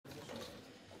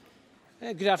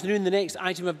Good afternoon. The next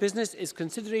item of business is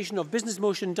consideration of Business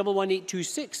Motion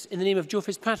 11826 in the name of Joe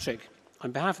Fitzpatrick,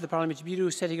 on behalf of the Parliamentary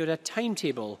Bureau, setting out a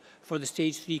timetable for the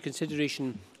Stage 3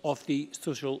 consideration of the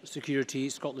Social Security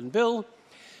Scotland Bill.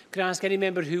 Could I ask any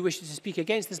member who wishes to speak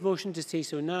against this motion to say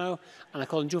so now? And I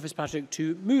call on Joe Fitzpatrick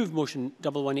to move motion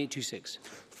 11826.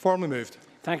 Formally moved.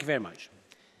 Thank you very much.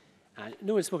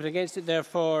 No one has spoken against it.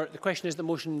 Therefore, the question is that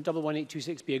motion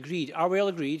 11826 be agreed. Are we all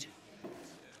agreed?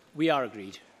 We are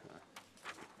agreed.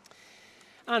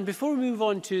 And before we move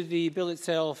on to the bill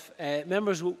itself,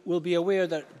 members will be aware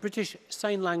that British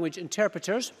Sign Language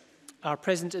interpreters are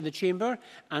present in the chamber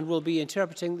and will be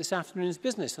interpreting this afternoon's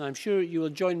business. And I'm sure you will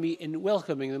join me in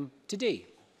welcoming them today.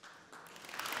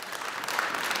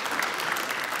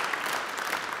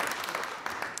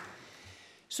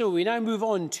 So we now move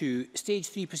on to Stage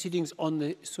 3 proceedings on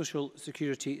the Social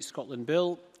Security Scotland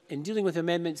Bill. In dealing with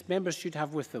amendments, members should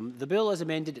have with them the bill as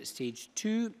amended at Stage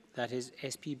 2, that is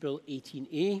SP Bill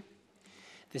 18A,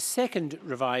 the second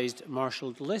revised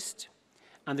marshalled list,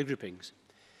 and the groupings.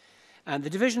 And the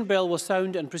division bell will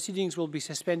sound and proceedings will be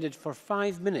suspended for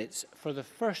 5 minutes for the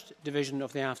first division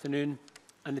of the afternoon,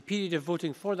 and the period of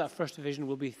voting for that first division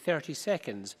will be 30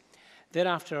 seconds.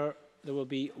 Thereafter, there will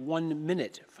be 1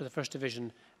 minute for the first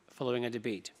division following a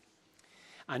debate.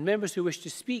 And members who wish to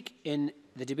speak in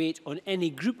the debate on any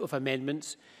group of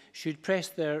amendments should press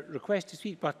their request to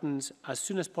speak buttons as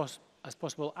soon as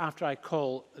possible after I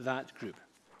call that group.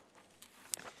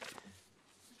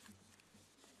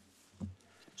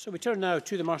 So we turn now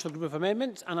to the marshal group of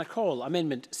amendments, and I call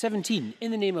Amendment 17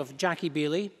 in the name of Jackie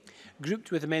Bailey,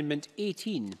 grouped with Amendment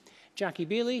 18. Jackie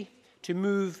Bailey to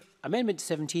move Amendment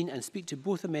 17 and speak to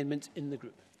both amendments in the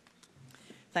group.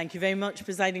 Thank you very much,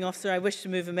 Presiding Officer. I wish to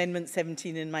move Amendment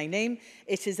 17 in my name.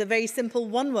 It is a very simple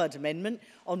one-word amendment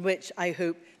on which I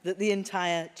hope that the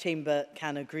entire Chamber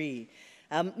can agree.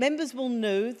 Members will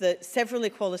know that several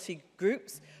equality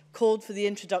groups called for the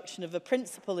introduction of a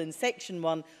principle in Section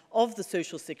 1 of the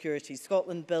Social Security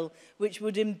Scotland Bill, which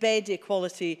would embed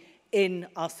equality in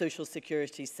our social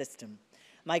security system.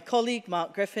 My colleague,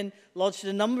 Mark Griffin, lodged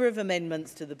a number of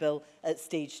amendments to the bill at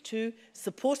Stage 2,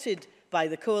 supported by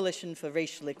the Coalition for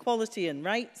Racial Equality and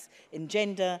Rights, in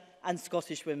Gender and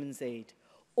Scottish Women's Aid.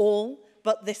 All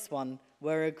but this one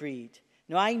were agreed.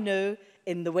 Now, I know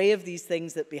in the way of these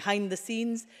things that behind the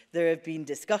scenes there have been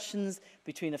discussions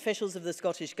between officials of the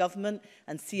Scottish Government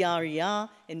and CRER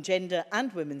in Gender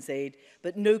and Women's Aid,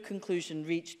 but no conclusion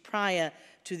reached prior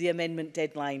to the amendment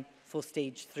deadline for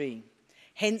Stage 3.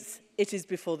 Hence, it is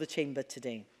before the Chamber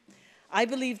today. I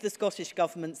believe the Scottish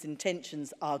Government's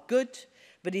intentions are good,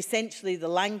 but essentially the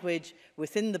language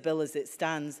within the bill as it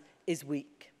stands is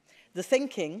weak. The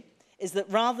thinking is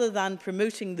that rather than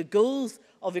promoting the goals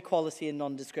of equality and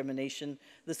non-discrimination,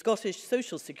 the Scottish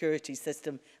social security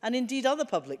system, and indeed other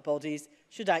public bodies,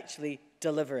 should actually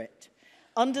deliver it.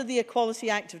 Under the Equality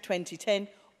Act of 2010,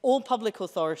 all public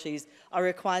authorities are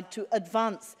required to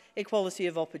advance equality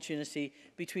of opportunity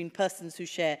between persons who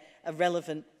share a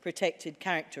relevant protected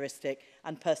characteristic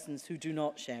and persons who do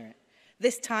not share it.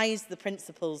 This ties the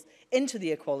principles into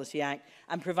the Equality Act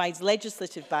and provides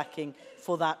legislative backing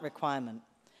for that requirement.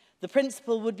 The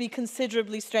principle would be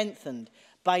considerably strengthened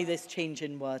by this change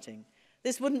in wording.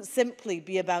 This wouldn't simply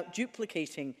be about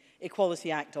duplicating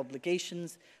Equality Act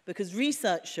obligations, because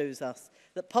research shows us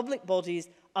that public bodies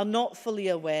are not fully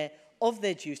aware of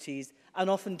their duties and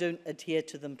often don't adhere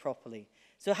to them properly.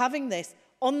 So having this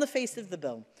on the face of the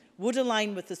bill would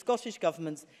align with the Scottish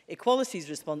Government's equalities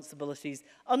responsibilities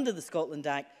under the Scotland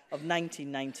Act of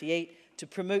 1998 to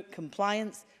promote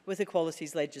compliance with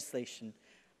equalities legislation.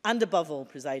 And above all,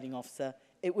 Presiding Officer,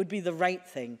 it would be the right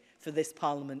thing for this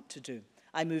Parliament to do.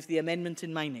 I move the amendment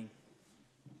in my name.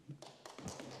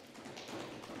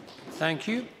 Thank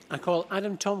you. I call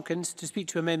Adam Tompkins to speak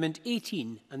to Amendment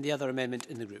 18 and the other amendment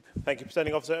in the group. Thank you,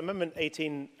 Presiding Officer. Amendment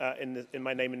 18 in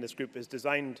my name in this group is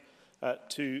designed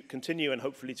to continue and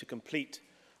hopefully to complete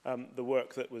the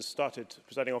work that was started,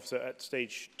 Presiding Officer, at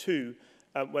Stage 2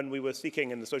 when we were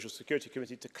seeking in the Social Security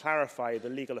Committee to clarify the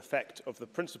legal effect of the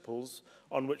principles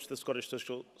on which the Scottish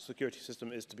social security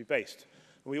system is to be based.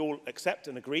 We all accept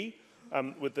and agree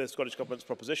with the Scottish Government's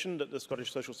proposition that the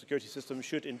Scottish social security system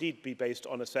should indeed be based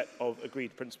on a set of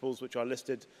agreed principles which are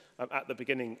listed at the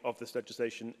beginning of this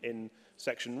legislation in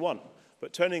Section 1.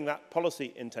 But turning that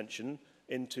policy intention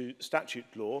into statute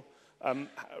law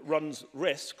runs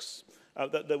risks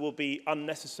that there will be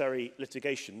unnecessary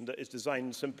litigation that is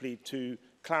designed simply to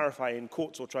clarify in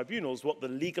courts or tribunals what the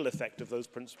legal effect of those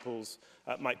principles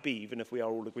might be, even if we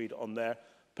are all agreed on their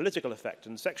political effect.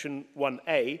 And Section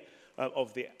 1A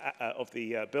of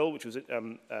the bill, which was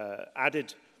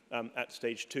added at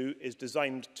stage 2 is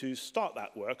designed to start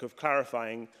that work of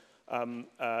clarifying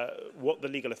what the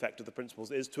legal effect of the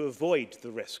principles is to avoid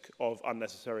the risk of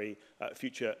unnecessary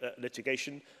future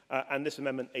litigation. And this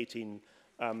Amendment 18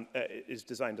 is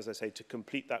designed, as I say, to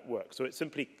complete that work. So it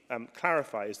simply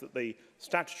clarifies that the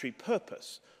statutory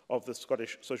purpose of the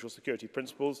Scottish Social Security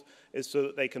principles is so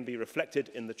that they can be reflected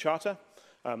in the Charter,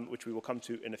 which we will come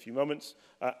to in a few moments,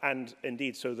 and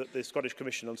indeed so that the Scottish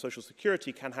Commission on Social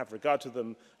Security can have regard to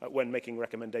them when making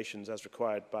recommendations as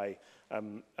required by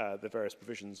the various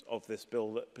provisions of this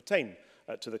bill that pertain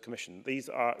to the Commission. This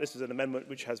is an amendment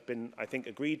which has been, I think,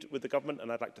 agreed with the Government,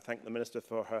 and I'd like to thank the Minister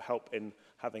for her help in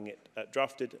having it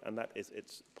drafted, and that is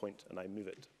its point, and I move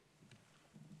it.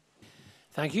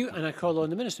 Thank you, and I call on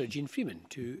the Minister, Jeane Freeman,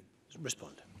 to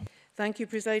respond. Thank you,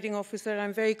 Presiding Officer.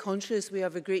 I'm very conscious we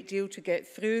have a great deal to get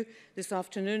through this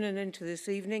afternoon and into this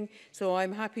evening, so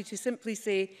I'm happy to simply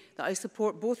say that I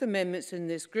support both amendments in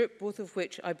this group, both of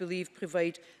which I believe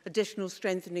provide additional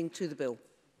strengthening to the bill.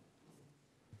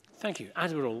 Thank you.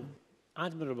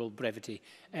 Admirable brevity.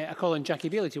 I call on Jackie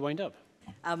Bailey to wind up.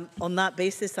 On that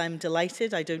basis, I'm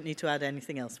delighted. I don't need to add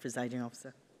anything else, Presiding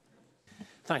Officer.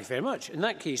 Thank you very much. In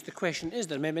that case, the question is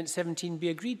that Amendment 17 be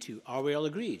agreed to. Are we all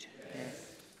agreed? Yes.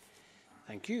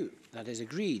 Thank you. That is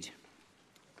agreed.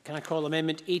 Can I call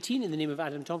Amendment 18 in the name of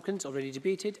Adam Tompkins, already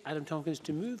debated? Adam Tompkins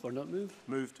to move or not move?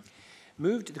 Moved.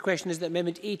 Moved. The question is that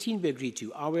Amendment 18 be agreed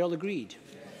to. Are we all agreed?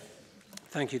 Yes.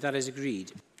 Thank you. That is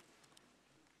agreed.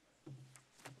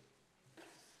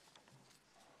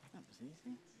 That was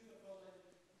easy.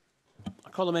 I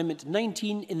call Amendment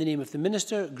 19 in the name of the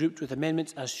Minister, grouped with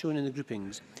amendments as shown in the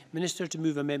groupings. Minister to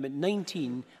move Amendment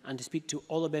 19 and to speak to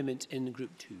all amendments in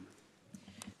Group 2.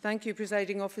 Thank you,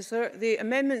 Presiding Officer. The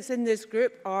amendments in this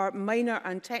group are minor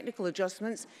and technical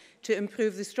adjustments to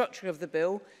improve the structure of the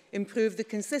bill, improve the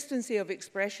consistency of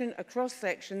expression across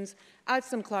sections, add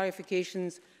some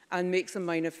clarifications and make some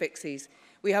minor fixes.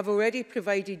 We have already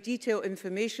provided detailed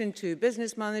information to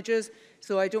business managers,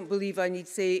 so I don't believe I need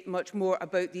to say much more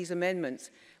about these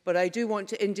amendments. But I do want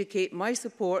to indicate my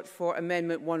support for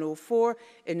Amendment 104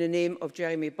 in the name of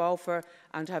Jeremy Balfour,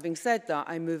 and having said that,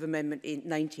 I move Amendment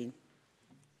 19.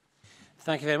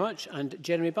 Thank you very much. And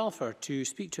Jeremy Balfour to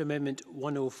speak to Amendment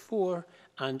 104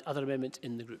 and other amendments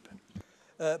in the group.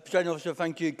 President Officer,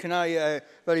 thank you. Can I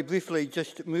very briefly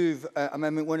just move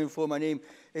Amendment 104, my name?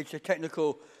 It's a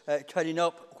technical tidying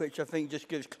up, which I think just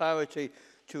gives clarity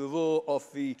to the role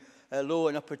of the lower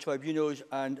and upper tribunals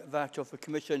and that of the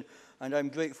Commission. And I'm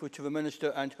grateful to the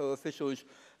Minister and her officials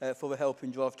for the help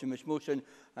in drafting this motion,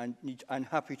 and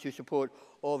happy to support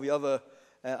all the other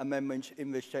amendments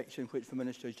in this section which the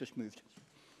Minister has just moved.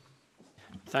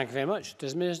 Thank you very much.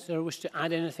 Does the Minister wish to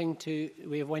add anything to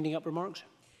way of winding up remarks?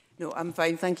 No, I'm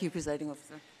fine. Thank you, Presiding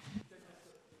Officer.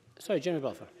 Sorry, Jeremy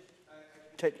Balfour.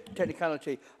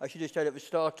 Technicality, I should have said at the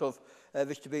start of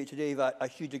this debate today that I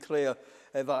should declare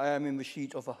that I am in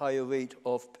receipt of a higher rate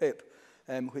of PIP,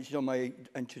 which is on my,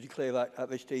 and to declare that at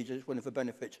this stage is one of the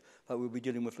benefits that we'll be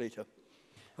dealing with later.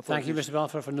 Thank you, Mr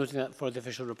Balfour, for noting that for the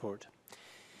official report.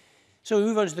 So we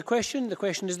move on to the question. The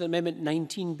question is that Amendment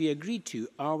 19 be agreed to.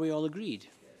 Are we all agreed?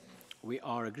 Yes. We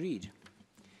are agreed.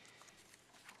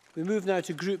 We move now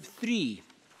to Group 3,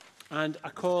 and I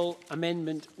call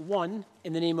Amendment 1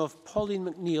 in the name of Pauline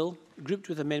McNeill, grouped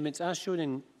with amendments as shown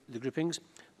in the groupings.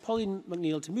 Pauline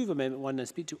McNeill to move Amendment 1 and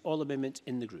speak to all amendments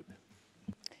in the group.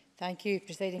 Thank you,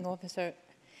 Presiding Officer.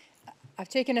 I've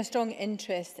taken a strong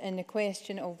interest in the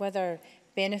question of whether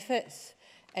benefits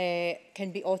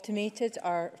can be automated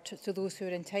or to those who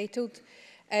are entitled.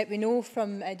 We know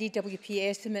from DWP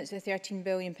estimates that £13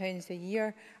 billion a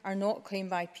year are not claimed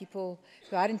by people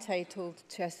who are entitled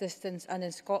to assistance, and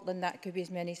in Scotland that could be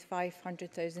as many as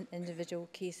 500,000 individual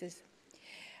cases.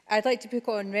 I'd like to put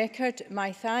on record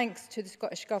my thanks to the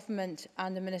Scottish Government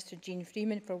and the Minister Jeane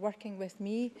Freeman for working with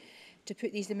me to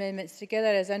put these amendments together,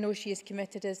 as I know she is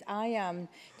committed, as I am,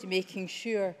 to making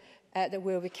sure that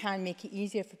where we can make it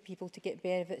easier for people to get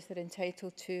benefits they're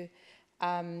entitled to.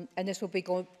 And this will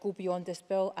go beyond this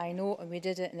bill, I know, and we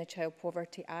did it in the Child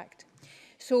Poverty Act.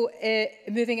 So,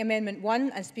 moving Amendment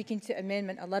 1 and speaking to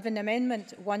Amendment 11.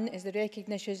 Amendment 1 is the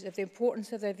recognition of the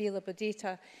importance of the available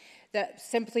data. That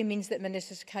simply means that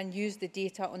ministers can use the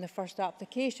data on the first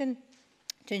application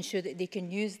to ensure that they can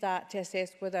use that to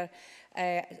assess whether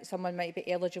someone might be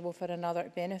eligible for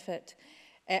another benefit.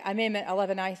 Amendment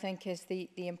 11, I think, is the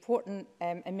important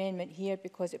amendment here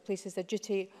because it places a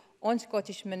duty on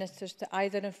Scottish ministers to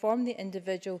either inform the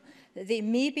individual that they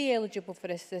may be eligible for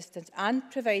assistance and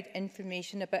provide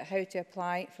information about how to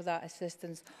apply for that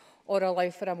assistance, or allow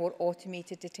for a more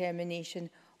automated determination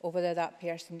of whether that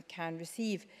person can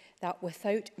receive that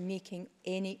without making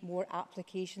any more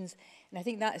applications. And I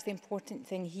think that is the important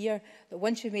thing here, that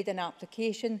once you've made an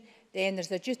application, then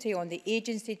there's a duty on the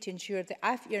agency to ensure that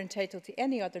if you're entitled to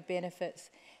any other benefits,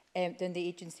 then the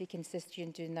agency can assist you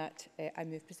in doing that. I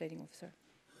move, Presiding Officer.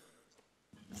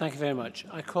 Thank you very much.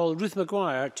 I call Ruth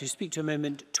Maguire to speak to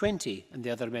Amendment 20 and the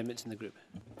other amendments in the group.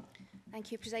 Thank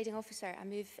you, Presiding Officer. I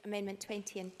move Amendment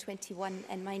 20 and 21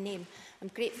 in my name. I'm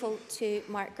grateful to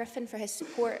Mark Griffin for his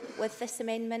support with this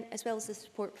amendment, as well as the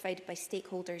support provided by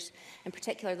stakeholders, in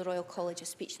particular the Royal College of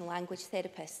Speech and Language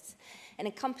Therapists. In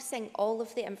encompassing all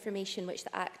of the information which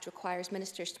the Act requires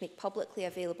ministers to make publicly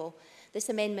available, this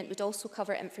amendment would also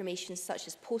cover information such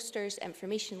as posters,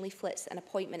 information leaflets and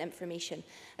appointment information,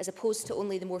 as opposed to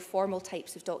only the more formal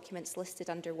types of documents listed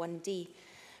under 1D.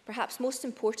 Perhaps most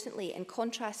importantly, in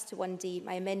contrast to 1D,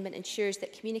 my amendment ensures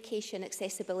that communication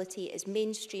accessibility is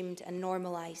mainstreamed and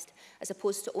normalised, as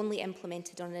opposed to only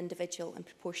implemented on an individual and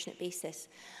proportionate basis.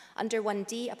 Under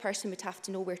 1D, a person would have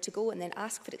to know where to go and then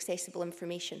ask for accessible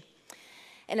information.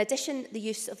 In addition, the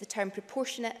use of the term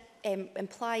proportionate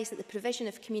implies that the provision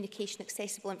of communication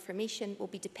accessible information will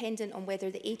be dependent on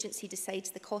whether the agency decides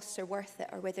the costs are worth it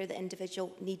or whether the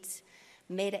individual needs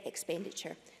merit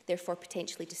expenditure, therefore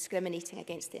potentially discriminating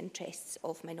against the interests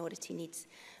of minority needs.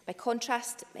 By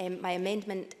contrast, my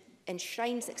amendment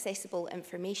enshrines accessible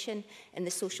information in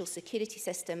the social security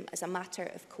system as a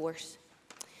matter of course.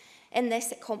 In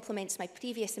this, it complements my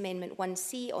previous Amendment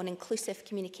 1C on inclusive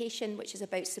communication, which is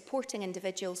about supporting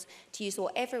individuals to use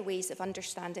whatever ways of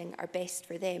understanding are best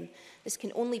for them. This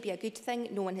can only be a good thing.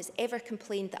 No one has ever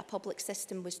complained that a public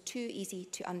system was too easy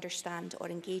to understand or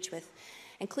engage with.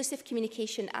 Inclusive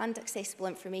communication and accessible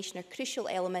information are crucial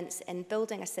elements in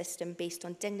building a system based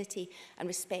on dignity and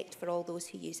respect for all those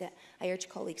who use it. I urge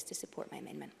colleagues to support my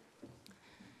amendment.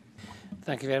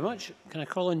 Thank you very much. Can I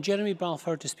call on Jeremy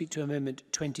Balfour to speak to Amendment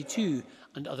 22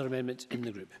 and other amendments in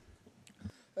the group?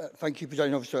 Thank you,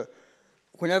 Presiding Officer.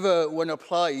 Whenever one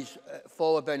applies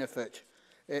for a benefit,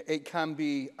 it can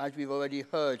be, as we've already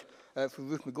heard from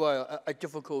Ruth Maguire, a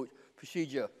difficult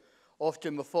procedure.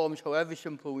 Often reforms, however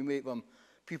simple we make them,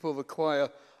 people require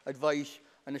advice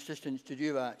and assistance to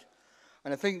do that.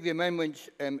 And I think the amendments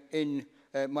in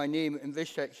my name in this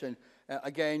section,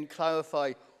 again,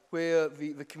 clarify where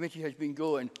the committee has been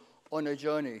going on a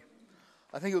journey.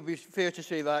 I think it would be fair to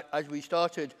say that as we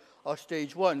started our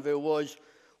stage one, there was,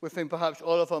 within perhaps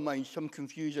all of our minds, some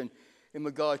confusion in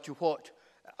regard to what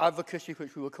advocacy,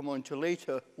 which we will come on to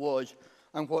later, was,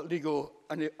 and what legal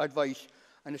advice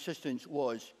and assistance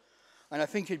was. And I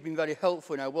think it's been very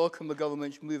helpful, and I welcome the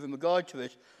government's move in regard to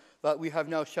this, that we have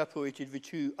now separated the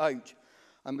two out,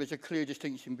 and there's a clear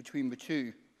distinction between the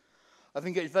two. I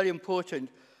think it's very important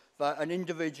that an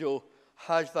individual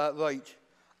has that right,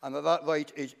 and that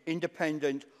right is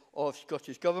independent of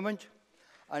Scottish Government.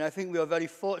 And I think we are very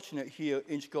fortunate here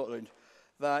in Scotland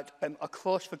that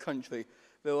across the country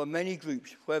there are many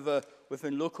groups, whether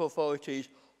within local authorities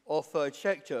or third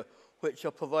sector, which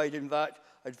are providing that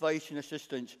advice and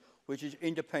assistance which is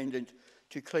independent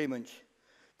to claimants.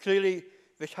 Clearly,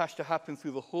 this has to happen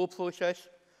through the whole process,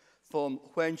 from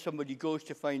when somebody goes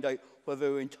to find out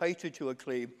whether they're entitled to a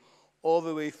claim, all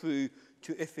the way through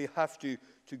to, if they have to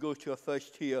go to a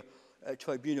first-tier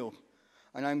tribunal.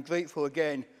 And I'm grateful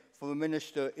again for the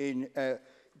Minister in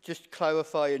just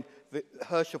clarifying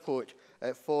her support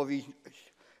for these.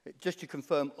 Just to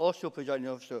confirm also, Presiding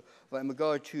Officer, that in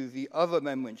regard to the other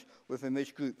amendments within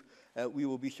this group, we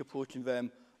will be supporting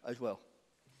them as well.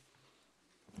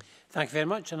 Thank you very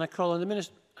much. And I call on the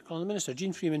Minister,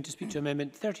 Jeane Freeman, to speak to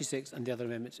Amendment 36 and the other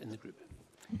amendments in the group.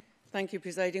 Thank you,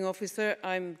 Presiding Officer.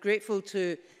 I'm grateful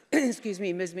to excuse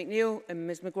me, Ms McNeill and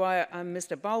Ms Maguire and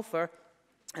Mr Balfour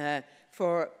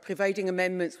for providing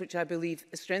amendments which I believe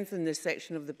strengthen this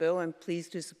section of the bill. I'm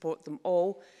pleased to support them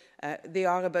all. They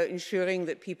are about ensuring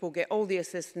that people get all the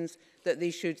assistance that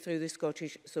they should through the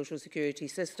Scottish social security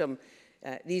system.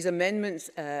 These amendments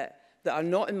that are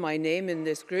not in my name in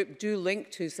this group do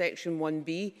link to Section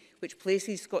 1B, which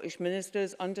places Scottish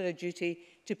ministers under a duty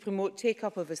to promote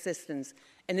take-up of assistance,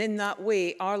 and in that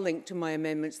way are linked to my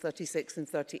amendments 36 and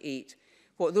 38.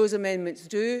 What those amendments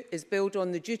do is build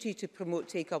on the duty to promote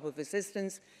take-up of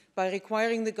assistance by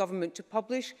requiring the government to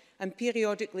publish and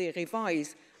periodically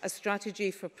revise a strategy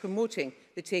for promoting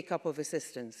the take-up of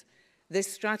assistance.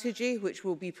 This strategy, which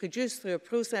will be produced through a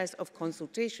process of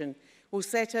consultation, will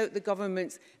set out the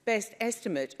government's best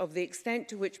estimate of the extent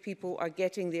to which people are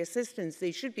getting the assistance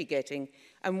they should be getting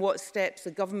and what steps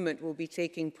the government will be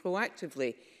taking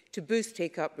proactively to boost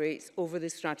take-up rates over the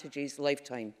strategy's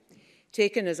lifetime.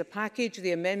 Taken as a package,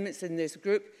 the amendments in this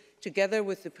group together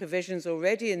with the provisions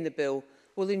already in the bill,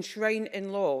 will enshrine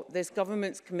in law this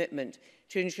government's commitment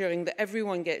to ensuring that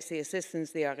everyone gets the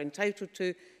assistance they are entitled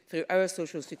to through our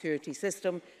social security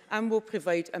system, and will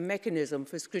provide a mechanism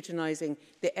for scrutinising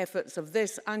the efforts of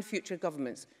this and future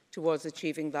governments towards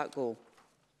achieving that goal.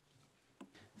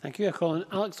 Thank you. I call on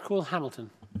Alex Cole-Hamilton.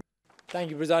 Thank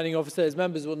you, Presiding Officer. As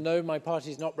members will know, my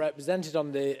party is not represented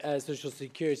on the Social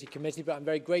Security Committee, but I'm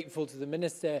very grateful to the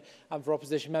Minister and for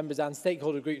opposition members and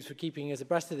stakeholder groups for keeping us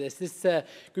abreast of this. This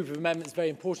group of amendments is very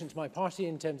important to my party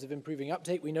in terms of improving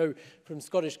uptake. We know from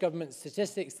Scottish Government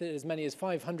statistics that as many as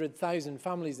 500,000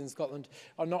 families in Scotland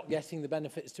are not getting the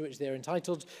benefits to which they are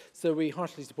entitled, so we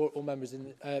heartily support all members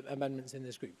in amendments in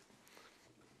this group.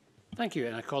 Thank you.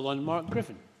 And I call on Mark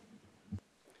Griffin.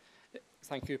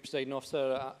 Thank you, Presiding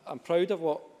Officer. I'm proud of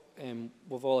what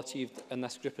we've all achieved in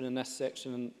this group and in this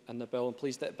section in the bill, and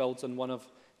pleased that it builds on one of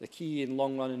the key and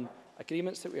long-running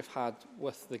agreements that we've had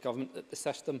with the government, that the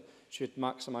system should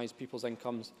maximise people's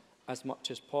incomes as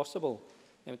much as possible.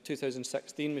 In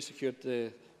 2016, we secured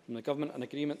from the government an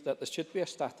agreement that there should be a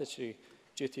statutory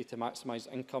duty to maximise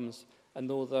incomes, and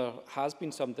though there has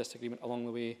been some disagreement along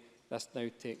the way, this now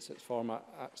takes its form at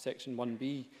Section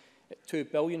 1B.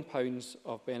 £2 billion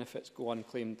of benefits go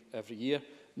unclaimed every year,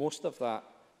 most of that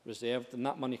reserved, and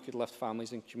that money could lift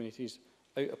families and communities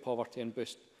out of poverty and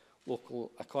boost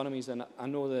local economies. And I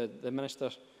know the Minister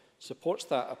supports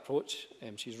that approach.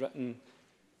 She's written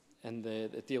in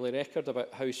the Daily Record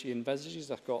about how she envisages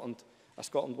a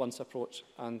Scotland Once approach,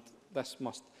 and this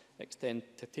must extend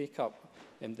to take up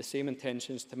the same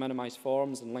intentions to minimise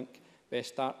forms and link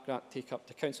Best Start grant take up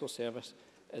to council service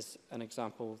is an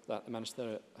example that the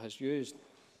Minister has used.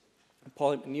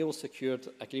 Parliament McNeill secured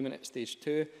agreement at Stage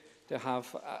 2 to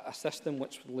have a system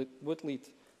which would lead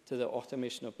to the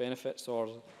automation of benefits, or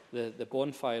the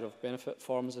bonfire of benefit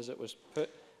forms as it was put,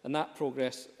 and that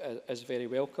progress is very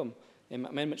welcome.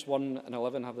 Amendments 1 and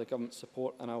 11 have the government's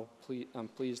support, and I'm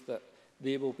pleased that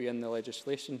they will be in the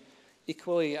legislation.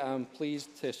 Equally, I'm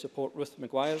pleased to support Ruth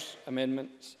Maguire's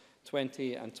amendments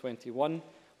 20 and 21,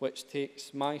 which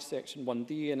takes my Section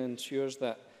 1D and ensures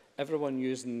that everyone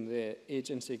using the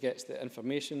agency gets the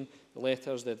information, the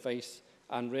letters, the advice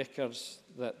and records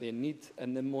that they need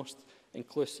in the most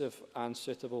inclusive and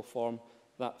suitable form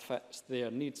that fits their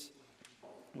needs.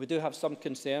 We do have some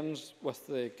concerns with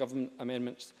the government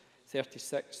amendments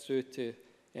 36 through to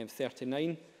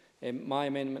 39. My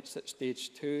amendments at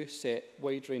Stage 2 set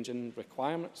wide-ranging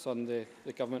requirements on the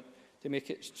government to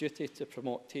make its duty to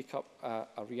promote take-up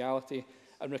a reality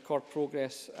and record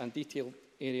progress and detailed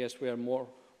areas where more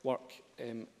work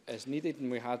is needed, and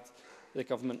we had the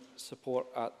government support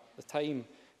at the time.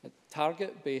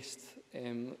 Target-based,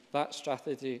 that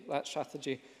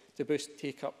strategy to boost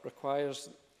take-up requires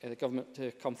the government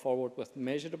to come forward with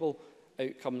measurable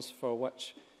outcomes for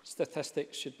which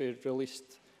statistics should be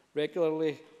released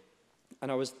regularly,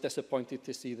 and I was disappointed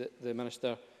to see that the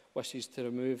Minister wishes to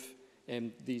remove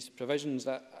these provisions.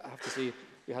 I have to say,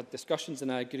 we had discussions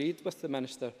and I agreed with the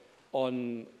Minister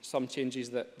on some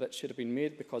changes that should have been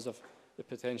made because of the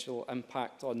potential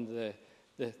impact on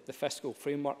the fiscal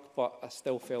framework, but I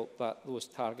still felt that those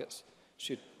targets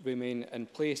should remain in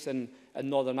place. In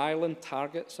Northern Ireland,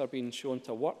 targets are being shown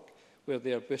to work, where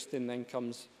they are boosting the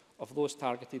incomes of those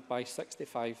targeted by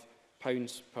 £65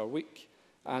 per week.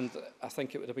 And I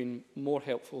think it would have been more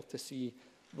helpful to see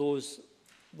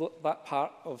that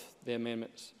part of the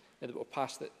amendments that were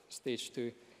passed at Stage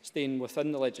 2 staying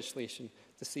within the legislation,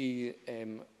 to see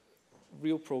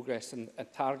real progress and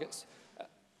targets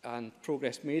and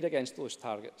progress made against those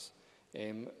targets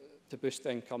to boost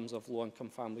the incomes of low-income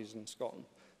families in Scotland.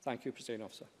 Thank you, Presiding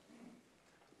Officer.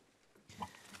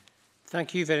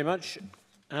 Thank you very much.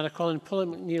 And I call on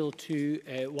Parliament McNeill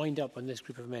to wind up on this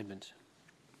group of amendments.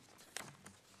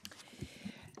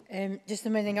 Just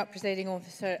amending up, Presiding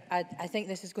Officer, I think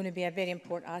this is going to be a very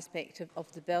important aspect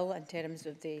of the bill in terms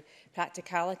of the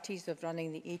practicalities of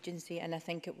running the agency, and I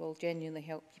think it will genuinely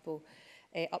help people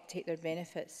uptake their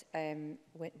benefits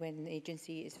when the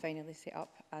agency is finally set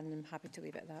up, and I'm happy to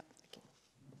leave it at that.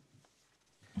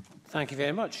 Thank you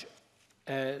very much.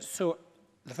 So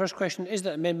the first question is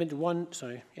that Amendment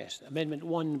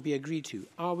 1 be agreed to.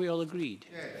 Are we all agreed?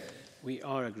 Yes. We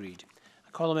are agreed.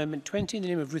 I call Amendment 20 in the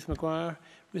name of Ruth Maguire.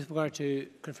 Ruth Maguire to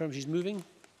confirm she's moving.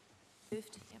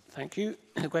 Moved. Yep. Thank you.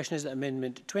 The question is that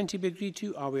Amendment 20 be agreed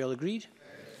to. Are we all agreed?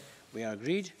 Yes. We are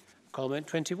agreed. Call Amendment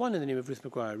 21 in the name of Ruth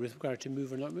Maguire. Ruth Maguire to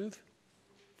move or not move?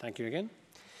 Thank you again.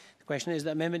 The question is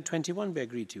that Amendment 21 be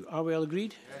agreed to. Are we all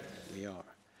agreed? Yes. We are.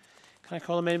 Can I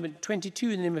call Amendment 22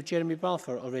 in the name of Jeremy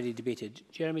Balfour, already debated?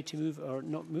 Jeremy to move or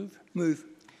not move? Move.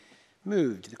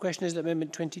 Moved. The question is that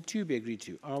Amendment 22 be agreed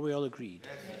to. Are we all agreed?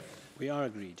 Yes. We are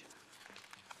agreed.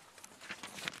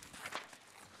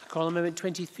 I call Amendment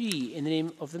 23 in the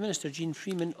name of the Minister, Jeane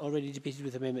Freeman, already debated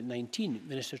with Amendment 19.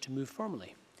 Minister to move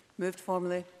formally. Moved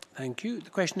formally. Thank you. The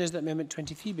question is that Amendment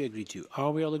 23 be agreed to.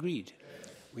 Are we all agreed?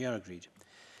 Yes. We are agreed.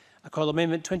 I call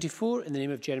Amendment 24 in the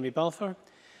name of Jeremy Balfour,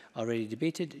 already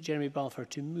debated. Jeremy Balfour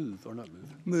to move or not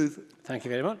move? Move. Thank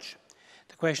you very much.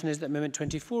 The question is that Amendment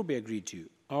 24 be agreed to.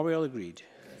 Are we all agreed?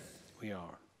 Yes. We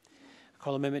are. I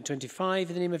call Amendment 25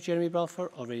 in the name of Jeremy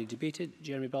Balfour, already debated.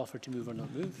 Jeremy Balfour to move or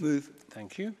not move? Move.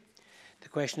 Thank you. The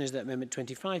question is that Amendment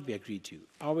 25 be agreed to.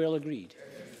 Are we all agreed?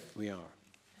 Yes. We are.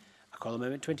 I call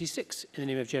Amendment 26 in the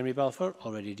name of Jeremy Balfour,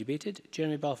 already debated.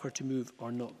 Jeremy Balfour to move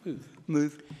or not move?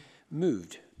 Move.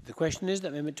 Moved. The question is that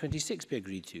Amendment 26 be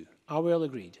agreed to. Are we all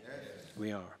agreed? Yes.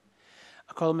 We are.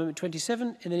 I call Amendment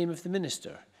 27 in the name of the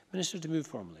Minister. Minister to move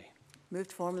formally.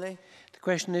 Moved formally. The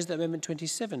question is that Amendment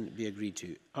 27 be agreed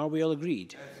to. Are we all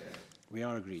agreed? Yes. We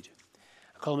are agreed.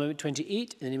 I call Amendment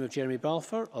 28 in the name of Jeremy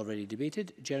Balfour, already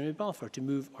debated. Jeremy Balfour to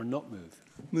move or not move?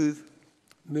 Move.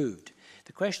 Moved.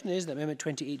 The question is that Amendment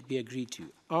 28 be agreed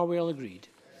to. Are we all agreed?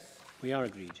 Yes. We are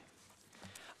agreed.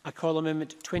 I call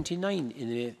Amendment 29 in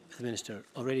the name of the Minister,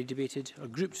 already debated, or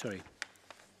group, sorry.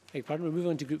 Beg pardon, we'll move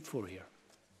on to group 4 here.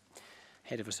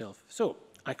 Ahead of herself. So,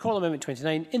 I call Amendment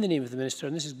 29 in the name of the Minister,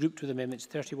 and this is grouped with Amendments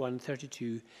 31,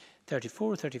 32,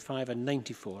 34, 35 and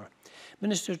 94.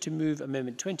 Minister to move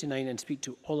Amendment 29 and speak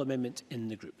to all amendments in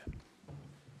the group.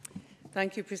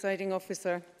 Thank you, Presiding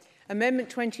Officer.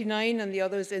 Amendment 29 and the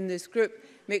others in this group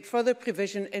make further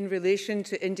provision in relation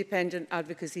to independent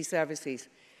advocacy services.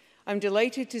 I'm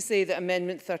delighted to say that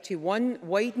Amendment 31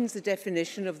 widens the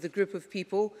definition of the group of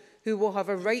people who will have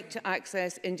a right to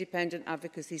access independent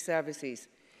advocacy services.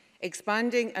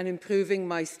 Expanding and improving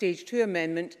my Stage 2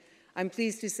 amendment, I'm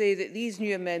pleased to say that these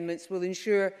new amendments will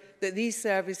ensure that these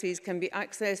services can be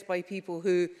accessed by people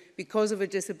who, because of a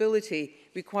disability,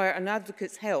 require an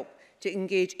advocate's help to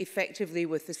engage effectively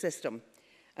with the system.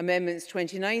 Amendments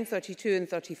 29, 32 and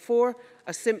 34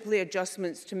 are simply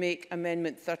adjustments to make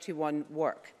Amendment 31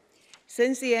 work.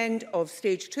 Since the end of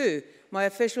Stage 2, my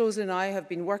officials and I have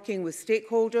been working with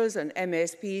stakeholders and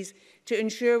MSPs to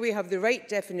ensure we have the right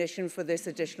definition for this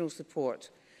additional support.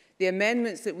 The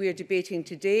amendments that we are debating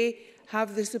today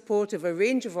have the support of a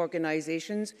range of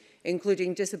organisations,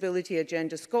 including Disability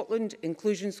Agenda Scotland,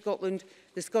 Inclusion Scotland,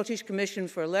 the Scottish Commission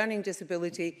for Learning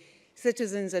Disability,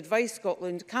 Citizens Advice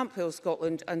Scotland, Camp Hill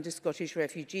Scotland and the Scottish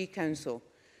Refugee Council.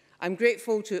 I'm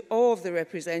grateful to all of the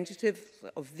representatives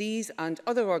of these and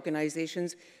other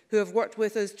organisations who have worked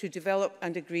with us to develop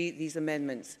and agree these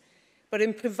amendments. But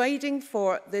in providing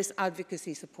for this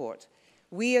advocacy support,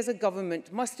 we as a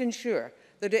government must ensure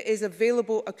that it is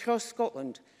available across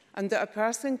Scotland and that a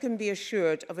person can be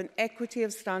assured of an equity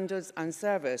of standards and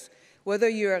service, whether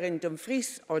you are in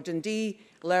Dumfries or Dundee,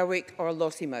 Lerwick or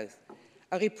Lossiemouth.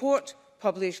 A report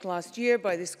published last year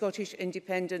by the Scottish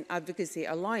Independent Advocacy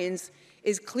Alliance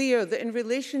is clear that in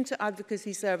relation to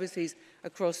advocacy services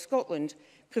across Scotland,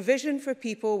 provision for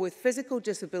people with physical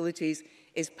disabilities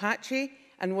is patchy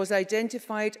and was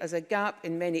identified as a gap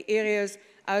in many areas,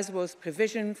 as was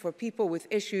provision for people with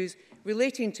issues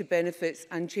relating to benefits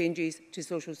and changes to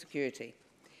social security.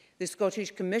 The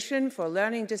Scottish Commission for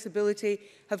Learning Disability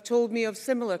have told me of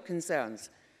similar concerns,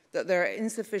 that there are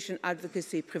insufficient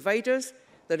advocacy providers,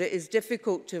 that it is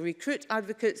difficult to recruit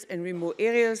advocates in remote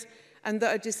areas, and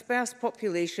that a dispersed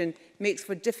population makes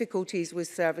for difficulties with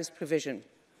service provision.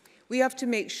 We have to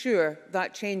make sure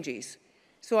that changes.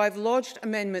 So I've lodged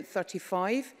Amendment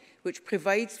 35, which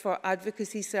provides for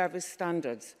advocacy service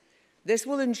standards. This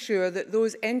will ensure that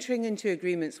those entering into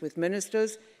agreements with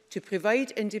ministers to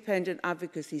provide independent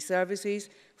advocacy services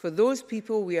for those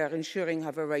people we are ensuring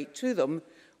have a right to them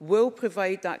will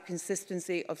provide that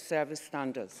consistency of service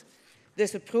standards.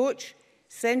 This approach,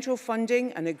 central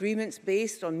funding and agreements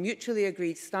based on mutually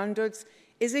agreed standards,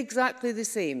 is exactly the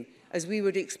same as we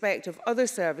would expect of other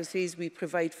services we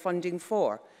provide funding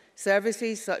for,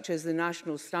 services such as the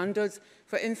national standards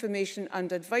for information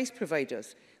and advice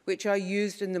providers, which are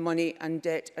used in the money and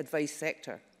debt advice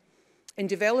sector. In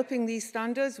developing these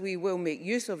standards, we will make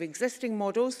use of existing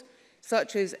models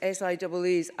such as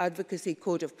SIAA's Advocacy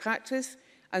Code of Practice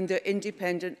and their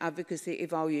Independent Advocacy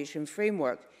Evaluation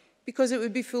Framework, because it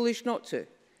would be foolish not to.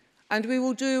 And we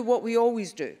will do what we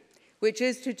always do, which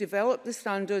is to develop the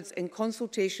standards in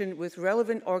consultation with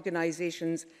relevant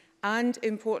organisations and,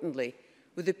 importantly,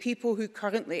 with the people who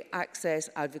currently access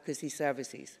advocacy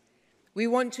services. We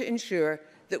want to ensure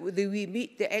that we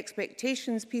meet the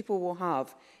expectations people will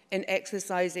have in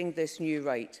exercising this new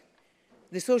right.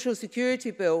 The Social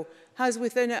Security Bill has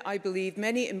within it, I believe,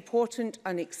 many important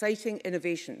and exciting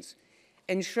innovations.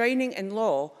 Enshrining in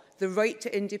law the right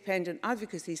to independent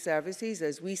advocacy services,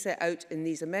 as we set out in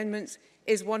these amendments,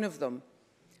 is one of them.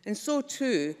 And so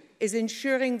too is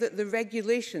ensuring that the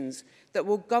regulations that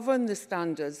will govern the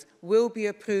standards will be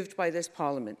approved by this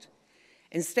Parliament.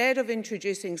 Instead of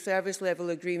introducing service level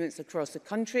agreements across the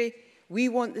country, we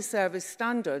want the service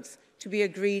standards to be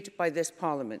agreed by this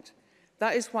Parliament.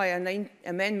 That is why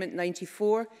Amendment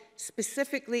 94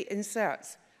 specifically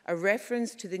inserts a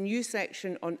reference to the new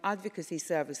section on advocacy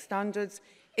service standards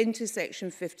into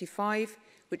Section 55,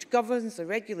 which governs the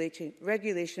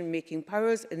regulation-making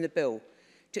powers in the bill,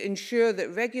 to ensure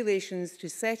that regulations to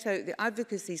set out the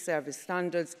advocacy service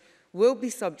standards will be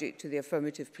subject to the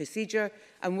affirmative procedure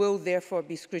and will therefore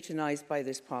be scrutinised by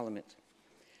this Parliament.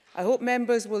 I hope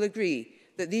members will agree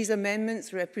that these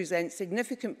amendments represent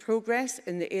significant progress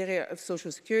in the area of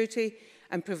social security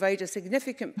and provide a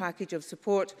significant package of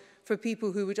support for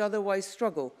people who would otherwise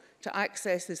struggle to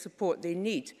access the support they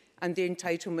need and the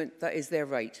entitlement that is their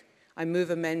right. I move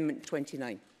Amendment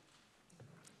 29.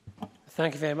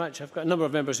 Thank you very much. I've got a number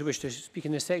of members who wish to speak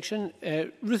in this section.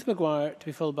 Ruth Maguire, to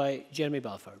be followed by Jeremy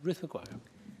Balfour. Ruth Maguire.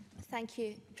 Thank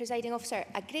you, Presiding Officer.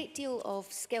 A great deal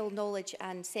of skill, knowledge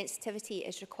and sensitivity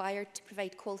is required to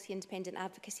provide quality independent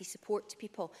advocacy support to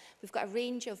people. We've got a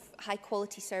range of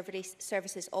high-quality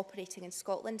services operating in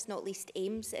Scotland, not least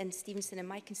AIMS in Stevenson in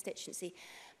my constituency.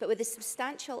 But with the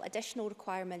substantial additional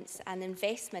requirements and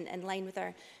investment in line with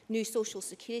our new social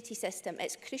security system,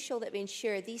 it's crucial that we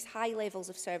ensure these high levels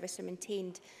of service are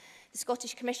maintained. The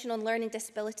Scottish Commission on Learning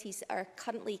Disabilities are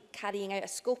currently carrying out a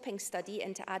scoping study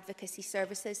into advocacy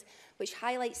services, which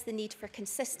highlights the need for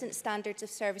consistent standards of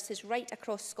services right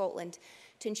across Scotland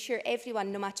to ensure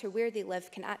everyone, no matter where they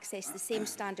live, can access the same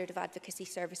standard of advocacy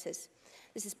services.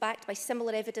 This is backed by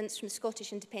similar evidence from the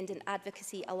Scottish Independent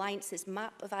Advocacy Alliance's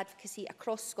map of advocacy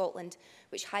across Scotland,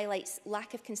 which highlights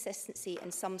lack of consistency in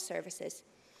some services.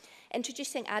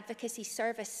 Introducing advocacy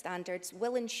service standards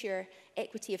will ensure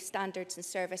equity of standards and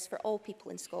service for all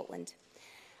people in Scotland.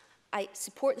 I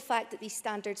support the fact that these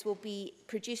standards will be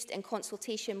produced in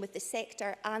consultation with the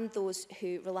sector and those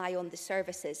who rely on the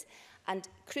services, and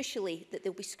crucially that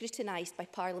they'll be scrutinised by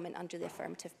Parliament under the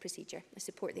affirmative procedure. I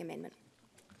support the amendment.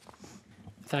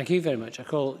 Thank you very much. I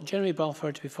call Jeremy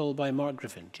Balfour to be followed by Mark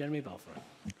Griffin. Jeremy Balfour.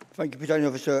 Thank you, Presiding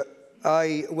Officer.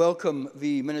 I welcome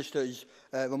the Minister's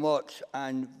remarks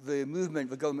and the movement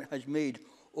the government has made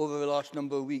over the last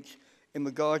number of weeks in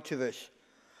regard to this.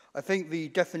 I think the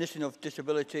definition of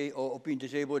disability or of being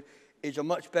disabled is a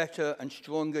much better and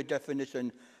stronger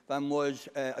definition than was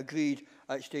agreed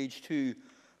at stage 2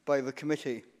 by the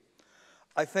committee.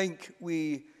 I think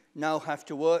we now have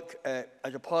to work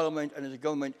as a Parliament and as a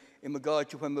government in regard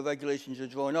to when the regulations are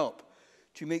drawn up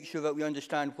to make sure that we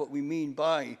understand what we mean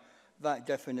by that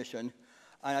definition.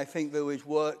 And I think there is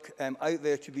work out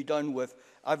there to be done with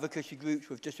advocacy groups,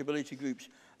 with disability groups,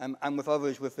 and with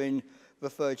others within the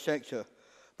third sector.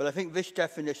 But I think this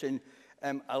definition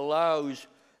allows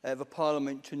the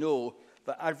Parliament to know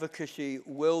that advocacy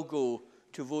will go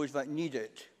to those that need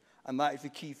it, and that is the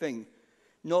key thing.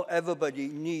 Not everybody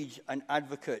needs an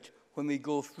advocate when we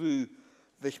go through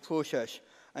this process,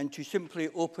 and to simply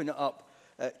open it up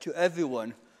to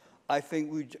everyone, I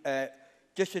think would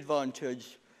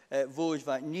disadvantage those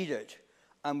that need it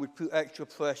and would put extra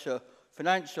pressure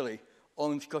financially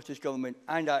on the Scottish Government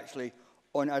and actually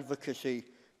on advocacy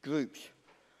groups.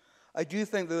 I do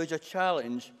think there is a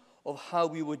challenge of how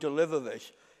we will deliver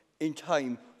this in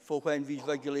time for when these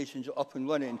regulations are up and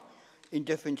running in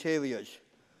different areas.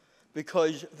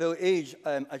 Because there is,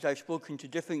 as I've spoken to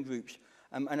different groups,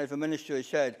 and as the Minister has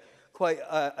said, quite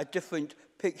a different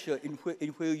picture in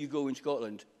where you go in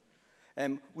Scotland.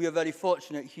 We are very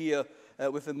fortunate here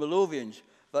with the Mallovians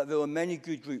that there are many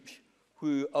good groups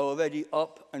who are already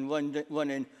up and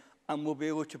running and will be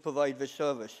able to provide this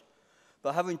service.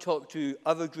 But having talked to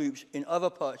other groups in other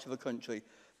parts of the country,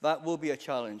 that will be a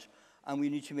challenge, and we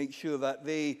need to make sure that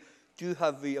they do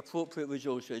have the appropriate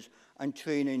resources and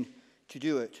training to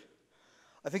do it.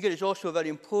 I think it is also very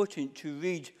important to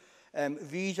read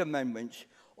these amendments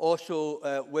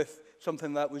also with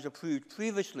something that was approved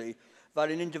previously,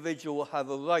 that an individual will have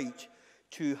a right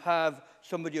to have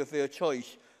somebody of their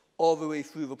choice all the way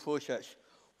through the process,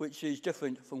 which is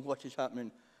different from what is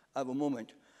happening at the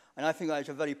moment. And I think that is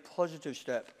a very positive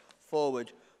step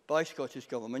forward by Scottish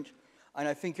Government. And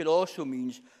I think it also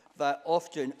means that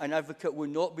often an advocate will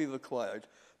not be required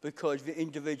because the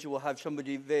individual will have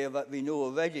somebody there that they know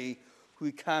already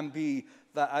who can be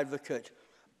that advocate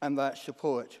and that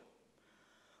support.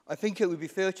 I think it would be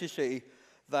fair to say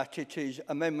that it is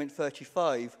Amendment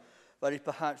 35 that is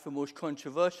perhaps the most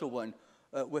controversial one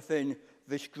within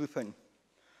this grouping.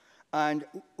 And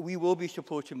we will be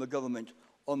supporting the government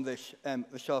on this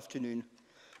this afternoon,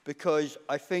 because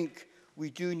I think we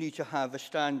do need to have a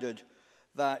standard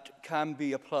that can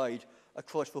be applied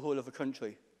across the whole of the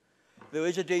country. There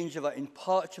is a danger that in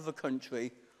parts of the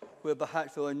country where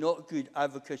perhaps there are not good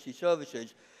advocacy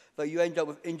services, that you end up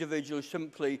with individuals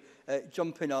simply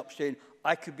jumping up saying,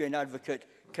 I could be an advocate,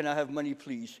 can I have money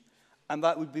please? And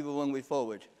that would be the wrong way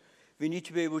forward. We need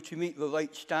to be able to meet the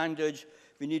right standards.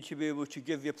 We need to be able to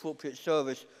give the appropriate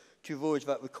service to those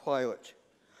that require it.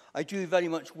 I do very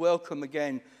much welcome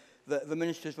again the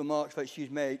Minister's remarks that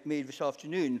she's made this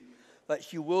afternoon, that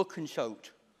she will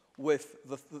consult with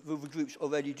the groups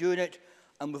already doing it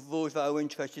and with those that are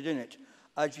interested in it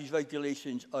as these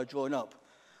regulations are drawn up.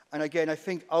 And again, I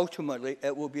think ultimately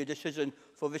it will be a decision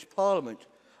for this Parliament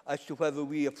as to whether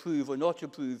we approve or not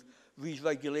approve these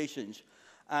regulations.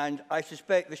 And I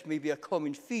suspect this may be a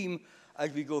common theme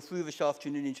as we go through this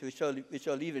afternoon into this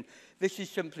early evening. This is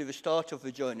simply the start of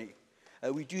the journey.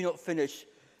 We do not finish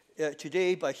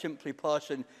today by simply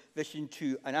passing this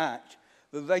into an act.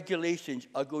 The regulations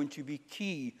are going to be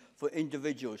key for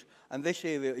individuals. And this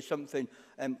area is something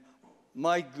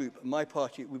my group, my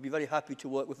party, would be very happy to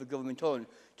work with the government on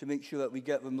to make sure that we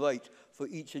get them right for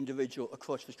each individual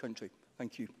across this country.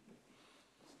 Thank you.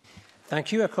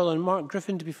 Thank you. I call on Mark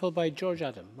Griffin to be followed by George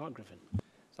Adam. Mark Griffin.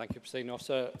 Thank you, Presiding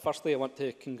Officer. Firstly, I want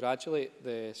to congratulate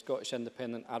the Scottish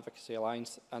Independent Advocacy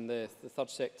Alliance and the third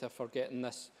sector for getting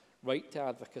this right to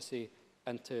advocacy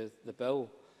into the bill.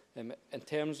 In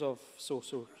terms of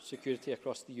social security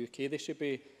across the UK, they should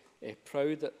be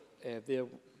proud that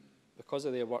because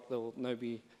of their work, there will now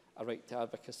be a right to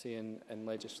advocacy in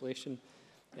legislation.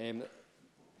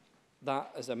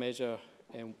 That is a measure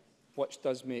which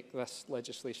does make this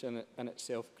legislation in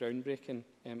itself groundbreaking,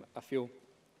 I feel.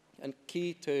 And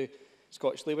key to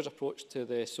Scottish Labour's approach to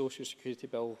the Social Security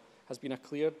Bill has been a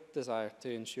clear desire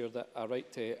to ensure that a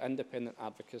right to independent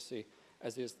advocacy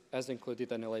is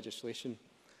included in the legislation.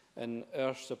 In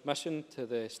our submission to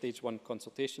the Stage 1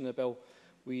 consultation of the bill,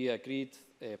 we agreed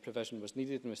provision was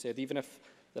needed, and we said even if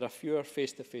there are fewer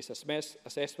face-to-face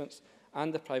assessments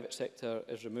and the private sector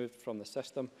is removed from the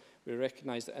system, we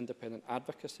recognise that independent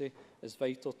advocacy is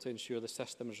vital to ensure the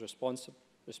system is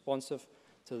responsive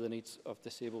to the needs of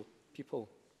disabled people.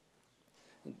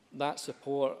 And that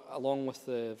support, along with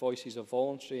the voices of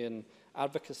voluntary and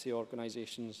advocacy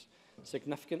organisations,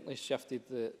 significantly shifted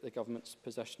the government's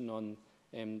position on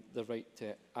the right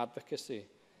to advocacy.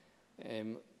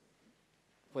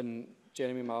 When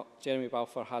Jeremy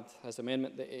Balfour had his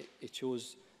amendment that he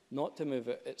chose not to move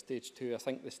it at stage 2, I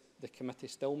think the committee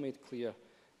still made clear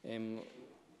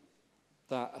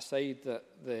that aside that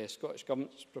the Scottish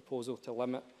Government's proposal to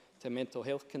limit to mental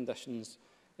health conditions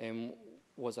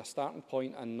was a starting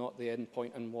point and not the end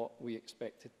point in what we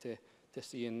expected to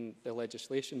see in the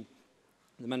legislation.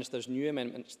 The Minister's new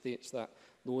amendment states that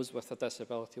those with a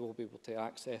disability will be able to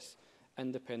access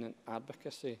independent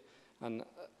advocacy, and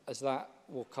as that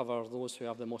will cover those who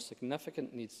have the most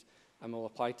significant needs and will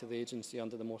apply to the agency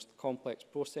under the most complex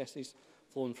processes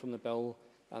flowing from the bill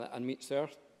and meets our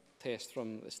test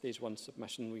from the Stage 1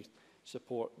 submission, we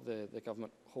support the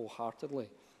government wholeheartedly.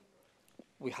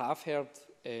 We have heard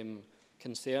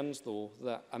concerns, though,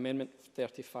 that Amendment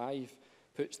 35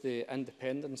 puts the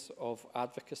independence of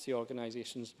advocacy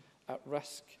organisations at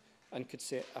risk and could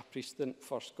set a precedent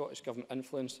for Scottish Government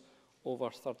influence over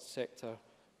third sector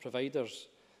providers.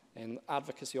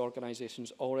 Advocacy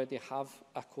organisations already have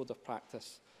a code of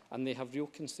practice, and they have real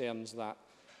concerns that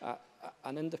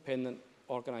an independent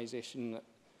organisation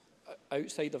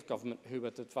outside of government who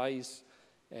would advise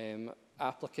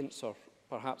applicants or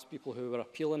perhaps people who are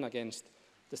appealing against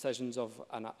decisions of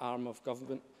an arm of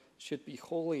government should be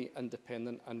wholly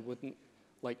independent and wouldn't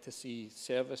like to see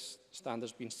service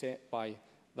standards being set by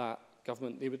that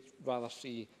government. They would rather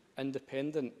see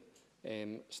independent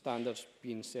standards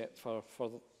being set for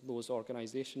those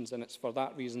organisations, and it's for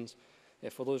those reasons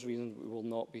we will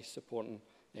not be supporting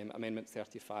Amendment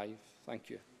 35. Thank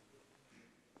you.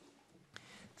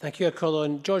 Thank you. I call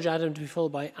on George Adam to be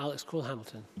followed by Alex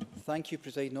Cole-Hamilton. Thank you,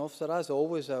 Presiding Officer. As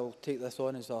always, I'll take this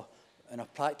on in a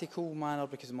practical manner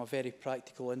because I'm a very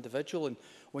practical individual. And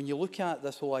when you look at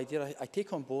this whole idea, I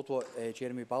take on board what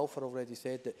Jeremy Balfour already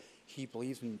said, that he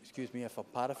believes, and excuse me if I'm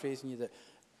paraphrasing you, that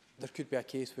there could be a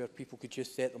case where people could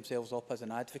just set themselves up as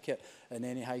an advocate in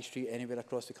any high street anywhere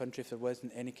across the country if there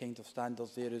wasn't any kind of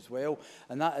standards there as well.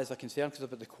 And that is a concern because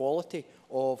about the quality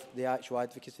of the actual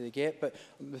advocacy they get. But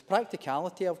the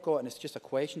practicality I've got, and it's just a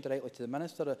question directly to the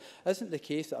Minister, isn't the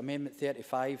case that Amendment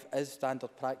 35 is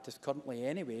standard practice currently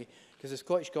anyway, because the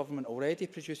Scottish Government already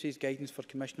produces guidance for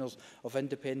commissioners of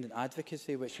independent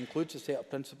advocacy, which includes a set of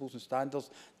principles and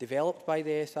standards developed by the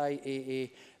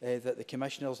SIAA that the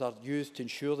commissioners are used to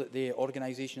ensure that the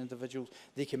organisation individuals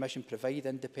they commission provide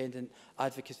independent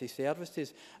advocacy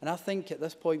services. And I think at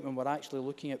this point, when we're actually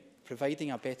looking at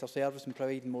providing a better service and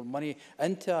providing more money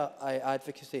into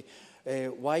advocacy,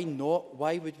 why not?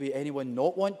 Why would anyone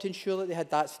not want to ensure that they had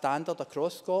that standard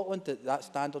across Scotland, that that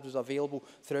standard was available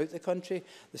throughout the country,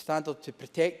 the standard to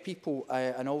protect people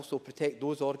and also protect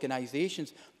those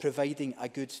organisations providing a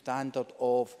good standard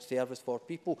of service for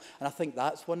people? And I think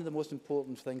that's one of the most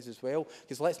important things as well,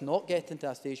 because let's not get into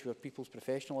a stage where people's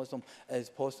professionalism is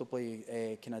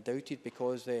possibly kind of doubted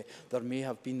because there may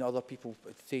have been other people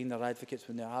saying they're advocates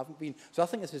when they haven't been. So I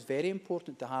think this is very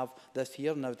important to have this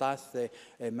here. Now, that's the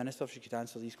Minister, if you could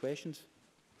answer these questions.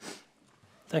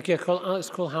 Thank you. I call Alex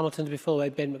Cole-Hamilton to be followed by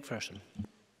Ben McPherson.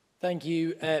 Thank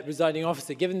you, Presiding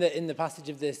Officer. Given that in the passage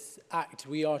of this Act,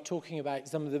 we are talking about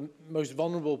some of the most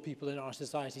vulnerable people in our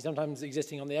society, sometimes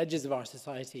existing on the edges of our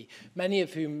society, many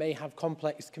of whom may have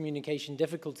complex communication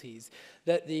difficulties,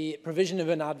 that the provision of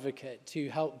an advocate to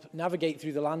help navigate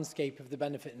through the landscape of the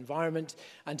benefit environment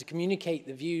and to communicate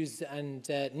the views and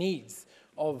needs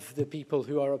of the people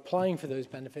who are applying for those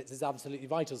benefits is absolutely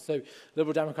vital. So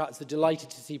Liberal Democrats are delighted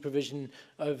to see provision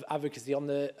of advocacy on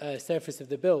the surface of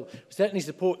the bill. We certainly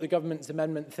support the government's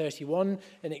Amendment 31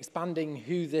 in expanding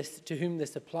to whom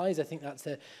this applies. I think that's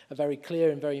a very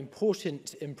clear and very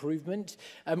important improvement.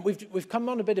 We've come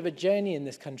on a bit of a journey in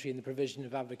this country in the provision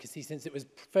of advocacy since it was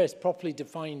first properly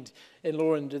defined in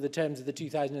law under the terms of the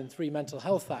 2003 Mental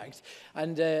Health Act.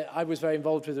 And I was very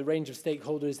involved with a range of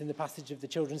stakeholders in the passage of the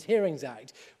Children's Hearings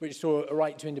Act, which saw a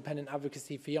right to independent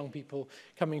advocacy for young people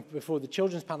coming before the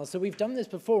Children's Panel. So we've done this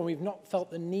before, and we've not felt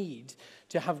the need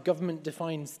to have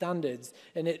government-defined standards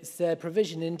in its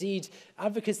provision. Indeed,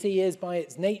 advocacy is, by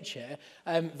its nature,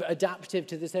 adaptive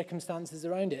to the circumstances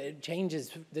around it. It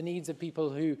changes the needs of people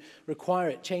who require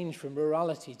it, change from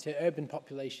rurality to urban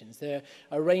populations. There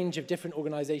are a range of different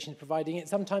organisations providing it,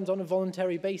 sometimes on a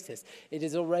voluntary basis. It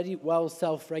is already well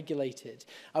self-regulated.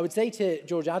 I would say to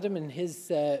George Adam in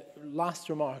his last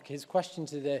remark, his question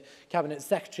to the Cabinet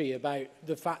Secretary about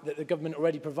the fact that the government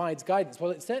already provides guidance.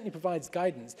 Well, it certainly provides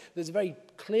guidance. There's a very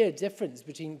clear difference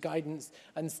between guidance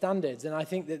and standards, and I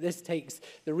think that this takes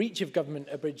the reach of government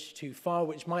a bridge too far,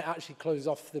 which might actually close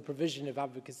off the provision of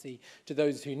advocacy to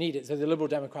those who need it. So the Liberal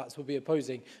Democrats will be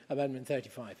opposing Amendment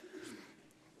 35.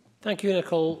 Thank you,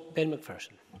 Nicole. Ben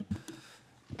McPherson.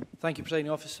 Thank you, Presiding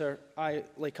Officer. I,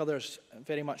 like others,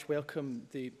 very much welcome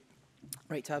the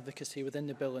right to advocacy within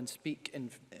the bill and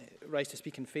rise to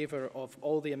speak in favour of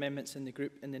all the amendments in the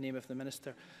group in the name of the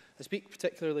Minister. I speak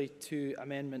particularly to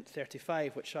Amendment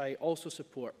 35, which I also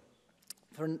support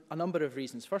for a number of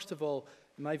reasons. First of all,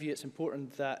 in my view, it's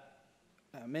important that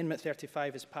Amendment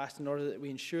 35 is passed in order that we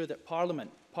ensure that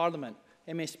Parliament,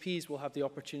 MSPs will have the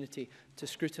opportunity to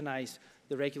scrutinise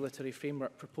the regulatory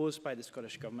framework proposed by the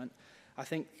Scottish Government. I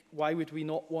think, why would we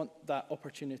not want that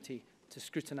opportunity to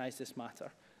scrutinise this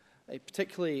matter?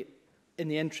 Particularly in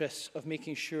the interests of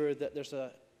making sure that there's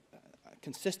a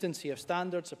consistency of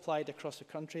standards applied across the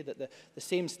country, that the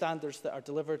same standards that are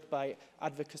delivered by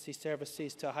advocacy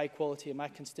services to a high quality in my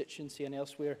constituency and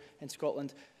elsewhere in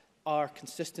Scotland are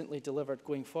consistently delivered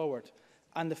going forward.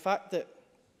 And the fact that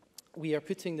we are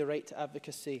putting the right to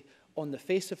advocacy on the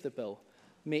face of the bill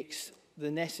makes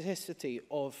the necessity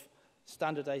of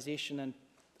standardisation and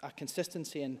a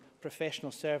consistency in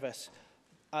professional service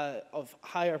of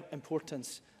higher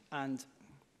importance and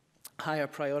higher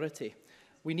priority.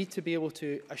 We need to be able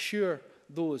to assure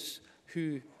those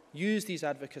who use these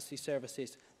advocacy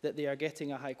services that they are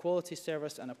getting a high quality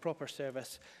service and a proper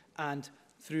service, and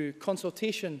through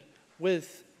consultation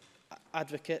with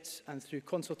advocates and through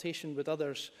consultation with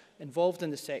others involved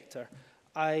in the sector,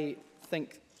 I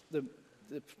think the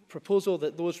proposal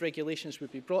that those regulations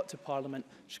would be brought to Parliament,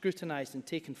 scrutinised and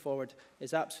taken forward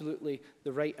is absolutely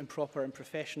the right and proper and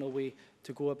professional way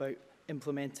to go about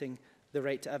implementing the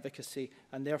right to advocacy,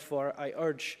 and therefore I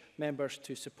urge members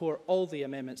to support all the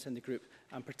amendments in the group,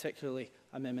 and particularly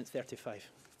Amendment 35.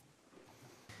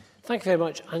 Thank you very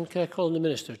much. And can I call on the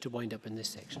Minister to wind up in this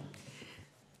section?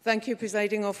 Thank you,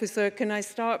 Presiding Officer. Can I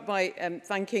start by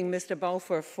thanking Mr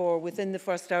Balfour for, within the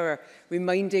first hour,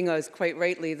 reminding us quite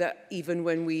rightly that even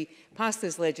when we pass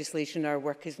this legislation, our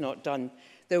work is not done.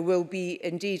 There will be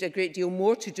indeed a great deal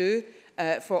more to do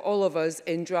for all of us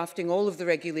in drafting all of the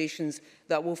regulations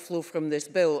that will flow from this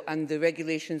bill, and the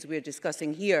regulations we are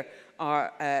discussing here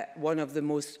are one of the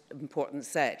most important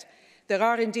set. There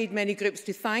are indeed many groups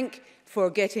to thank for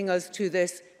getting us to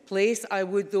this place. I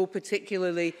would, though,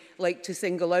 particularly like to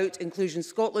single out Inclusion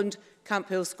Scotland, Camp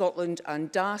Hill Scotland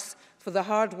and DAS for the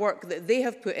hard work that they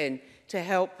have put in to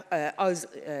help us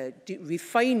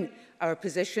refine our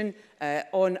position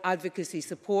on advocacy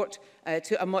support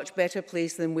to a much better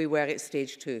place than we were at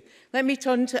stage 2. Let me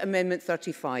turn to Amendment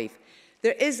 35.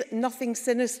 There is nothing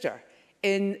sinister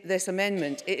in this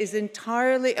amendment. It is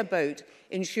entirely about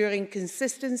ensuring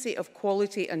consistency of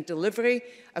quality and delivery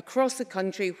across the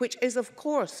country, which is, of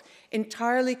course,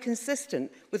 entirely consistent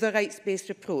with a rights-based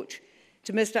approach.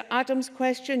 To Mr Adams'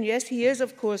 question, yes, he is,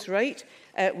 of course, right.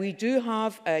 We do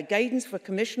have guidance for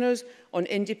commissioners on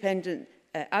independent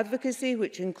advocacy,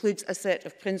 which includes a set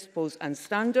of principles and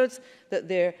standards that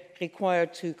they're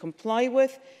required to comply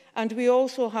with. And we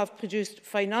also have produced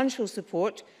financial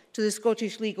support to the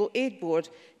Scottish Legal Aid Board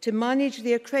to manage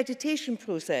the accreditation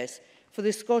process for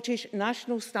the Scottish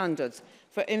National Standards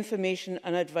for Information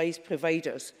and Advice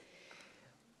Providers.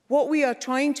 What we are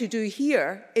trying to do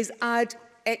here is add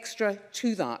extra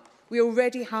to that. We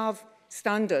already have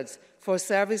standards for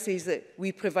services that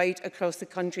we provide across the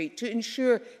country to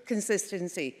ensure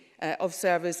consistency of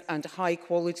service and high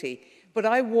quality. But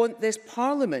I want this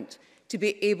Parliament to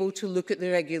be able to look at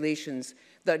the regulations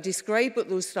that describe what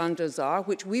those standards are,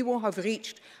 which we will have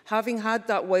reached having had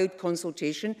that wide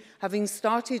consultation, having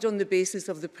started on the basis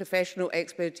of the professional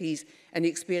expertise and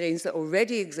experience that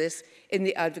already exists in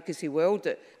the advocacy world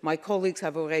that my colleagues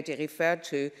have already referred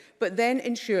to, but then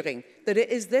ensuring that it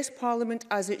is this Parliament,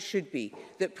 as it should be,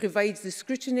 that provides the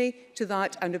scrutiny to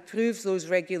that and approves those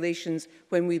regulations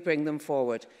when we bring them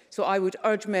forward. So I would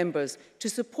urge members to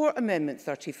support Amendment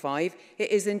 35. It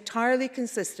is entirely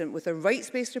consistent with a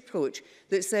rights-based approach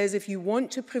that says if you want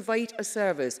to provide a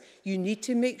service, you need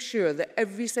to make sure that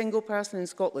every single person in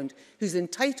Scotland who's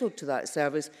entitled to that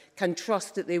service can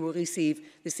trust that they will receive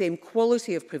the same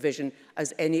quality of provision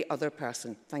as any other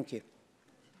person. Thank you.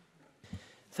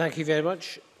 Thank you very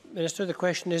much. Minister, the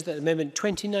question is that Amendment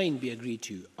 29 be agreed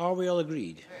to. Are we all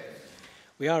agreed? Yes.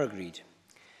 We are agreed.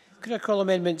 Could I call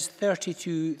Amendments 30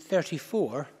 to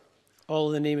 34, all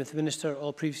in the name of the Minister,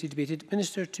 all previously debated?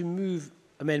 Minister, to move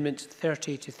Amendments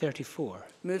 30 to 34.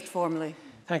 Moved formally.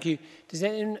 Thank you. Does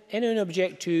anyone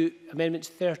object to Amendments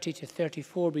 30 to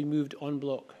 34 be moved en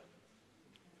bloc?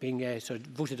 Being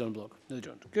voted en bloc? No, they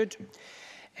don't. Good.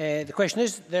 The question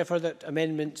is, therefore, that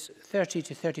Amendments 30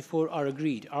 to 34 are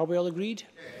agreed. Are we all agreed?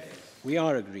 Yes. We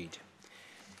are agreed.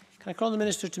 Can I call the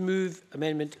Minister to move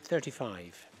Amendment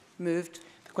 35? Moved.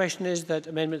 The question is that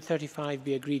Amendment 35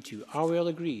 be agreed to. Are we all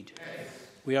agreed? Yes.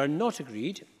 We are not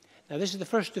agreed. Now, this is the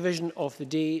first division of the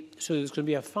day, so there's going to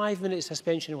be a 5-minute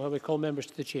suspension while we call members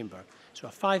to the chamber. So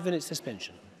a 5-minute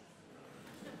suspension.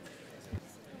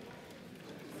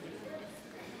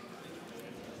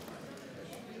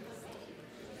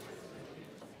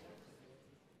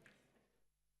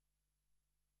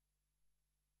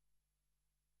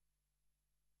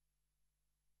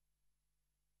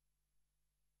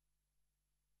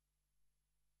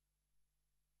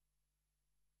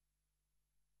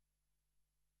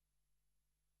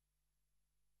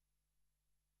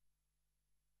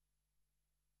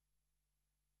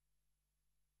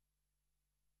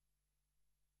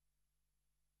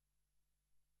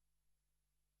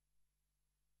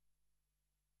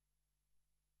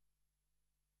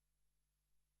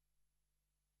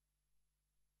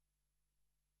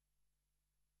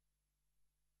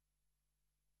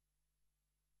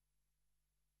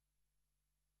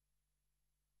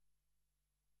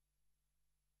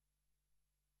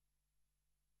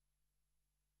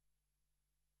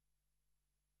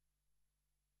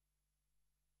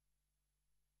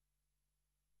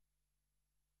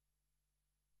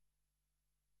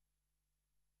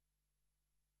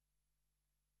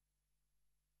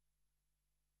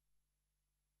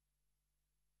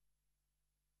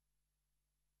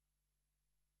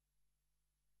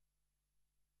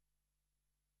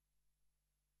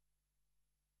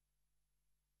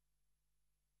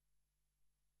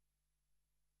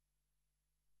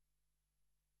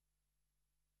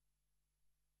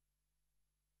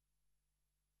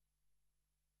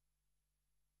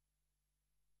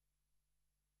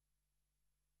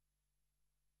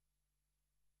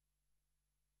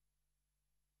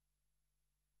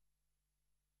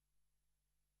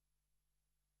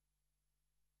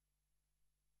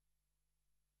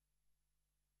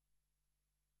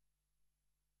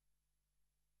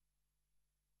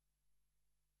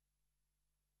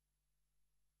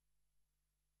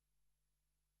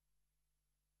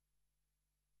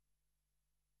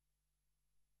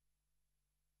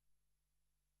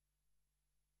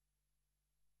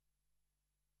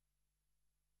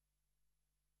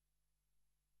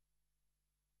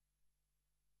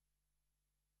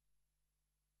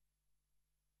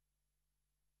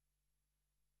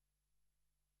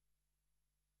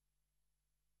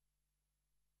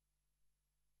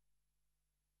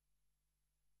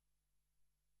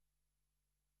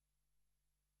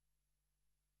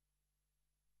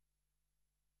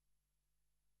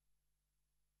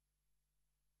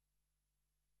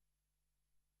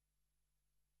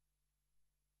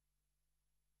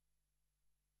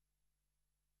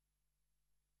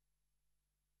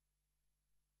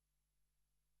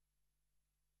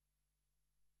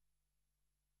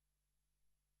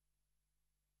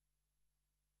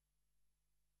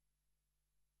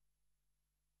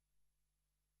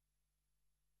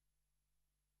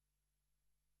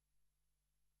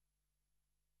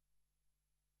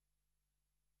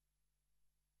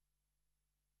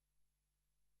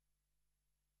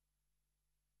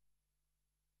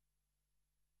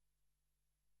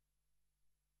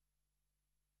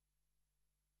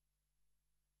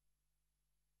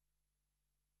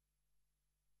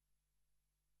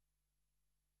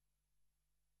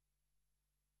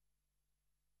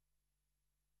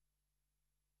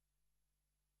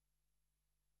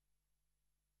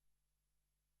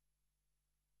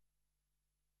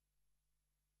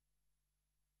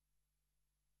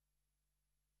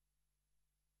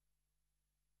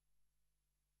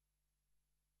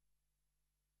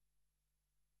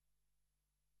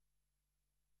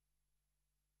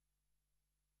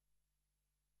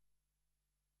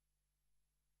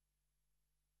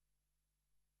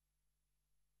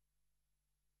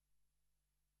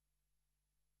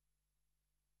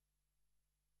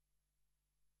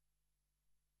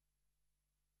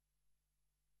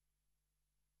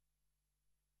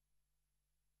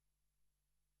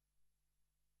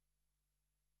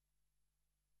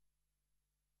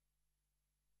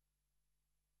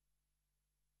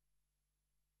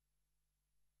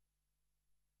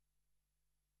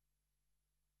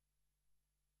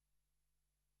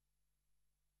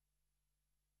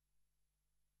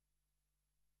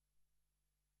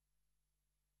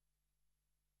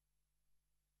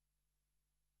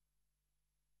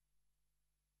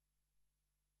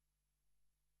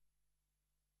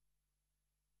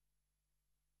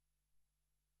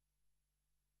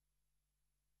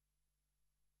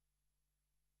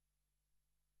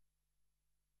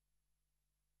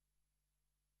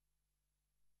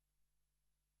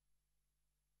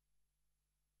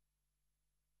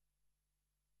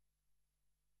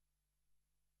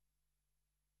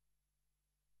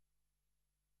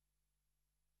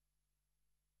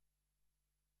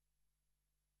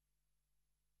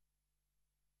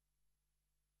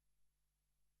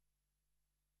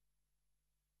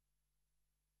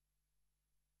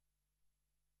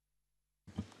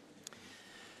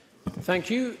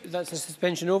 Thank you. That's the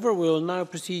suspension over. We will now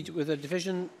proceed with a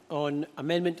division on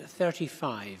Amendment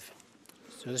 35.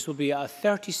 So this will be a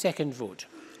 30-second vote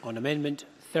on Amendment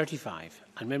 35.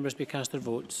 And members may cast their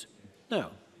votes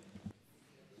now.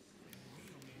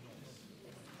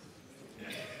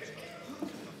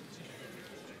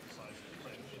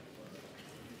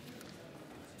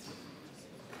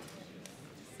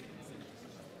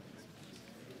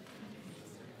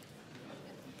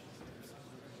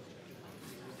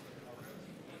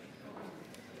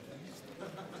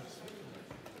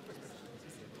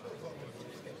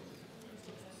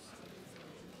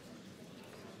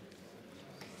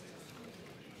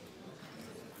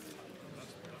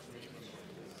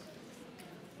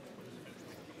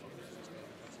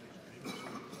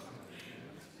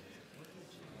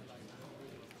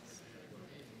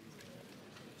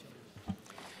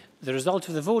 The result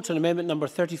of the vote on amendment number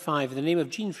 35 in the name of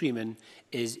Jeane Freeman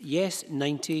is yes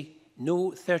 90,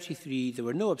 no 33. There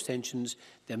were no abstentions.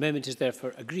 The amendment is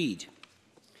therefore agreed.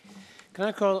 Can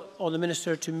I call on the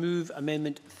Minister to move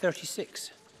amendment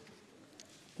 36?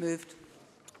 Moved.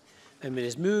 Amendment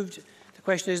is moved. The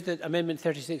question is that amendment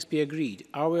 36 be agreed.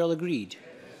 Are we all agreed?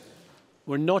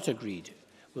 We're not agreed.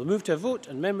 We'll move to a vote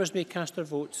and members may cast their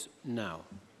votes now.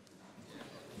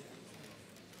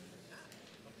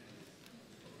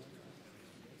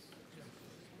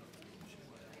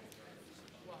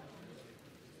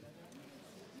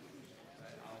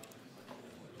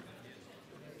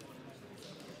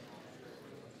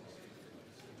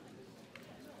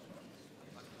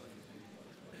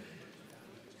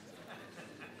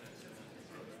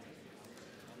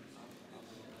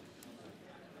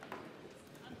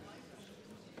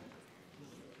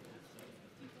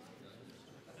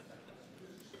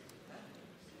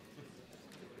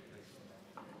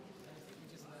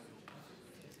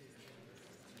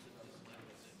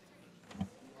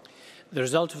 The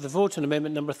result of the vote on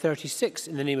amendment number 36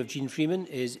 in the name of Jeane Freeman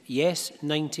is yes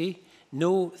 90,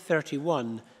 no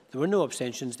 31. There were no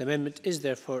abstentions. The amendment is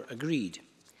therefore agreed.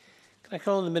 Can I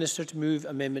call on the Minister to move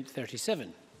amendment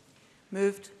 37?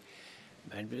 Moved.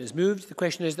 Amendment is moved. The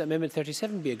question is that amendment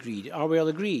 37 be agreed. Are we all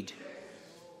agreed?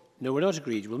 No, we're not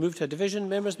agreed. We'll move to a division.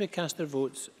 Members may cast their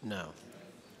votes now.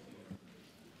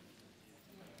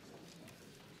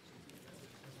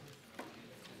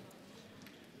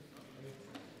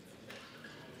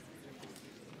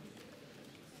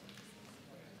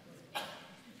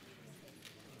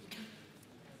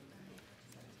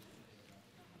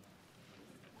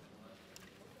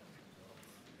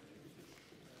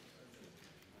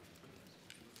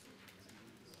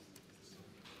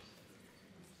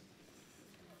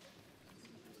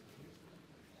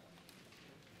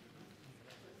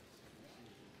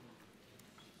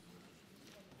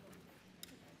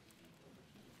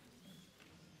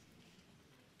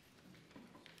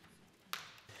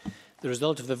 The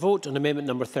result of the vote on amendment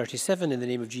number 37 in the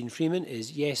name of Jeane Freeman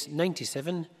is yes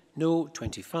 97, no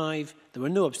 25. There were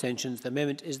no abstentions. The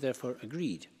amendment is therefore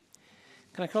agreed.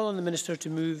 Can I call on the Minister to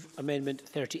move amendment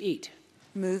 38?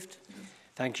 Moved.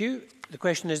 Thank you. The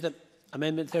question is that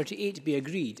amendment 38 be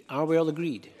agreed. Are we all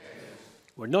agreed? Yes.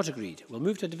 We're not agreed. We'll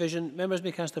move to a division. Members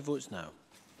may cast their votes now.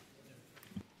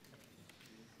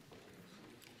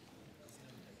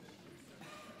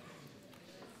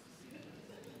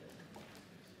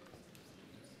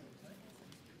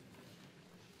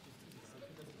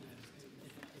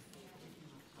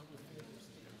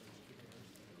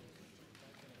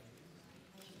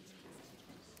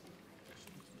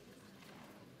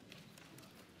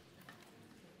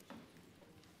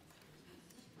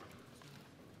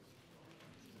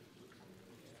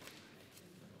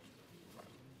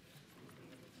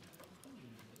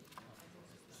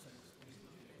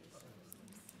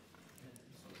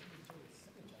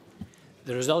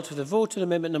 The result of the vote on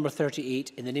amendment number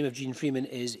 38 in the name of Jeane Freeman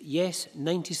is yes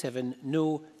 97,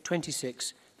 no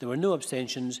 26. There were no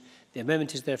abstentions. The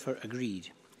amendment is therefore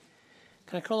agreed.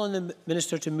 Can I call on the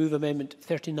Minister to move amendment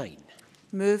 39?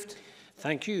 Moved.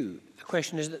 Thank you. The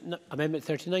question is that amendment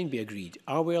 39 be agreed.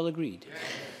 Are we all agreed? Yes.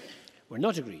 We're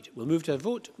not agreed. We'll move to a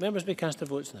vote. Members may cast their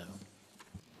votes now.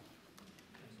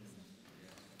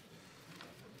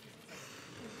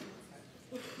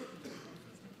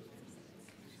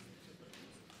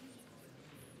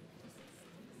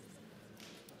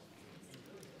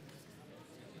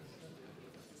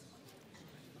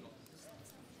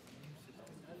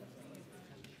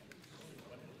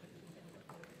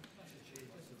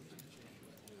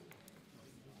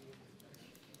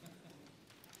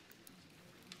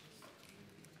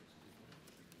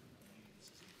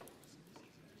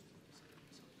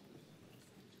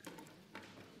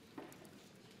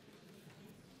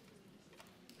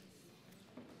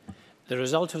 The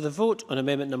result of the vote on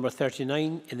amendment number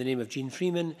 39 in the name of Jeane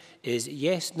Freeman is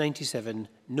yes 97,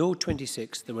 no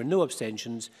 26. There were no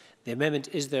abstentions. The amendment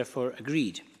is therefore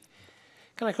agreed.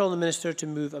 Can I call on the Minister to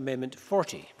move amendment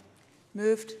 40?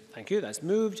 Moved. Thank you. That's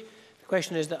moved. The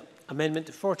question is that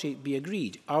amendment 40 be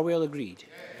agreed. Are we all agreed?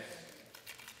 Yes.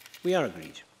 We are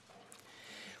agreed.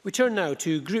 We turn now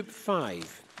to Group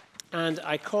 5. And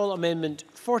I call Amendment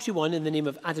 41 in the name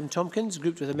of Adam Tompkins,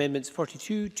 grouped with Amendments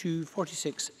 42 to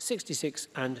 46, 66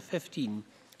 and 15.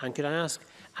 And could I ask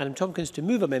Adam Tompkins to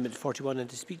move Amendment 41 and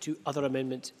to speak to other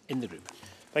amendments in the group?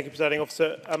 Thank you, Presiding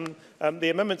Officer. The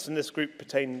amendments in this group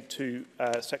pertain to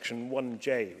Section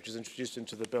 1J, which is introduced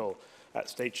into the bill at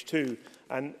Stage 2,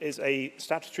 and is a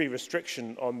statutory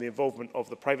restriction on the involvement of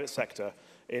the private sector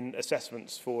in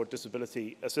assessments for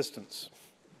disability assistance.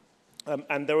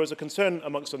 And there was a concern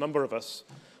amongst a number of us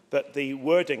that the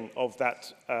wording of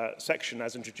that section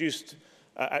as introduced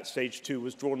at Stage 2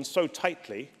 was drawn so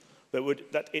tightly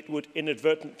that it would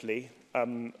inadvertently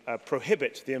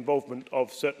prohibit the involvement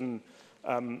of certain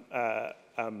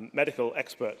medical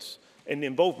experts in the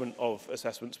involvement of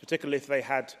assessments, particularly if they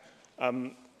had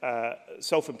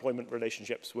self-employment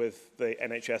relationships with the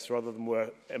NHS rather than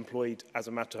were employed as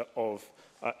a matter of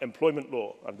employment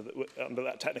law under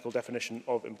that technical definition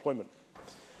of employment.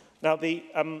 Now, the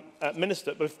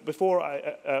Minister,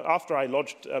 after I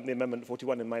lodged the Amendment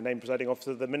 41 in my name, Presiding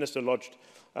Officer, the Minister lodged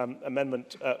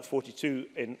Amendment 42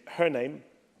 in her name.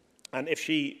 And if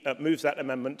she moves that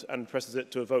amendment and presses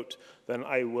it to a vote, then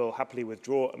I will happily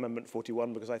withdraw Amendment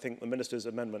 41, because I think the Minister's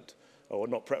amendment, or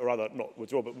not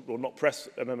withdraw, but will not press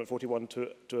Amendment 41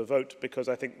 to a vote, because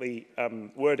I think the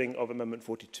wording of Amendment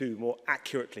 42 more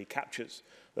accurately captures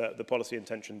the policy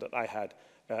intention that I had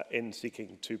in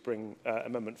seeking to bring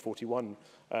Amendment 41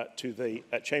 to the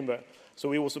Chamber. So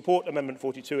we will support Amendment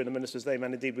 42 in the Minister's name,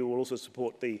 and indeed we will also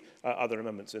support the other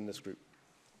amendments in this group.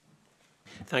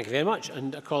 Thank you very much.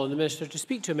 And I call on the Minister to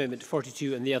speak to Amendment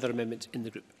 42 and the other amendments in the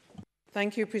group.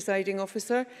 Thank you, Presiding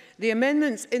Officer. The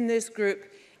amendments in this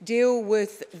group deal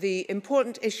with the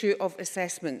important issue of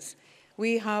assessments.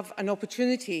 We have an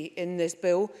opportunity in this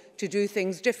bill to do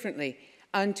things differently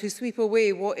and to sweep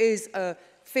away what is a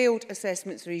failed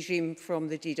assessments regime from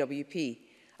the DWP.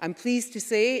 I'm pleased to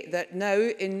say that now,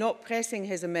 in not pressing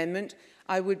his amendment,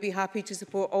 I would be happy to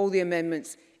support all the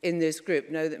amendments in this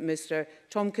group, now that Mr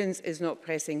Tompkins is not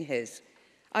pressing his.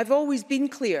 I've always been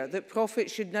clear that profit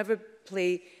should never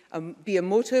be a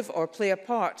motive or play a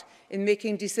part in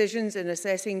making decisions in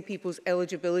assessing people's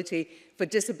eligibility for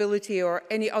disability or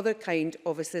any other kind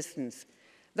of assistance.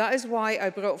 That is why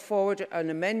I brought forward an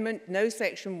amendment, now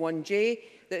Section 1J,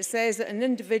 that says that an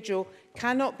individual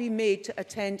cannot be made to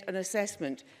attend an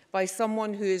assessment by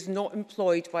someone who is not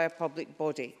employed by a public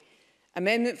body.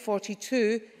 Amendment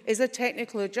 42 is a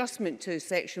technical adjustment to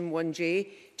Section 1J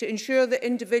to ensure that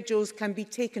individuals can be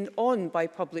taken on by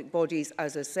public bodies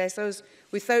as assessors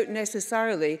without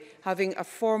necessarily having a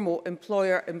formal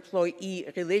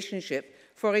employer-employee relationship.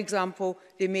 For example,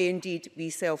 they may indeed be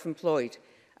self-employed.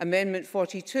 Amendment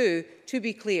 42, to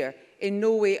be clear, in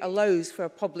no way allows for a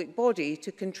public body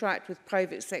to contract with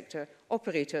private sector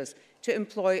operators to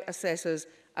employ assessors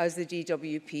as the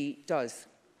DWP does.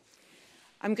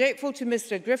 I'm grateful to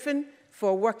Mr Griffin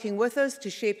for working with us to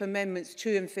shape Amendments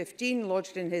 2 and 15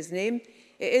 lodged in his name.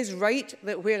 It is right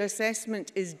that where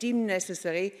assessment is deemed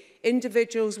necessary,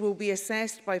 individuals will be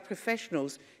assessed by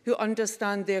professionals who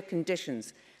understand their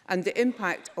conditions and the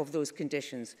impact of those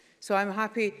conditions. So I'm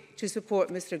happy to support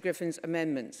Mr Griffin's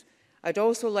amendments. I'd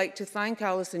also like to thank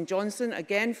Alison Johnson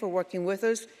again for working with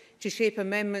us to shape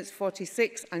Amendments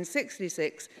 46 and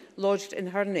 66 lodged in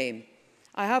her name.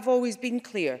 I have always been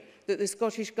clear that the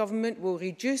Scottish Government will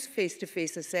reduce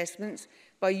face-to-face assessments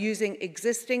by using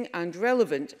existing and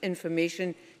relevant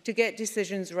information to get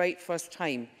decisions right first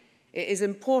time. It is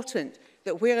important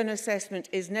that where an assessment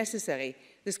is necessary,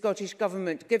 the Scottish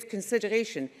Government give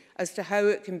consideration as to how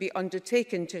it can be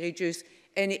undertaken to reduce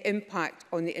any impact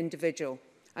on the individual.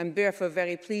 I'm therefore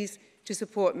very pleased to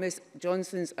support Ms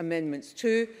Johnson's amendments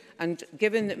too, and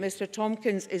given that Mr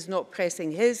Tompkins is not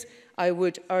pressing his, I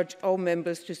would urge all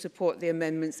members to support the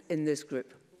amendments in this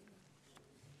group.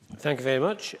 Thank you very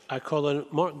much. I call on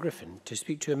Mark Griffin to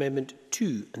speak to Amendment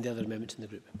 2 and the other amendments in the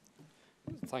group.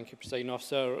 Thank you, Presiding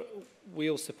Officer.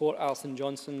 We'll support Alison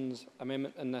Johnson's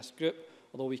amendment in this group,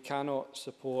 although we cannot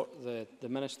support the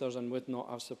Ministers and would not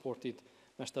have supported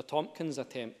Mr Tompkins'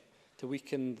 attempt to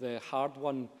weaken the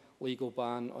hard-won legal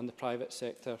ban on the private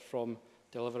sector from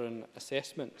delivering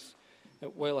assessments.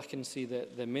 While I can see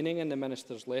the meaning in the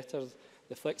Minister's letter,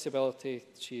 the flexibility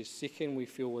she is seeking, we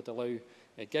feel, would allow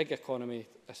gig economy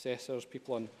assessors,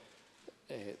 people on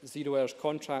 0 hours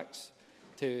contracts,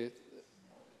 to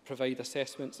provide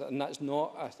assessments, and that's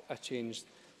not a change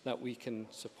that we can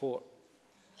support.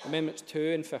 Amendments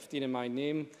 2 and 15 in my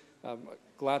name, I'm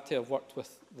glad to have worked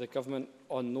with the government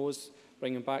on those,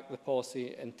 bringing back the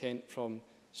policy intent from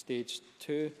stage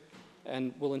 2,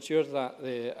 and will ensure that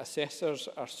the assessors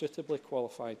are suitably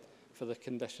qualified for the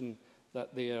condition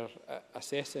that they are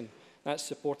assessing. That's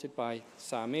supported by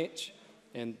SAMH,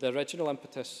 and the original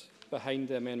impetus behind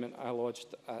the amendment I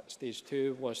lodged at stage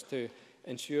 2 was to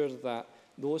ensure that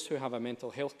those who have a mental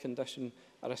health condition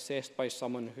are assessed by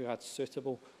someone who had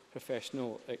suitable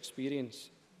professional experience.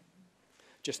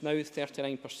 Just now,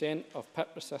 39% of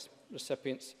PIP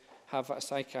recipients have a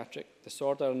psychiatric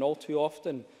disorder, and all too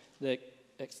often the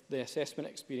assessment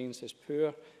experience is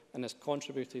poor and has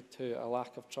contributed to a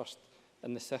lack of trust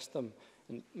in the system,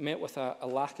 and met with a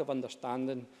lack of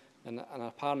understanding and an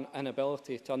apparent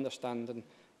inability to understand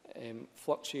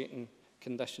fluctuating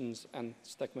conditions and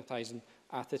stigmatising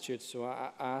attitudes. So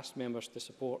I ask members to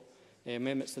support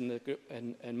amendments in the group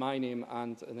in my name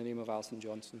and in the name of Alison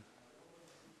Johnson.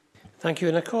 Thank you.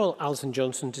 And I call Alison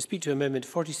Johnson to speak to Amendment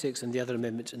 46 and the other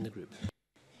amendments in the group.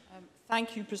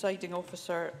 Thank you, Presiding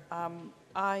Officer.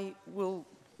 I will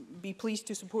be pleased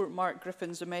to support Mark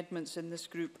Griffin's amendments in this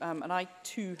group, and I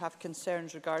too have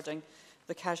concerns regarding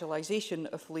the casualisation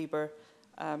of labour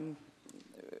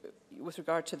with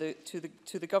regard to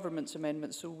the government's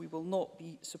amendments, so we will not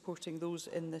be supporting those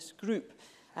in this group.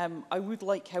 I would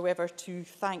like, however, to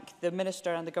thank the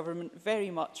Minister and the Government very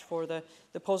much for the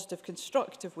positive,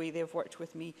 constructive way they have worked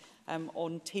with me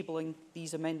on tabling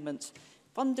these amendments.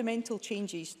 Fundamental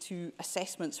changes to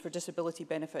assessments for disability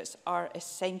benefits are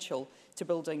essential to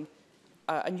building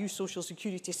a new social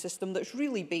security system that's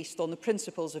really based on the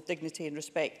principles of dignity and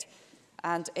respect.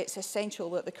 And it's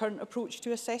essential that the current approach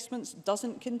to assessments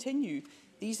doesn't continue.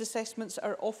 These assessments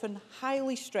are often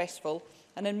highly stressful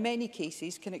and in many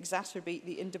cases can exacerbate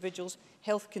the individual's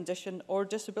health condition or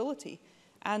disability.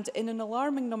 And in an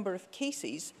alarming number of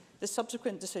cases, the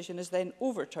subsequent decision is then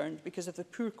overturned because of the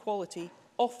poor quality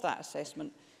of that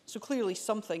assessment. So clearly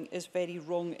something is very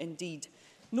wrong indeed.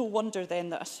 No wonder then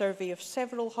that a survey of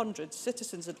several hundred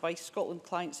Citizens Advice Scotland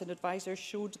clients and advisors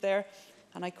showed their,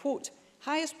 and I quote,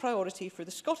 highest priority for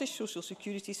the Scottish social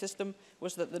security system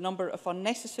was that the number of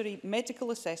unnecessary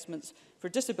medical assessments for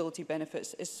disability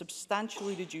benefits is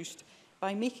substantially reduced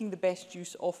by making the best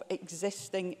use of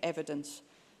existing evidence.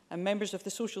 And members of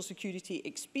the Social Security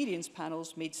Experience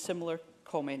panels made similar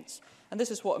comments. And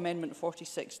this is what Amendment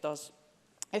 46 does.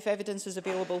 If evidence is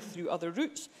available through other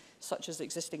routes, such as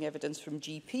existing evidence from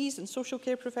GPs and social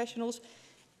care professionals,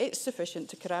 it's sufficient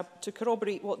to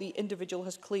corroborate what the individual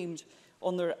has claimed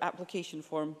on their application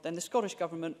form, then the Scottish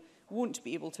Government won't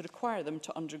be able to require them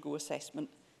to undergo assessment.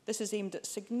 This is aimed at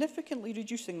significantly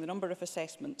reducing the number of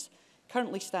assessments,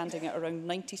 currently standing at around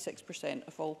 96%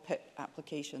 of all PIP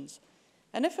applications.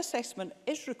 And if assessment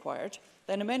is required,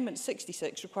 then Amendment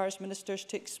 66 requires ministers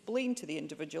to explain to the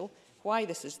individual why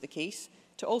this is the case,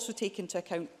 to also take into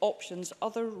account options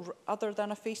other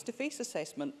than a face-to-face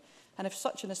assessment. And if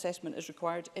such an assessment is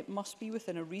required, it must be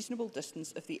within a reasonable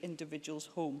distance of the individual's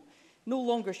home. No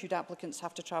longer should applicants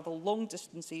have to travel long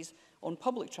distances on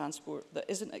public transport that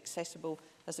isn't accessible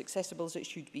as it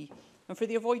should be. And for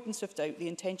the avoidance of doubt, the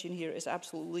intention here is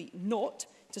absolutely not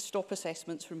to stop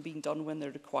assessments from being done when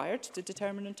they're required to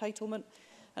determine entitlement,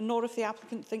 and nor if the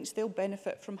applicant thinks they'll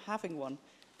benefit from having one.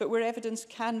 But where evidence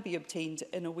can be obtained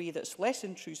in a way that's less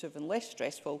intrusive and less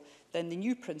stressful, then the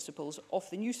new principles of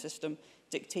the new system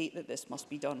dictate that this must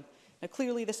be done. Now,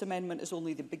 clearly, this amendment is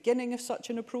only the beginning of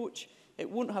such an approach. It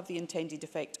won't have the intended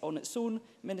effect on its own.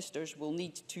 Ministers will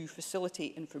need to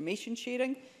facilitate information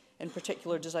sharing, in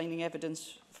particular designing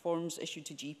evidence forms issued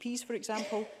to GPs, for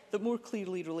example, that more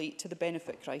clearly relate to the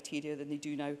benefit criteria than they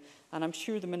do now. And I'm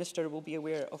sure the Minister will be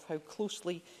aware of how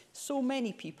closely so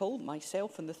many people,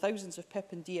 myself and the thousands of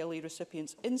PIP and DLA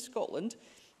recipients in Scotland,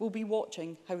 will be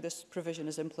watching how this provision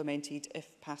is implemented if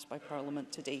passed by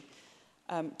Parliament today.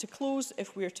 To close,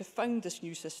 if we are to found this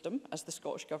new system, as the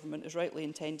Scottish Government is rightly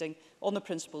intending, on the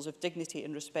principles of dignity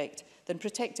and respect, then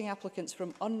protecting applicants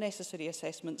from unnecessary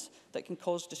assessments that can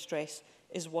cause distress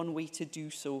is one way to do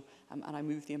so. And I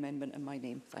move the amendment in my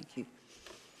name. Thank you.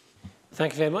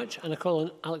 Thank you very much. And I call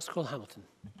on Alex Cole-Hamilton.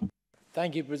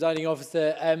 Thank you, Presiding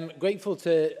Officer. Grateful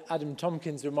to Adam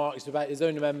Tompkins' remarks about his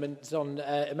own amendments on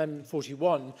Amendment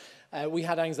 41. We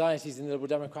had anxieties in the Liberal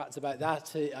Democrats about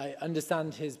that. I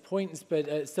understand his points,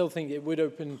 but still think it would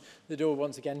open the door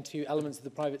once again to elements of the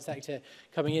private sector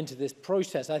coming into this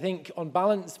process. I think on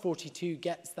balance 42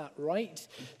 gets that right,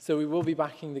 so we will be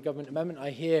backing the government amendment. I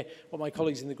hear what my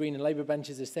colleagues in the Green and Labour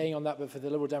benches are saying on that, but for the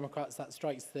Liberal Democrats that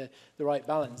strikes the right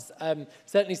balance.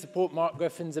 Certainly support Mark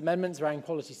Griffin's amendments around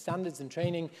quality standards and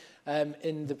training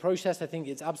in the process. I think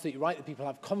it's absolutely right that people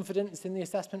have confidence in the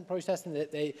assessment process and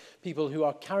that people who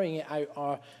are carrying it out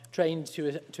are trained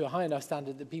to a high enough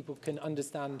standard that people can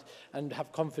understand and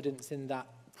have confidence in that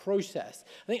process.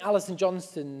 I think Alison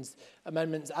Johnston's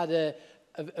amendments add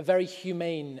a very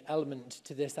humane element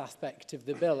to this aspect of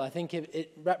the bill. I think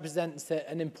it represents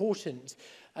an important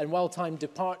and well-timed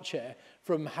departure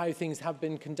from how things have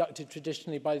been conducted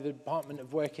traditionally by the Department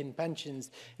of Work and Pensions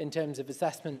in terms of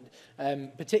assessment,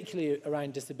 particularly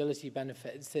around disability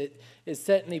benefits. It is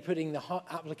certainly putting the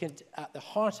applicant at the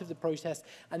heart of the process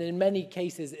and in many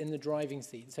cases in the driving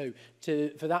seat. So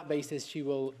for that basis, she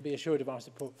will be assured of our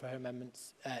support for her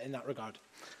amendments in that regard.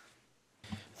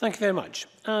 Thank you very much.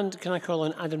 And can I call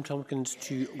on Adam Tompkins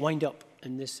to wind up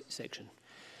in this section?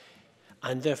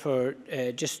 And therefore,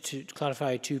 just to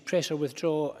clarify, to press or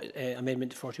withdraw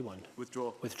Amendment 41?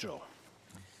 Withdraw. Withdraw.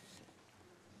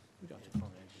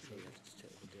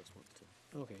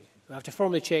 Okay. We have to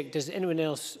formally check. Does anyone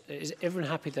else, is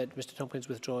everyone happy that Mr Tompkins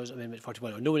withdraws Amendment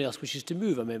 41? Or no one else wishes to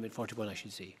move Amendment 41, I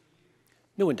should say?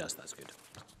 No one does. That's good.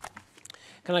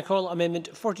 Can I call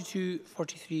Amendment 42,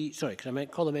 43, sorry, can I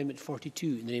call Amendment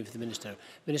 42 in the name of the Minister?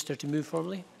 Minister, to move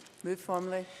formally? Move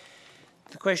formally.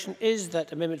 The question is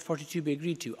that Amendment 42 be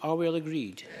agreed to. Are we all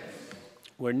agreed? Yes.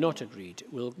 We're not agreed.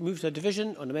 We'll move to a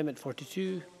division on Amendment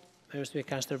 42. Members may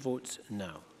cast their votes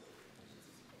now.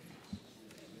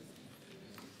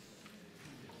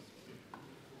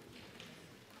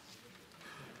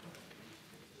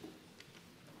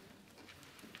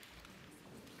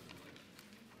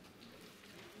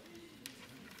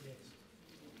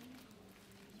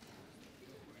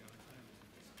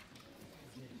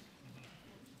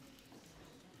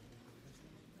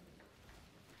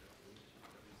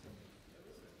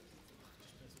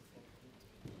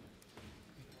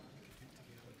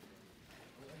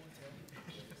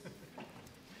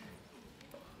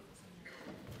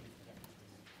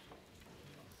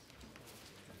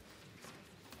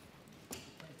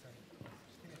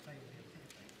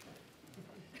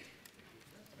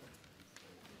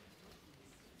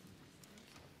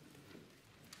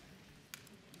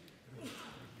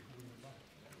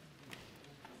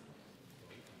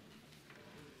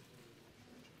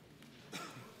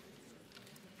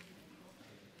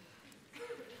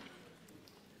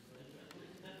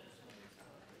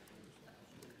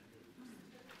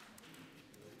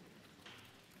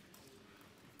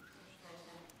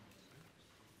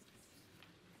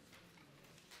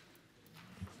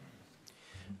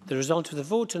 The result of the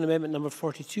vote on amendment number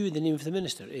 42 in the name of the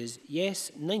Minister is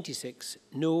yes 96,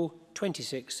 no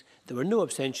 26. There were no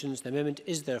abstentions. The amendment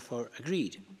is therefore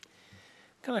agreed.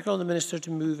 Can I call on the Minister to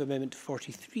move amendment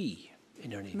 43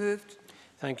 in her name? Moved.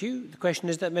 Thank you. The question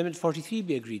is that amendment 43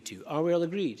 be agreed to. Are we all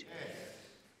agreed? Yes.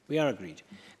 We are agreed.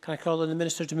 Can I call on the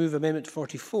Minister to move amendment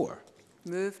 44?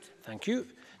 Moved. Thank you.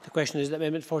 The question is that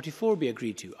amendment 44 be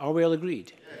agreed to. Are we all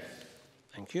agreed? Yes.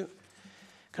 Thank you.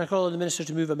 Can I call on the Minister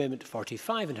to move Amendment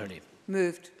 45 in her name?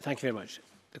 Moved. Thank you very much.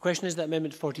 The question is that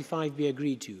Amendment 45 be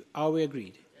agreed to. Are we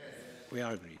agreed? Yes. We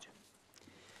are agreed.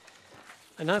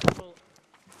 I now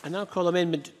call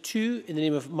Amendment 2 in the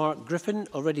name of Mark Griffin,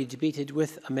 already debated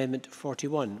with Amendment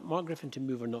 41. Mark Griffin, to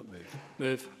move or not move?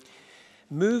 Move.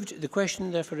 Moved. The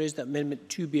question, therefore, is that Amendment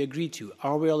 2 be agreed to.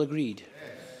 Are we all agreed?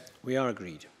 Yes. We are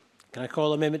agreed. Can I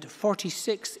call Amendment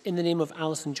 46 in the name of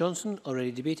Alison Johnson, already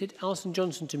debated? Alison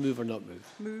Johnson, to move or not move?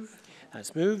 Move.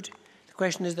 That's moved. The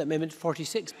question is that Amendment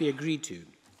 46 be agreed to.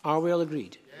 Are we all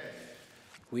agreed? Yes.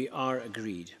 We are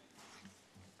agreed.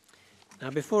 Now,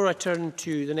 before I turn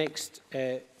to the next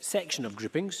section of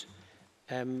groupings,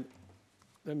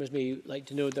 members may like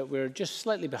to know that we're just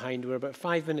slightly behind. We're about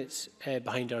 5 minutes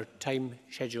behind our time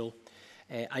schedule.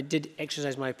 I did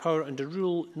exercise my power under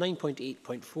Rule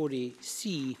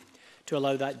 9.8.4ac to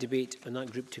allow that debate and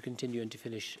that group to continue and to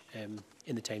finish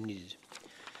in the time needed.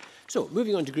 So,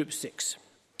 moving on to Group 6.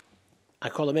 I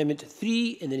call Amendment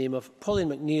 3 in the name of Pauline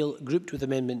McNeill, grouped with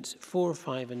Amendments 4,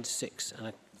 5 and 6. And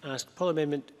I ask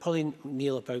Pauline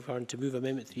McNeill to move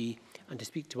Amendment 3 and to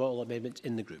speak to all amendments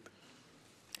in the group.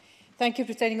 Thank you,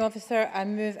 Presiding Officer. I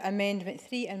move Amendment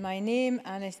 3 in my name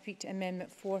and I speak to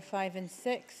Amendment 4, 5 and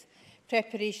 6,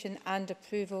 preparation and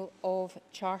approval of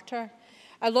Charter.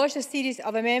 I lodged a series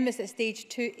of amendments at Stage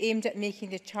 2 aimed at making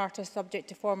the Charter subject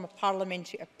to formal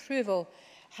parliamentary approval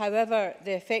However,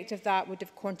 the effect of that would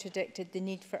have contradicted the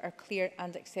need for a clear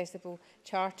and accessible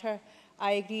charter.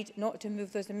 I agreed not to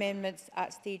move those amendments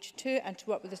at stage 2 and to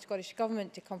work with the Scottish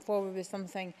Government to come forward with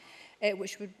something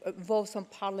which would involve some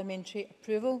parliamentary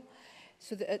approval.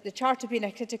 So the Charter being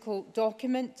a critical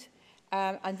document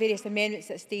and various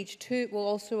amendments at stage 2 will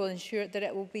also ensure that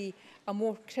it will be a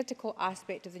more critical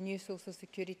aspect of the new social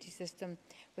security system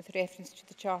with reference to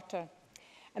the Charter.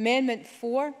 Amendment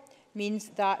 4 means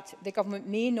that the Government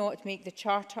may not make the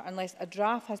Charter unless a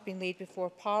draft has been laid before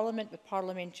Parliament with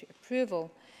parliamentary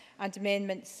approval. And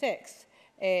Amendment 6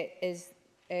 is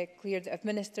clear that if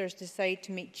ministers decide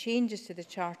to make changes to the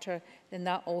Charter, then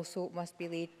that also must be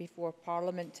laid before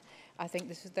Parliament. I think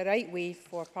this is the right way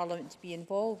for Parliament to be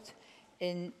involved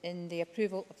in the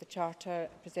approval of the Charter.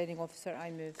 Presiding Officer,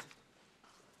 I move.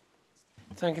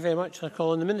 Thank you very much. I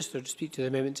call on the Minister to speak to the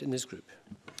amendments in this group.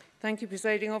 Thank you,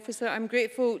 Presiding Officer. I'm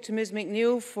grateful to Ms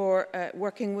McNeill for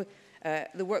working with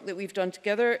the work that we've done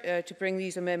together to bring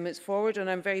these amendments forward, and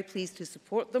I'm very pleased to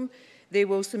support them. They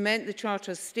will cement the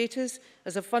Charter's status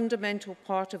as a fundamental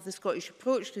part of the Scottish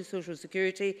approach to social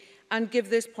security and give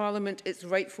this Parliament its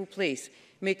rightful place,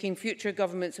 making future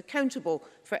governments accountable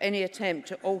for any attempt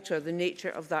to alter the nature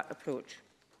of that approach.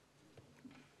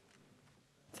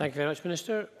 Thank you very much,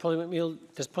 Minister. Polly McNeill,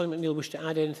 does Polly McNeill wish to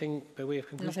add anything by way of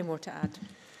conclusion? Nothing more to add.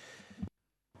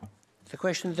 The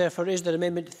question, therefore, is that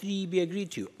Amendment 3 be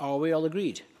agreed to. Are we all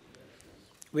agreed?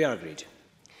 We are agreed.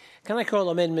 Can I call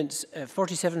Amendments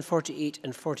 47, 48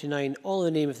 and 49, all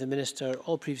in the name of the Minister,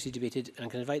 all previously debated,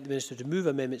 and can invite the Minister to move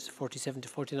Amendments 47 to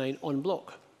 49 en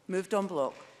bloc? Moved en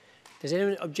bloc. Does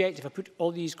anyone object if I put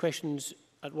all these questions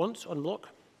at once en bloc?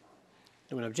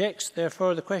 No one objects.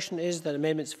 Therefore, the question is that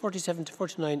Amendments 47 to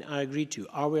 49 are agreed to.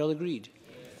 Are we all agreed?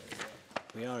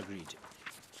 We are agreed.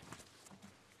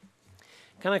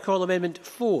 Can I call Amendment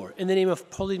 4 in the name of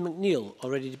Pauline McNeill,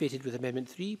 already debated with Amendment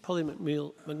 3? Pauline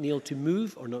McNeill to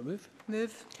move or not move?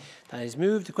 Move. That is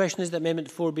moved. The question is that Amendment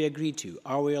 4 be agreed to.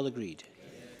 Are we all agreed?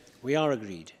 Yes. We are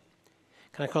agreed.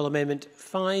 Can I call Amendment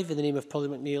 5 in the name of Pauline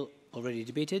McNeill, already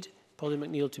debated? Pauline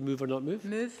McNeill to move or not move?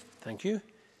 Move. Thank you.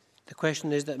 The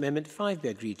question is that Amendment 5 be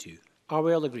agreed to. Are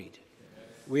we all agreed?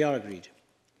 Yes. We are agreed.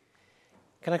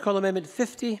 Can I call Amendment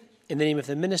 50 in the name of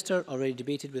the Minister, already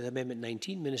debated with Amendment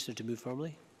 19? Minister to move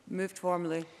formally. Moved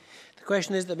formally. The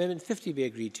question is that Amendment 50 be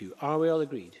agreed to. Are we all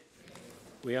agreed? Yes.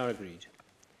 We are agreed.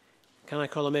 Can I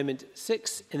call Amendment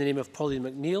 6 in the name of Pauline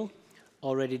McNeill,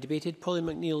 already debated? Pauline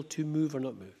McNeill to move or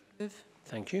not move? Move.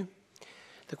 Thank you.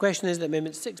 The question is that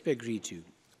Amendment 6 be agreed to.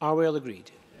 Are we all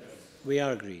agreed? Yes. We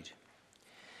are agreed.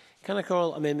 Can I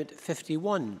call Amendment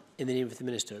 51 in the name of the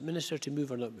Minister? Minister to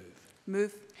move or not move?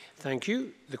 Move. Thank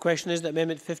you. The question is that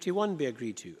Amendment 51 be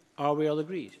agreed to. Are we all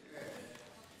agreed? Yes.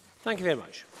 Thank you very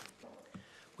much.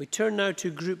 We turn now to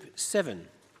Group 7.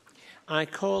 I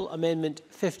call Amendment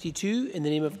 52 in the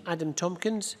name of Adam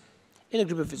Tompkins, in a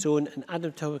group of its own, and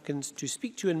Adam Tompkins to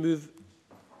speak to and move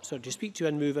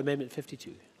Amendment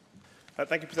 52.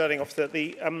 Thank you, Presiding Officer.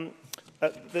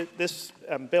 This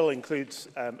bill includes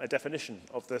a definition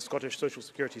of the Scottish social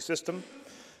security system,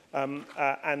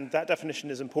 and that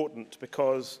definition is important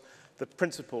because the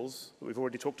principles that we've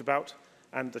already talked about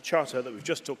and the Charter that we've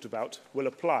just talked about will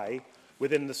apply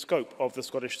within the scope of the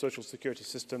Scottish social security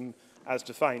system as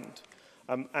defined.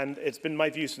 And it's been my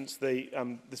view since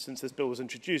this bill was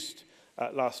introduced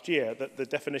last year that the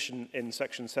definition in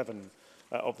Section 7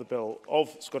 of the bill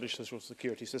of Scottish social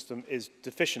security system is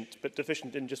deficient, but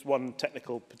deficient in just one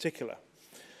technical particular.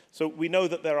 So we know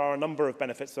that there are a number of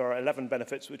benefits. There are 11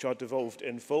 benefits which are devolved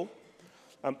in full.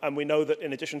 And we know that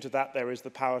in addition to that, there is the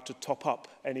power to top up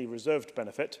any reserved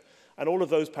benefit. And all of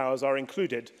those powers are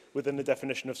included within the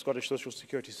definition of Scottish social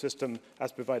security system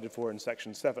as provided for in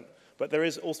Section 7. But there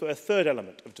is also a third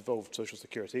element of devolved social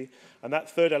security, and that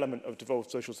third element of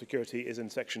devolved social security is in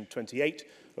Section 28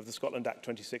 of the Scotland Act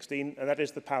 2016, and that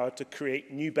is the power to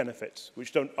create new benefits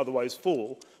which don't otherwise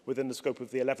fall within the scope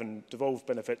of the 11 devolved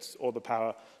benefits or the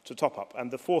power to top up. And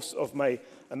the force of my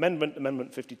amendment,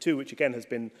 Amendment 52, which again has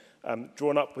been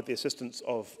drawn up with the assistance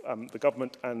of the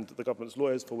government and the government's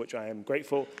lawyers, for which I am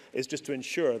grateful, is just to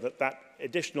ensure that that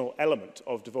additional element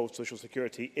of devolved social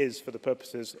security is, for the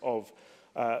purposes of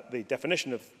the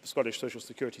definition of the Scottish social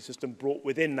security system, brought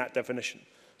within that definition,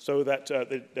 so that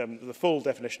the full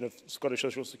definition of Scottish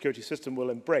social security system will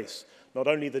embrace not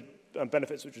only the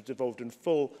benefits which are devolved in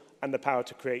full and the power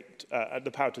to create,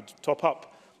 the power to top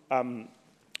up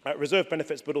reserve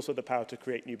benefits, but also the power to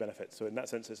create new benefits. So in that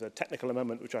sense, it's a technical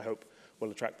amendment which I hope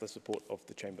will attract the support of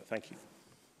the Chamber. Thank you.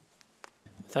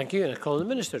 Thank you. And I call on the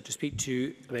Minister to speak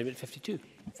to Amendment 52.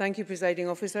 Thank you, Presiding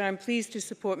Officer. I'm pleased to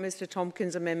support Mr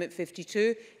Tompkins' Amendment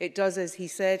 52. It does, as he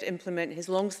said, implement his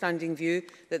long-standing view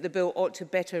that the bill ought to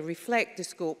better reflect the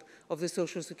scope of the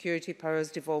social security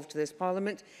powers devolved to this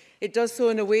Parliament. It does so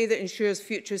in a way that ensures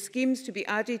future schemes to be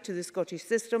added to the Scottish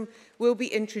system will be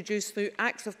introduced through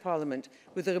Acts of Parliament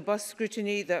with the robust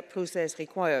scrutiny that process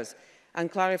requires, and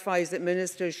clarifies that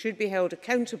ministers should be held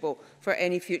accountable for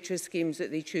any future schemes that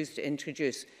they choose to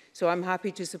introduce. So I'm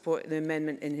happy to support the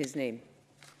amendment in his name.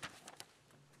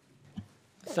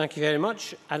 Thank you very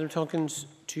much. Adam Tompkins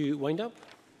to wind up.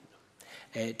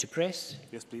 To press.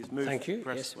 Yes, please. Move. Thank you.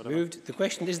 Press, yes, whatever. moved. The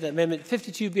question is that Amendment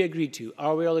 52 be agreed to.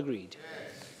 Are we all agreed?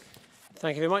 Yes.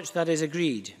 Thank you very much. That is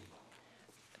agreed.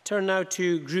 Turn now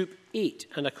to Group 8,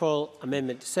 and I call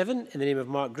Amendment 7 in the name of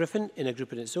Mark Griffin in a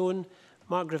group in its own.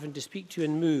 Mark Griffin to speak to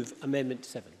and move Amendment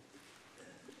 7.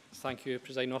 Thank you,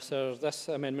 Presiding Officer. This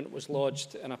amendment was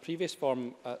lodged in a previous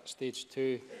form at stage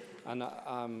 2, and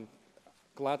I'm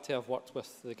glad to have worked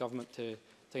with the government to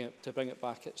bring it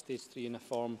back at stage 3 in a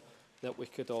form that we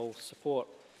could all support.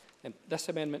 This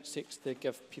amendment seeks to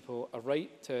give people a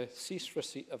right to cease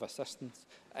receipt of assistance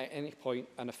at any point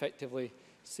and effectively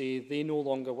say they no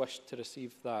longer wish to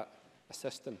receive that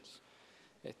assistance.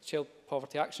 The Child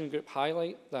Poverty Action Group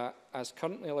highlight that, as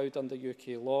currently allowed under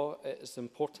UK law, it is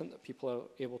important that people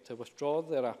are able to withdraw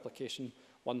their application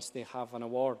once they have an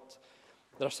award.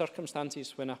 There are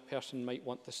circumstances when a person might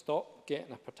want to stop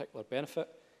getting a particular benefit,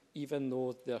 even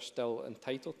though they're still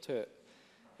entitled to it.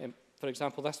 For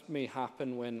example, this may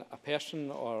happen when a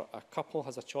person or a couple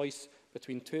has a choice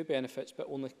between two benefits but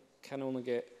can only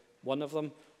get one of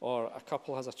them, or a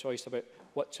couple has a choice about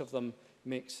which of them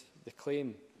makes the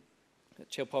claim. The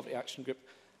Child Poverty Action Group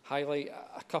highlight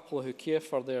a couple who care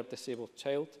for their disabled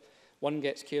child. One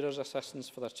gets carers assistance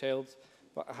for their child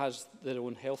but has their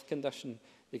own health condition.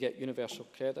 They get universal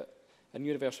credit. In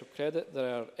universal credit,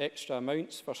 there are extra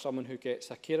amounts for someone who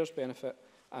gets a carer's benefit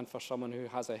and for someone who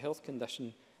has a health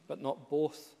condition, but not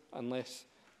both unless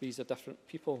these are different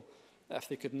people. If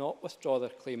they could not withdraw their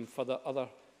claim for the other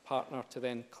partner to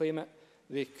then claim it,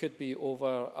 they could be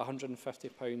over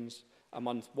 £150 a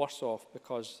month worse off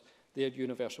because their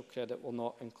universal credit will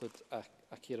not include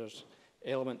a carer's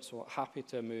element. So happy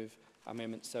to move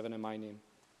Amendment 7 in my name.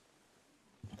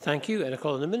 Thank you. And I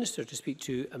call on the Minister to speak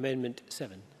to Amendment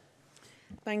 7.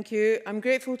 Thank you. I'm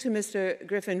grateful to Mr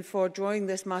Griffin for drawing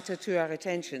this matter to our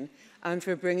attention and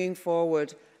for bringing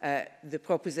forward the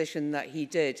proposition that he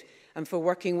did, and for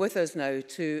working with us now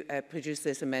to produce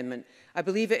this amendment. I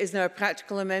believe it is now a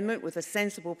practical amendment with a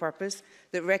sensible purpose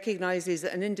that recognises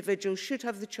that an individual should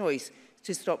have the choice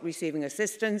to stop receiving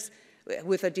assistance,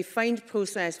 with a defined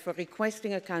process for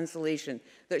requesting a cancellation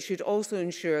that should also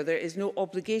ensure there is no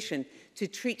obligation to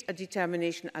treat a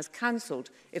determination as cancelled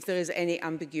if there is any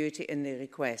ambiguity in the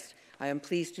request. I am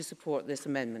pleased to support this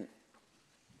amendment.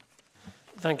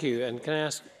 Thank you. And can I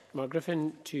ask Mark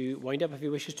Griffin to wind up if he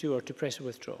wishes to, or to press or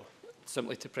withdraw?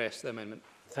 Simply to press the amendment.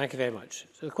 Thank you very much.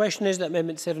 So the question is that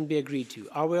Amendment 7 be agreed to.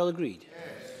 Are we all agreed?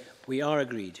 Yes. We are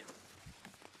agreed.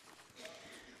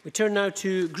 We turn now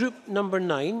to Group number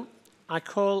 9. I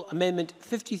call Amendment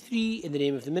 53 in the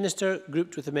name of the Minister,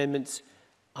 grouped with Amendments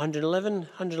 111,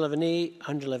 111A,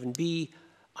 111B,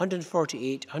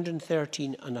 148,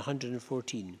 113 and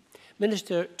 114.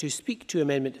 Minister to speak to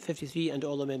Amendment 53 and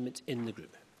all amendments in the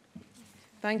group.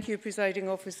 Thank you, Presiding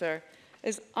Officer.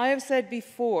 As I have said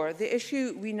before, the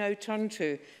issue we now turn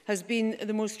to has been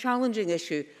the most challenging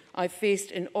issue I've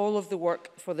faced in all of the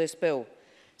work for this bill.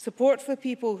 Support for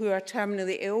people who are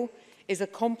terminally ill is a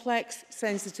complex,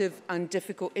 sensitive and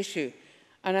difficult issue,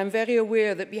 and I'm very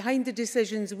aware that behind the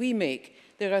decisions we make,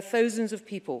 there are thousands of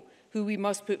people who we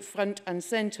must put front and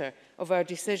centre of our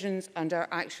decisions and our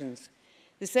actions.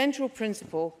 The central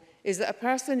principle is that a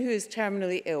person who is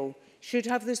terminally ill should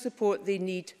have the support they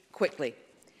need quickly.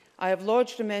 I have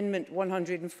lodged Amendment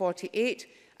 148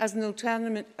 as an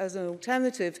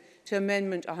alternative to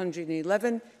Amendment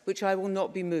 111, which I will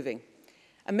not be moving.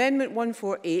 Amendment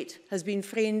 148 has been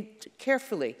framed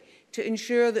carefully to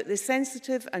ensure that the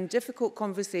sensitive and difficult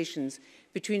conversations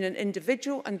between an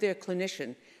individual and their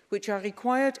clinician, which are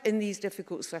required in these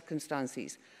difficult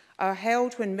circumstances, are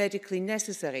held when medically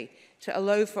necessary to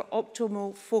allow for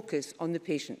optimal focus on the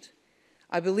patient.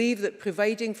 I believe that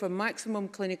providing for maximum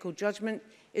clinical judgment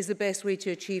is the best way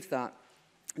to achieve that.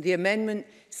 The amendment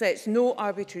sets no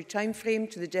arbitrary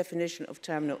timeframe to the definition of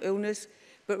terminal illness,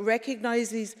 but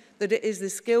recognises that it is the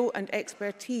skill and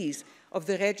expertise of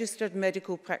the registered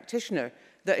medical practitioner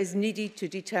that is needed to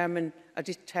determine a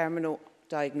terminal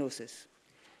diagnosis.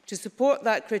 To support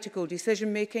that critical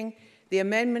decision-making, The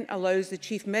amendment allows the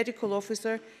Chief Medical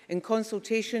Officer, in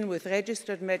consultation with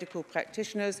registered medical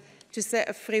practitioners, to set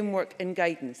a framework and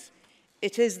guidance.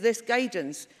 It is this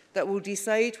guidance that will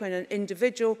decide when an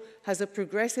individual has a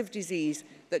progressive disease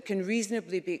that can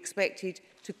reasonably be expected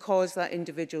to cause that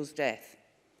individual's death.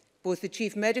 Both the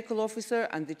Chief Medical Officer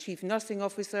and the Chief Nursing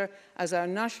Officer, as our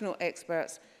national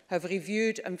experts, have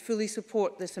reviewed and fully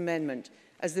support this amendment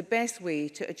as the best way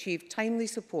to achieve timely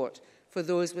support for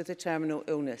those with a terminal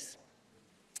illness.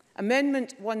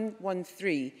 Amendment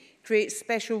 113 creates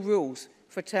special rules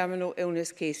for terminal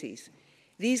illness cases.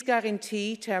 These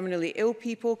guarantee terminally ill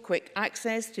people quick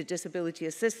access to disability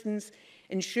assistance,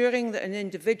 ensuring that an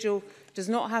individual does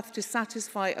not have to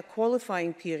satisfy a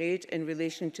qualifying period in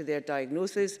relation to their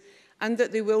diagnosis, and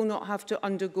that they will not have to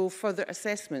undergo further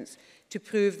assessments to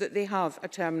prove that they have a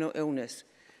terminal illness.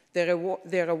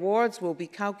 Their awards will be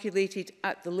calculated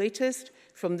at the latest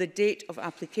from the date of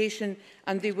application,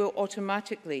 and they will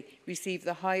automatically receive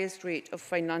the highest rate of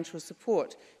financial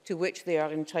support to which they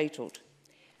are entitled.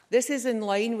 This is in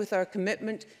line with our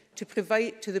commitment to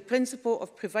the principle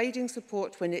of providing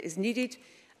support when it is needed,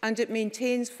 and it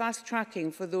maintains fast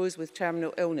tracking for those with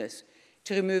terminal illness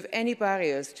to remove any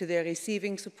barriers to their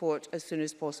receiving support as soon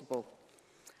as possible.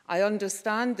 I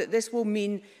understand that this will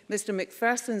mean Mr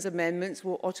Macpherson's amendments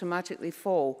will automatically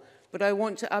fall, but I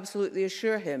want to absolutely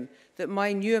assure him that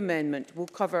my new amendment will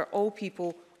cover all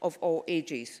people of all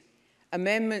ages.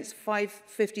 Amendments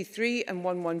 553 and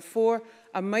 114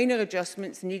 are minor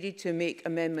adjustments needed to make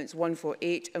Amendments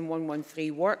 148 and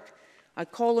 113 work. I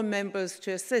call on members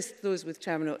to assist those with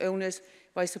terminal illness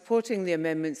by supporting the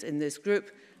amendments in this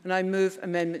group, and I move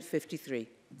Amendment 53.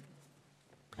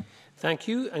 Thank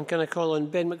you. And can I call on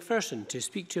Ben Macpherson to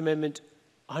speak to Amendment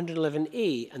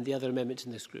 111A and the other amendments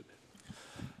in this group?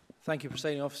 Thank you,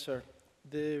 Presiding Officer.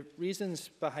 The reasons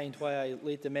behind why I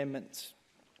laid the amendments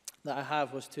that I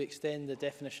have was to extend the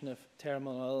definition of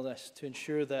terminal illness to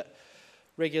ensure that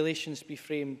regulations be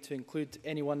framed to include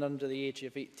anyone under the age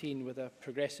of 18 with a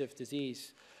progressive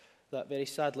disease that very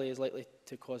sadly is likely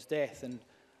to cause death. And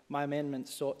my amendment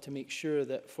sought to make sure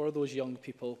that for those young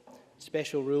people,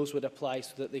 special rules would apply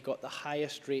so that they got the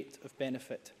highest rate of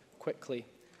benefit quickly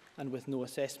and with no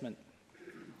assessment.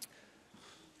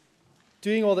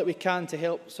 Doing all that we can to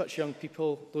help such young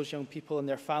people, those young people and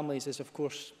their families, is of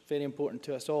course very important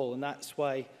to us all, and that's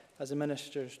why, as the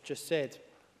Minister just said,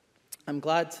 I'm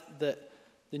glad that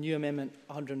the new Amendment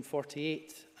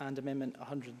 148 and Amendment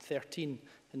 113,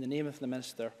 in the name of the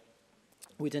Minister,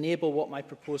 would enable what my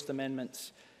proposed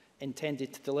amendments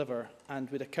intended to deliver and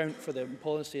would account for the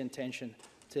policy intention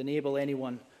to enable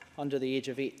anyone under the age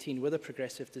of 18 with a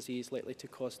progressive disease likely to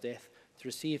cause death to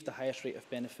receive the highest rate of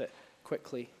benefit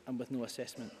quickly and with no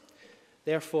assessment.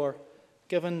 Therefore,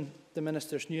 given the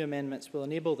Minister's new amendments will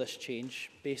enable this change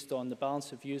based on the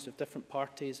balance of views of different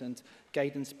parties and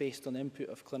guidance based on the input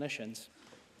of clinicians,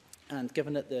 and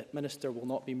given that the Minister will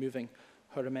not be moving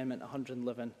her Amendment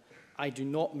 111, I do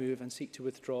not move and seek to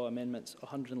withdraw Amendments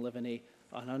 111A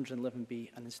and 111B,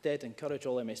 and instead encourage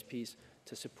all MSPs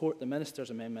to support the Minister's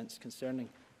amendments concerning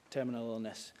terminal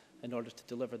illness in order to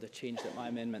deliver the change that my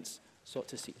amendments sought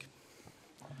to seek.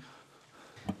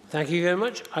 Thank you very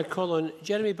much. I call on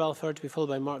Jeremy Balfour to be followed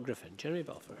by Mark Griffin. Jeremy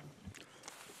Balfour.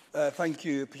 Thank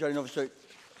you, Presiding Officer.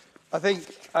 I think,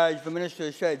 as the Minister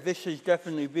has said, this has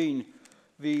definitely been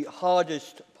the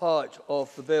hardest part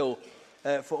of the bill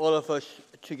for all of us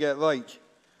to get right.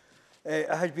 It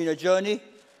has been a journey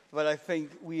that I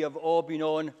think we have all been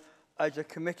on as a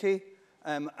committee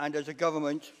and as a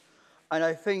government, and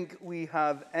I think we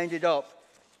have ended up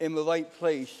in the right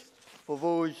place for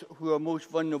those who are most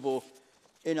vulnerable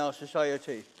in our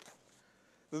society.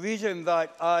 The reason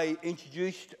that I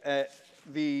introduced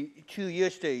the two-year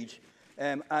stage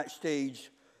at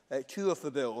stage 2 of the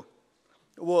bill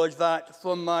was that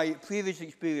from my previous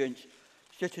experience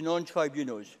sitting on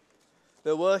tribunals,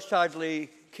 there were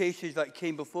sadly cases that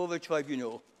came before the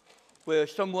tribunal where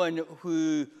someone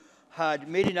who had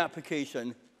made an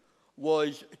application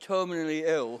was terminally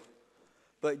ill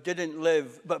but didn't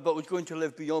live, but was going to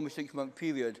live beyond the 6-month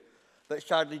period, but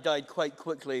sadly died quite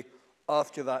quickly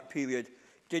after that period,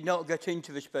 did not get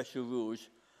into the special rules,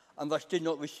 and thus did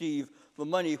not receive the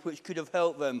money which could have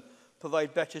helped them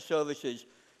provide better services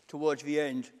towards the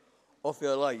end of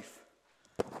their life.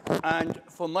 And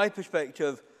from my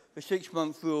perspective, the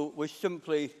 6-month rule was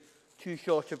simply too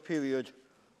short a period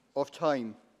of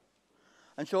time.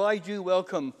 And so I do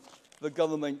welcome the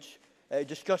government's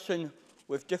discussion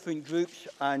with different groups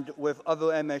and with other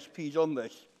MSPs on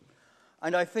this.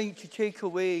 And I think to take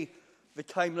away the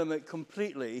time limit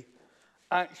completely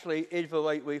actually is the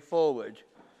right way forward,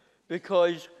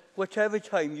 because whatever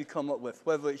time you come up with,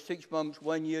 whether it's 6 months,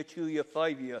 1 year, 2 year,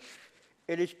 5 year,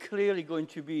 it is clearly going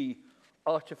to be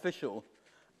artificial,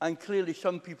 and clearly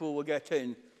some people will get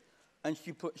in and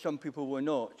some people will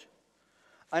not.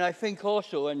 And I think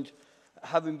also, and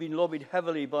having been lobbied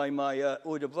heavily by my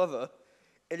older brother,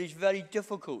 it is very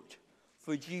difficult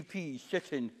for GPs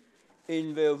sitting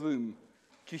in their room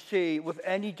to say with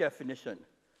any definition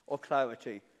or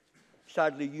clarity,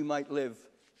 sadly, you might live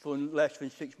for less than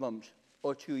 6 months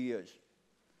or 2 years.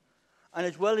 And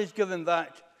as well as giving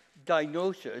that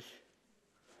diagnosis,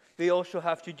 they also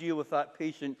have to deal with that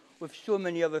patient with so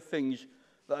many other things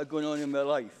that are going on in their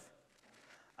life.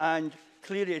 And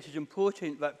clearly it is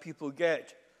important that people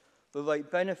get the right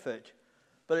benefit,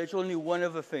 but it's only one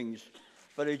of the things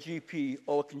that a GP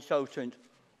or a consultant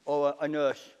or a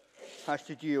nurse has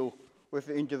to deal with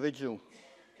the individual.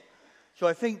 So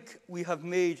I think we have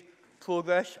made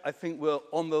progress. I think we're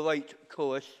on the right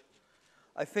course.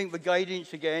 I think the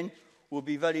guidance, again, will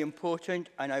be very important,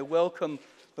 and I welcome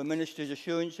the Minister's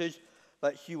assurances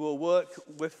that she will work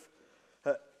with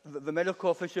the medical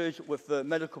officers, with the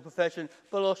medical profession,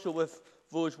 but also with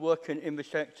those working in the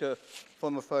sector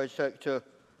from the third sector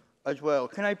as well.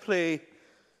 Can I play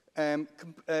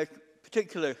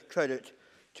particular credit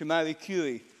to Marie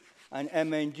Curie and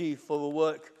MND for the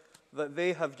work that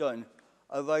they have done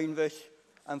around this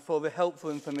and for the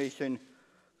helpful information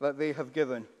that they have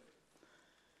given.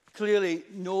 Clearly,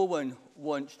 no one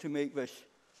wants to make this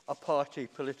a party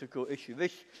political issue.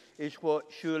 This is what,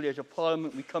 surely, as a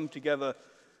parliament, we come together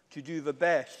to do the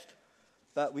best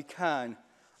that we can.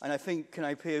 And I think, can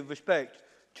I pay respect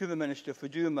to the Minister for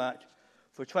doing that,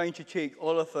 for trying to take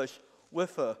all of us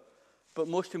with her, but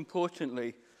most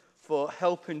importantly, for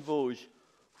helping those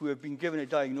who have been given a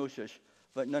diagnosis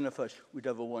that none of us would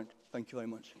ever want. Thank you very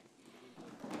much.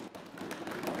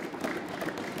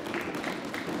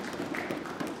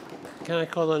 Can I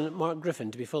call on Mark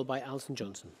Griffin to be followed by Alison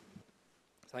Johnson?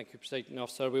 Thank you, Presiding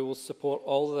Officer. We will support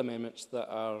all the amendments that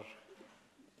are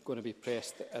going to be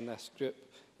pressed in this group,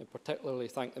 and particularly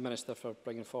thank the Minister for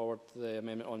bringing forward the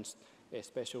amendment on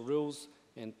special rules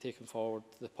and taking forward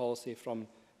the policy from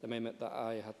the amendment that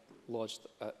I had lodged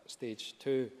at stage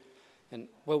 2. And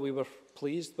while we were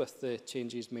pleased with the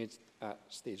changes made at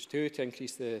stage 2 to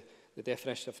increase the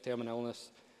definition of terminal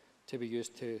illness to be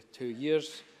used to 2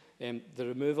 years, the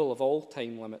removal of all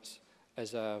time limits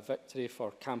is a victory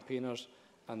for campaigners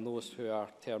and those who are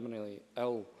terminally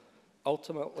ill.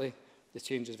 Ultimately, the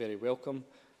change is very welcome.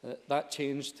 That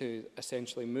change to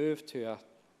essentially move to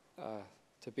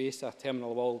base a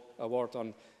terminal award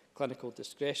on clinical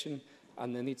discretion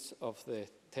and the needs of the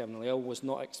terminally ill was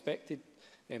not expected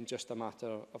just a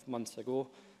matter of months ago.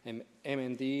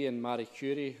 MND and Marie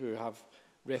Curie, who have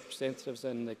representatives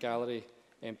in the gallery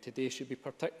today, should be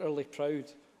particularly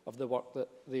proud of the work that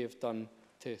they have done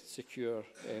to secure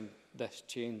this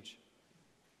change.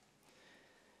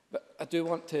 But I do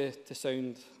want to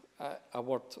sound a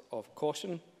word of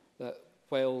caution that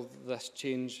while this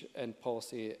change in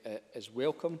policy is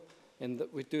welcome, and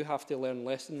that we do have to learn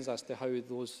lessons as to how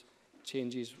those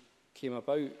changes came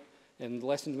about. And the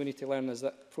lesson we need to learn is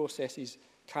that process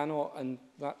cannot and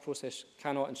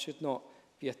should not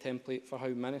be a template for how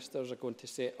ministers are going to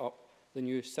set up the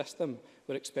new system.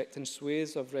 We're expecting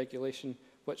swathes of regulation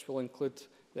which will include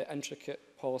the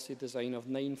intricate policy design of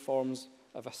 9 forms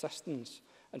of assistance.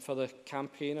 And for the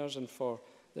campaigners and for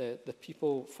the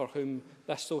people for whom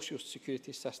this social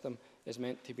security system is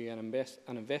meant to be an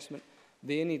investment,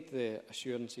 they need the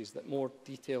assurances that more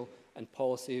detail and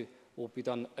policy will be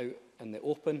done out in the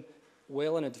open,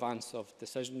 well in advance of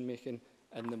decision making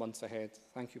in the months ahead.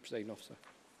 Thank you, Presiding Officer.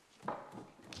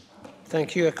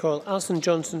 Thank you. I call Alison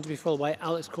Johnson to be followed by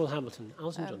Alex Cole-Hamilton.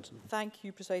 Alison Johnson. Thank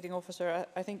you, Presiding Officer.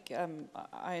 I think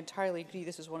I entirely agree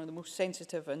this is one of the most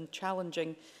sensitive and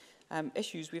challenging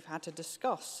issues we've had to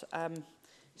discuss,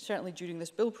 certainly during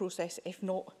this bill process, if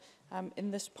not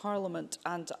in this Parliament.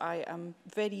 And I am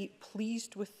very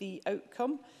pleased with the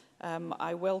outcome.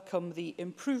 I welcome the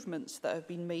improvements that have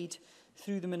been made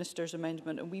through the Minister's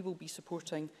amendment, and we will be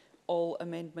supporting all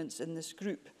amendments in this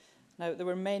group. Now, there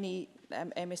were many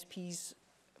MSPs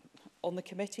on the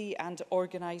committee and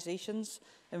organisations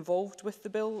involved with the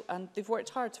bill, and they've worked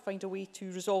hard to find a way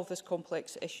to resolve this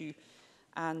complex issue.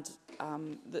 And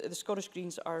the Scottish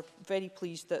Greens are very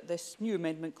pleased that this new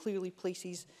amendment clearly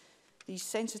places these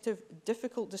sensitive,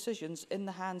 difficult decisions in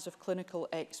the hands of clinical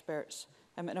experts.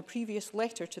 In a previous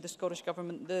letter to the Scottish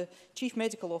Government, the Chief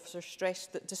Medical Officer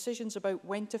stressed that decisions about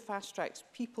when to fast-track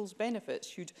people's benefits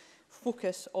should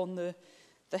focus on the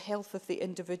health of the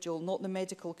individual, not the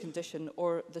medical condition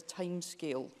or the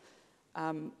timescale.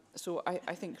 So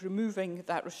I think removing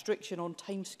that restriction on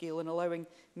timescale and allowing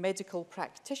medical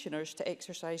practitioners to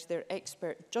exercise their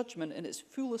expert judgment in its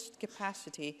fullest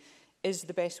capacity is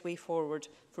the best way forward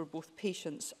for both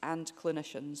patients and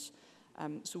clinicians.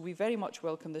 So we very much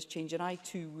welcome this change, and I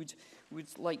too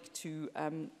would like to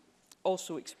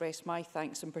also express my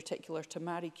thanks in particular to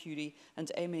Marie Curie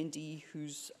and MND,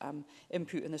 whose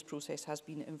input in this process has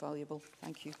been invaluable.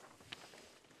 Thank you.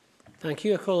 Thank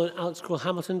you. I call on Alex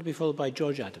Cole-Hamilton to be followed by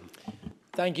George Adam.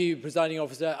 Thank you, Presiding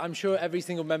Officer. I'm sure every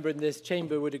single member in this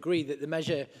chamber would agree that the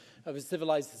measure of a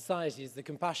civilised society is the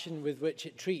compassion with which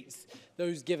it treats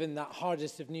those given that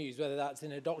hardest of news, whether that's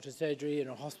in a doctor's surgery, in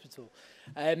a hospital.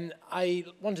 I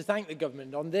want to thank the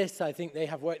government on this. I think they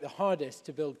have worked the hardest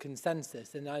to build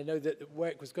consensus, and I know that the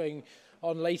work was going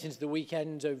on late into the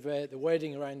weekend over the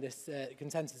wording around this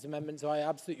consensus amendment, so I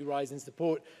absolutely rise in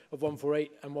support of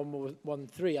 148 and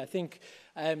 113. I think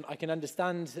I can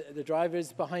understand the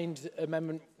drivers behind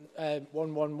Amendment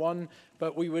 111,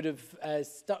 but we would have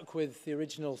stuck with the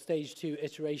original Stage 2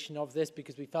 iteration of this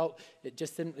because we felt it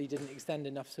just simply didn't extend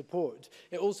enough support.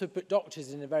 It also put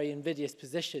doctors in a very invidious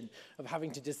position of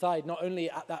having to decide not only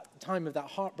at that time of that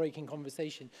heartbreaking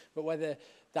conversation, but whether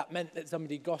that meant that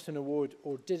somebody got an award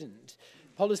or didn't.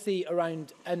 Policy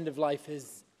around end of life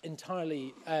is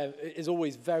entirely is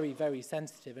always very, very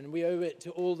sensitive, and we owe it to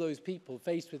all those people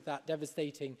faced with that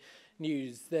devastating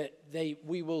news that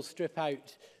we will strip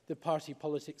out the party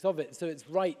politics of it. So it's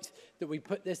right that we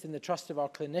put this in the trust of our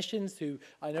clinicians, who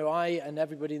I know I and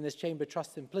everybody in this chamber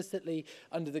trust implicitly,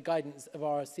 under the guidance of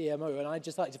our CMO. And I'd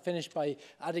just like to finish by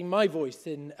adding my voice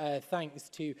in thanks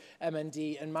to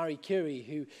MND and Marie Curie,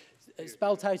 who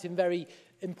spelt out in very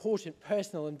important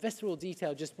personal and visceral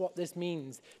detail just what this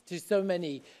means to so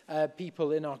many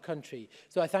people in our country.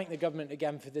 So I thank the government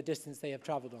again for the distance they have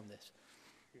travelled on this.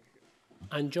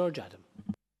 And George Adam.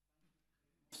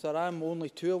 Sir, I'm only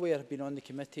too aware, I've been on the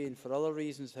committee and for other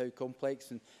reasons, how complex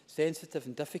and sensitive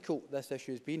and difficult this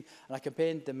issue has been. And I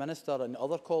commend the Minister and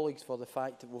other colleagues for the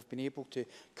fact that we've been able to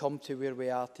come to where we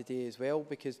are today as well,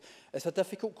 because it's a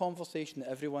difficult conversation that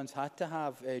everyone's had to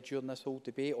have during this whole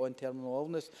debate on terminal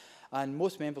illness. And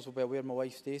most members will be aware my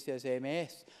wife Stacey has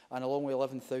MS, and along with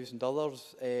 11,000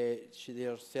 others,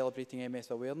 they're celebrating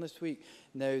MS Awareness Week.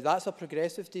 Now, that's a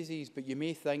progressive disease, but you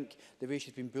may think, the way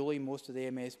she's been bullying most of the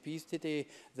MSPs today,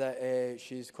 that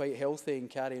she's quite healthy and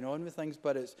carrying on with things,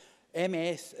 but it's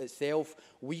MS itself.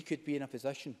 We could be in a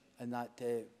position in that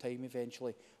time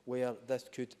eventually where this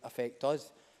could affect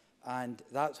us. And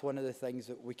that's one of the things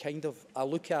that we I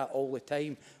look at all the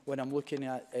time when I'm looking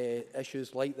at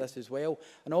issues like this as well.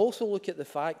 And I also look at the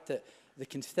fact that the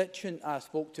constituent I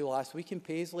spoke to last week in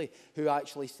Paisley, who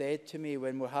actually said to me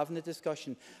when we're having a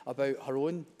discussion about her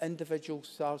own individual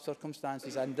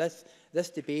circumstances and this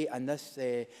debate and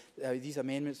these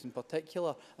amendments in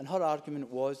particular, and her argument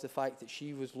was the fact that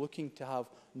she was looking to have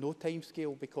no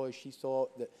timescale because she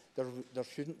thought that there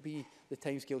shouldn't be, the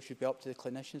timescale should be up to the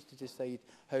clinicians to decide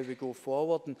how we go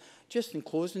forward. And just in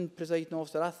closing, Presiding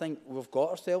Officer, I think we've got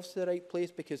ourselves to the right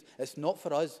place, because it's not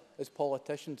for us as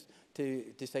politicians to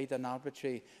decide an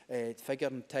arbitrary figure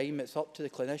and time. It's up to the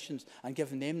clinicians and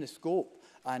giving them the scope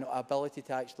and ability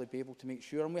to actually be able to make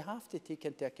sure. And we have to take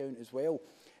into account as well,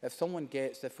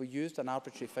 if we used an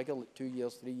arbitrary figure like 2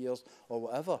 years, 3 years or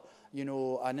whatever, you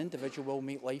know, an individual will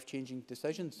make life-changing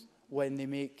decisions when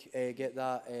they get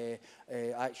that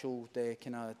actual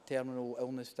kind of terminal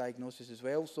illness diagnosis as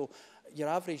well. So your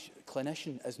average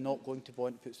clinician is not going to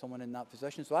want to put someone in that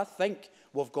position. So I think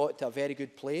we've got to a very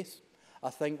good place. I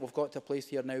think we've got to a place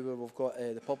here now where we've got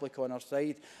the public on our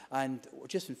side. And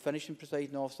just in finishing,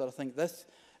 Presiding Officer, I think this,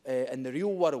 in the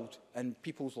real world, in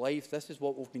people's lives, this is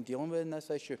what we've been dealing with in this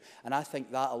issue. And I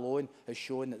think that alone has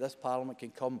shown that this Parliament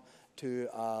can come to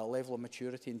a level of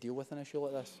maturity and deal with an issue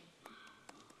like this.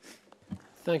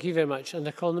 Thank you very much. And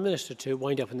I call on the Minister to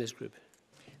wind up in this group.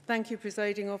 Thank you,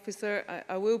 Presiding Officer.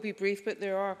 I will be brief, but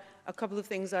there are a couple of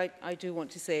things I do want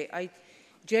to say. I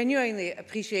genuinely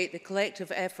appreciate the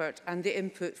collective effort and the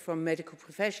input from medical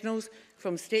professionals,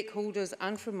 from stakeholders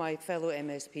and from my fellow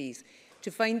MSPs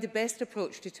to find the best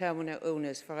approach to terminal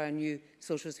illness for our new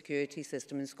social security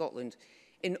system in Scotland.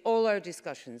 In all our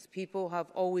discussions, people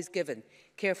have always given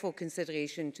careful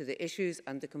consideration to the issues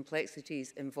and the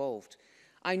complexities involved.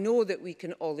 I know that we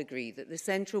can all agree that the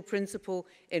central principle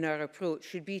in our approach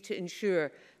should be to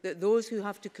ensure that those who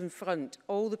have to confront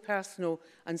all the personal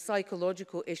and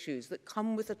psychological issues that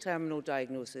come with a terminal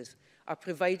diagnosis are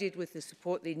provided with the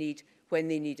support they need when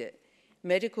they need it.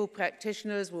 Medical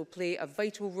practitioners will play a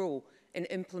vital role in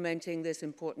implementing this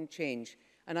important change,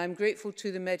 and I'm grateful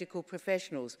to the medical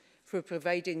professionals for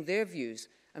providing their views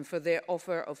and for their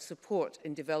offer of support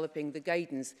in developing the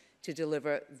guidance to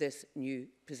deliver this new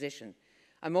position.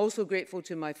 I'm also grateful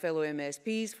to my fellow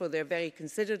MSPs for their very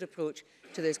considered approach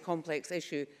to this complex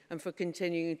issue and for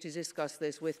continuing to discuss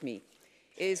this with me.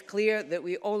 It is clear that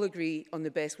we all agree on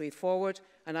the best way forward,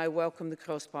 and I welcome the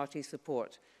cross-party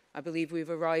support. I believe we've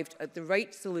arrived at the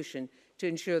right solution to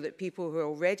ensure that people who are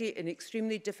already in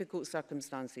extremely difficult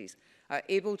circumstances are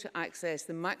able to access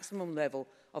the maximum level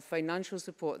of financial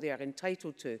support they are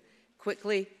entitled to,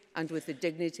 quickly and with the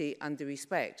dignity and the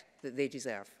respect that they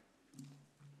deserve.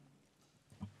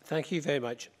 Thank you very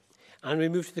much. And we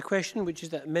move to the question, which is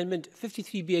that Amendment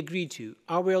 53 be agreed to.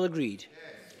 Are we all agreed?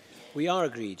 Yes. We are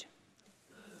agreed.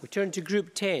 We turn to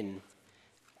Group 10.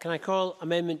 Can I call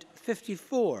Amendment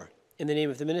 54 in the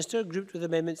name of the Minister, grouped with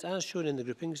amendments as shown in the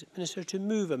groupings? Minister, to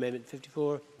move Amendment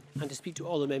 54 and to speak to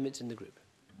all amendments in the group.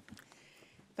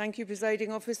 Thank you,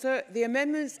 Presiding Officer. The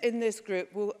amendments in this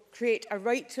group will create a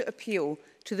right to appeal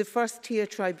to the first-tier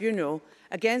tribunal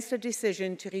against a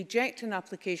decision to reject an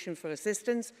application for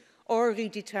assistance or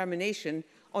redetermination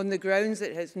on the grounds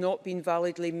it has not been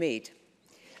validly made.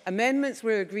 Amendments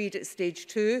were agreed at Stage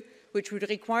 2, which would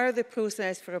require the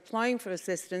process for applying for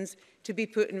assistance to be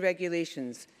put in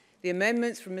regulations. The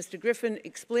amendments from Mr Griffin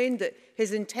explained that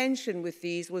his intention with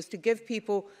these was to give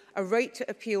people a right to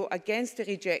appeal against a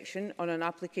rejection on an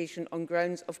application on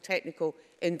grounds of technical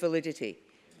invalidity.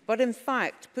 But in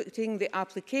fact, putting the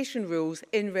application rules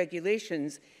in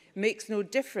regulations makes no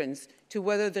difference to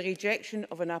whether the rejection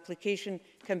of an application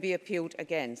can be appealed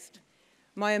against.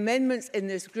 My amendments in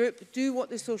this group do what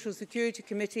the Social Security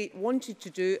Committee wanted to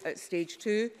do at Stage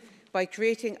 2 by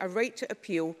creating a right to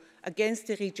appeal against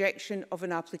the rejection of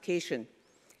an application.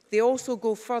 They also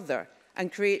go further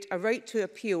and create a right to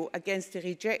appeal against the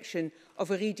rejection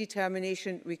of a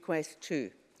redetermination request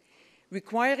too.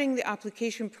 Requiring the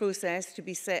application process to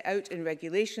be set out in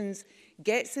regulations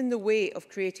gets in the way of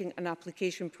creating an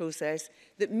application process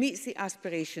that meets the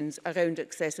aspirations around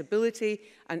accessibility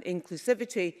and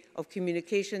inclusivity of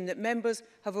communication that members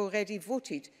have already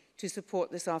voted to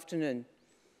support this afternoon.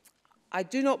 I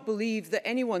do not believe that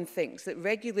anyone thinks that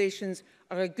regulations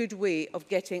are a good way of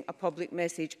getting a public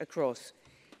message across.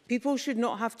 People should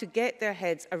not have to get their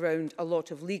heads around a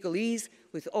lot of legalese,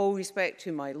 with all respect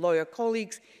to my lawyer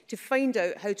colleagues, to find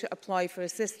out how to apply for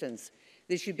assistance.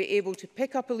 They should be able to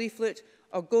pick up a leaflet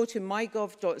or go to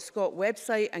mygov.scot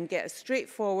website and get a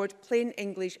straightforward, plain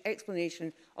English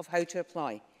explanation of how to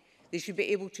apply. They should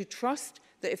be able to trust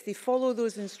that if they follow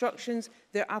those instructions,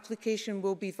 their application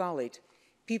will be valid.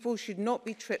 People should not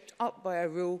be tripped up by a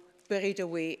rule buried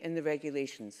away in the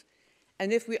regulations.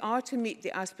 And if we are to meet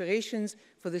the aspirations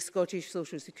for the Scottish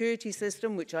social security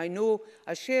system, which I know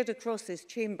are shared across this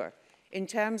chamber, in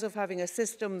terms of having a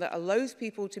system that allows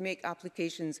people to make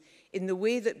applications in the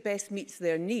way that best meets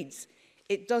their needs,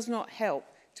 it does not help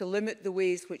to limit the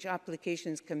ways which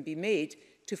applications can be made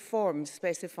to forms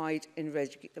specified in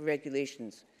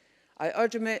regulations. I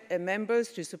urge members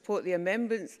to support the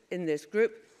amendments in this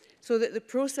group so that the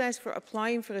process for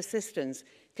applying for assistance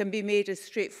can be made as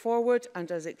straightforward and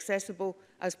as accessible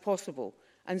as possible,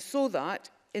 and so that,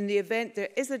 in the event there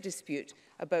is a dispute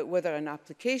about whether an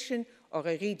application or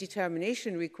a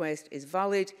redetermination request is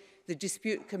valid, the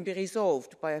dispute can be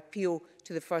resolved by appeal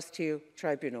to the first-tier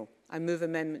tribunal. I move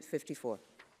Amendment 54.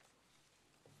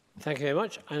 Thank you very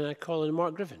much. And I call on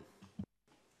Mark Griffin.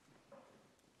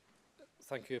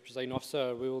 Thank you, Presiding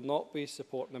Officer. We will not be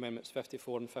supporting Amendments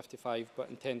 54 and 55, but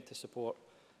intend to support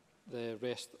the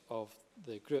rest of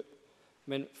the group.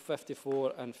 Amendment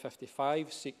 54 and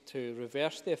 55 seek to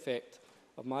reverse the effect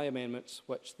of my amendments,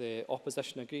 which the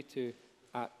opposition agreed to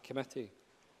at committee.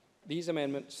 These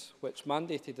amendments, which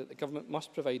mandated that the government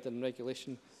must provide in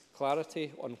regulation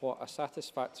clarity on what a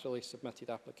satisfactorily submitted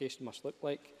application must look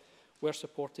like, were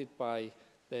supported by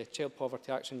the Child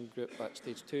Poverty Action Group at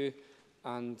Stage 2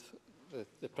 and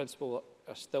the principle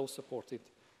are still supported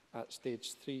at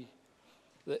Stage 3.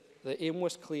 The aim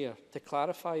was clear: to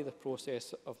clarify the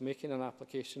process of making an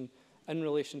application in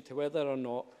relation to whether or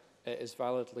not it is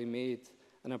validly made,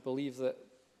 and I believe that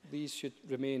these should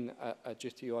remain a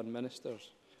duty on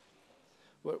ministers.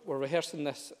 We're rehearsing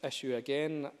this issue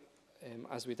again,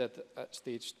 as we did at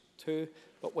Stage 2,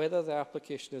 but whether the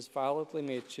application is validly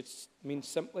made should mean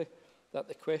simply that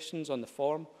the questions on the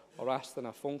form or asked in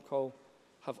a phone call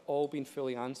have all been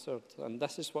fully answered, and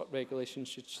this is what regulations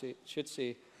should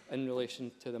say in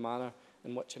relation to the manner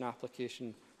in which an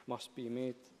application must be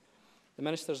made. The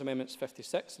Minister's Amendments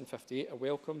 56 and 58 are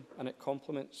welcome, and it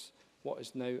complements what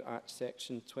is now at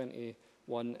Section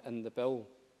 21 in the Bill.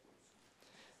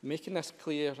 Making this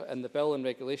clear in the bill and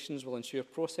regulations will ensure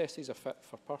processes are fit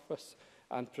for purpose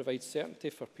and provide certainty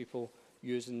for people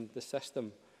using the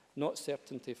system, not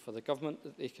certainty for the government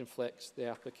that they can flex the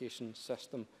application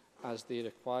system as they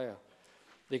require.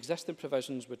 The existing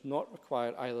provisions would not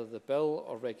require either the bill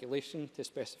or regulation to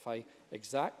specify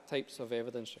exact types of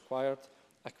evidence required,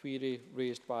 a query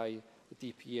raised by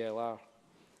the DPLR,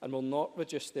 and will not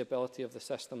reduce the ability of the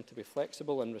system to be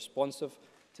flexible and responsive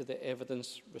to the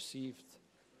evidence received.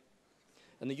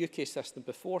 In the UK system,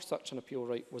 before such an appeal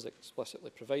right was explicitly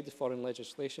provided for in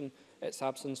legislation, its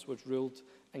absence was ruled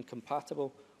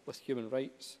incompatible with human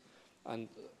rights. And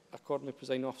accordingly,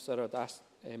 Presiding Officer, I would ask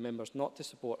members not to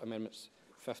support Amendments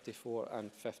 54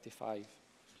 and 55.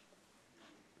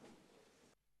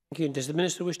 Thank you. Does the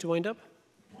Minister wish to wind up?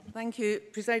 Thank you,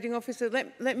 Presiding Officer.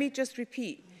 Let me just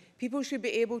repeat. People should be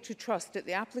able to trust that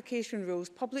the application rules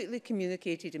publicly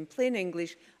communicated in plain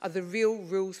English are the real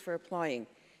rules for applying.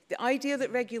 The idea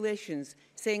that regulations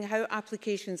saying how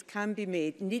applications can be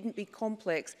made needn't be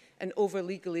complex and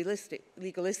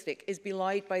over-legalistic is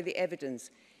belied by the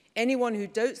evidence. Anyone who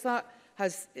doubts that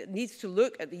needs to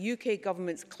look at the UK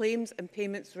Government's claims and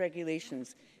payments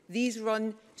regulations. These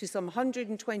run to some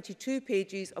 122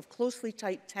 pages of closely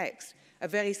typed text, a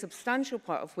very substantial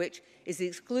part of which is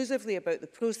exclusively about the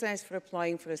process for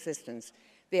applying for assistance.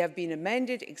 They have been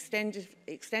amended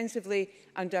extensively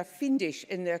and are fiendish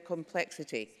in their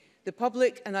complexity. The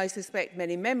public, and I suspect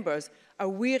many members, are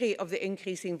weary of the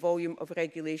increasing volume of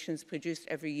regulations produced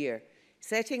every year.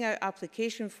 Setting out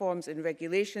application forms and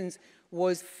regulations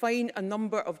was fine a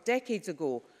number of decades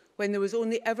ago, when there was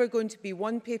only ever going to be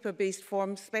one paper-based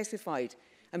form specified,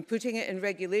 and putting it in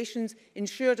regulations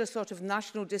ensured a sort of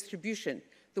national distribution.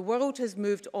 The world has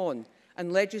moved on,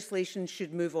 and legislation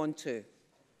should move on too.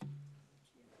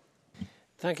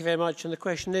 Thank you very much. And the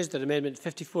question is that Amendment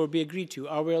 54 be agreed to.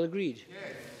 Are we all agreed? Yes.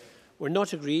 We're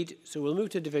not agreed, so we'll move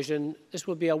to division. This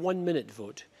will be a 1-minute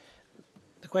vote.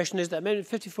 The question is that Amendment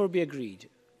 54 be agreed.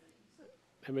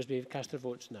 Members may cast their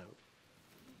votes now.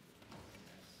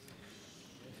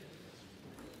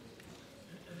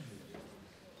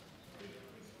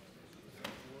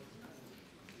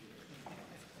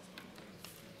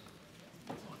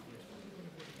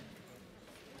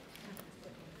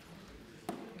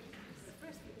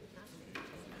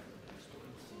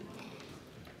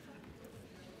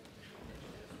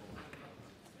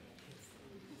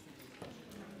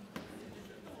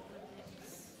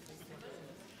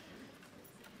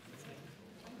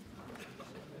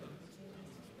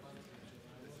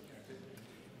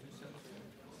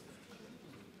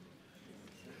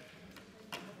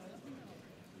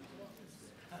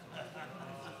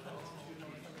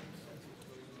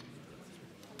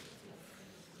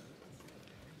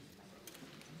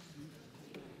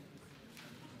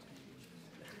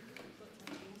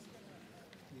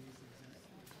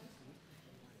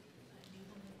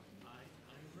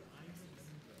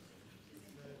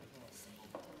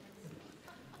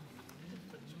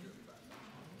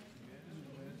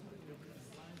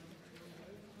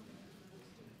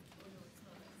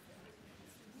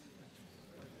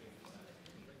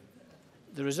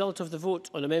 The result of the vote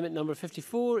on Amendment number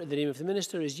 54 in the name of the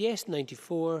Minister is yes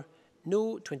 94,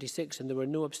 no 26, and there were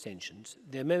no abstentions.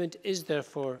 The amendment is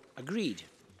therefore agreed.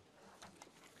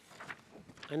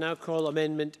 I now call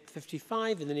Amendment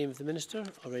 55 in the name of the Minister,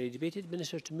 already debated.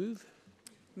 Minister to move.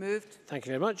 Moved. Thank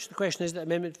you very much. The question is that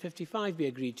Amendment 55 be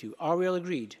agreed to. Are we all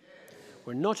agreed?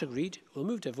 We're not agreed. We'll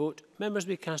move to a vote. Members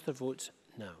may cast their votes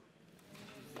now.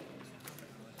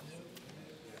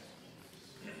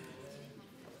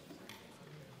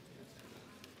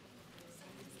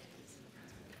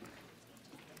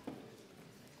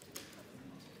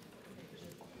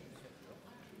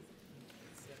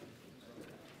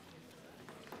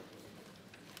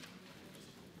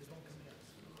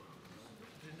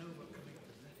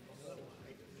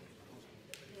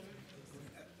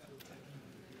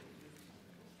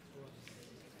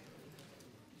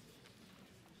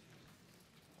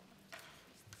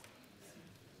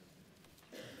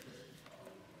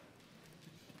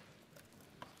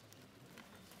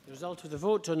 The result of the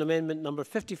vote on amendment number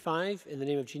 55 in the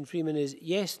name of Jeane Freeman is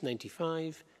yes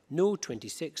 95, no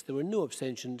 26. There were no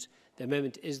abstentions. The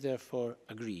amendment is therefore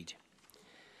agreed.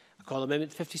 I call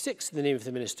amendment 56 in the name of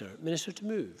the Minister. Minister to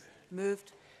move.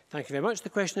 Moved. Thank you very much. The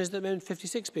question is that amendment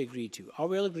 56 be agreed to. Are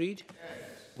we all agreed? Yes.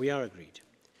 We are agreed.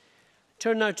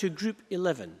 Turn now to Group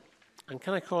 11. And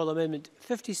can I call amendment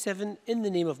 57 in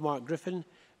the name of Mark Griffin,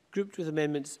 grouped with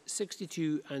amendments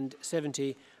 62 and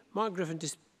 70. Mark Griffin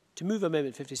to move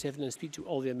Amendment 57 and speak to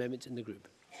all the amendments in the group.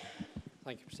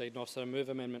 Thank you, Presiding Officer. I move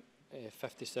Amendment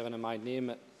 57 in my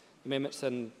name. Amendments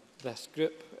in this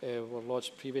group were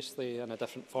lodged previously in a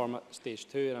different form at stage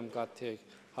 2, and I'm glad to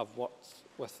have worked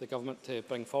with the government to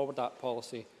bring forward that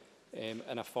policy in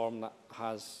a form that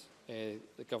has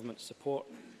the government's support.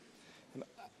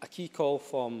 A key call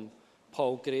from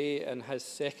Paul Gray in his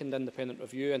second independent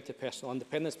review into personal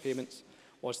independence payments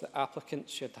was that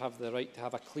applicants should have the right to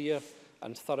have a clear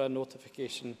and thorough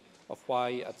notification of why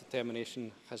a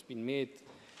determination has been made.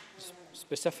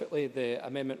 Specifically, the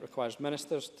amendment requires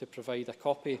ministers to provide a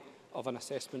copy of an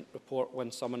assessment report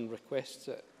when someone requests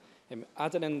it.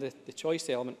 Adding in the choice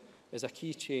element is a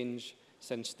key change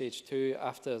since stage 2,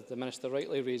 after the minister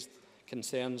rightly raised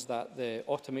concerns that the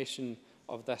automation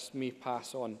of this may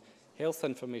pass on health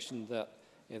information that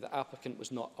the applicant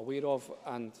was not aware of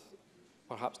and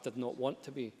perhaps did not want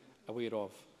to be aware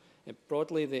of.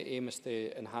 Broadly, the aim is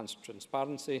to enhance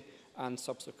transparency and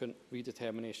subsequent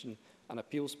redetermination and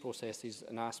appeals processes,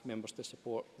 and ask members to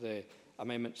support the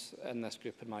amendments in this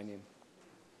group in my name.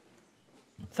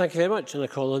 Thank you very much, and I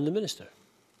call on the Minister.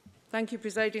 Thank you,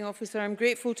 Presiding Officer. I'm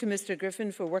grateful to Mr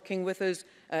Griffin for working with us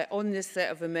on this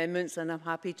set of amendments, and I'm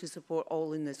happy to support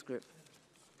all in this group.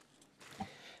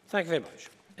 Thank you very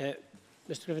much.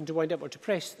 Mr Griffin, to wind up or to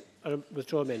press or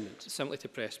withdraw amendments? Simply to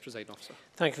press, Presiding Officer.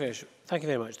 Thank you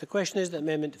very much. The question is that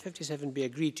Amendment 57 be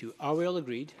agreed to. Are we all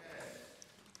agreed?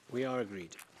 We are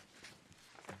agreed.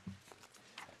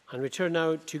 And we turn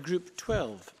now to Group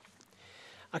 12.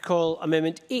 I call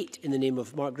Amendment 8 in the name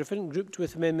of Mark Griffin, grouped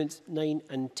with Amendments 9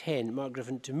 and 10. Mark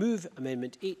Griffin to move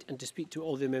Amendment 8 and to speak to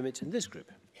all the amendments in this group.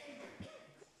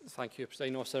 Thank you,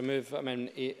 Presiding Officer. I move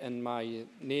Amendment 8 in my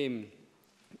name.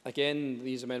 Again,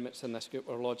 these amendments in this group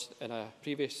were lodged in a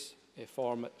previous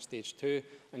form at stage 2.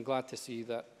 I'm glad to see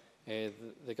that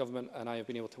the government and I have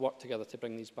been able to work together to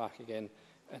bring these back again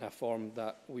in a form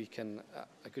that we can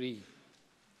agree.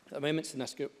 The amendments in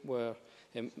this group were,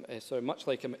 much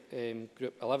like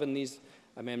Group 11, these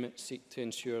amendments seek to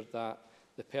ensure that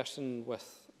the person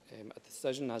with a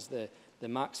decision has the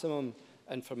maximum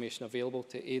information available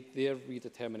to aid their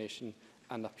redetermination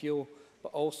and appeal,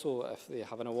 but also, if they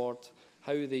have an award,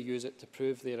 how they use it to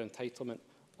prove their entitlement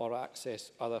or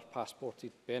access other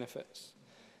passported benefits.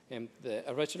 The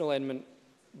original amendment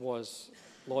was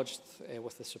lodged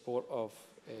with the support of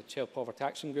Child Poverty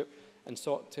Action Group and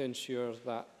sought to ensure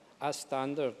that, as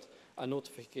standard, a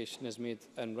notification is made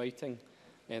in writing.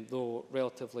 Though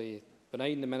relatively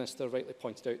benign, the Minister rightly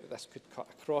pointed out that this could cut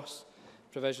across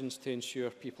provisions to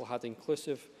ensure people had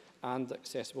inclusive and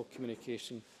accessible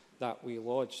communication that we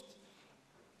lodged.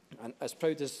 And as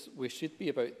proud as we should be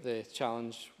about the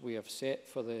challenge we have set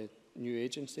for the new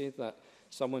agency, that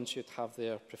someone should have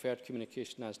their preferred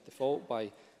communication as default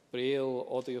by braille,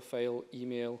 audio file,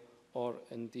 email, or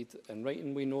indeed in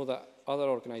writing, we know that other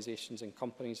organisations and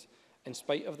companies, in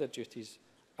spite of their duties,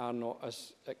 are not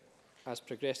as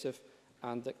progressive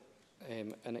and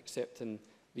in accepting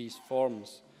these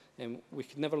forms. We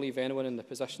could never leave anyone in the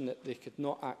position that they could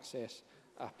not access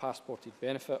a passported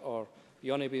benefit or be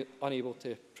unable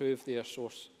to prove their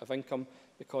source of income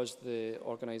because the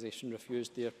organisation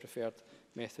refused their preferred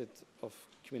method of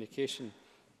communication.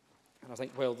 And I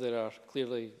think while there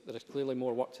is clearly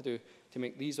more work to do to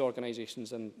make these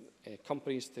organisations and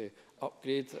companies to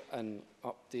upgrade and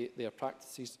update their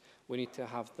practices, we need to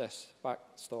have this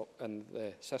backstop in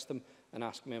the system and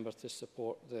ask members to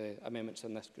support the amendments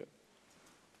in this group.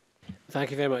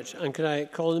 Thank you very much. And can I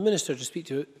call on the Minister to speak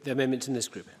to the amendments in this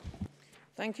group?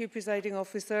 Thank you, Presiding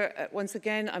Officer. Once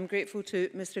again, I'm grateful to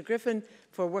Mr Griffin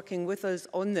for working with us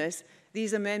on this.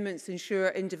 These amendments ensure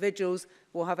individuals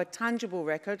will have a tangible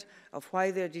record of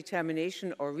why their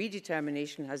determination or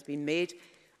redetermination has been made,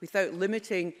 without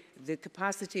limiting the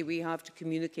capacity we have to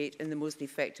communicate in the most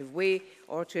effective way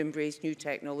or to embrace new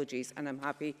technologies. And I'm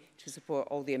happy to support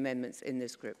all the amendments in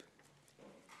this group.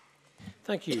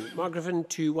 Thank you. Mark Griffin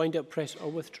to wind up, press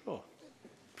or withdraw.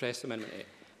 Press Amendment 8.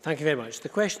 Thank you very much. The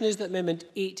question is that Amendment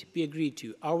 8 be agreed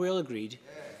to. Are we all agreed?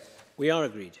 Yes. We are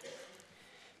agreed.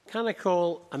 Can I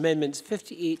call Amendments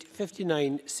 58,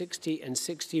 59, 60 and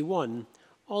 61,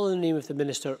 all in the name of the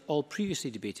Minister, all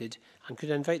previously debated, and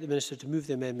could I invite the Minister to move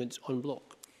the amendments en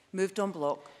bloc? Moved en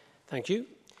bloc. Thank you.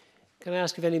 Can I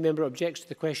ask if any member objects to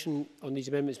the question on these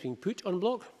amendments being put en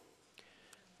bloc?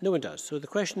 No one does. So the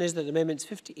question is that Amendments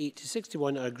 58 to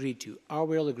 61 are agreed to. Are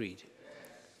we all agreed? Yes.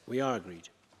 We are agreed.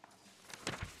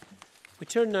 We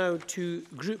turn now to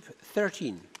Group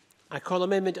 13. I call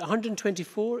Amendment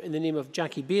 124 in the name of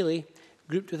Jackie Bailey,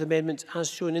 grouped with amendments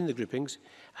as shown in the groupings,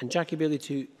 and Jackie Bailey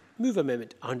to move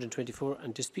Amendment 124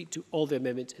 and to speak to all the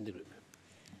amendments in the group.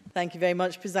 Thank you very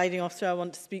much, Presiding Officer. I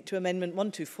want to speak to Amendment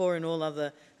 124 and all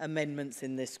other amendments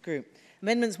in this group.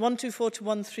 Amendments 124 to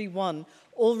 131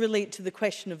 all relate to the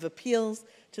question of appeals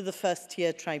to the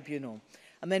first-tier tribunal.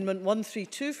 Amendment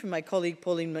 132 from my colleague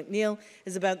Pauline McNeill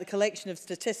is about the collection of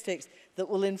statistics that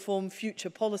will inform future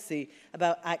policy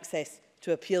about access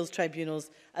to appeals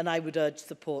tribunals, and I would urge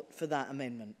support for that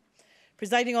amendment.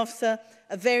 Presiding Officer,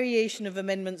 a variation of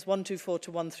Amendments 124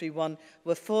 to 131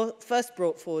 were first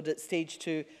brought forward at stage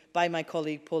 2 by my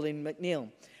colleague Pauline McNeill.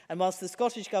 And whilst the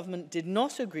Scottish Government did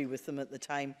not agree with them at the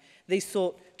time, they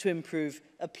sought to improve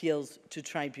appeals to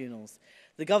tribunals.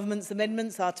 The Government's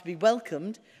amendments are to be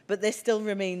welcomed, but there still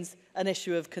remains an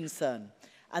issue of concern.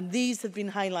 And these have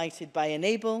been highlighted by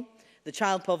Enable, the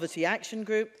Child Poverty Action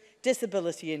Group,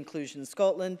 Disability Inclusion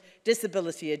Scotland,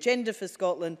 Disability Agenda for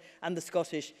Scotland and the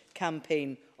Scottish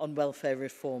Campaign on Welfare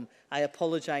Reform. I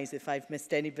apologise if I've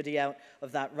missed anybody out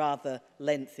of that rather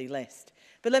lengthy list.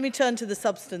 But let me turn to the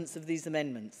substance of these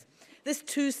amendments. This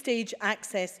two-stage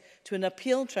access to an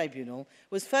appeal tribunal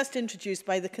was first introduced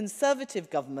by the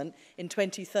Conservative government in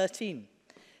 2013.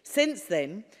 Since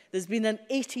then, there's been an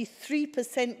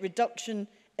 83% reduction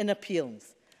in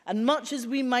appeals. And much as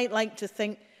we might like to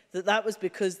think that was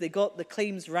because they got the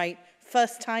claims right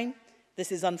first time,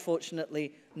 this is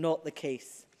unfortunately not the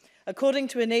case. According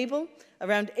to Enable,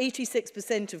 around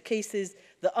 86% of cases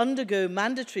that undergo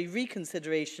mandatory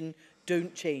reconsideration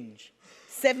don't change.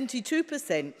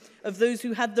 72% of those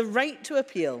who had the right to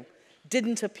appeal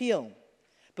didn't appeal.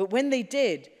 But when they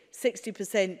did,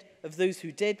 60% of those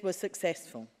who did were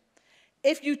successful.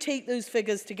 If you take those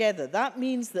figures together, that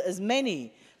means that as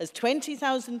many as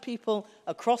 20,000 people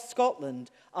across Scotland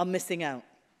are missing out.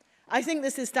 I think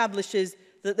this establishes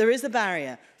that there is a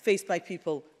barrier faced by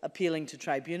people appealing to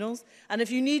tribunals. And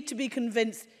if you need to be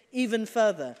convinced even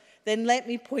further, then let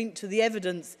me point to the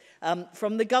evidence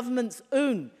from the government's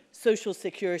own social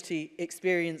security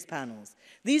experience panels.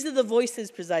 These are the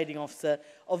voices, Presiding Officer,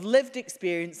 of lived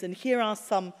experience, and here are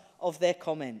some of their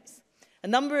comments. A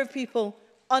number of people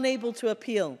unable to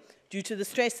appeal due to the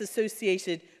stress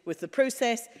associated with the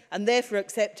process and therefore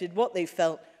accepted what they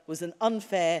felt was an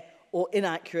unfair or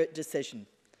inaccurate decision.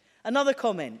 Another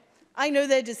comment, I know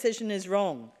their decision is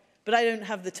wrong, but I don't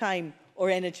have the time or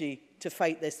energy to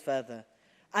fight this further.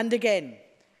 And again,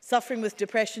 suffering with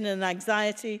depression and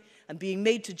anxiety and being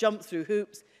made to jump through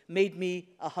hoops made me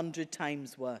 100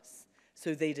 times worse.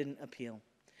 So they didn't appeal.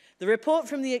 The report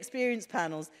from the experience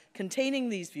panels containing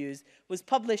these views was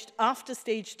published after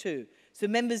stage 2, so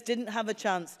members didn't have a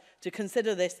chance to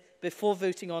consider this before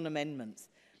voting on amendments.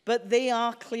 But they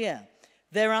are clear.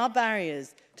 There are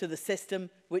barriers to the system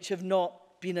which have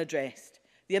not been addressed.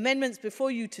 The amendments before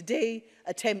you today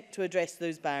attempt to address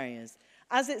those barriers.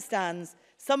 As it stands,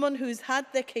 someone who's had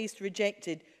their case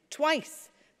rejected twice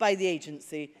by the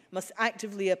agency must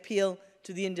actively appeal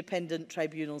to the Independent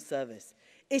Tribunal Service.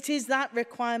 It is that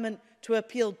requirement to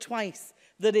appeal twice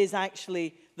that is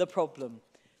actually the problem.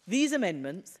 These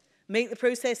amendments make the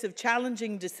process of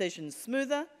challenging decisions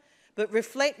smoother, but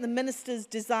reflect the Minister's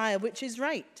desire, which is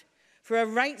right, for a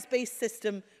rights-based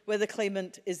system where the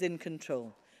claimant is in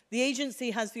control. The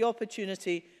agency has the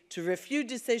opportunity to review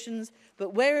decisions,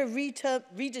 but where a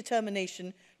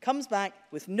redetermination comes back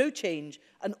with no change,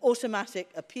 an automatic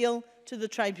appeal to the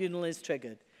tribunal is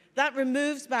triggered. That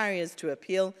removes barriers to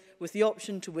appeal with the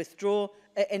option to withdraw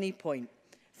at any point.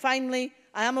 Finally,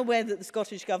 I am aware that the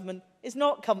Scottish Government is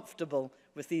not comfortable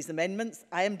with these amendments.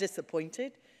 I am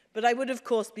disappointed, but I would, of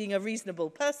course, being a reasonable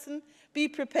person, be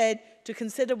prepared to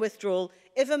consider withdrawal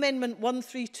if Amendment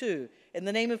 132 in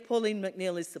the name of Pauline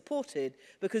McNeill is supported,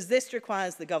 because this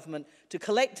requires the Government to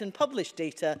collect and publish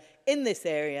data in this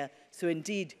area, so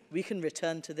indeed we can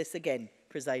return to this again,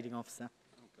 Presiding Officer.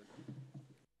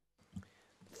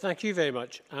 Thank you very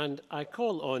much. And I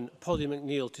call on Pauline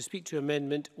McNeill to speak to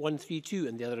Amendment 132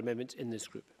 and the other amendments in this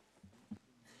group.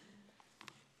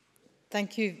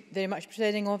 Thank you very much,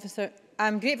 Presiding Officer.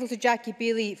 I'm grateful to Jackie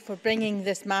Bailey for bringing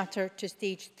this matter to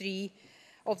stage 3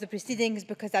 of the proceedings,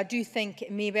 because I do think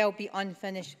it may well be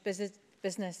unfinished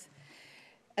business.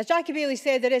 As Jackie Bailey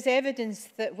said, there is evidence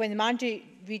that when the mandatory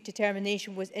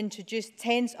redetermination was introduced,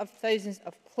 tens of thousands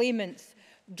of claimants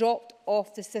dropped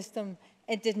off the system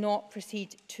and did not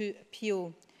proceed to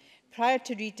appeal. Prior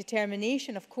to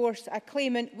redetermination, of course, a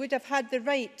claimant would have had the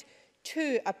right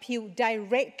to appeal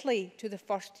directly to the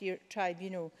first-tier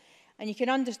tribunal. And you can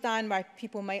understand why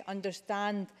people might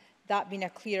understand that being a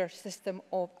clearer system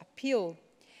of appeal.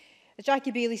 As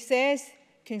Jackie Bailey says,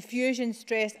 confusion,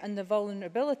 stress and the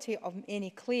vulnerability of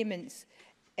many claimants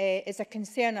is a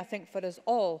concern, I think, for us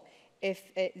all,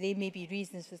 if they may be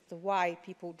reasons as to why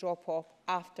people drop off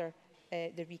after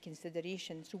the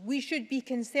reconsideration. So we should be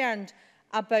concerned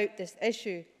about this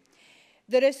issue.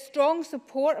 There is strong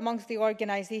support amongst the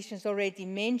organisations already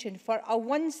mentioned for a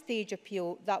one-stage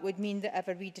appeal. That would mean that if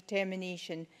a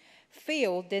redetermination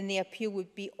failed, then the appeal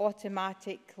would be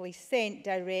automatically sent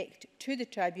direct to the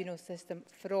tribunal system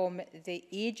from the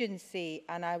agency.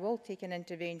 And I will take an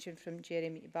intervention from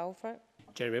Jeremy Balfour.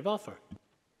 Jeremy Balfour.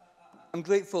 I'm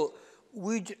grateful.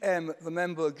 Would the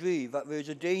member agree that there is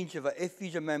a danger that if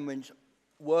these amendments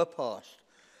were passed,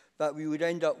 that we would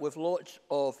end up with lots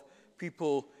of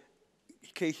people,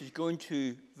 cases going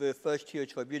to the first-tier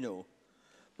tribunal,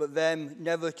 but them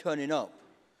never turning up,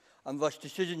 and thus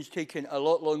decisions taking a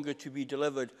lot longer to be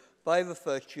delivered by the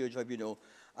first-tier tribunal,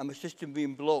 and the system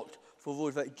being blocked for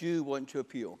those that do want to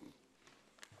appeal?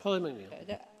 Polly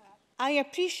McNeill. I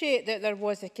appreciate that there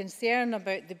was a concern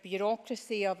about the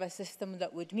bureaucracy of a system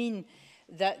that would mean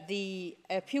that the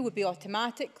appeal would be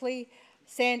automatically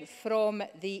sent from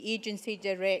the agency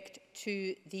direct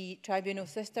to the tribunal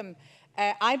system.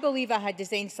 I believe I had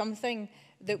designed something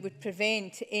that would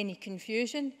prevent any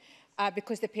confusion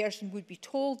because the person would be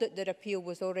told that their appeal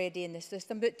was already in the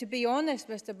system. But to be honest,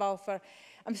 Mr Balfour,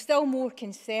 I'm still more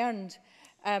concerned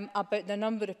about the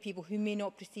number of people who may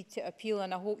not proceed to appeal,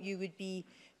 and I hope you would be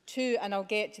too. And I'll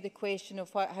get to the question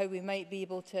of how we might be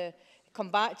able to come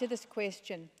back to this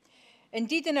question.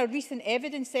 Indeed, in a recent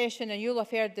evidence session, and you'll have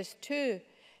heard this too,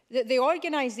 that the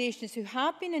organisations who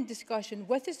have been in discussion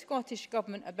with the Scottish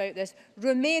Government about this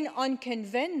remain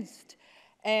unconvinced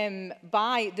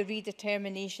by the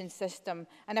redetermination system.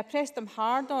 And I pressed them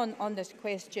hard on this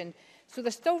question. So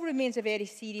there still remains a very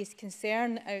serious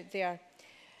concern out there.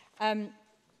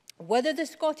 Whether the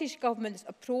Scottish Government's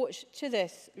approach to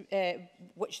this,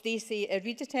 which they say a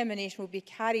redetermination will be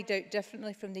carried out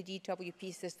differently from the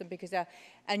DWP system because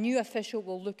a new official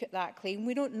will look at that claim.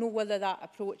 We don't know whether that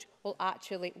approach will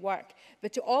actually work,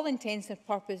 but to all intents and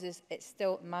purposes, it's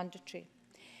still mandatory.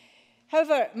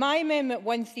 However, my Amendment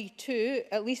 132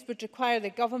 at least would require the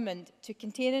Government to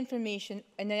contain information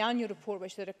in the annual report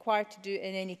which they're required to do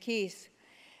in any case.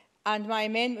 And my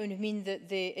amendment would mean that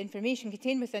the information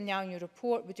contained within the annual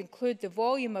report would include the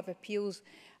volume of appeals,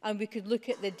 and we could look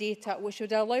at the data, which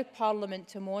would allow Parliament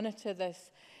to monitor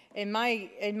this. In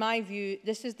my view,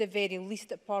 this is the very least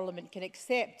that Parliament can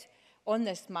accept on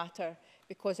this matter,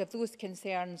 because if those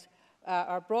concerns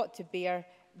are brought to bear,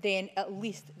 then at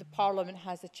least the Parliament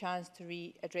has a chance to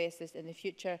readdress this in the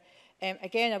future.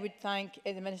 Again, I would thank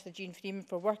the Minister Jeane Freeman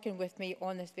for working with me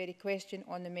on this very question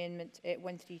on Amendment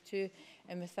 132.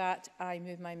 And with that, I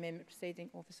move my amendment,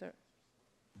 Presiding Officer.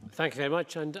 Thank you very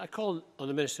much. And I call on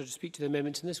the Minister to speak to the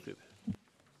amendments in this group.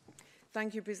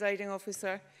 Thank you, Presiding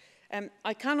Officer.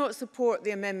 I cannot support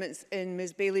the amendments in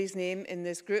Ms Bailey's name in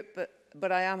this group,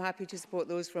 but I am happy to support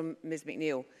those from Ms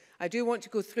McNeill. I do want to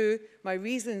go through my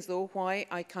reasons, though, why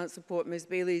I can't support Ms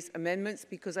Bailey's amendments,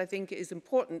 because I think it is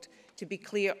important to be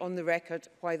clear on the record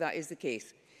why that is the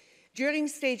case. During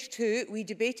stage 2, we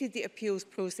debated the appeals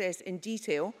process in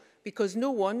detail because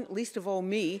no one, least of all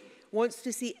me, wants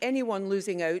to see anyone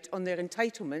losing out on their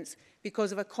entitlements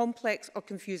because of a complex or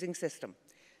confusing system.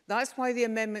 That's why the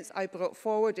amendments I brought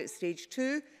forward at stage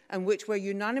 2, and which were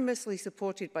unanimously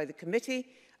supported by the committee,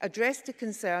 addressed the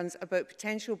concerns about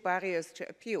potential barriers to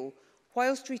appeal,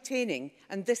 whilst retaining,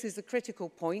 and this is the critical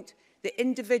point, the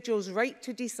individual's right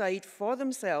to decide for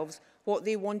themselves what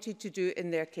they wanted to do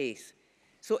in their case.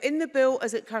 So in the bill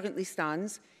as it currently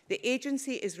stands, the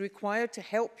agency is required to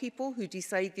help people who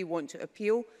decide they want to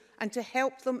appeal and to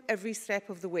help them every step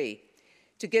of the way,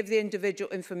 to give the individual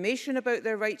information about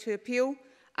their right to appeal,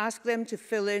 ask them to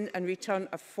fill in and return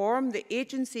a form the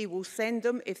agency will send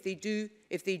them if they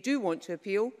do want to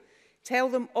appeal, tell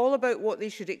them all about what they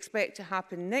should expect to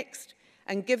happen next,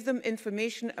 and give them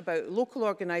information about local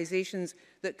organisations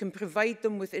that can provide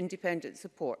them with independent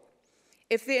support.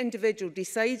 If the individual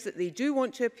decides that they do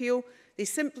want to appeal, they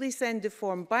simply send the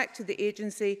form back to the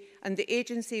agency, and the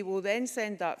agency will then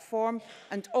send that form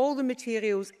and all the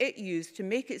materials it used to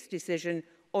make its decision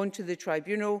onto the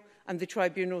tribunal, and the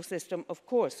tribunal system, of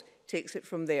course, takes it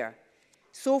from there.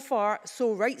 So far,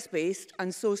 so rights-based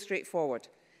and so straightforward.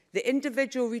 The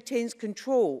individual retains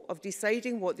control of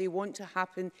deciding what they want to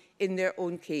happen in their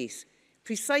own case.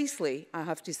 Precisely, I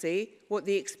have to say, what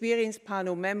the experienced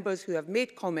panel members who have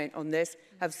made comment on this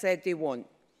have said they want.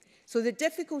 So the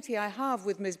difficulty I have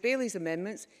with Ms Bailey's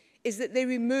amendments is that they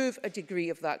remove a degree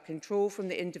of that control from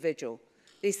the individual.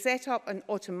 They set up an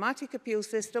automatic appeal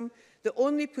system that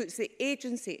only puts the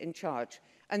agency in charge,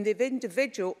 and the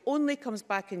individual only comes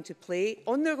back into play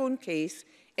on their own case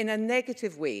in a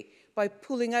negative way by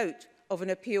pulling out of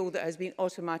an appeal that has been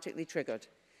automatically triggered.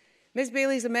 Ms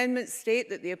Bailey's amendments state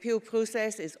that the appeal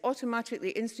process is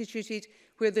automatically instituted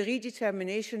where the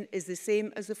redetermination is the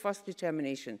same as the first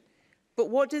determination. But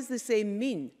what does the same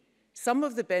mean? Some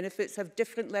of the benefits have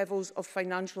different levels of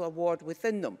financial award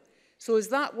within them. So is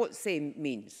that what same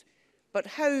means? But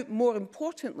how, more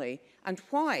importantly, and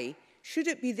why, should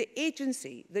it be the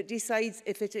agency that decides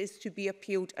if it is to be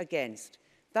appealed against?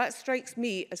 That strikes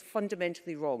me as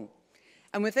fundamentally wrong.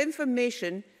 And with no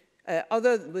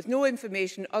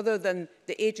information other than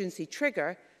the agency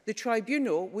trigger, the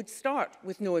tribunal would start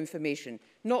with no information,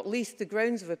 not least the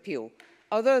grounds of appeal,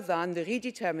 other than the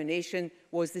redetermination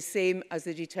was the same as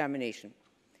the determination.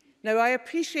 Now, I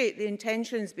appreciate the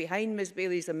intentions behind Ms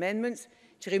Bailey's amendments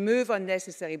to remove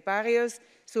unnecessary barriers,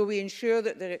 so we ensure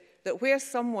that where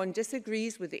someone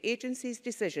disagrees with the agency's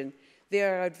decision, they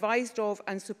are advised of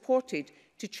and supported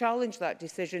to challenge that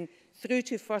decision through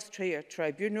to first-tier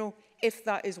tribunal if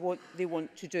that is what they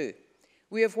want to do.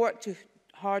 We have worked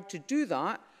hard to do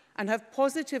that and have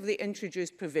positively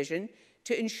introduced provision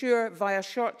to ensure via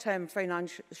short-term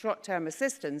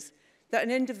assistance that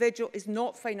an individual is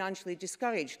not financially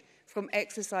discouraged from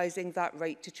exercising that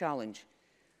right to challenge.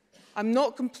 I'm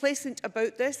not complacent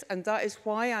about this, and that is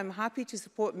why I'm happy to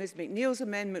support Ms McNeill's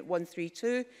Amendment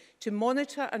 132 to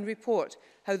monitor and report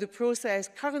how the process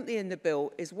currently in the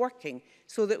bill is working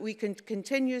so that we can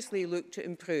continuously look to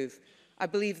improve. I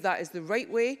believe that is the right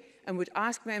way and would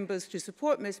ask members to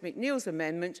support Ms McNeill's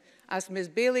amendment, ask Ms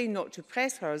Bailey not to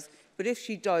press hers, but if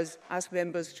she does, ask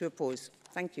members to oppose.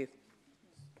 Thank you.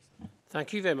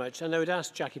 Thank you very much. And I would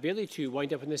ask Jackie Bailey to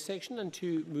wind up in this section and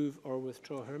to move or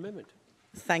withdraw her amendment.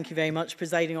 Thank you very much,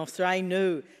 Presiding Officer. I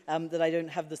know that I don't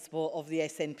have the support of the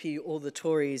SNP or the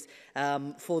Tories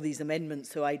for these amendments,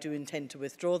 so I do intend to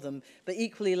withdraw them. But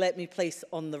equally, let me place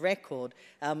on the record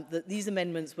that these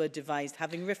amendments were devised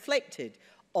having reflected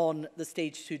on the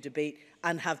Stage 2 debate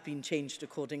and have been changed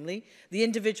accordingly. The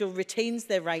individual retains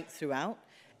their right throughout.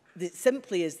 It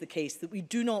simply is the case that we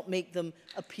do not make them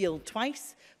appeal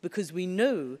twice, because we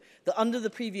know that under the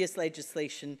previous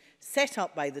legislation set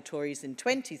up by the Tories in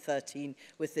 2013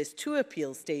 with this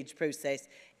two-appeal stage process,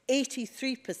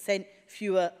 83%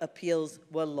 fewer appeals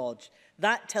were lodged.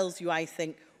 That tells you, I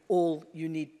think, all you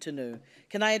need to know.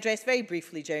 Can I address very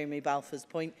briefly Jeremy Balfour's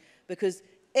point? Because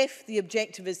if the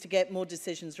objective is to get more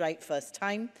decisions right first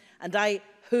time, and I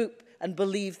hope and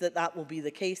believe that that will be the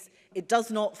case, it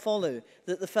does not follow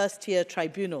that the first-tier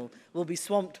tribunal will be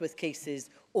swamped with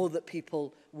cases or that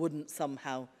people wouldn't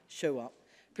somehow show up.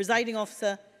 Presiding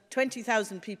Officer,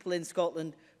 20,000 people in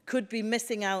Scotland could be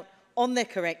missing out on their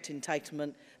correct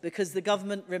entitlement because the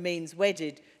government remains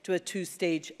wedded to a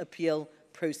two-stage appeal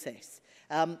process.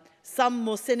 Some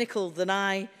more cynical than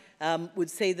I would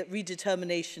say that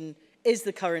redetermination is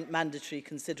the current mandatory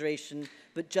consideration,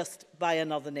 but just by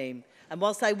another name. And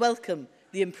whilst I welcome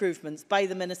the improvements by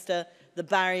the Minister, the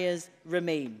barriers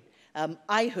remain.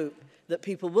 I hope that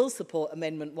people will support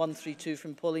Amendment 132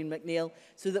 from Pauline McNeill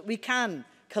so that we can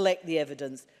collect the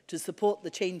evidence to support the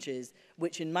changes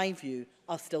which, in my view,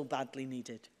 are still badly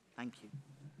needed. Thank you.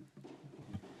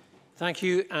 Thank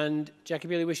you. And Jackie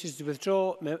Bailey wishes to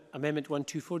withdraw Amendment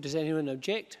 124. Does anyone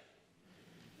object?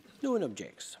 No one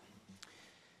objects.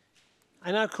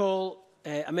 I now call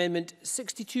Amendment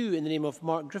 62 in the name of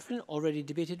Mark Griffin, already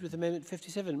debated with Amendment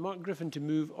 57. Mark Griffin, to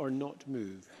move or not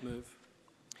move? Move.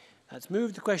 That's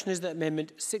moved. The question is that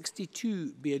Amendment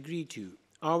 62 be agreed to.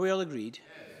 Are we all agreed?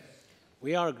 Yes.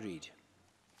 We are agreed.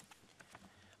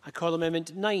 I call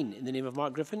Amendment 9 in the name of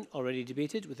Mark Griffin, already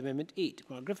debated with Amendment 8.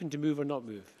 Mark Griffin, to move or not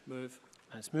move? Move.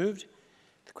 That's moved.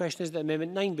 The question is that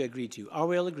Amendment 9 be agreed to. Are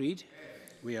we all agreed?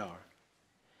 Yes. We are.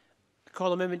 I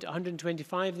call Amendment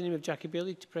 125 in the name of Jackie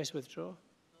Bailey to press withdraw.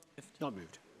 Not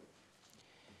moved.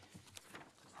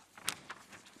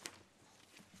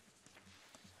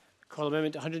 I call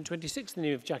Amendment 126 in the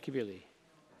name of Jackie Bailey.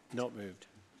 Not moved.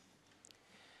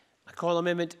 I call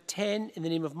Amendment 10 in the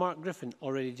name of Mark Griffin,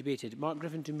 already debated. Mark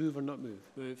Griffin, to move or not move?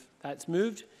 Move. That's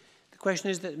moved. The question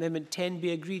is that Amendment 10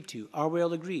 be agreed to. Are we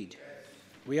all agreed? Yes.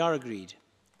 We are agreed.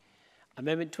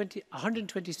 Amendment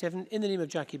 127 in the name of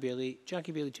Jackie Bailey.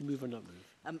 Jackie Bailey, to move or not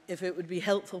move? If it would be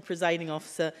helpful, Presiding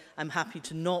Officer, I'm happy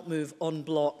to not move en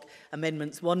bloc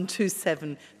Amendments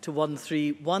 127 to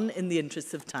 131 in the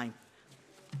interests of time.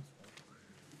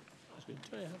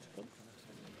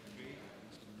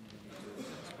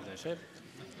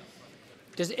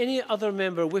 Does any other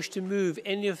member wish to move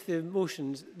any of the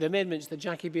motions, the amendments that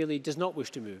Jackie Bailey does not wish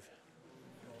to move?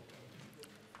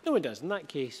 No one does. In that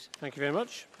case, thank you very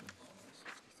much.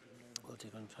 We'll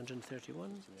take on 131.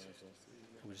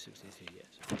 163,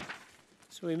 yes.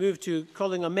 So we move to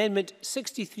calling Amendment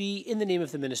 63 in the name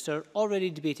of the Minister,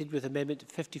 already debated with Amendment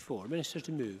 54. Minister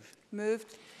to move.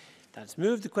 Moved. That's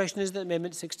moved. The question is that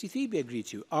Amendment 63 be agreed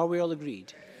to. Are we all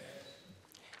agreed?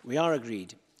 We are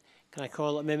agreed. Can I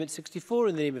call Amendment 64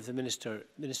 in the name of the Minister?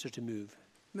 Minister to move.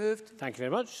 Moved. Thank you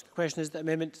very much. The question is that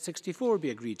Amendment 64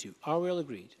 be agreed to. Are we all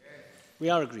agreed?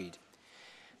 We are agreed.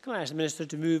 Can I ask the Minister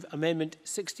to move Amendment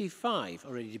 65,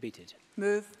 already debated?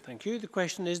 Move. Thank you. The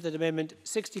question is that Amendment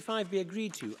 65 be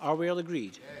agreed to. Are we all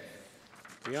agreed?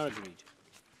 We are agreed.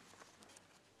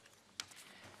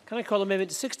 Can I call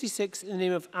Amendment 66 in the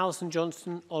name of Alison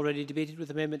Johnson, already debated with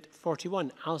Amendment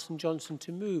 41? Alison Johnson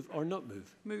to move or not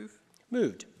move? Move.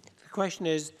 Moved. The question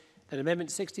is that Amendment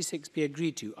 66 be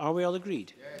agreed to. Are we all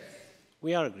agreed? Yes.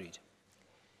 We are agreed.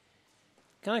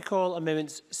 Can I call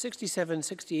Amendments 67,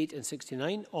 68 and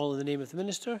 69, all in the name of the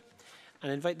Minister,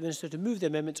 and invite the Minister to move the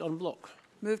amendments en bloc?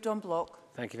 Moved en bloc.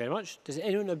 Thank you very much. Does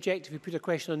anyone object if we put a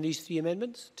question on these three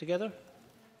amendments together?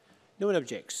 No one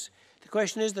objects. The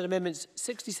question is that Amendments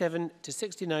 67 to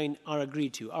 69 are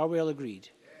agreed to. Are we all agreed?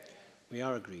 Yes. We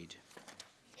are agreed.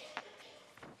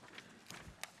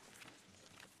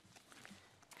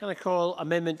 Can I call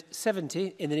Amendment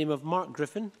 70 in the name of Mark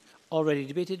Griffin, already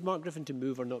debated? Mark Griffin to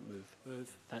move or not move?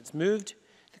 Move. That's moved.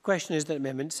 The question is that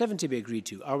Amendment 70 be agreed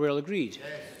to. Are we all agreed?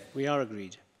 Yes. We are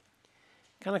agreed.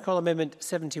 Can I call Amendment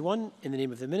 71 in the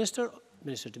name of the Minister?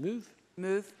 Minister to move.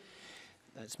 Move.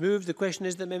 That's moved. The question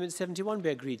is that Amendment 71 be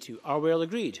agreed to. Are we all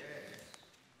agreed?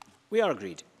 Yes. We are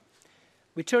agreed.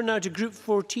 We turn now to Group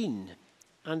 14,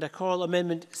 and I call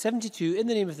Amendment 72 in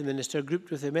the name of the Minister,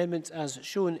 grouped with the amendments as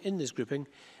shown in this grouping.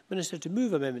 Minister to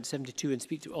move Amendment 72 and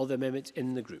speak to all the amendments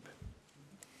in the group.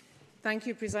 Thank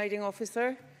you, Presiding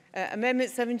Officer. Amendment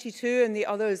 72 and the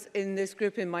others in this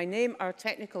group in my name are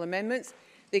technical amendments.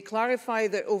 They clarify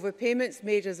that overpayments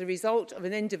made as a result of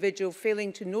an individual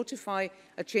failing to notify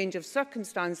a change of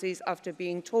circumstances after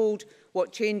being told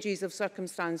what changes of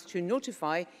circumstance to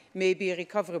notify may be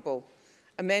recoverable.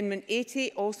 Amendment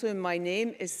 80, also in my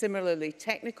name, is similarly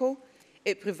technical.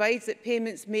 It provides that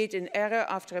payments made in error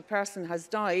after a person has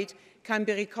died can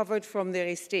be recovered from their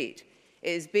estate.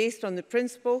 It is based on the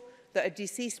principle that a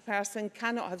deceased person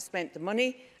cannot have spent the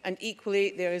money, and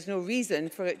equally there is no reason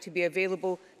for it to be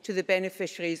available to the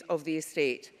beneficiaries of the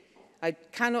estate. I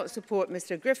cannot support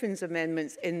Mr Griffin's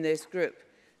amendments in this group.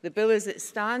 The bill as it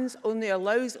stands only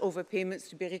allows overpayments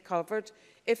to be recovered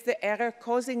if the error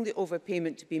causing the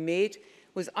overpayment to be made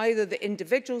was either the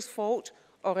individual's fault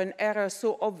or an error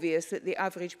so obvious that the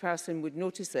average person would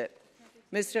notice it.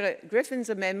 Mr Griffin's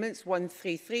amendments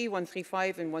 133,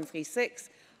 135 and 136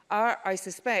 are, I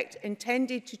suspect,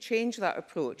 intended to change that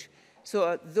approach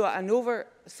so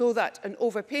that an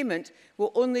overpayment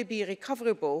will only be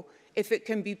recoverable if it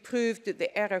can be proved that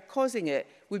the error causing it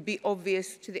would be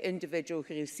obvious to the individual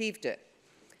who received it.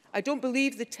 I don't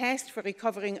believe the test for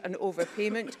recovering an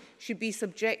overpayment should be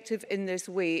subjective in this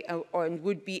way and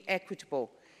would be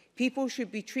equitable. People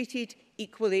should be treated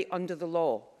equally under the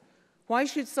law. Why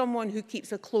should someone who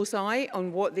keeps a close eye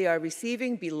on what they are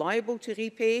receiving be liable to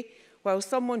repay, while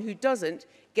someone who doesn't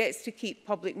gets to keep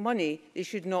public money they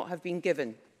should not have been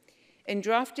given? In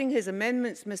drafting his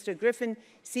amendments, Mr Griffin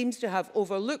seems to have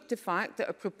overlooked the fact that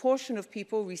a proportion of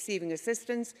people receiving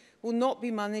assistance will not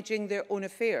be managing their own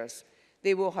affairs.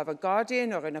 They will have a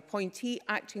guardian or an appointee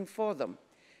acting for them.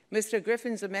 Mr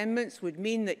Griffin's amendments would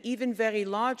mean that even very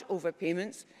large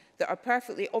overpayments that are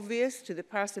perfectly obvious to the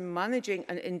person managing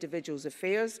an individual's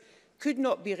affairs could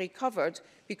not be recovered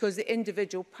because the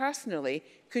individual personally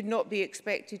could not be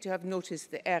expected to have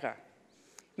noticed the error.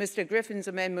 Mr Griffin's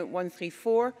Amendment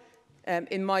 134,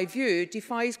 in my view,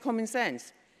 defies common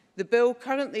sense. The bill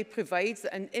currently provides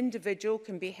that an individual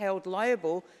can be held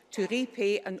liable to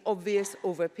repay an obvious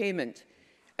overpayment.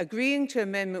 Agreeing to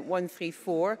Amendment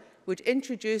 134 would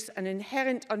introduce an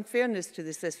inherent unfairness to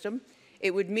the system.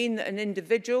 It would mean that an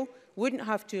individual wouldn't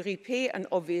have to repay an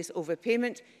obvious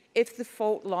overpayment if the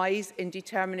fault lies in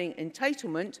determining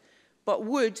entitlement, but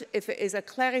would if it is a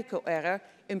clerical error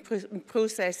in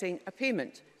processing a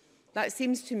payment. That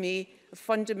seems to me a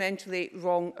fundamentally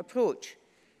wrong approach.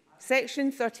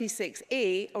 Section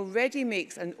 36A already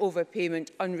makes an overpayment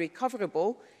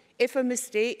unrecoverable if a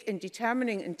mistake in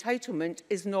determining entitlement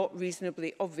is not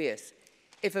reasonably obvious.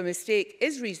 If a mistake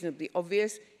is reasonably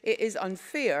obvious, it is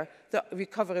unfair that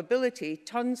recoverability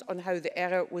turns on how the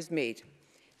error was made.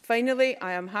 Finally,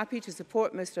 I am happy to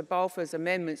support Mr Balfour's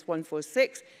amendments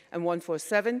 146 and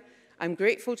 147. I'm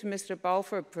grateful to Mr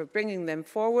Balfour for bringing them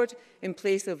forward in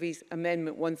place of his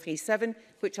Amendment 137,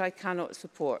 which I cannot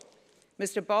support.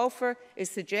 Mr Balfour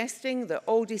is suggesting that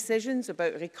all decisions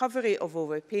about recovery of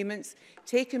overpayments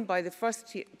taken by the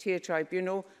first-tier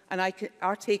tribunal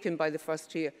are taken by the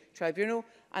first-tier tribunal,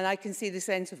 and I can see the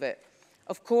sense of it.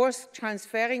 Of course,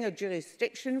 transferring a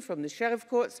jurisdiction from the Sheriff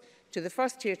Courts to the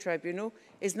first-tier tribunal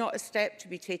is not a step to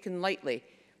be taken lightly,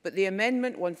 but the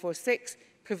Amendment 146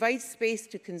 provides space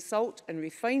to consult and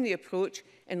refine the approach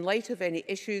in light of any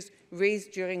issues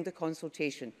raised during the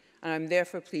consultation, and I am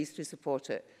therefore pleased to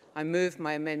support it. I move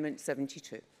my Amendment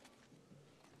 72.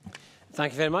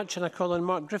 Thank you very much, and I call on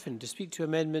Mark Griffin to speak to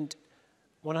Amendment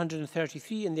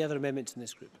 133 and the other amendments in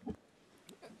this group.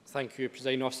 Thank you,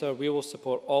 Presiding Officer. We will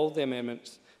support all the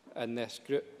amendments in this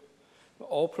group. We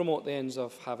all promote the ends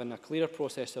of having a clearer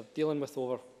process of dealing with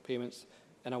overpayments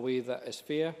in a way that is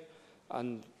fair,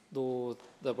 and though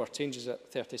there were changes at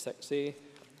 36A,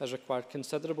 has required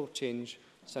considerable change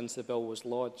since the bill was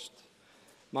lodged.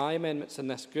 My amendments in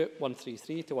this group,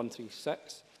 133 to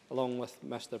 136, along with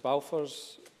Mr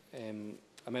Balfour's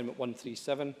Amendment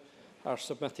 137, are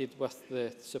submitted with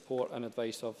the support and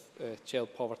advice of the Child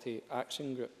Poverty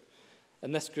Action Group.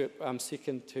 In this group, I am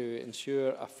seeking to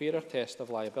ensure a fairer test of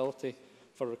liability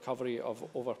for recovery of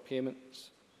overpayments.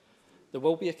 There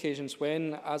will be occasions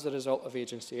when, as a result of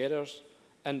agency errors,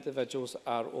 individuals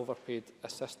are overpaid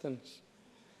assistance.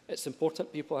 It's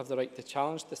important people have the right to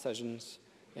challenge decisions,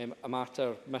 a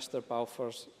matter Mr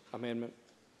Balfour's amendment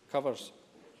covers.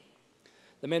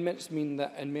 The amendments mean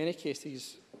that in many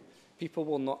cases, people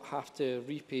will not have to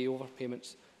repay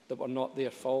overpayments that were not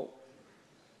their fault.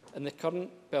 In the current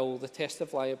bill, the test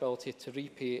of liability to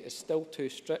repay is still too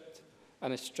strict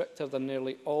and is stricter than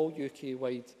nearly all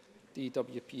UK-wide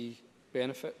DWP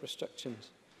benefit restrictions.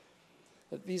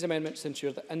 These amendments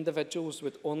ensure that individuals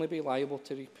would only be liable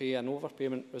to repay an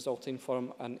overpayment resulting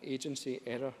from an agency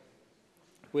error,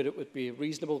 where it would be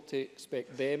reasonable to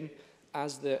expect them,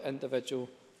 as the individual,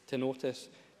 to notice,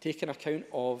 taking account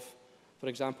of, for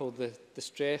example, the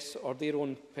stress or their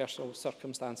own personal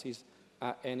circumstances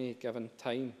at any given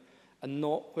time, and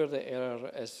not where the error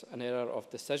is an error of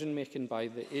decision-making by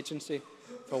the agency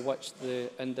for which the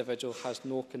individual has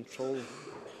no control.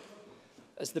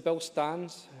 As the bill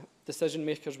stands,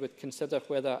 decision-makers would consider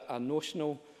whether a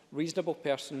notional, reasonable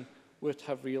person would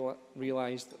have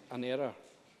realised an error.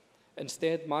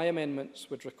 Instead, my amendments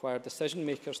would require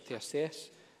decision-makers to assess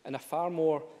in a far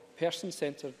more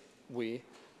person-centred way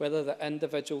whether the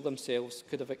individual themselves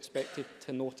could have expected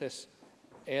to notice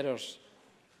errors.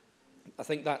 I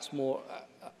think that's more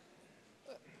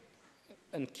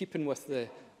in keeping with the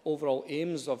overall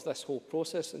aims of this whole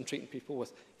process and treating people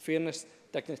with fairness,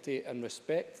 dignity and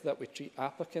respect, that we treat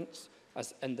applicants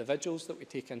as individuals, that we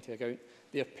take into account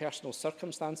their personal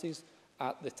circumstances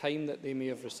at the time that they may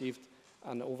have received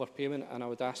an overpayment, and I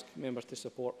would ask members to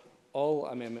support all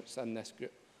amendments in this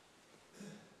group.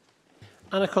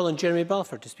 And I call on Jeremy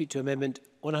Balfour to speak to Amendment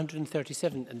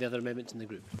 137 and the other amendments in the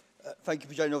group. Thank you,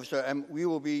 Presiding Officer. We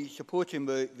will be supporting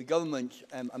the government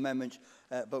amendments,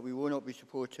 but we will not be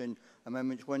supporting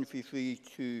amendments 133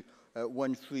 to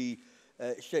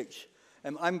 136.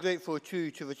 I'm grateful too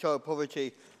to the Child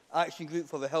Poverty Action Group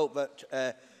for the help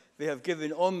that they have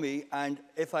given on me, and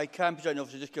if I can, Presiding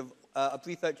Officer, just give a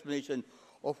brief explanation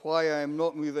of why I am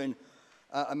not moving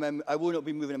amendment. I will not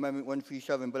be moving Amendment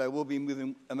 137, but I will be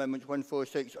moving Amendments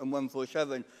 146 and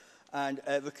 147. And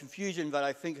the confusion that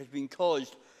I think has been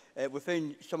caused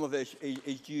within some of this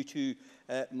is due to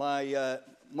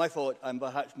my fault and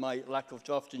perhaps my lack of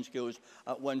drafting skills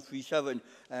at 137,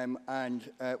 and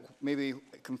maybe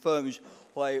confirms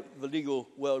why the legal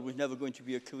world was never going to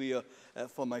be a career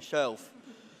for myself.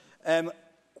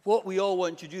 What we all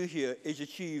want to do here is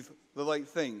achieve the right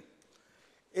thing.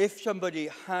 If somebody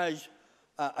has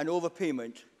an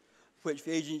overpayment, which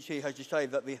the agency has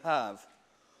decided that they have,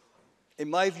 in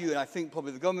my view, and I think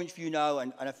probably the government's view now,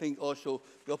 and I think also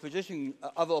the opposition,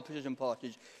 other opposition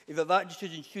parties, is that that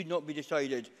decision should not be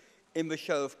decided in the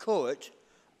Sheriff Court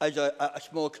as a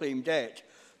small claim debt,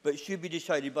 but should be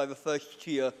decided by the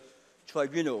first-tier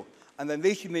tribunal. And then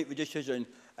they should make the decision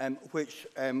which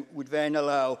would then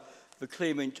allow the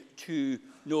claimant to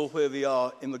know where they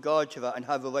are in regard to that and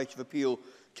have the right of appeal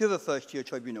to the first-tier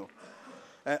tribunal.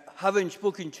 Having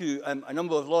spoken to a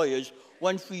number of lawyers,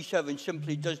 137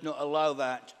 simply does not allow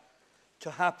that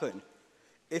to happen.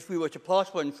 If we were to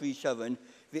pass 137,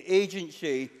 the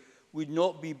agency would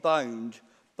not be bound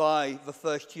by the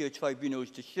first-tier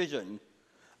tribunal's decision,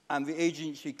 and the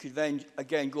agency could then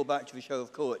again go back to the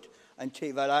Sheriff Court and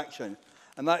take that action.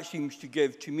 And that seems to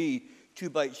give, to me,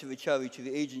 two bites of the cherry to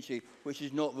the agency, which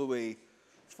is not the way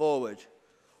forward.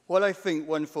 What I think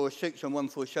 146 and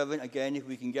 147, again, if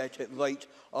we can get it right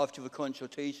after the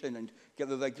consultation and get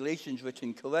the regulations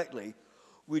written correctly,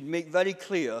 would make very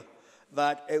clear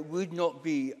that it would not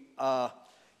be a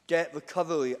debt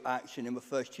recovery action in the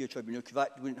first-tier tribunal, because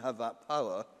that wouldn't have that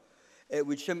power. It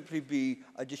would simply be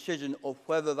a decision of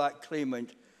whether that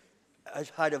claimant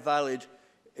has had a valid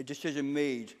decision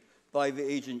made by the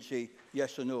agency,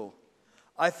 yes or no.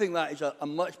 I think that is a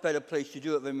much better place to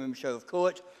do it than in the Sheriff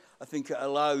Court. I think it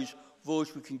allows those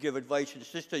who can give advice and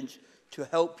assistance to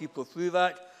help people through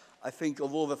that. I think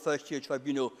although the first-tier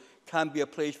tribunal can be a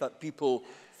place that people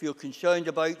feel concerned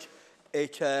about,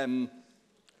 it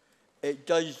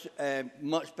does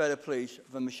much better place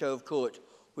than the Sheriff Court,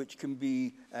 which can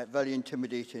be very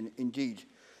intimidating indeed.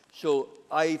 So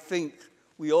I think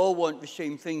we all want the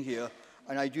same thing here,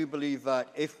 and I do believe that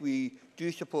if we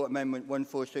do support Amendment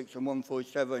 146 and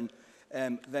 147,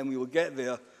 then we will get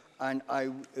there. And I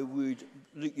would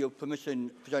look your permission,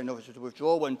 Presiding Officer, to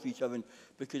withdraw 137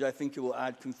 because I think it will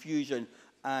add confusion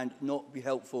and not be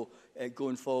helpful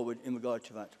going forward in regard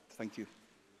to that. Thank you.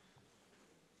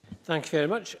 Thank you very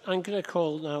much. I'm going to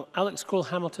call now Alex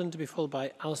Cole-Hamilton to be followed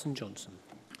by Alison Johnson.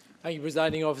 Thank you,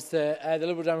 Presiding Officer. The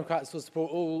Liberal Democrats will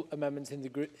support all amendments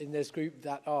in this group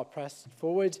that are pressed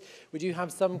forward. We do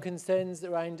have some concerns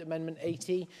around Amendment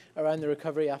 80, around the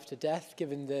recovery after death,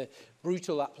 given the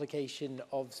brutal application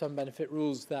of some benefit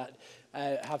rules that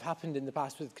have happened in the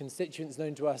past with constituents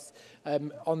known to us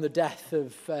on the death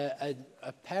of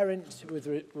a parent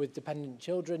with dependent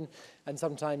children, and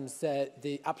sometimes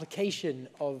the application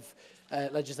of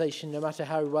legislation, no matter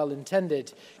how well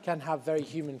intended, can have very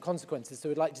human consequences. So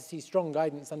we'd like to see strong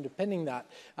guidance underpinning that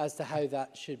as to how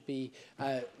that should be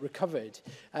recovered.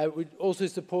 We'd also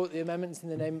support the amendments in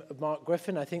the name of Mark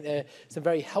Griffin. I think there are some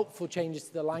very helpful changes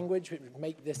to the language which would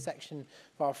make this section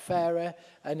far fairer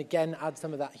and again add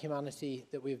some of that humanity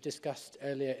that we've discussed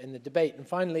earlier in the debate. And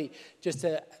finally, just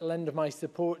to lend my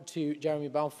support to Jeremy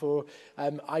Balfour,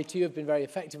 I too have been very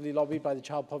effectively lobbied by the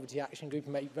Child Poverty Action Group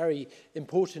and make very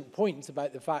important points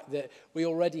about the fact that we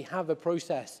already have a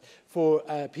process for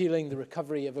appealing the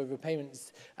recovery of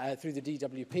overpayments through the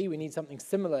DWP. We need something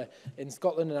similar in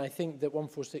Scotland, and I think that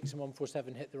 146 and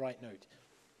 147 hit the right note.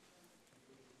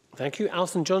 Thank you.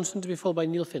 Alison Johnson to be followed by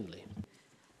Neil Findlay.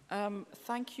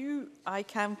 Thank you. I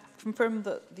can confirm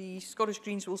that the Scottish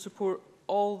Greens will support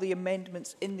all the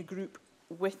amendments in the group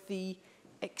with the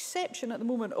exception at the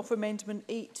moment of Amendment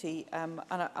 80, and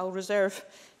I'll reserve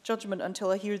judgment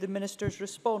until I hear the Minister's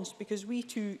response, because we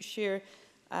too share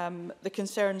the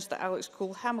concerns that Alex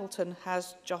Cole-Hamilton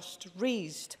has just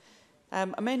raised.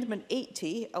 Amendment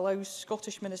 80 allows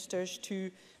Scottish ministers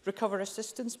to recover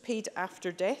assistance paid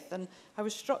after death, and I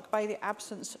was struck by the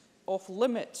absence of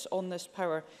limits on this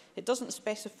power. It doesn't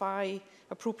specify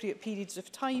appropriate periods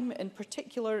of time. In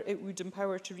particular, it would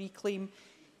empower to reclaim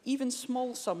even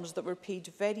small sums that were paid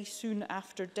very soon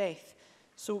after death.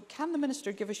 So can the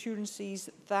Minister give assurances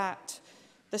that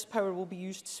this power will be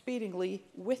used sparingly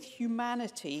with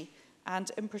humanity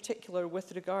and in particular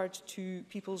with regard to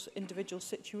people's individual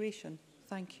situation?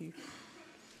 Thank you.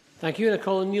 Thank you. And I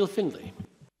call on Neil Findlay.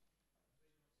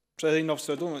 Presiding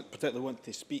Officer, I don't particularly want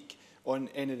to speak on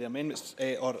any of the amendments,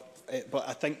 but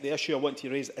I think the issue I want to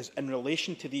raise is in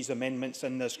relation to these amendments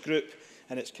in this group,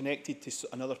 and it's connected to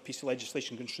another piece of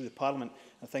legislation going through the Parliament.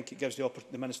 I think it gives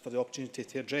the Minister the opportunity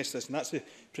to address this, and that's the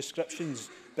prescriptions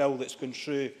bill that's gone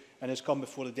through and has come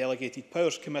before the Delegated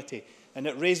Powers Committee, and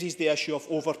it raises the issue of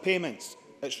overpayments.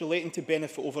 It's relating to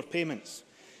benefit overpayments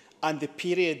and the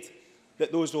period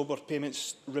that those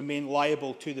overpayments remain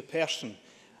liable to the person.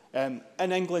 In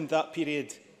England, that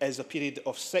period is a period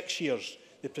of 6 years.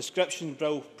 The prescription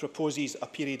bill proposes a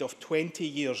period of 20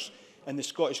 years, and the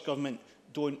Scottish Government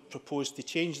don't propose to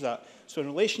change that. So in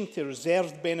relation to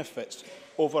reserved benefits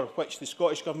over which the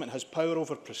Scottish Government has power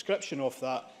over prescription of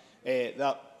that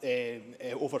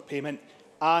overpayment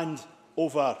and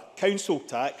over council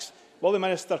tax, will the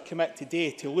Minister commit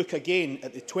today to look again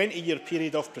at the 20-year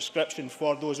period of prescription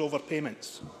for those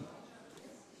overpayments?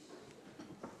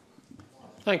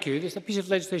 Thank you. There's a piece of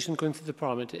legislation going through the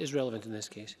Parliament. It is relevant in this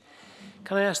case.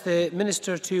 Can I ask the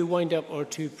Minister to wind up or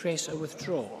to press a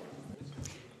withdrawal?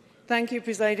 Thank you,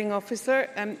 Presiding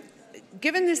Officer.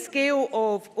 Given the scale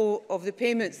of the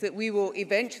payments that we will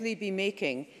eventually be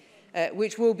making,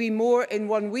 which will be more in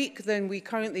 1 week than we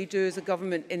currently do as a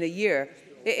government in a year,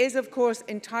 it is, of course,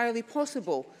 entirely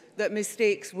possible that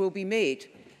mistakes will be made.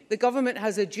 The government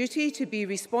has a duty to be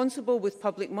responsible with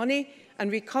public money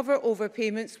and recover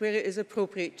overpayments where it is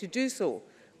appropriate to do so.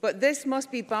 But this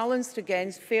must be balanced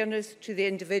against fairness to the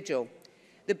individual.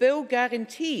 The bill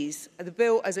guarantees, the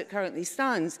bill as it currently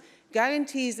stands,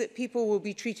 guarantees that people will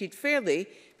be treated fairly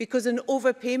because an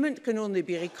overpayment can only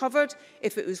be recovered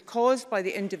if it was caused by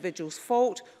the individual's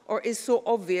fault or is so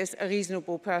obvious a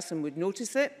reasonable person would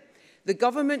notice it. The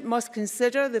government must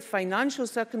consider the financial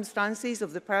circumstances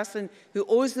of the person who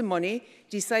owes the money,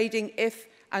 deciding if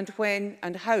and when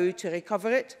and how to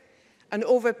recover it. An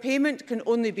overpayment can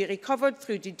only be recovered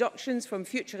through deductions from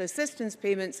future assistance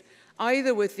payments,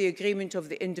 either with the agreement of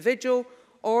the individual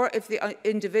or if the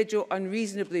individual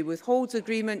unreasonably withholds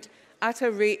agreement at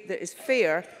a rate that is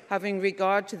fair, having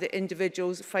regard to the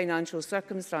individual's financial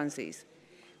circumstances.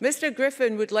 Mr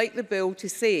Griffin would like the bill to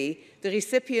say the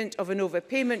recipient of an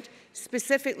overpayment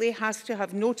specifically has to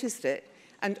have noticed it,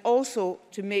 and also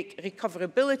to make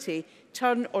recoverability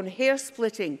turn on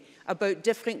hair-splitting about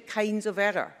different kinds of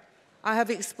error. I have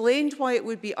explained why it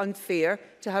would be unfair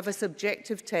to have a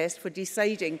subjective test for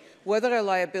deciding whether a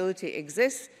liability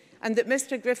exists, and that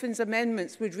Mr Griffin's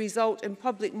amendments would result in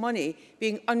public money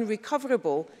being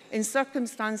unrecoverable in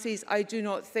circumstances I do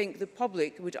not think the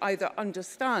public would either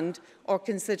understand or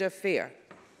consider fair.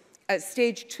 At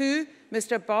stage 2,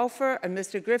 Mr Balfour and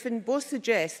Mr Griffin both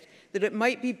suggest that it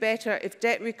might be better if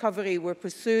debt recovery were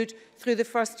pursued through the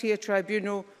first-tier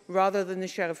tribunal rather than the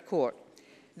Sheriff Court.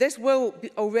 This will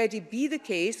already be the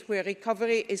case where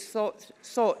recovery is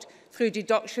sought through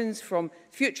deductions from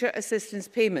future assistance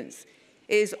payments.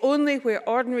 It is only where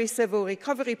ordinary civil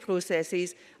recovery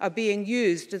processes are being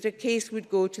used that a case would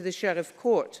go to the Sheriff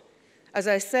Court. As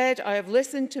I said, I have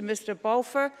listened to Mr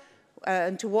Balfour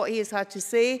and to what he has had to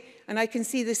say, and I can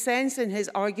see the sense in his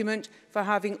argument for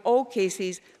having all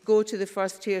cases go to the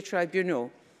first-tier tribunal.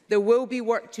 There will be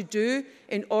work to do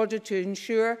in order to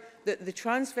ensure that the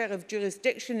transfer of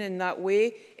jurisdiction in that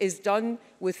way is done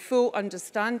with full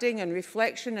understanding and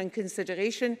reflection and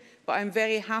consideration, but I'm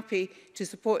very happy to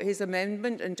support his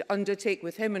amendment and to undertake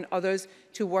with him and others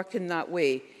to work in that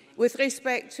way. With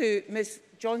respect to Ms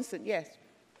Johnson, yes.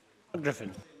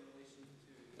 Griffin.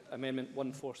 Amendment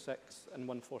 146 and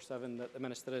 147 that the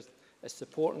Minister is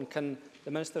supporting. Can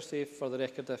the Minister say for the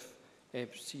record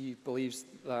if she believes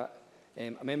that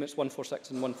Amendments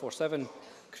 146 and 147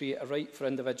 create a right for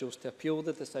individuals to appeal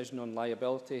the decision on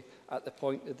liability at the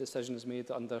point the decision is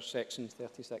made under Section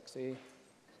 36A?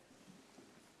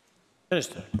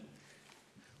 Minister.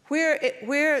 Where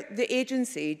the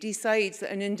agency decides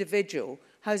that an individual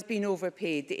has been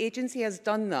overpaid, the agency has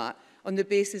done that on the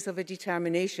basis of a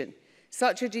determination.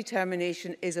 Such a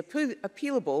determination is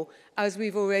appealable, as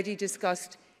we've already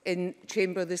discussed in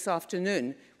Chamber this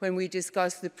afternoon, when we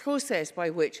discussed the process by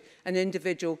which an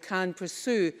individual can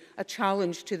pursue a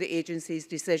challenge to the agency's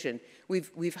decision.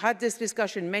 We've had this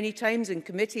discussion many times in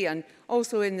committee and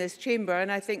also in this chamber,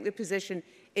 and I think the position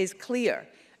is clear.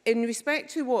 In respect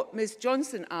to what Ms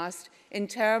Johnson asked in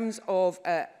terms of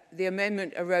the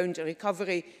amendment around a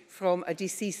recovery from a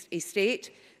deceased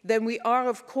estate, then we are,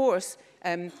 of course,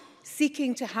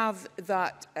 seeking to have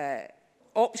that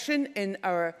option in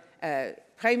our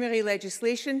primary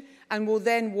legislation, and will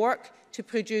then work to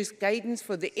produce guidance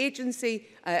for the agency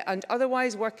and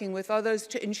otherwise working with others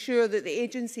to ensure that the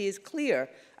agency is clear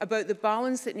about the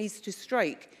balance it needs to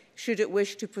strike should it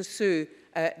wish to pursue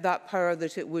that power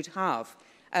that it would have.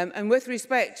 And with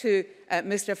respect to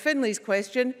Mr Finlay's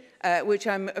question, which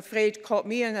I'm afraid caught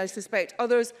me and I suspect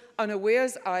others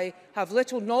unawares, I have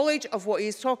little knowledge of what he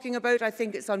is talking about. I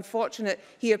think it's unfortunate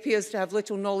he appears to have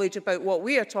little knowledge about what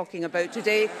we are talking about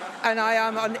today, and I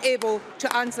am unable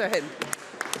to answer him.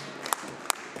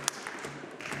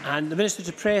 And the Minister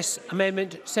to press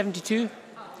Amendment 72?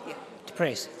 Yeah. To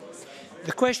press.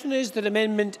 The question is that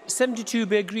Amendment 72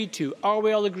 be agreed to. Are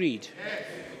we all agreed? Yes.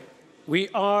 We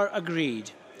are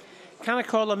agreed. Can I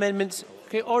call amendments?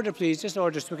 Okay, order please, just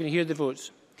order so we can hear the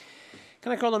votes.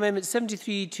 Can I call amendments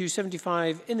 73 to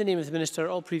 75 in the name of the Minister,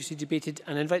 all previously debated,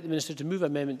 and invite the Minister to move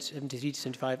amendments 73 to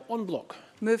 75 en bloc?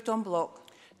 Moved en bloc.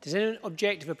 Does anyone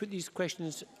object if I put these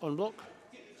questions en bloc?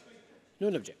 No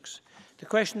one objects. The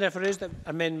question therefore is that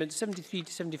amendments 73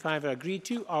 to 75 are agreed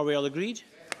to. Are we all agreed?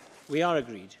 We are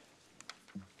agreed.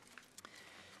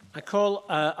 I call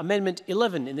Amendment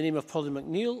 11 in the name of Pauline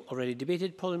McNeill, already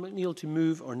debated. Pauline McNeill to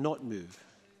move or not move.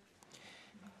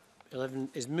 11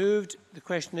 is moved. The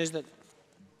question is that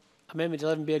Amendment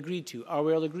 11 be agreed to. Are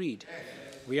we all agreed?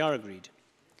 Yes. We are agreed.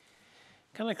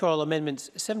 Can I call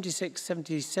Amendments 76,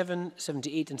 77,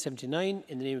 78 and 79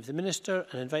 in the name of the Minister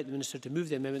and invite the Minister to move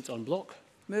the amendments en bloc?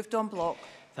 Moved en bloc.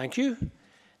 Thank you.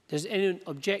 Does anyone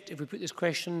object if we put this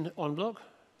question en bloc?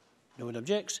 No one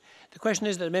objects. The question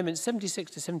is that Amendments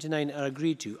 76 to 79 are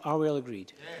agreed to. Are we all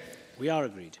agreed? Yes. We are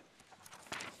agreed.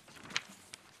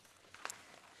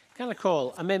 Can I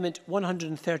call Amendment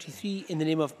 133 in the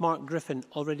name of Mark Griffin,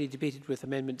 already debated with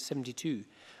Amendment 72?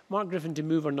 Mark Griffin to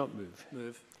move or not move?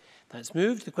 Move. That's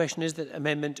moved. The question is that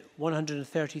Amendment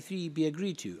 133 be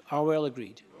agreed to. Are we all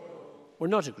agreed? No. We're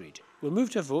not agreed. We'll move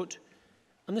to a vote,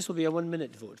 and this will be a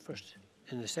 1-minute vote first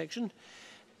in this section.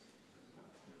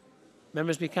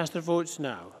 Members may cast their votes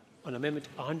now on Amendment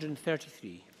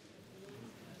 133.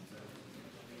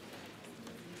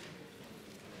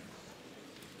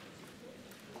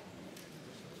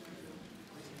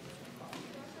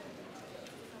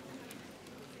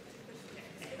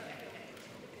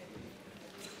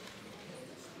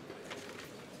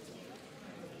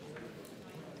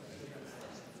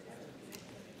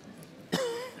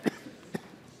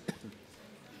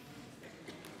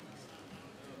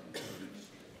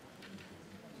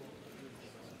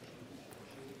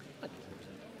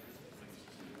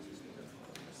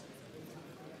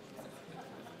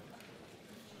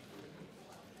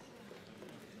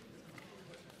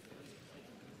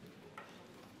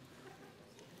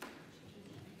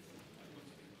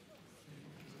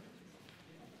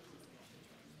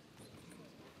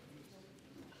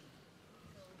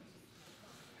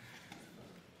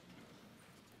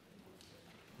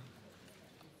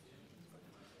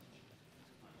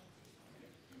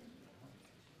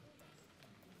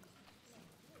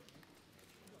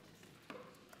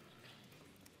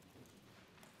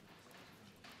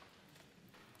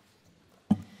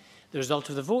 The result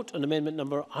of the vote on amendment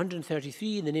number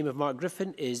 133 in the name of Mark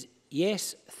Griffin is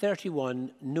yes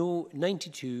 31, no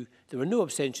 92. There were no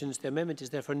abstentions. The amendment is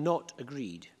therefore not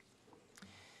agreed.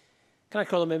 Can I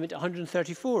call amendment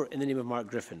 134 in the name of Mark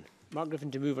Griffin? Mark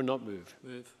Griffin to move or not move?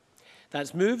 Move.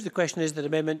 That's moved. The question is that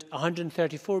amendment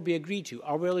 134 be agreed to.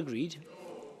 Are we all agreed?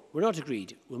 No. We're not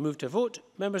agreed. We'll move to a vote.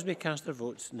 Members may cast their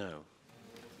votes now.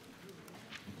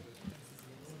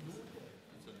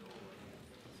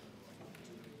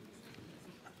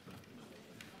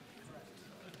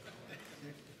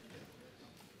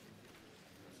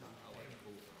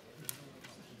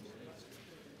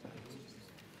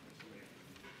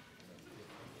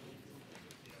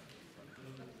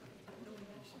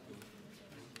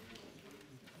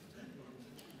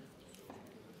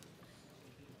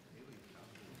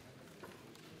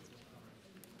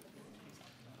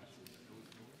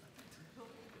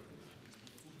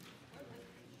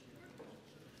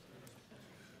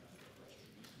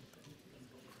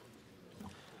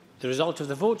 The result of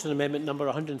the vote on amendment number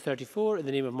 134 in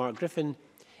the name of Mark Griffin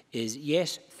is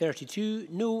yes 32,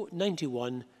 no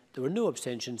 91. There were no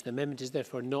abstentions. The amendment is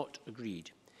therefore not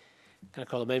agreed. Can I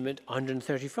call amendment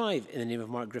 135 in the name of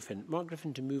Mark Griffin? Mark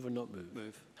Griffin to move or not move?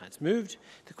 Move. That's moved.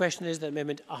 The question is that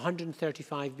amendment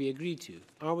 135 be agreed to.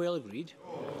 Are we all agreed?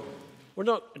 No. We're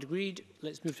not agreed.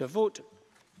 Let's move to a vote.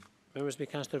 Members may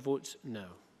cast their votes now.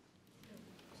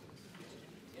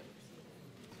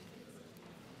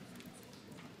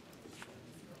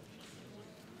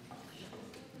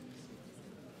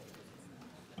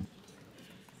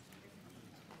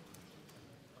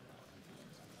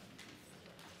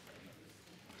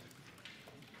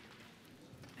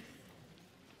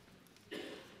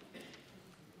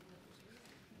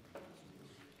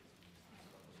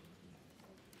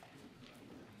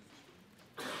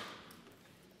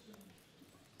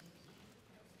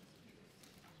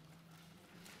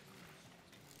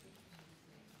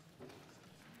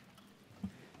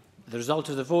 The result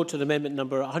of the vote on amendment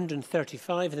number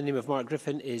 135 in the name of Mark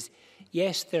Griffin is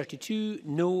yes 32,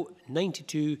 no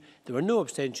 92. There were no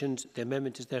abstentions. The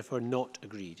amendment is therefore not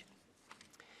agreed.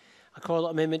 I call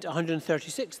amendment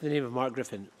 136 in the name of Mark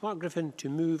Griffin. Mark Griffin to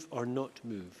move or not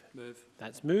move? Move.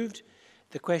 That's moved.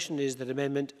 The question is that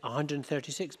amendment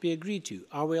 136 be agreed to.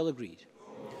 Are we all agreed?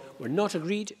 No. We're not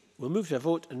agreed. We'll move to a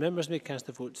vote and members may cast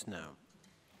the votes now.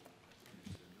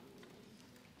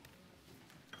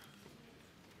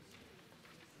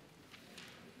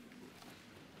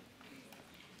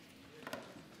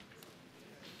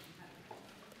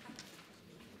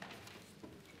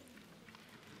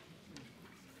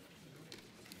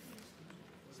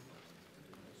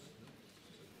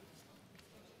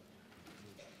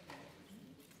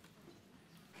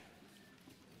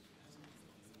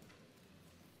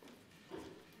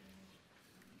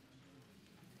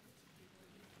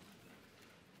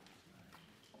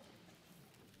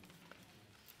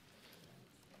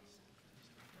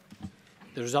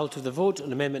 The result of the vote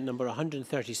on amendment number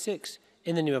 136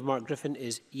 in the name of Mark Griffin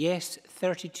is yes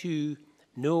 32,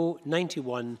 no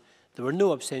 91. There were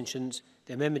no abstentions.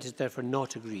 The amendment is therefore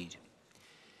not agreed.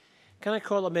 Can I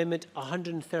call amendment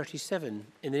 137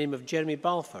 in the name of Jeremy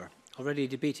Balfour, already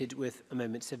debated with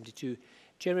amendment 72?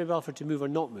 Jeremy Balfour to move or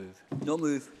not move? Not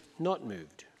move. Not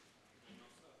moved.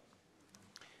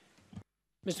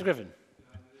 Mr Griffin.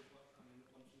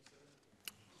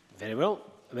 Very well.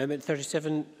 Amendment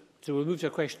 37. So we'll move to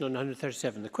a question on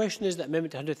 137. The question is that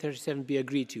Amendment 137 be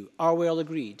agreed to. Are we all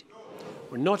agreed? No.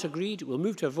 We're not agreed. We'll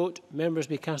move to a vote. Members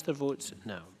may cast their votes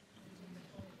now.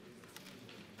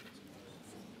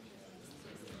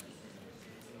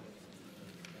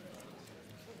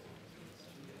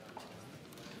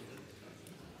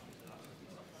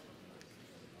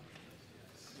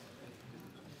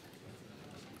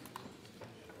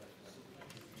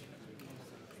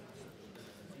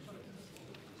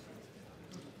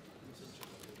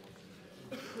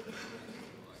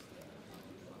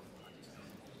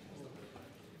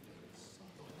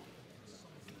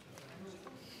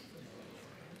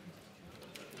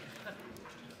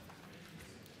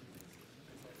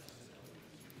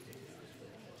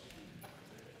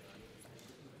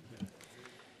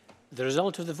 The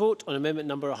result of the vote on amendment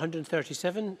number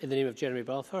 137 in the name of Jeremy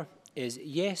Balfour is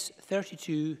yes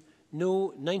 32,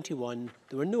 no 91.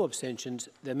 There were no abstentions.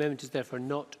 The amendment is therefore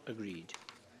not agreed.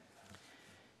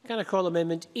 Can I call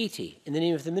amendment 80 in the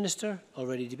name of the Minister?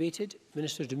 Already debated.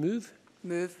 Minister to move?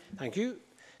 Move. Thank you.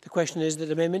 The question is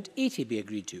that amendment 80 be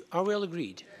agreed to. Are we all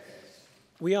agreed? Yes.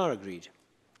 We are agreed.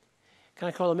 Can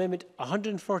I call amendment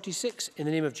 146 in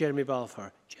the name of Jeremy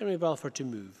Balfour? Jeremy Balfour to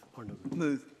move or no move?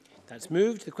 Move. That's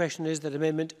moved. The question is that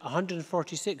amendment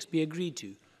 146 be agreed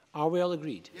to. Are we all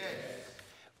agreed? Yes.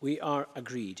 We are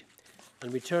agreed.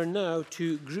 And we turn now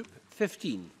to Group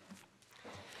 15.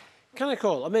 Can I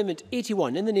call amendment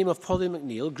 81 in the name of Pauline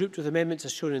McNeill, grouped with amendments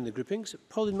as shown in the groupings.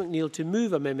 Pauline McNeill to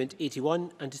move amendment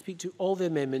 81 and to speak to all the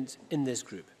amendments in this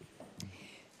group.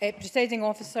 Presiding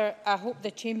officer, I hope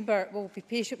the Chamber will be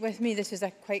patient with me. This is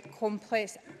a quite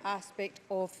complex aspect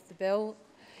of the bill.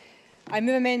 I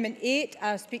move Amendment 8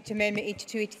 and speak to Amendment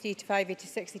 82, 83, 85,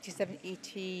 86, 87,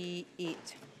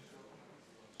 88.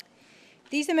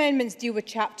 These amendments deal with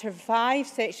Chapter 5,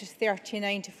 Sections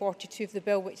 39 to 42 of the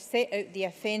bill, which set out the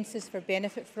offences for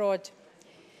benefit fraud.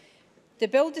 The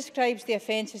bill describes the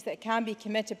offences that can be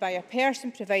committed by a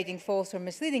person providing false or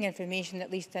misleading information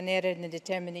that leads to an error in the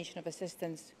determination of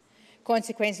assistance.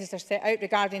 Consequences are set out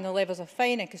regarding the levels of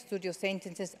fine and custodial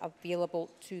sentences available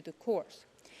to the courts.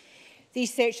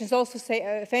 These sections also set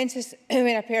out offences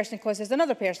when a person causes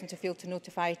another person to fail to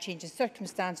notify a change in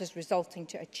circumstances resulting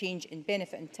to a change in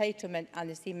benefit entitlement, and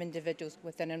the same individuals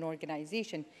within an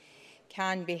organisation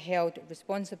can be held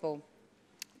responsible.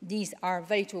 These are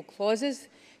vital clauses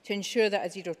to ensure that a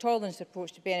zero-tolerance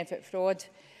approach to benefit fraud,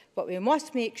 but we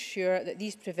must make sure that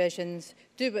these provisions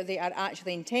do what they are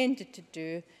actually intended to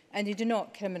do, and they do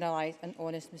not criminalise an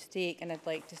honest mistake, and I'd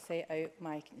like to set out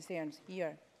my concerns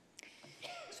here.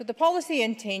 So the policy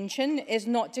intention is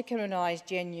not to criminalise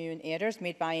genuine errors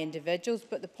made by individuals,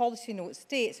 but the policy note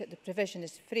states that the provision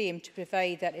is framed to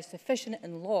provide that it is sufficient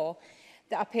in law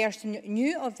that a person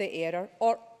knew of the error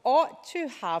or ought to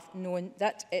have known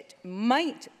that it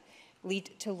might lead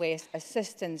to less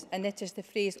assistance. And it is the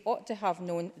phrase ought to have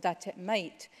known that it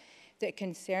might that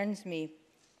concerns me.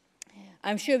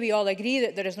 I'm sure we all agree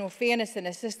that there is no fairness in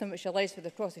a system which allows for the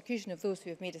prosecution of those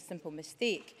who have made a simple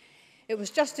mistake. It was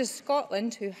Justice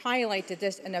Scotland who highlighted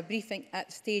this in a briefing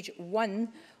at stage 1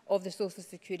 of the Social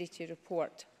Security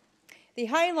report. They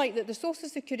highlight that the Social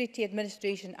Security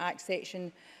Administration Act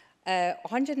section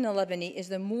 111A is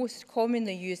the most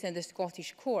commonly used in the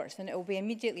Scottish courts, and it will be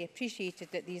immediately appreciated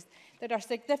that there are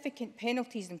significant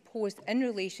penalties imposed in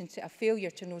relation to a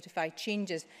failure to notify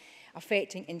changes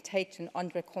affecting entitlement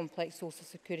under a complex Social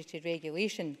Security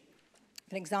regulation.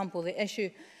 For example, the issue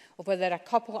of whether a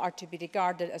couple are to be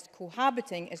regarded as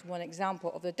cohabiting is one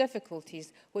example of the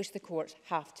difficulties which the courts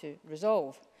have to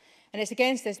resolve. And it's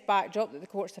against this backdrop that the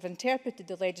courts have interpreted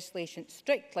the legislation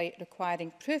strictly,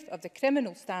 requiring proof of the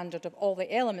criminal standard of all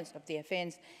the elements of the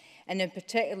offence, and in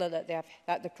particular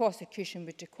that the prosecution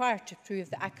would require to prove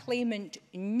that a claimant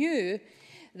knew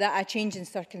that a change in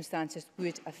circumstances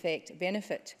would affect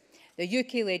benefit. The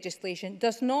UK legislation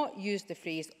does not use the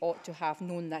phrase ought to have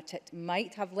known that it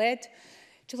might have led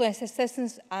to less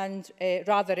assistance, and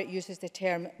rather it uses the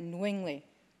term knowingly.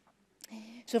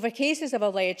 So for cases of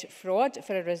alleged fraud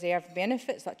for a reserved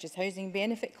benefit, such as housing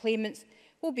benefit, claimants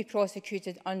will be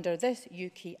prosecuted under this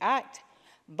UK Act.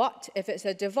 But if it's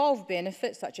a devolved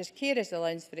benefit, such as carers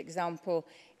allowance, for example,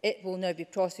 it will now be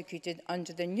prosecuted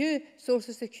under the new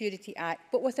Social Security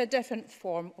Act, but with a different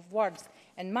form of words.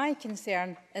 And my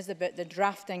concern is about the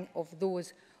drafting of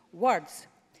those words.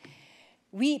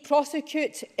 We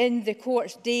prosecute in the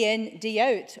courts day in, day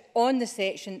out on the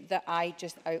section that I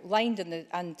just outlined,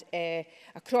 and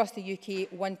across the UK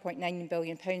 £1.9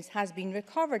 billion has been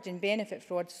recovered in benefit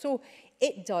fraud, so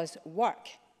it does work.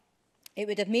 It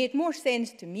would have made more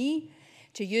sense to me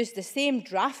to use the same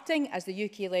drafting as the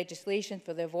UK legislation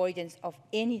for the avoidance of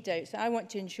any doubt. So I want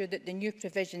to ensure that the new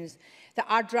provisions that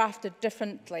are drafted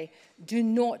differently do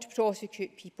not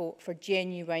prosecute people for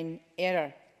genuine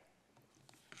error.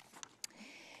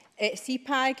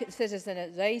 CPAG, Citizen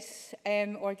Advice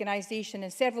Organisation,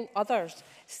 and several others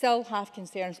still have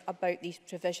concerns about these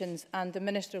provisions, and the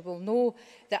Minister will know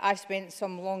that I've spent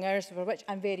some long hours, for which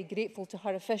I'm very grateful to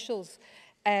her officials,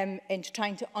 in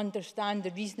trying to understand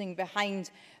the reasoning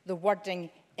behind the wording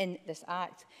in this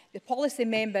Act. The policy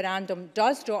memorandum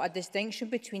does draw a distinction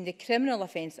between the criminal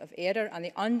offence of error and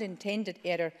the unintended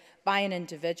error by an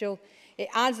individual. It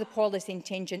adds the policy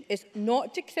intention is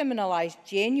not to criminalise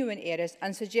genuine errors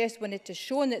and suggests when it is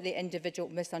shown that the individual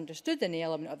misunderstood an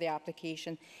element of the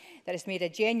application that has made a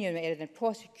genuine error, then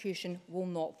prosecution will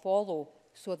not follow.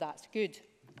 So that's good.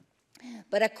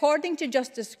 But according to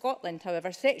Justice Scotland,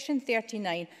 however, Section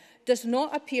 39 does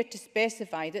not appear to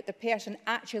specify that the person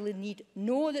actually need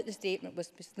know that the statement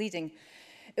was misleading,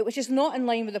 which is not in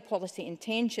line with the policy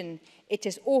intention. It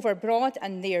is overbroad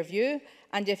in their view,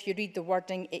 and if you read the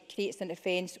wording, it creates an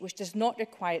offence which does not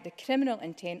require the criminal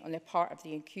intent on the part of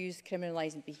the accused,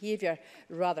 criminalising behaviour,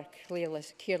 rather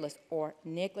careless or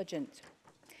negligent.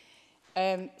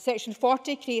 Section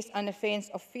 40 creates an offence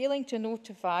of failing to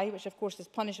notify, which of course is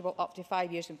punishable up to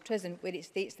 5 years in prison, where it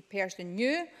states the person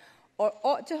knew or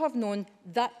ought to have known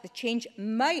that the change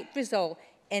might result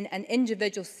in an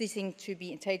individual ceasing to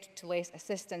be entitled to less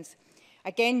assistance.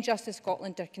 Again, Justice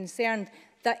Scotland are concerned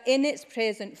that in its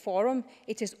present form,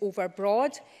 it is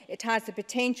overbroad. It has the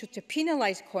potential to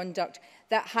penalise conduct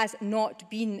that has not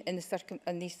been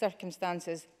in these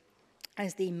circumstances,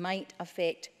 as they might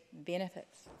affect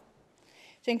benefits.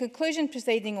 So in conclusion,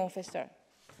 Presiding Officer,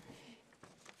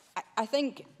 I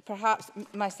think perhaps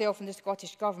myself and the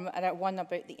Scottish Government are at one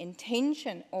about the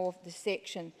intention of the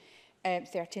section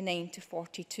 39 to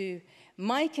 42.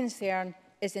 My concern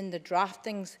is in the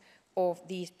draftings of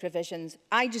these provisions.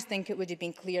 I just think it would have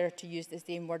been clearer to use the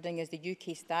same wording as the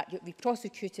UK statute. We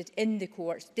prosecuted in the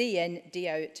courts day in, day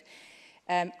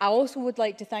out. I also would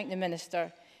like to thank the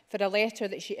Minister for a letter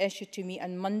that she issued to me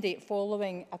on Monday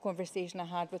following a conversation I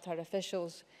had with her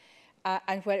officials,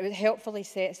 and where it helpfully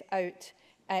sets out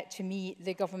to me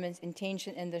the Government's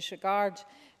intention in this regard,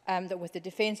 that with the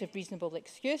defence of reasonable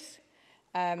excuse,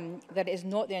 that it is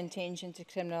not their intention to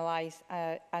criminalise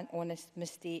an honest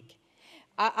mistake.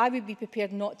 I would be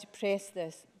prepared not to press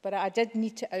this, but I did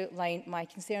need to outline my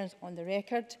concerns on the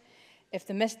record. If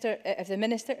the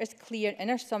Minister is clear in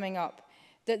her summing up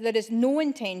that there is no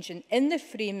intention in the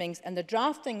framings and the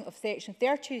drafting of section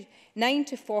 39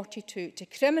 to 42 to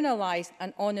criminalise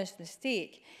an honest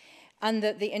mistake, and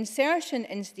that the insertion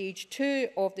in stage 2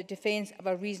 of the defence of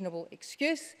a reasonable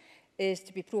excuse is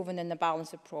to be proven in the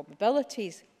balance of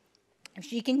probabilities, if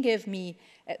she can give me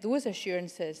those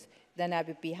assurances, then I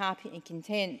would be happy and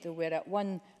content that we're at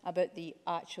one about the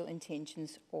actual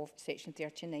intentions of section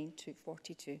 39 to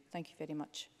 42. Thank you very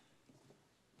much.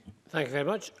 Thank you very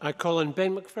much. I call on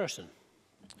Ben McPherson.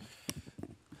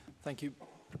 Thank you,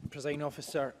 Presiding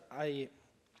Officer. I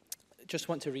just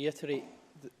want to reiterate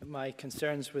my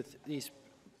concerns with these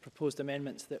proposed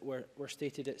amendments that were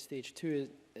stated at stage 2,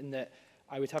 in that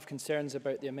I would have concerns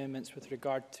about the amendments with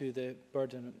regard to the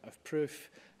burden of proof,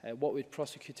 what would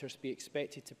prosecutors be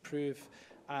expected to prove,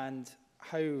 and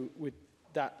how would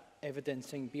that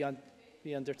evidencing be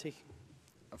undertaken?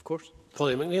 Of course.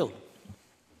 Pauline McNeill.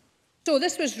 So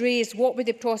this was raised, what would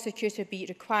the prosecutor be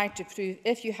required to prove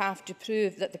if you have to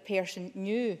prove that the person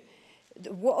knew?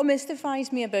 What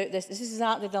mystifies me about this is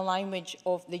exactly the language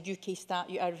of the UK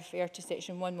statute I refer to,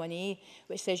 section 11A,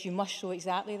 which says you must show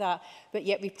exactly that. But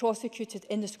yet we prosecuted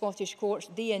in the Scottish courts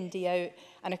day in, day out,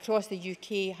 and across the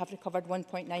UK have recovered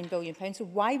 £1.9 billion. So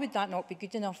why would that not be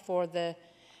good enough for the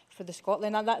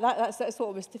Scotland? And that's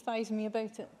what mystifies me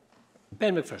about it.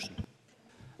 Ben McPherson.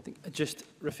 I think I just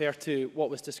refer to what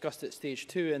was discussed at stage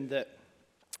 2, and that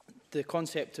the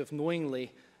concept of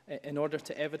knowingly, in order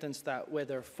to evidence that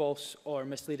whether false or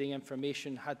misleading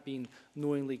information had been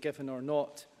knowingly given or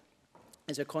not,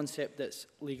 is a concept that's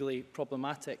legally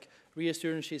problematic.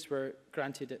 Reassurances were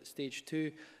granted at stage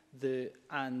 2,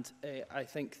 and I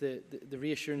think the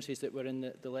reassurances that were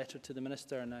in the letter to the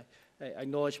Minister, and I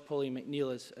acknowledge Pauline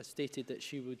McNeill has stated that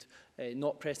she would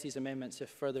not press these amendments if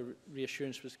further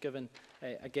reassurance was given,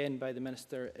 again by the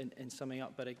Minister in summing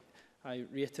up, but I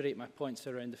reiterate my points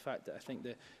around the fact that I think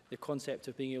the concept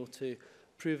of being able to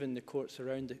prove in the courts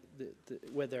around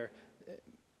whether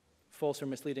false or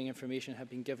misleading information had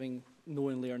been given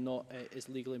knowingly or not is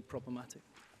legally problematic.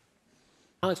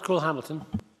 Alex Cole-Hamilton.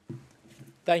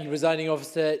 Thank you, Presiding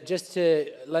Officer. Just to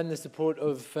lend the support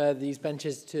of these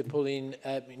benches to Pauline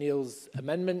McNeill's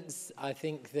amendments, I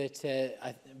think that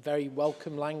a very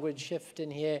welcome language shift in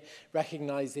here,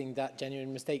 recognising that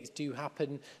genuine mistakes do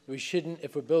happen. We shouldn't,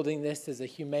 if we're building this as a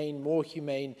humane, more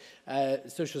humane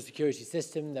social security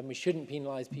system, then we shouldn't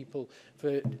penalise people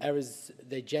for errors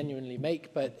they genuinely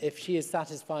make. But if she is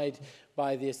satisfied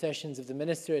by the assertions of the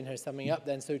Minister in her summing up,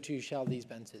 then so too shall these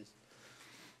benches.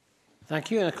 Thank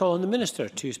you. And I call on the Minister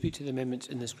to speak to the amendments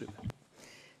in this group.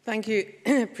 Thank you,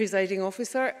 Presiding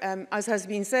Officer. As has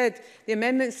been said, the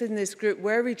amendments in this group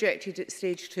were rejected at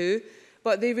stage 2,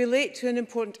 but they relate to an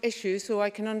important issue, so I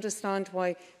can understand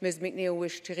why Ms McNeill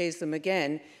wished to raise them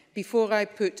again. Before I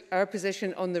put our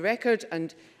position on the record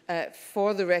and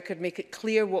for the record make it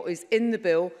clear what is in the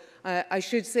bill, I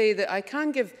should say that I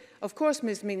can give, of course,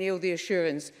 Ms McNeill the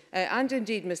assurance, and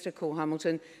indeed Mr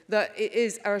Cole-Hamilton, that it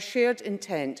is our shared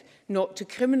intent not to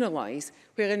criminalise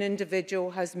where an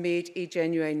individual has made a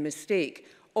genuine mistake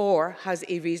or has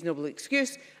a reasonable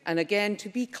excuse. And again, to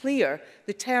be clear,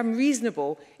 the term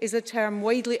reasonable is a term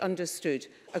widely understood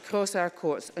across our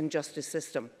courts and justice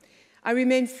system. I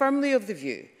remain firmly of the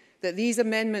view that these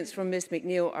amendments from Ms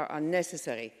McNeill are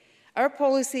unnecessary. Our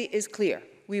policy is clear.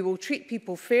 We will treat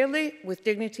people fairly, with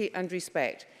dignity and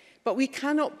respect. But we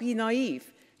cannot be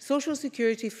naive. Social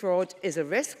security fraud is a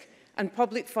risk, and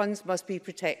public funds must be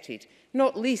protected,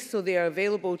 not least so they are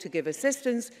available to give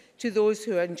assistance to those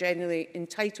who are genuinely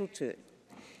entitled to it.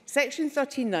 Section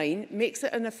 39 makes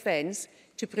it an offence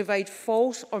to provide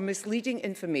false or misleading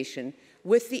information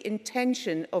with the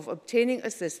intention of obtaining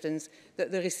assistance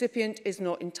that the recipient is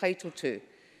not entitled to.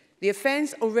 The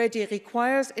offence already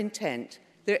requires intent.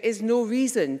 There is no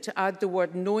reason to add the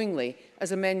word knowingly,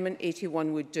 as Amendment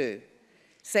 81 would do.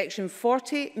 Section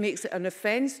 40 makes it an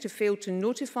offence to fail to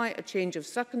notify a change of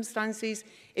circumstances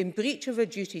in breach of a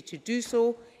duty to do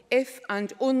so, if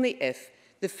and only if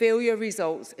the failure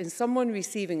results in someone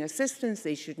receiving assistance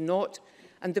they should not,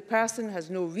 and the person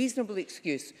has no reasonable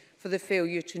excuse for the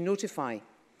failure to notify.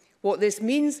 What this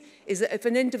means is that if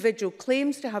an individual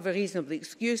claims to have a reasonable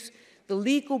excuse, the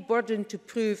legal burden to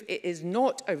prove it is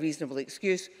not a reasonable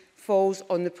excuse falls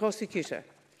on the prosecutor.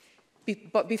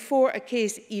 But before a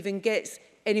case even gets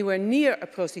anywhere near a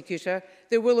prosecutor,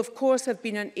 there will of course have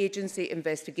been an agency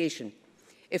investigation.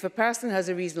 If a person has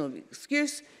a reasonable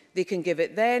excuse, they can give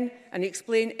it then and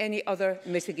explain any other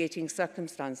mitigating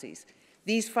circumstances.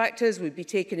 These factors would be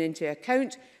taken into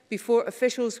account before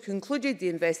officials concluded the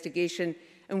investigation,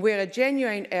 and where a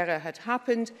genuine error had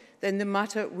happened, then the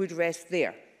matter would rest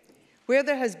there. Where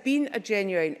there has been a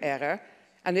genuine error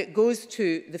and it goes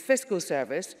to the Fiscal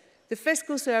Service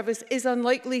is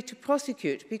unlikely to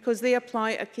prosecute because they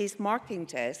apply a case marking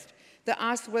test that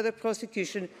asks whether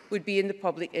prosecution would be in the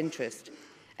public interest.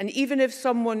 And even if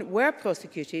someone were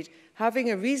prosecuted, having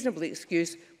a reasonable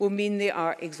excuse will mean they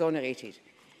are exonerated.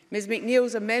 Ms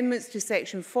McNeill's amendments to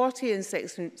Section 40 and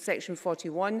Section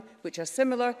 41, which are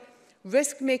similar,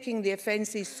 risk making the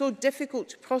offences so difficult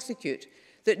to prosecute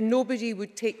that nobody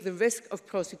would take the risk of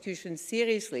prosecution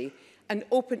seriously and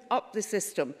open up the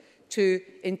system to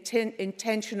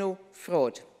intentional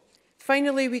fraud.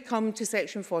 Finally, we come to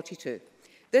Section 42.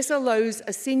 This allows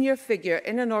a senior figure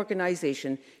in an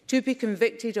organisation to be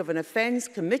convicted of an offence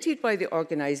committed by the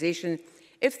organisation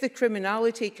if the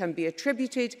criminality can be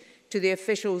attributed to the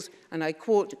officials, and I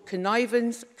quote,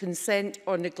 connivance, consent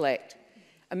or neglect.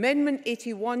 Amendment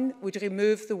 81 would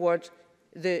remove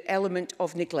the element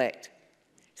of neglect.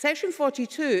 Section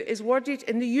 42 is worded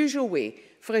in the usual way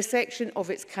for a section of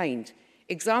its kind.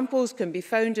 Examples can be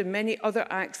found in many other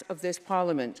acts of this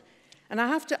Parliament. And I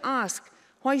have to ask,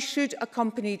 why should a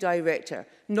company director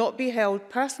not be held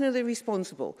personally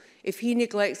responsible if he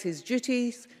neglects his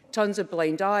duties, turns a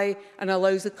blind eye and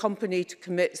allows the company to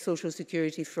commit social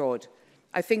security fraud?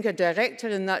 I think a director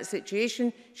in that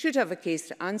situation should have a case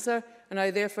to answer, and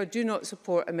I therefore do not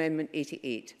support Amendment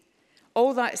 88.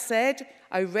 All that said,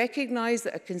 I recognise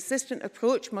that a consistent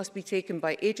approach must be taken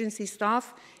by agency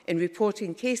staff in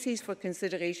reporting cases for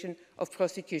consideration of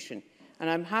prosecution, and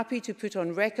I'm happy to put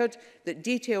on record that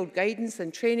detailed guidance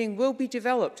and training will be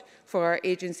developed for our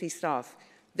agency staff.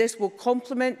 This will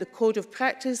complement the Code of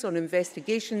Practice on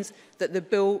Investigations that the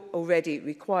bill already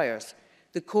requires.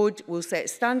 The Code will set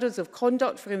standards of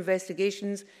conduct for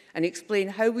investigations and explain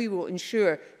how we will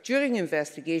ensure during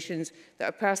investigations that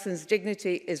a person's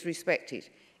dignity is respected.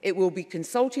 It will be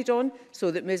consulted on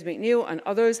so that Ms McNeill and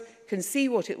others can see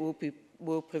what it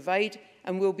will provide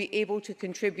and will be able to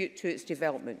contribute to its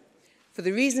development. For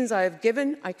the reasons I have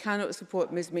given, I cannot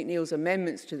support Ms McNeill's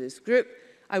amendments to this group.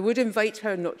 I would invite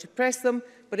her not to press them,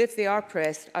 but if they are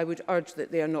pressed, I would urge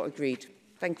that they are not agreed.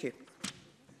 Thank you.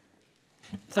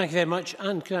 Thank you very much.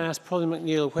 And can I ask Polly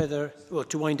McNeill whether, well,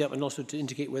 to wind up and also to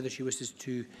indicate whether she wishes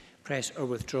to press or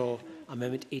withdraw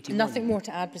Amendment 81? Nothing more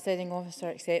to add, Presiding Officer,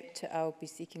 except I'll be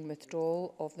seeking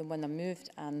withdrawal of the one I moved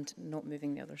and not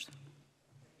moving the others.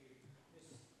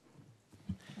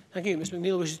 Thank you. Ms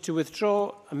McNeill wishes to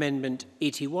withdraw Amendment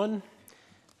 81.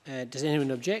 Does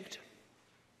anyone object?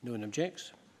 No one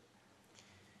objects.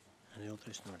 And the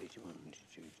author is not 81.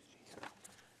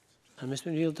 And Ms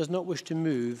McNeill does not wish to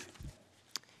move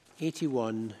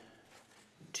 81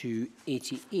 to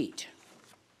 88.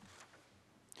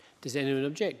 Does anyone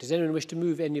object? Does anyone wish to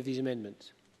move any of these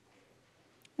amendments?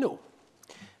 No.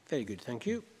 Very good, thank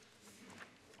you.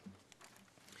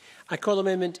 I call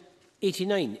Amendment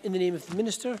 89 in the name of the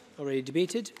Minister, already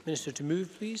debated. Minister to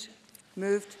move, please.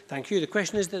 Moved. Thank you. The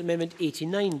question is that Amendment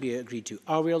 89 be agreed to.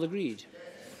 Are we all agreed?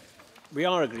 We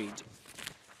are agreed.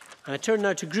 And I turn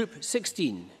now to Group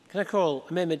 16. Can I call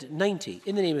Amendment 90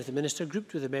 in the name of the Minister,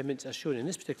 grouped with amendments as shown in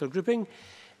this particular grouping.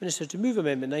 Minister to move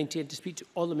Amendment 90 and to speak to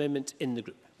all amendments in the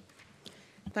group.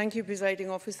 Thank you, Presiding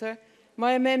Officer.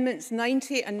 My amendments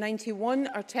 90 and 91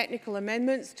 are technical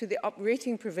amendments to the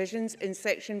uprating provisions in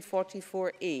Section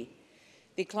 44A.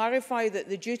 They clarify that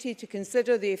the duty to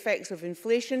consider the effects of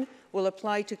inflation will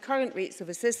apply to current rates of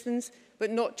assistance,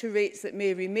 but not to rates that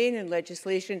may remain in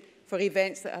legislation for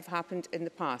events that have happened in the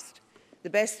past. The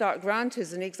Best Start grant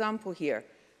is an example here.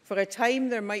 For a time,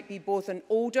 there might be both an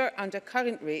older and a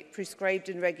current rate prescribed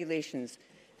in regulations.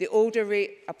 The older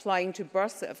rate applying to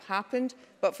births that have happened,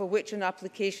 but for which an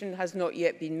application has not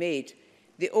yet been made.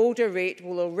 The older rate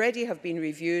will already have been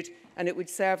reviewed, and it would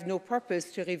serve no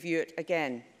purpose to review it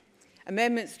again.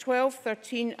 Amendments 12,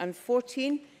 13 and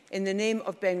 14, in the name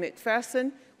of Ben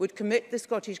Macpherson, would commit the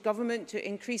Scottish Government to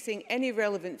increasing any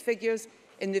relevant figures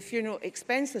in the funeral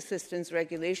expense assistance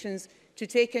regulations to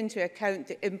take into account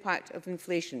the impact of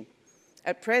inflation.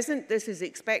 At present, this is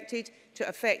expected to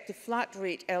affect the flat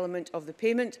rate element of the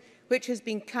payment, which has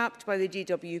been capped by the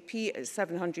DWP at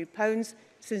 £700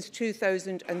 since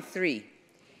 2003.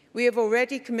 We have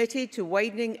already committed to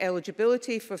widening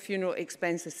eligibility for funeral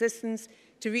expense assistance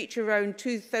to reach around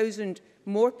 2,000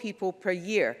 more people per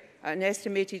year at an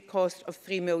estimated cost of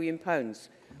 £3 million.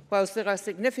 Whilst there are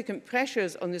significant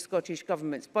pressures on the Scottish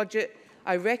Government's budget,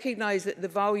 I recognise that the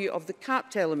value of the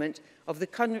capped element of the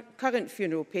current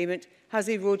funeral payment has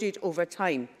eroded over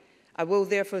time. I will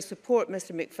therefore support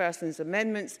Mr Macpherson's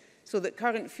amendments so that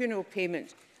current funeral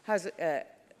payment has,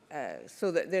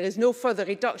 so that there is no further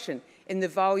reduction in the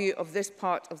value of this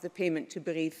part of the payment to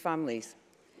bereaved families.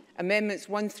 Amendments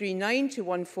 139 to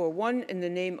 141 in the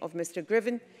name of Mr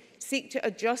Griffin seek to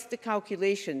adjust the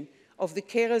calculation of the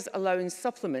Carers Allowance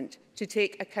Supplement to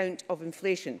take account of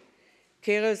inflation.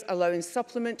 Carers Allowance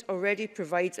Supplement already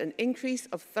provides an increase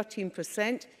of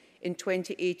 13% in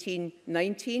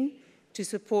 2018-19 to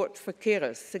support for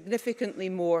carers, significantly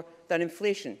more than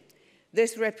inflation.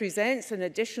 This represents an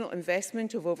additional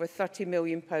investment of over £30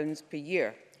 million per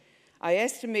year. I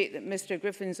estimate that Mr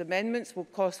Griffin's amendments will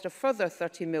cost a further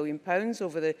 £30 million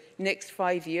over the next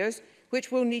 5 years,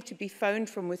 which will need to be found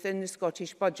from within the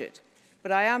Scottish budget.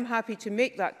 But I am happy to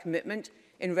make that commitment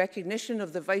in recognition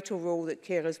of the vital role that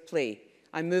carers play.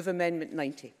 I move Amendment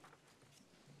 90.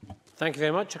 Thank you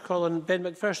very much. I call on Ben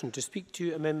Macpherson to speak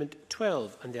to Amendment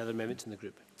 12 and the other amendments in the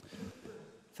group.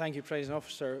 Thank you, Presiding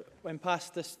Officer. When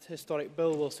passed, this historic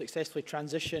bill will successfully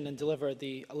transition and deliver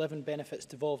the 11 benefits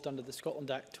devolved under the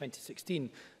Scotland Act 2016,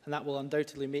 and that will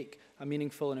undoubtedly make a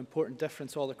meaningful and important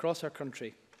difference all across our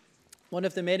country. One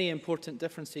of the many important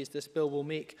differences this bill will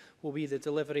make will be the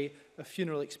delivery of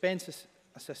funeral expense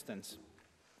assistance.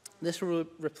 This will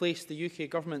replace the UK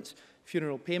Government's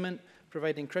funeral payment,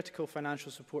 providing critical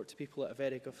financial support to people at a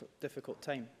very difficult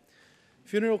time.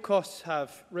 Funeral costs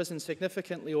have risen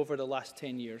significantly over the last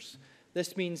 10 years.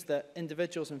 This means that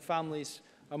individuals and families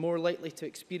are more likely to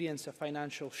experience a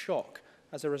financial shock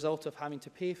as a result of having to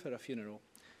pay for a funeral,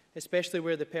 especially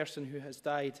where the person who has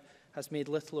died has made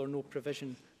little or no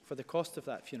provision for the cost of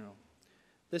that funeral.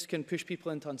 This can push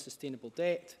people into unsustainable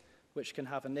debt, which can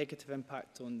have a negative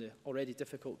impact on the already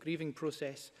difficult grieving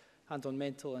process and on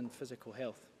mental and physical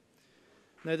health.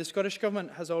 Now, the Scottish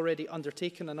Government has already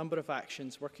undertaken a number of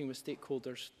actions working with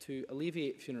stakeholders to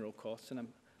alleviate funeral costs, and I'm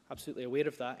absolutely aware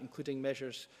of that, including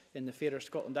measures in the Fairer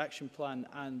Scotland Action Plan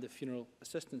and the Funeral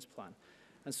Assistance Plan.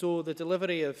 And so the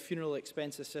delivery of funeral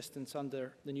expense assistance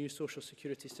under the new social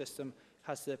security system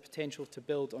has the potential to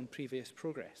build on previous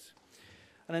progress.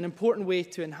 And an important way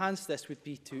to enhance this would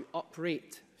be to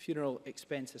uprate funeral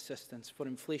expense assistance for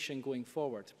inflation going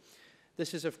forward.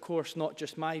 This is, of course, not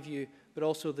just my view, but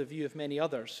also the view of many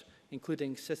others,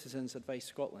 including Citizens Advice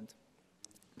Scotland.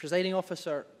 Presiding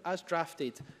Officer, as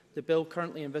drafted, The bill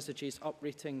currently envisages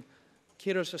uprating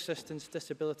carers assistance,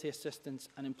 disability assistance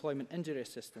and employment injury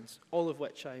assistance, all of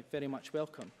which I very much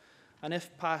welcome. And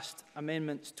if passed,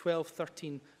 amendments 12,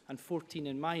 13 and 14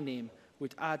 in my name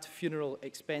would add funeral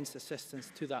expense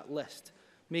assistance to that list,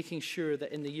 making sure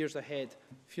that in the years ahead,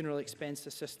 funeral expense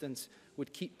assistance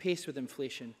would keep pace with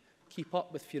inflation, keep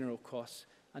up with funeral costs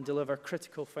and deliver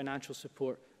critical financial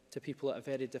support to people at a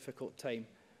very difficult time.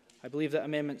 I believe that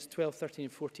amendments 12, 13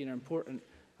 and 14 are important.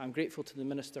 I'm grateful to the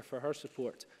Minister for her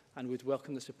support and would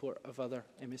welcome the support of other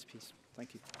MSPs.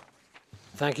 Thank you.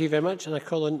 Thank you very much. And I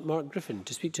call on Mark Griffin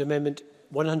to speak to Amendment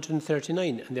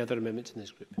 139 and the other amendments in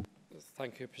this group.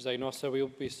 Thank you, Presiding Officer. We will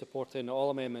be supporting all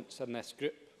amendments in this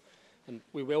group. And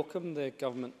we welcome the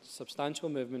Government's substantial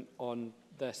movement on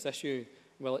this issue.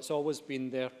 Well, it's always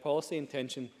been their policy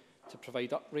intention to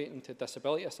provide uprating to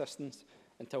disability assistance.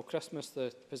 Until Christmas,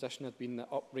 the position had been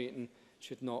that uprating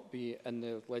should not be in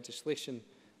the legislation.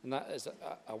 And that is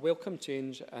a welcome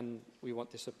change, and we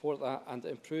want to support that and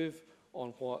improve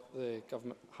on what the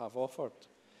Government have offered.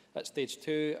 At stage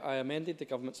 2, I amended the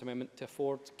Government's amendment to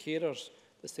afford carers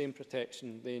the same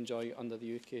protection they enjoy under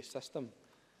the UK system.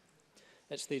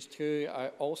 At stage 2, I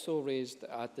also raised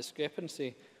a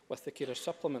discrepancy with the carer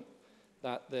supplement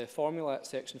that the formula at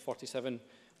section 47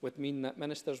 would mean that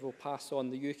ministers will pass on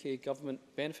the UK Government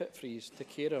benefit freeze to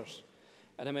carers.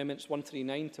 In amendments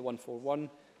 139 to 141,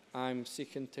 I'm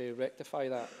seeking to rectify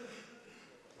that.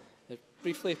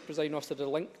 Briefly, Presiding Officer, the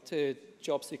link to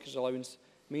job seekers allowance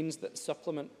means that the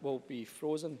supplement will be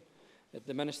frozen.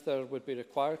 The Minister would be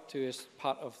required to, as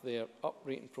part of their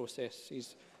uprating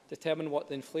processes, determine what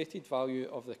the inflated value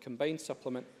of the combined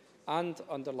supplement and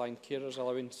underlying carers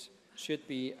allowance should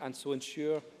be, and so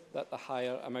ensure that the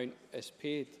higher amount is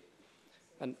paid.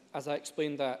 And as I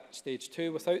explained at stage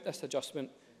 2, without this adjustment,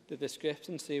 the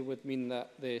discrepancy would mean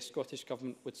that the Scottish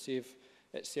Government would save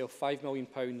itself £5 million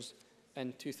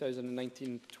in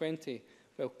 2019-20,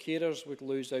 while carers would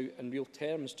lose out in real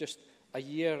terms just a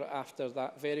year after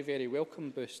that very, very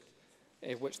welcome boost,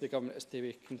 which the Government is to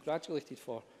be congratulated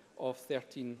for, of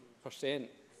 13%.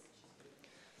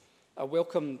 I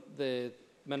welcome the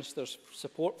Minister's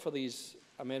support for these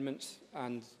amendments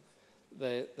and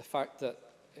the fact that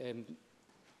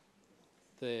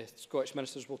the Scottish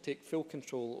Ministers will take full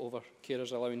control over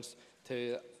carers' allowance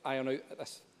to iron out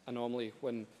this anomaly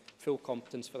when full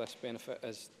competence for this benefit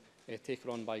is taken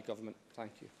on by Government.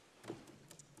 Thank you.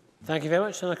 Thank you very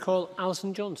much. And I call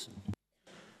Alison Johnson.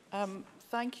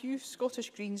 Thank you.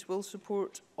 Scottish Greens will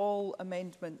support all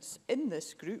amendments in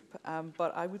this group,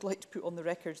 but I would like to put on the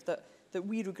record that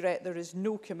we regret there is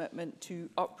no commitment to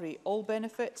uprate all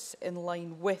benefits in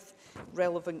line with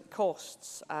relevant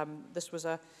costs. This was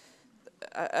a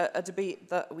debate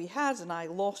that we had and I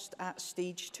lost at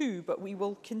stage 2, but we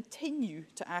will continue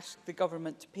to ask the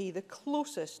Government to pay the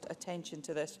closest attention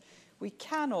to this.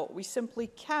 We simply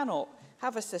cannot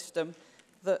have a system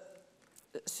that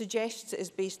suggests it is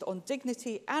based on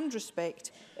dignity and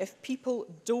respect if people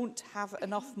don't have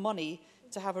enough money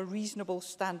to have a reasonable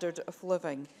standard of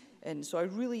living. And so I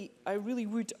really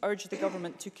would urge the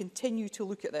Government to continue to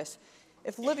look at this.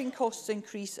 If living costs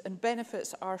increase and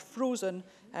benefits are frozen,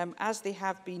 as they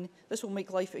have been, this will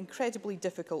make life incredibly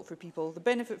difficult for people. The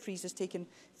benefit freeze has taken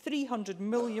 £300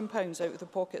 million out of the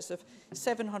pockets of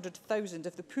 700,000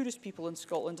 of the poorest people in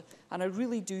Scotland, and I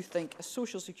really do think a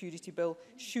social security bill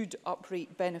should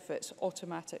uprate benefits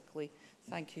automatically.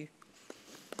 Thank you.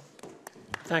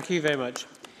 Thank you very much.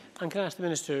 And can I ask the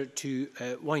Minister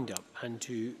to wind up and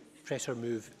to press or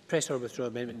withdraw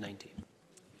Amendment 90?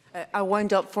 I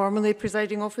wind up formally,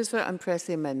 Presiding Officer, and press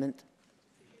the amendment.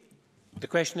 The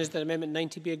question is that Amendment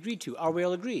 90 be agreed to. Are we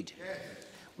all agreed? Yes.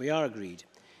 We are agreed.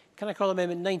 Can I call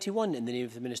Amendment 91 in the name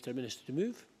of the Minister? Minister to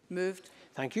move. Moved.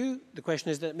 Thank you. The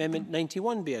question is that Amendment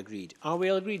 91 be agreed. Are we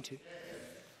all agreed to? Yes.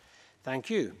 Thank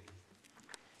you.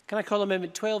 Can I call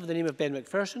Amendment 12 in the name of Ben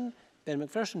McPherson? Ben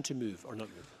McPherson to move or not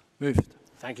move? Moved.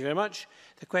 Thank you very much.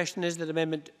 The question is that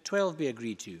Amendment 12 be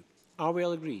agreed to. Are we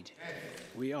all agreed? Yes.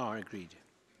 We are agreed.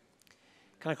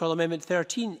 Can I call Amendment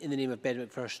 13 in the name of Ben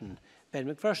McPherson? Ben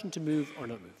McPherson to move or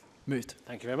not move? Moved.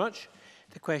 Thank you very much.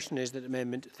 The question is that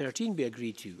Amendment 13 be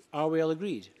agreed to. Are we all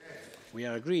agreed? Yes. We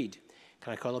are agreed.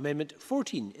 Can I call Amendment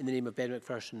 14 in the name of Ben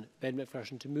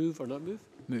McPherson to move or not move?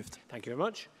 Moved. Thank you very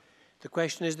much. The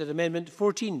question is that Amendment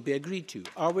 14 be agreed to.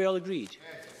 Are we all agreed?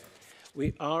 Yes.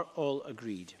 We are all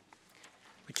agreed.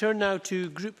 We turn now to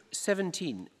Group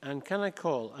 17, and can I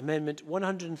call Amendment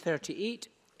 138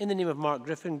 in the name of Mark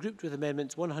Griffin, grouped with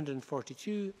Amendments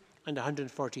 142 and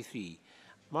 143.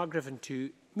 Mark Griffin to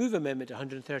move Amendment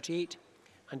 138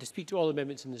 and to speak to all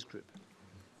amendments in this group.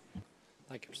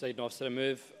 Thank you, Presiding Officer. I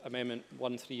move Amendment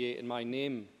 138 in my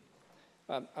name.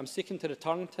 I'm seeking to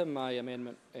return to my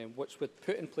amendment, which would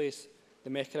put in place the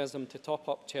mechanism to top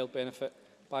up child benefit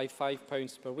by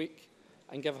 £5 per week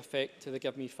and give effect to the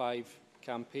Give Me 5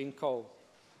 campaign call.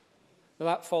 Now,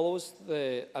 that follows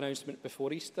the announcement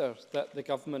before Easter that the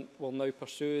Government will now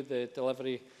pursue the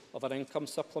delivery of an income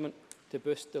supplement to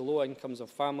boost the low incomes of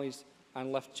families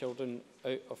and lift children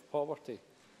out of poverty.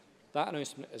 That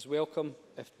announcement is welcome,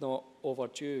 if not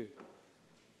overdue.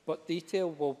 But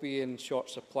detail will be in short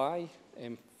supply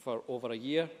for over a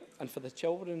year, and for the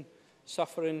children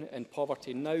suffering in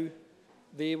poverty now,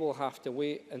 they will have to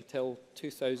wait until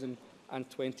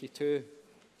 2022.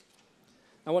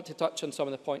 I want to touch on some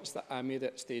of the points that I made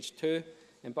at stage 2,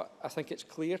 but I think it's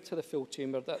clear to the full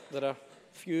chamber that there are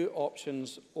few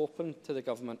options open to the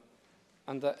Government,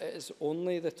 and that it is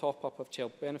only the top-up of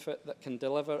child benefit that can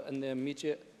deliver in the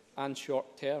immediate and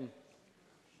short term.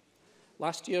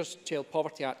 Last year's Child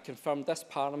Poverty Act confirmed this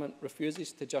Parliament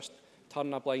refuses to just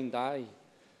turn a blind eye.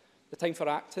 The time for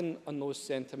acting on those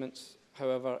sentiments,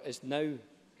 however, is now.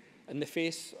 In the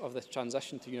face of the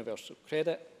transition to universal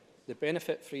credit, the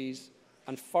benefit freeze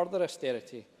and further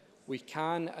austerity, we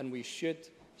can and we should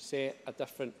set a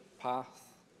different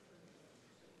path.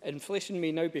 Inflation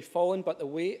may now be falling, but the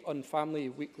weight on family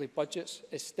weekly budgets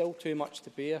is still too much to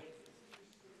bear.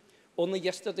 Only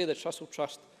yesterday, the Trussell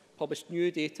Trust published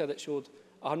new data that showed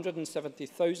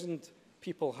 170,000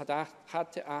 people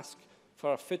had to ask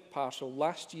for a food parcel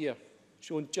last year,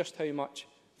 showing just how much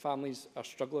families are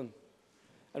struggling.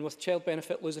 And with child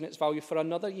benefit losing its value for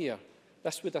another year,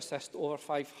 this would assist over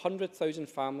 500,000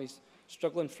 families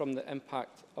struggling from the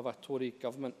impact of a Tory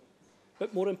government.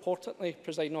 But more importantly,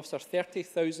 Presiding Officer,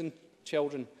 30,000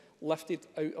 children lifted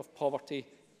out of poverty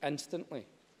instantly.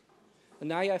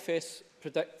 And the IFS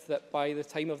predict that by the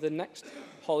time of the next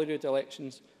Holyrood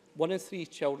elections, 1 in 3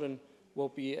 children will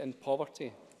be in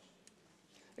poverty.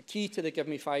 A key to the Give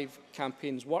Me 5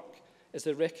 campaign's work is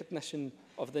the recognition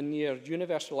of the near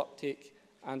universal uptake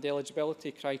and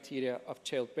eligibility criteria of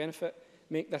child benefit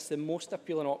make this the most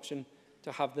appealing option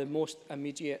to have the most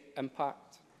immediate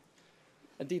impact.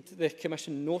 Indeed, the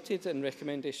Commission noted in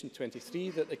Recommendation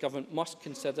 23 that the Government must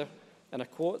consider, and I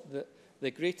quote, that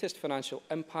the greatest financial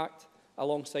impact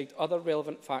alongside other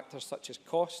relevant factors such as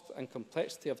cost and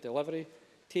complexity of delivery,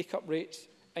 take-up rates,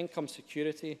 income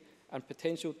security and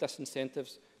potential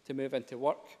disincentives to move into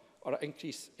work or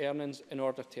increase earnings in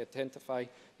order to identify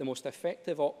the most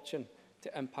effective option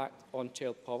to impact on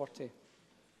child poverty.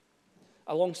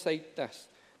 Alongside this,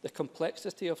 the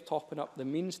complexity of topping up the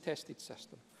means-tested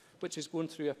system, which is going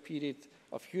through a period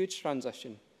of huge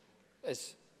transition,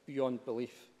 is beyond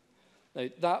belief. Now,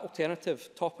 that alternative,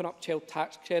 topping up child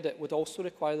tax credit, would also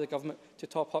require the Government to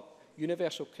top up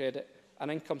universal credit and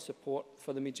income support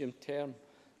for the medium term.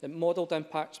 The modelled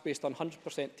impacts based on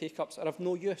 100% take-ups are of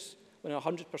no use when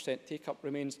 100% take-up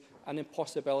remains an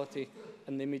impossibility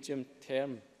in the medium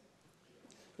term.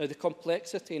 Now, the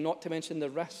complexity, not to mention the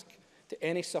risk to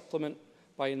any supplement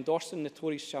by endorsing the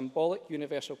Tories' shambolic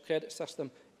universal credit system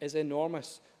is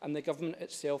enormous, and the Government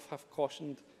itself have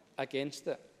cautioned against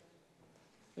it.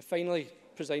 And finally,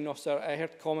 Presiding Officer, I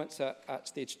heard comments at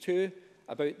stage 2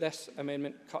 about this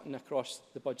amendment cutting across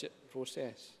the budget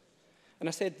process. And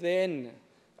I said then,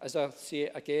 as I'll say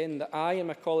it again, that I and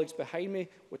my colleagues behind me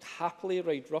would happily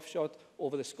ride roughshod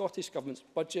over the Scottish Government's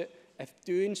budget if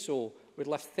doing so would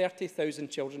lift 30,000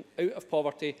 children out of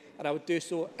poverty, and I would do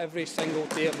so every single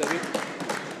day of the week.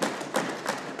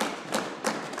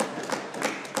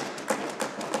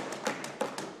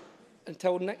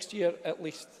 Until next year at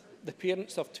least, the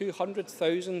parents of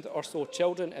 200,000 or so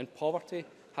children in poverty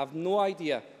have no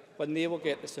idea when they will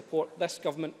get the support this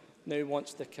Government now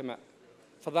wants to commit.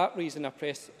 For that reason, I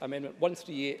press Amendment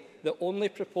 138, the only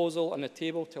proposal on the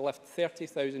table to lift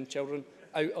 30,000 children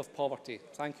out of poverty.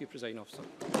 Thank you, Presiding Officer.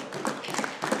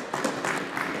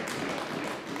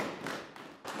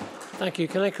 Thank you.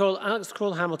 Can I call Alex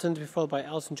Cole-Hamilton to be followed by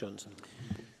Alison Johnson?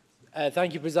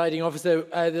 Thank you, Presiding Officer.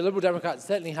 The Liberal Democrats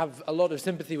certainly have a lot of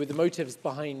sympathy with the motives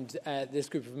behind this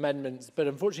group of amendments, but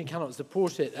unfortunately cannot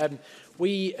support it.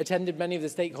 We attended many of the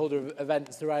stakeholder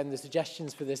events around the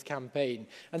suggestions for this campaign,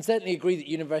 and certainly agree that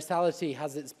universality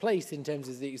has its place in terms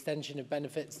of the extension of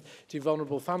benefits to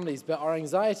vulnerable families. But our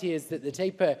anxiety is that the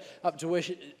taper up to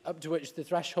which the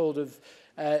threshold of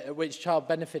which child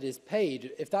benefit is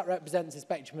paid, if that represents a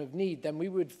spectrum of need, then we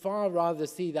would far rather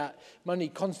see that money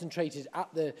concentrated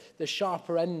at the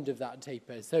sharper end of that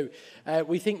taper. So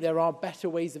we think there are better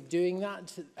ways of doing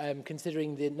that,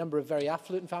 considering the number of very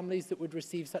affluent families that would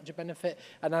receive such a benefit,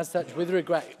 and as such, with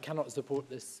regret, cannot support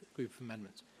this group of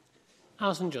amendments.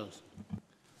 Alison Jones.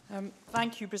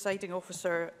 Thank you, Presiding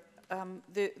Officer.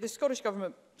 The Scottish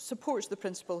Government supports the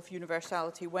principle of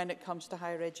universality when it comes to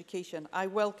higher education. I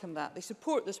welcome that. They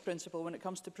support this principle when it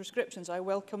comes to prescriptions. I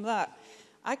welcome that.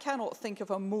 I cannot think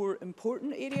of a more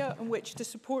important area in which to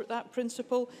support that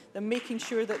principle than making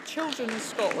sure that children in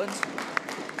Scotland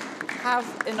have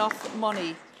enough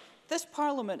money. This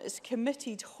Parliament is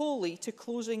committed wholly to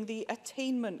closing the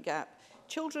attainment gap.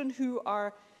 Children who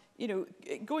are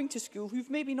going to school, who've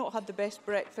maybe not had the best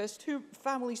breakfast, who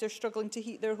families are struggling to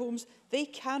heat their homes, they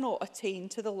cannot attain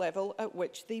to the level at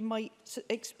which they might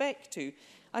expect to.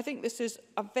 I think this is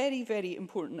a very, very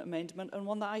important amendment and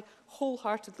one that I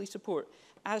wholeheartedly support,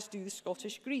 as do the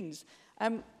Scottish Greens.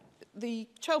 The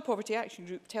Child Poverty Action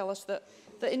Group tell us that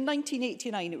in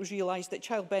 1989 it was realised that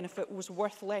child benefit was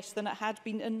worth less than it had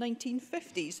been in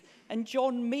 1950s, and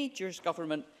John Major's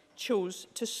government chose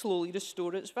to slowly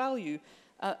restore its value.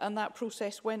 And that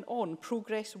process went on.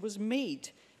 Progress was made.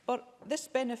 But this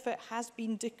benefit has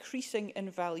been decreasing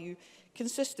in value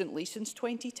consistently since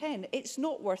 2010. It's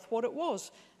not worth what it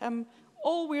was.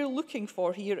 All we're looking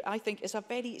for here, I think, is a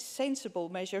very sensible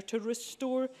measure to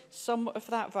restore some of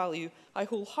that value. I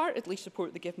wholeheartedly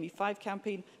support the Give Me 5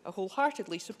 campaign. I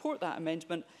wholeheartedly support that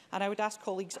amendment. And I would ask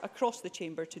colleagues across the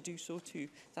chamber to do so too.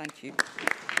 Thank you.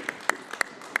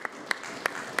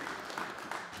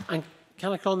 And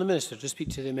can I call on the Minister to speak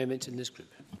to the amendments in this group?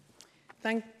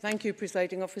 Thank you,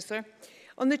 Presiding Officer.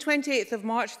 On the 28th of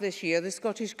March this year, the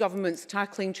Scottish Government's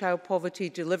Tackling Child Poverty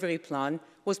Delivery Plan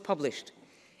was published.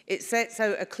 It sets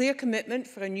out a clear commitment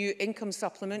for a new income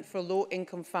supplement for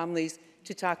low-income families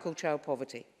to tackle child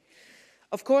poverty.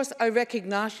 Of course, I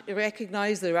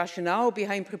recognise the rationale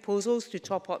behind proposals to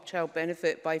top up child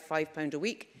benefit by £5 a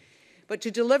week, but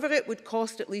to deliver it would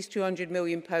cost at least £200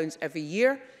 million every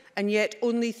year, and yet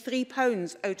only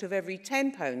 £3 out of every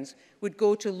 £10 would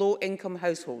go to low-income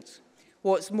households.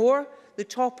 What's more, the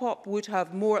top-up would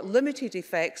have more limited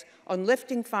effects on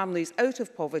lifting families out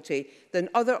of poverty than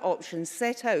other options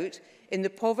set out in the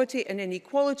Poverty and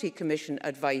Inequality Commission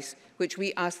advice, which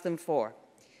we asked them for.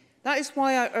 That is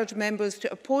why I urge members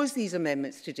to oppose these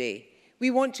amendments today.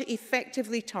 We want to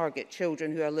effectively target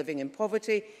children who are living in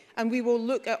poverty, and we will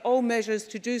look at all measures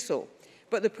to do so.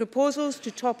 But the proposals to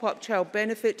top up child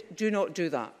benefit do not do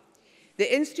that.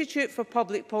 The Institute for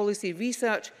Public Policy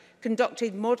Research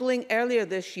conducted modelling earlier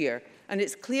this year, and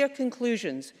its clear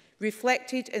conclusions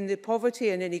reflected in the Poverty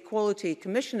and Inequality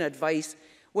Commission advice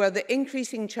were that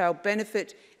increasing child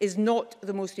benefit is not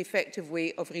the most effective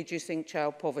way of reducing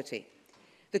child poverty.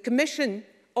 The Commission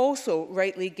also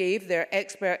rightly gave their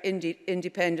expert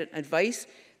independent advice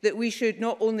that we should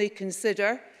not only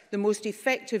consider the most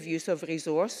effective use of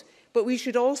resource, but we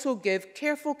should also give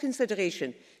careful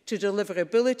consideration to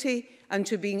deliverability and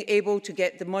to being able to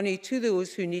get the money to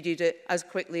those who needed it as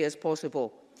quickly as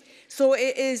possible. So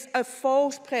it is a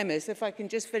false premise, if I can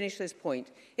just finish this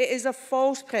point, it is a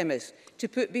false premise to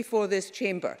put before this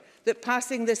chamber that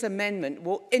passing this amendment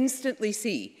will instantly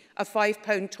see a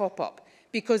 £5 top-up,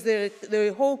 because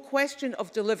the whole question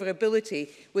of deliverability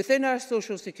within our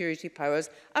social security powers,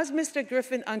 as Mr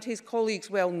Griffin and his colleagues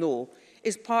well know,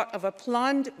 is part of a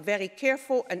planned, very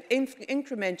careful and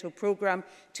incremental programme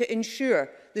to ensure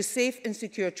the safe and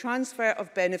secure transfer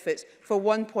of benefits for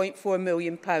 £1.4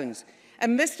 million.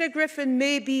 And Mr Griffin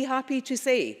may be happy to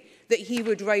say that he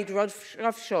would ride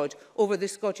roughshod over the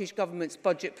Scottish Government's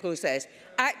budget process.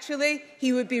 Actually,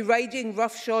 he would be riding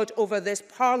roughshod over this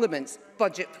Parliament's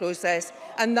budget process,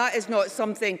 and that is not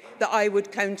something that I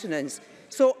would countenance.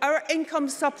 So our income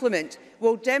supplement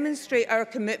will demonstrate our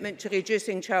commitment to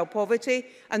reducing child poverty,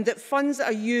 and that funds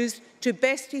are used to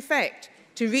best effect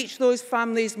to reach those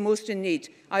families most in need.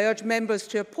 I urge members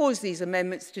to oppose these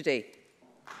amendments today.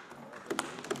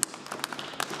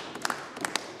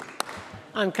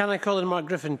 And can I call on Mark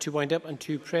Griffin to wind up and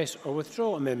to press or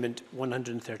withdraw Amendment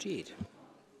 138?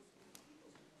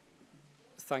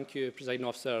 Thank you, Presiding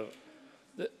Officer.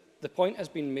 The point has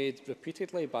been made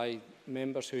repeatedly by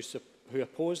members who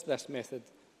oppose this method,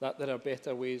 that there are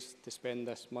better ways to spend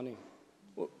this money.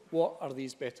 What are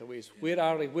these better ways? Where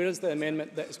are they? Where is the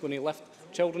amendment that is going to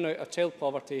lift children out of child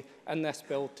poverty in this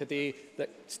bill today that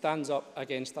stands up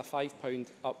against a £5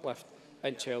 uplift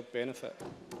in child benefit?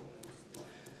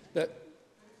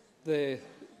 The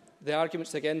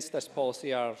arguments against this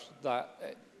policy are that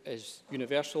it is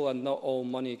universal and not all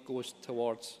money goes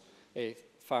towards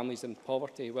families in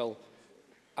poverty. Well,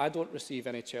 I don't receive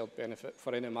any child benefit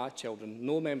for any of my children.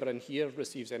 No member in here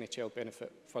receives any child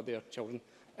benefit for their children.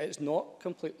 It's not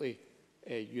completely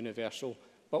universal,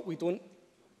 but we don't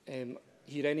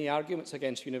hear any arguments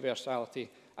against universality,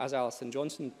 as Alison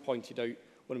Johnson pointed out,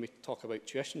 when we talk about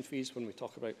tuition fees, when we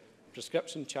talk about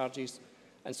prescription charges.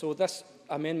 And so this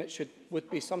amendment would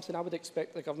be something I would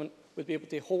expect the government would be able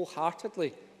to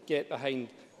wholeheartedly get behind,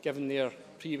 given their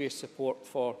previous support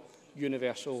for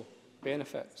universal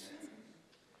benefits.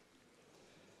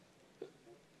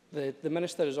 The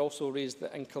Minister has also raised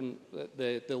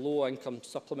the low income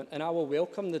supplement, and I will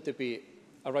welcome the debate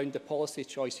around the policy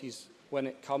choices when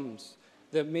it comes.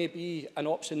 There may be an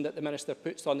option that the Minister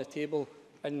puts on the table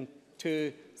in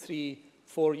 2, 3,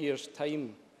 4 years'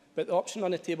 time, but the option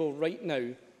on the table right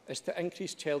now is to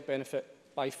increase child benefit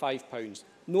by £5.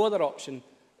 No other option.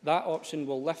 That option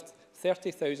will lift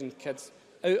 30,000 kids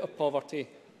out of poverty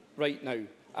right now.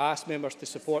 I ask members to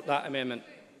support that amendment.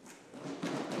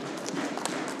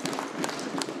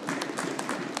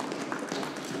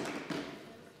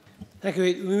 Thank you.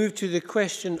 We move to the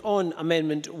question on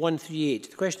Amendment 138.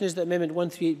 The question is that Amendment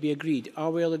 138 be agreed. Are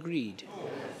we all agreed?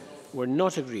 We're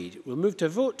not agreed. We'll move to a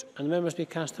vote, and the members may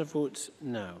cast their votes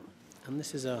now. And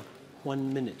this is a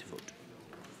 1-minute vote.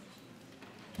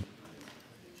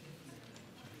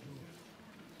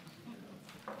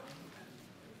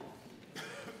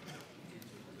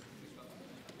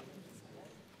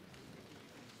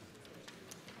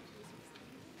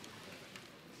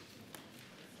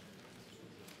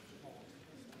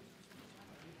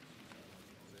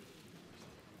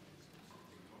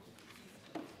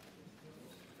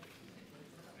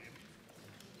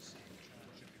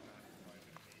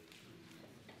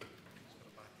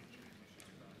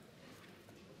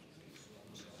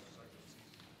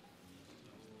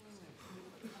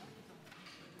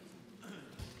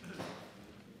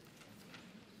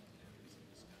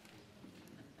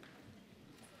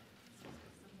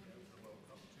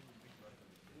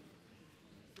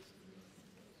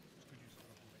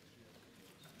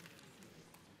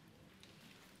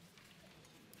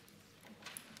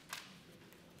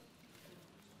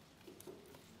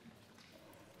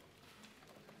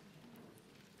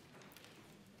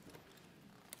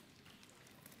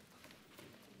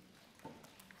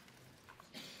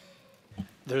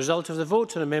 The result of the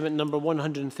vote on amendment number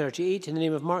 138 in the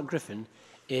name of Mark Griffin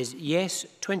is yes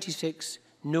 26,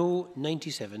 no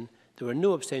 97. There were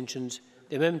no abstentions.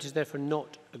 The amendment is therefore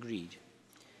not agreed.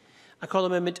 I call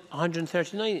amendment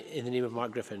 139 in the name of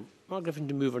Mark Griffin. Mark Griffin,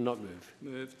 to move or not move?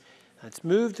 Moved. That's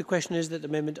moved. The question is that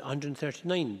amendment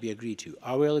 139 be agreed to.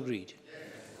 Are we all agreed? Yes.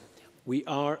 We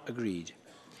are agreed.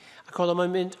 I call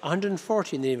amendment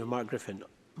 140 in the name of Mark Griffin.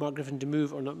 Mark Griffin, to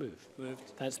move or not move?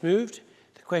 Moved. That's moved.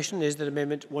 The question is that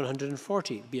amendment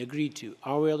 140 be agreed to.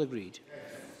 Are we all agreed? Yes.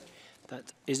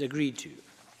 That is agreed to.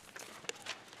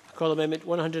 I call amendment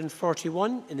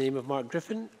 141 in the name of Mark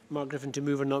Griffin. Mark Griffin, to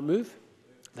move or not move?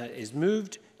 That is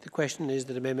moved. The question is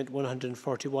that amendment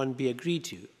 141 be agreed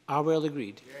to. Are we all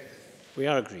agreed? Yes. We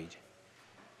are agreed.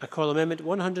 I call amendment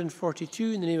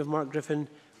 142 in the name of Mark Griffin.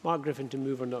 Mark Griffin, to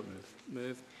move or not move?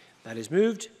 Move. That is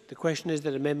moved. The question is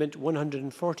that amendment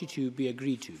 142 be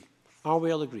agreed to. Are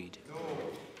we all agreed? No.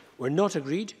 We're not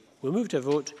agreed. We'll move to a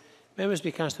vote. Members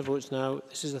may cast their votes now.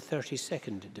 This is the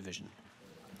 32nd division.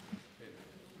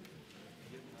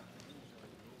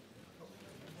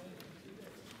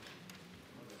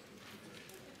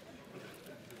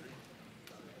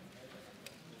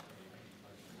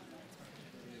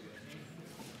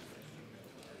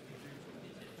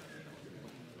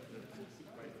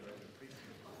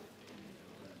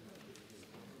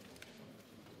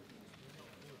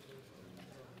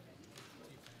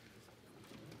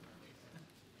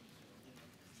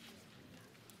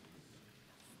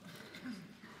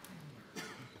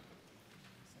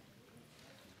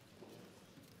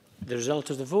 The result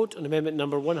of the vote on amendment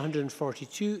number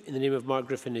 142 in the name of Mark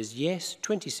Griffin is yes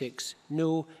 26,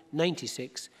 no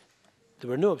 96. There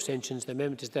were no abstentions. The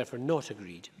amendment is therefore not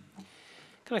agreed.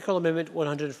 Can I call amendment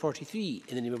 143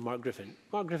 in the name of Mark Griffin?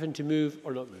 Mark Griffin, to move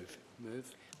or not move? Move.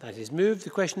 That is moved. The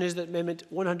question is that amendment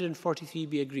 143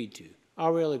 be agreed to.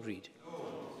 Are we all agreed? No.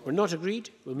 We're not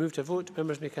agreed. We'll move to a vote.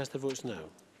 Members may cast their votes now.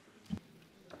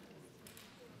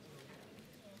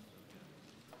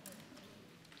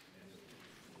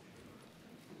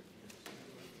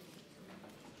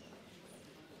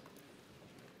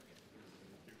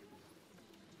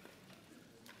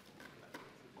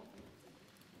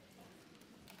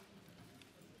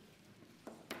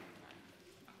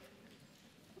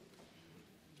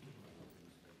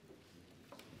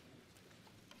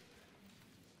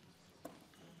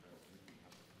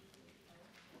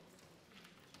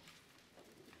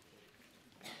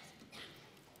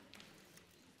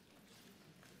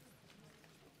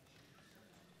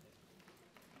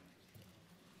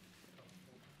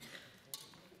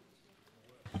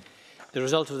 The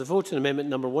result of the vote on amendment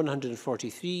number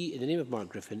 143 in the name of Mark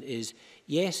Griffin is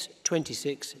yes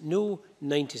 26, no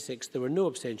 96. There were no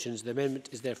abstentions. The amendment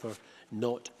is therefore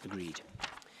not agreed.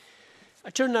 I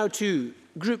turn now to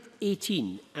Group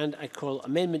 18 and I call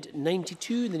Amendment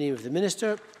 92 in the name of the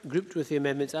Minister, grouped with the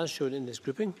amendments as shown in this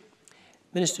grouping.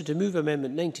 Minister to move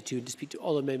Amendment 92 and to speak to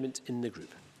all amendments in the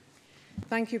group.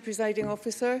 Thank you, Presiding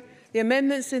Officer. The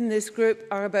amendments in this group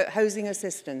are about housing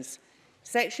assistance.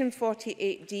 Section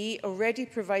 48D already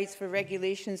provides for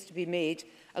regulations to be made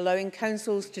allowing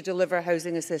councils to deliver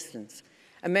housing assistance.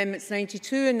 Amendments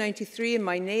 92 and 93 in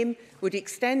my name would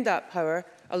extend that power,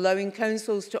 allowing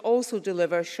councils to also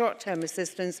deliver short-term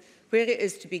assistance where it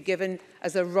is to be given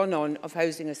as a run-on of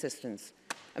housing assistance.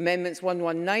 Amendments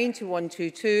 119 to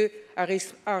 122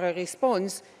 are a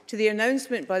response to the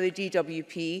announcement by the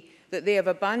DWP that they have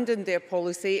abandoned their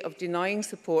policy of denying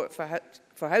support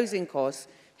for housing costs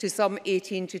to some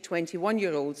 18 to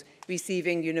 21-year-olds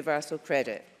receiving universal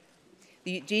credit.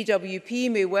 The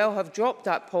DWP may well have dropped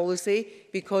that policy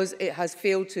because it has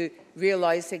failed to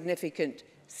realise significant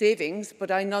savings, but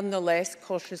I nonetheless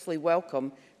cautiously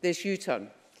welcome this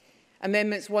U-turn.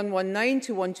 Amendments 119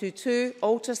 to 122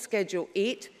 alter Schedule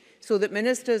 8 so that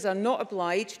ministers are not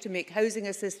obliged to make housing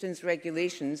assistance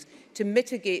regulations to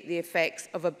mitigate the effects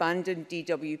of abandoned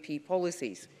DWP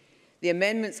policies. The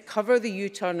amendments cover the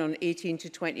U-turn on 18 to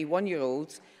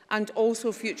 21-year-olds and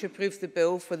also future-proof the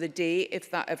bill for the day,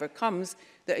 if that ever comes,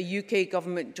 that a UK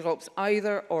government drops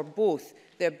either or both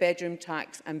their bedroom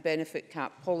tax and benefit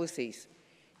cap policies.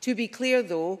 To be clear,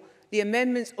 though, the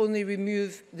amendments only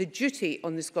remove the duty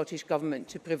on the Scottish Government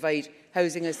to provide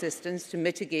housing assistance to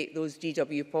mitigate those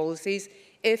DW policies,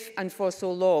 if and for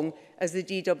so long as the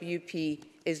DWP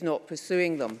is not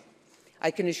pursuing them. I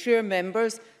can assure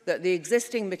members that the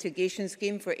existing mitigation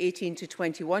scheme for 18 to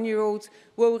 21-year-olds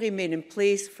will remain in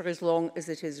place for as long as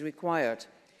it is required.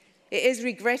 It is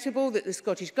regrettable that the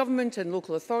Scottish Government and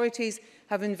local authorities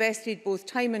have invested both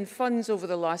time and funds over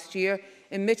the last year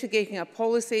in mitigating a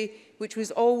policy which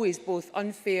was always both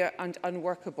unfair and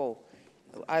unworkable.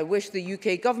 I wish the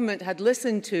UK Government had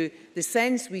listened to the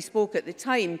sense we spoke at the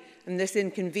time, and this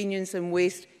inconvenience and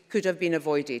waste could have been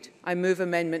avoided. I move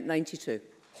Amendment 92.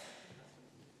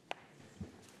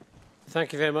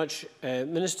 Thank you very much,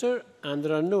 Minister. And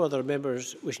there are no other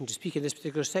members wishing to speak in this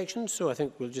particular section, so I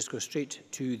think we'll just go straight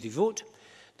to the vote.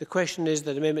 The question is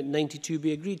that Amendment 92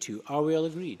 be agreed to. Are we all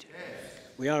agreed? Yes.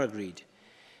 We are agreed.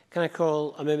 Can I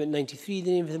call Amendment 93 in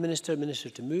the name of the Minister? Minister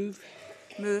to move.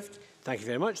 Moved. Thank you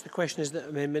very much. The question is that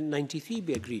Amendment 93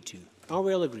 be agreed to. Are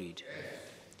we all agreed? Yes.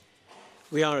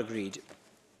 We are agreed.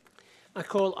 I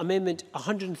call Amendment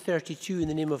 132 in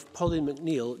the name of Pauline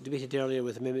McNeill, debated earlier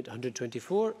with Amendment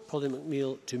 124. Pauline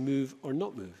McNeill to move or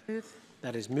not move? Move.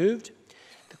 That is moved.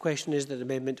 The question is that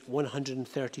Amendment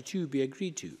 132 be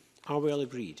agreed to. Are we all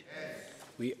agreed? Yes.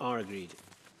 We are agreed.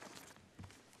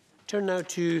 Turn now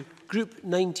to Group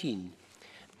 19.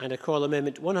 And I call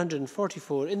Amendment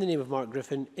 144 in the name of Mark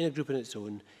Griffin, in a group on its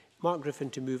own. Mark Griffin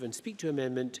to move and speak to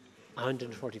Amendment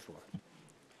 144.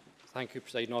 Thank you,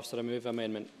 Presiding Officer. I move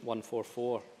Amendment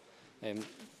 144.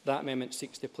 That amendment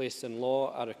seeks to place in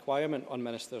law a requirement on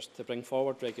ministers to bring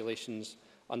forward regulations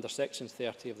under Section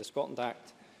 30 of the Scotland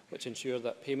Act, which ensure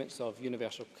that payments of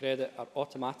universal credit are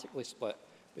automatically split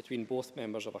between both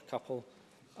members of a couple,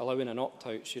 allowing an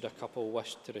opt-out should a couple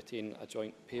wish to retain a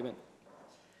joint payment.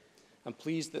 I'm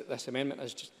pleased that this amendment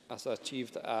has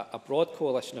achieved a broad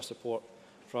coalition of support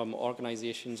from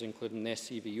organisations including the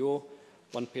SCVO,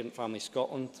 One Parent Family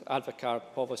Scotland, Advocate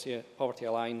Poverty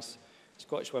Alliance,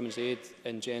 Scottish Women's Aid,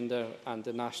 Engender and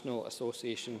the National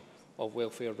Association of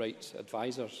Welfare Rights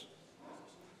Advisors.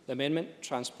 The amendment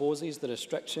transposes the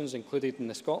restrictions included in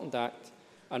the Scotland Act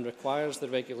and requires the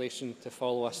regulation to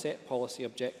follow a set policy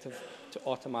objective to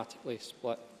automatically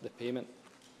split the payment.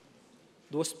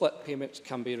 Those split payments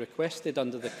can be requested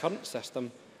under the current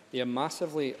system. They are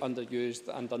massively underused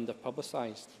and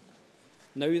underpublicised.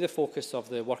 Now the focus of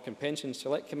the Work and Pensions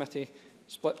Select Committee,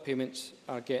 split payments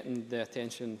are getting the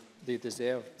attention they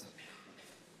deserved.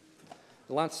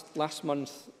 Last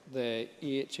month, the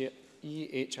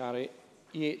EHRC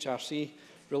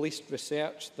released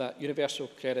research that universal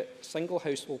credit single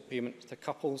household payments to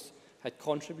couples had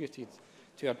contributed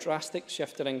to a drastic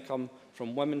shift in income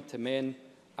from women to men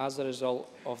as a result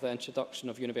of the introduction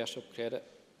of universal credit.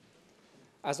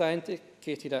 As I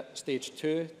indicated at Stage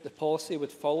 2, the policy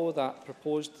would follow that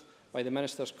proposed by the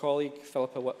Minister's colleague,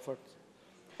 Philippa Whitford.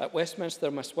 At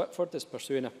Westminster, Ms Whitford is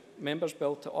pursuing a Members'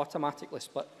 Bill to automatically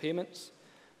split payments,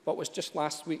 but was just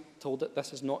last week told that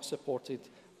this is not supported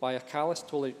by a callous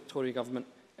Tory government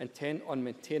intent on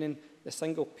maintaining the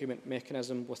single payment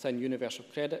mechanism within universal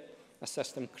credit a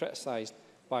system criticised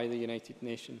by the United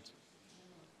Nations.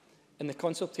 In the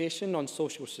consultation on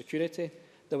social security,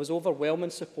 there was overwhelming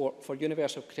support for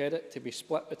universal credit to be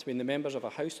split between the members of a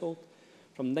household,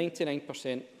 from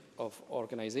 99% of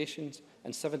organisations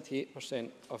and 78%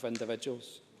 of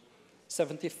individuals.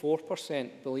 74%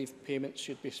 believe payments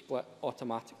should be split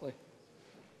automatically.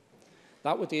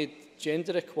 That would aid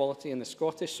gender equality in the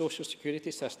Scottish social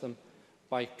security system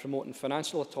by promoting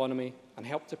financial autonomy and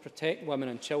help to protect women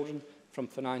and children from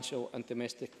financial and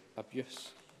domestic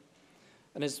abuse.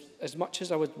 And as much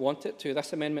as I would want it to,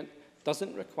 this amendment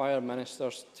doesn't require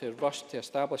ministers to rush to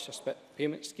establish a split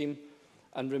payment scheme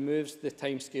and removes the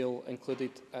timescale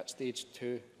included at stage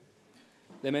 2.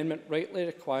 The amendment rightly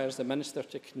requires the minister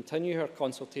to continue her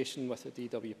consultation with the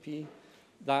DWP.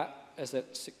 That is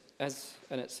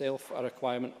in itself a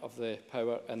requirement of the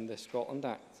power in the Scotland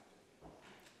Act.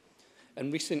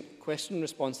 In recent question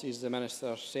responses, the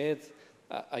minister said,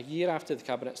 a year after the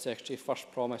Cabinet Secretary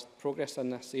first promised progress in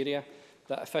this area,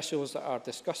 that officials are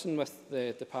discussing with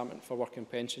the Department for Work and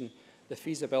Pension the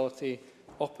feasibility,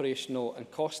 operational and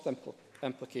cost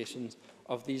implications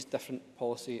of these different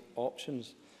policy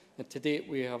options. And to date,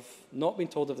 we have not been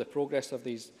told of the progress of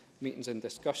these meetings and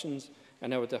discussions,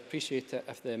 and I would appreciate it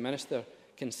if the Minister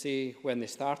can say when they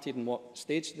started and what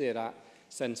stage they're at,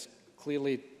 since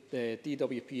clearly the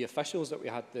DWP officials that we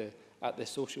had at the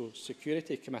Social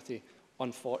Security Committee,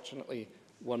 unfortunately,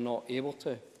 were not able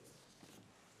to.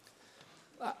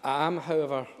 I am,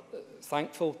 however,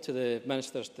 thankful to the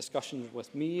Minister's discussions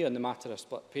with me on the matter of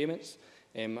split payments.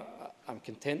 I'm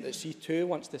content that she too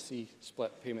wants to see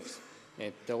split payments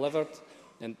delivered,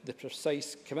 and the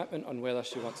precise commitment on whether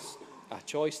she wants a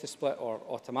choice to split or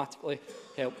automatically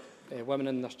help women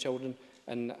and their children.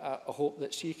 And I hope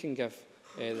that she can give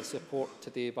the support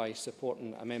today by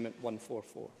supporting Amendment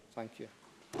 144. Thank you.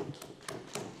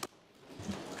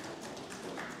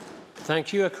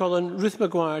 Thank you. I call on Ruth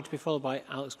Maguire to be followed by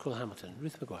Alex Cole-Hamilton.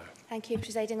 Ruth Maguire. Thank you,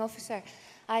 Presiding Officer.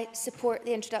 I support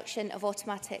the introduction of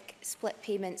automatic split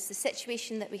payments. The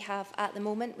situation that we have at the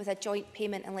moment with a joint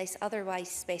payment unless otherwise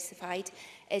specified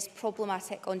is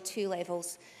problematic on 2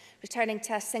 levels. Returning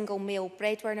to a single male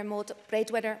breadwinner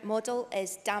model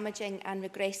is damaging and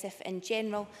regressive in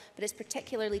general, but it's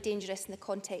particularly dangerous in the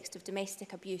context of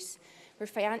domestic abuse, where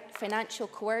financial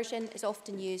coercion is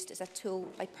often used as a tool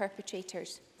by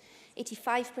perpetrators.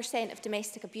 85% of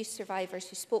domestic abuse survivors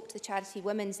who spoke to the charity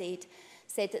Women's Aid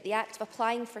said that the act of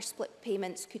applying for split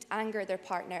payments could anger their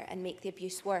partner and make the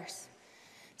abuse worse.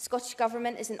 The Scottish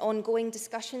Government is in ongoing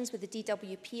discussions with the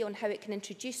DWP on how it can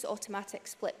introduce automatic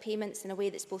split payments in a way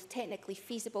that's both technically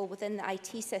feasible within the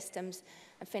IT systems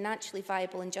and financially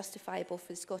viable and justifiable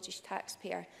for the Scottish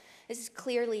taxpayer. This is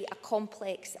clearly a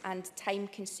complex and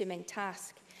time-consuming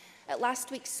task. At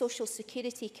last week's Social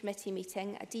Security Committee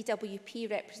meeting, a DWP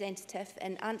representative,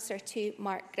 in answer to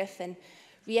Mark Griffin,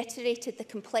 reiterated the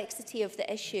complexity of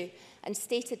the issue and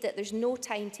stated that there's no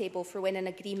timetable for when an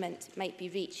agreement might be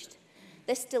reached.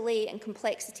 This delay and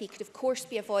complexity could of course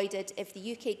be avoided if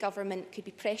the UK Government could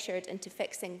be pressured into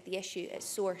fixing the issue at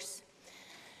source.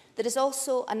 There is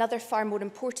also another far more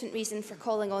important reason for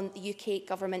calling on the UK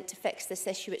Government to fix this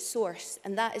issue at source,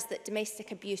 and that is that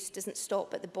domestic abuse doesn't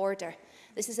stop at the border.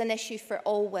 This is an issue for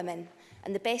all women,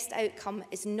 and the best outcome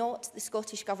is not the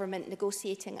Scottish Government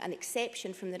negotiating an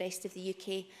exception from the rest of the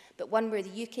UK, but one where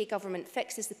the UK Government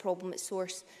fixes the problem at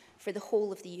source for the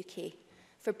whole of the UK.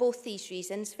 For both these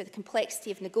reasons, for the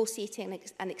complexity of negotiating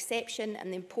an exception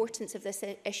and the importance of this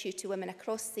issue to women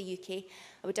across the UK,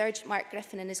 I would urge Mark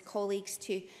Griffin and his colleagues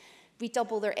to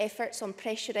redouble their efforts on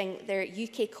pressuring their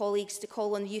UK colleagues to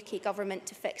call on the UK Government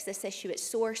to fix this issue at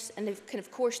source, and they can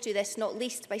of course do this not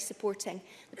least by supporting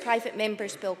the private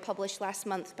members' bill published last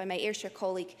month by my Ayrshire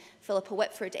colleague Philippa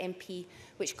Whitford MP,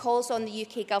 which calls on the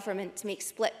UK Government to make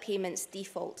split payments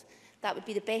default. That would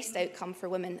be the best outcome for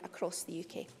women across the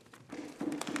UK.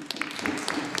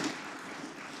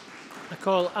 I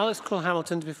call Alex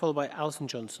Cole-Hamilton to be followed by Alison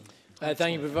Johnson.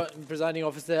 Thank you, Presiding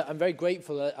Officer. I'm very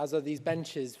grateful, as are these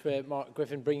benches, for Mark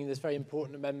Griffin bringing this very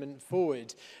important amendment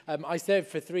forward. I served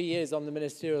for 3 years on the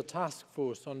Ministerial Task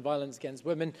Force on Violence Against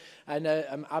Women, and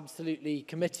I'm absolutely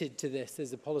committed to this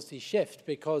as a policy shift,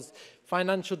 because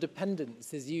financial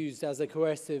dependence is used as a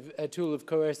tool of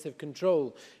coercive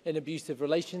control in abusive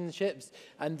relationships,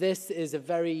 and this is a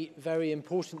very, very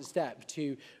important step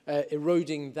to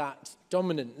eroding that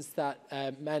dominance that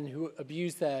men who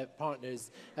abuse their partners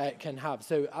can have.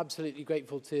 So absolutely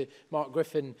grateful to Mark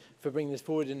Griffin for bringing this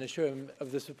forward and assure him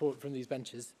of the support from these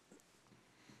benches.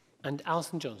 And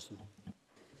Alison Johnson.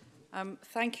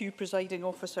 Thank you, Presiding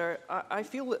Officer. I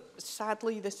feel that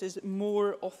sadly this is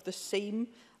more of the same.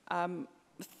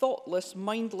 thoughtless,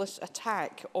 mindless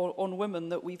attack on women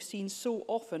that we've seen so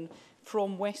often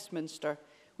from Westminster.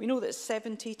 We know that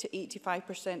 70 to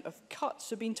 85% of cuts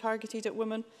have been targeted at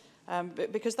women,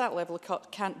 because that level of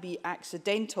cut can't be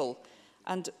accidental.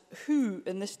 And who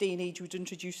in this day and age would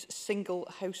introduce single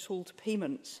household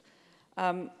payments?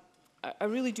 I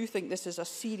really do think this is a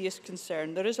serious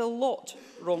concern. There is a lot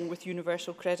wrong with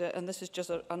universal credit, and this is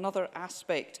just another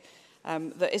aspect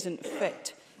that isn't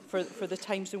fit for the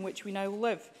times in which we now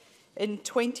live. In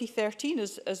 2013,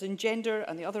 as Engender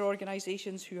and the other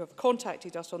organisations who have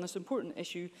contacted us on this important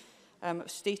issue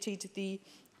stated, the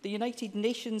United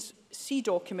Nations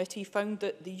CEDAW committee found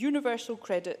that the universal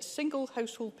credit single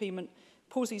household payment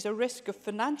poses a risk of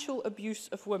financial abuse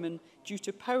of women due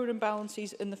to power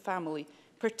imbalances in the family,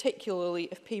 particularly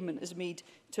if payment is made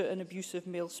to an abusive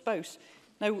male spouse.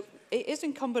 Now, it is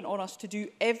incumbent on us to do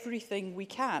everything we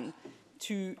can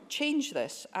to change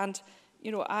this. And,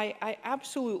 you know, I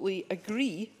absolutely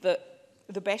agree that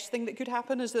the best thing that could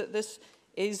happen is that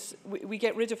we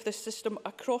get rid of this system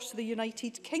across the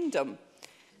United Kingdom.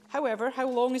 However, how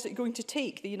long is it going to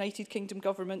take the United Kingdom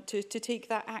government to take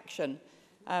that action?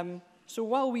 So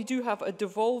while we do have a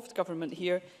devolved government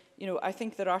here, you know, I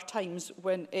think there are times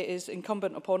when it is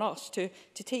incumbent upon us to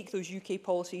take those UK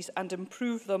policies and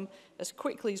improve them as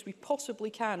quickly as we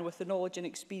possibly can with the knowledge and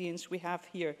experience we have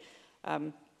here.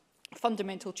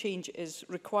 Fundamental change is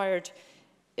required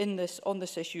on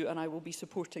this issue, and I will be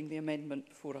supporting the amendment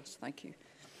for us. Thank you.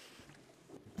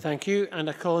 Thank you. And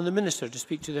I call on the Minister to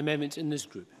speak to the amendments in this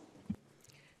group.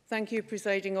 Thank you,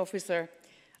 Presiding Officer.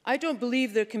 I don't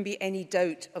believe there can be any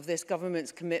doubt of this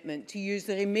government's commitment to use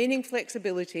the remaining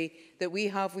flexibility that we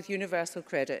have with universal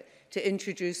credit to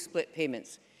introduce split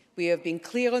payments. We have been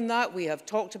clear on that, we have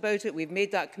talked about it, we've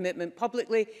made that commitment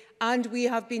publicly, and we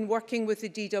have been working with the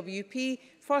DWP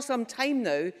for some time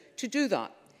now to do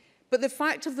that. But the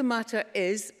fact of the matter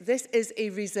is, this is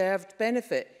a reserved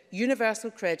benefit.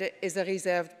 Universal credit is a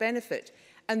reserved benefit,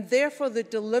 and therefore the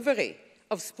delivery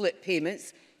of split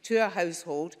payments to a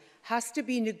household has to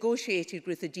be negotiated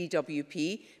with the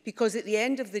DWP, because at the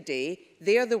end of the day,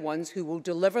 they're the ones who will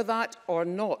deliver that or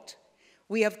not.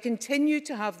 We have continued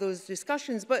to have those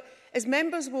discussions, but as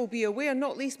members will be aware,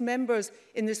 not least members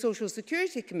in the Social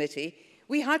Security Committee,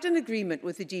 we had an agreement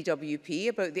with the DWP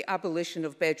about the abolition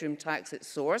of bedroom tax at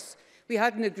source. We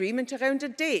had an agreement around a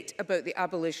date about the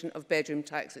abolition of bedroom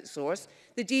tax at source.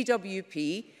 The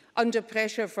DWP, under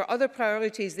pressure for other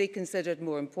priorities they considered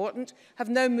more important, have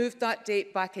now moved that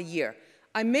date back a year.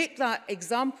 I make that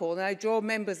example and I draw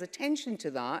members' attention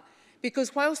to that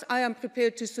because whilst I am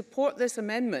prepared to support this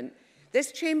amendment,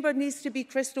 this chamber needs to be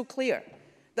crystal clear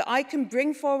that I can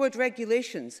bring forward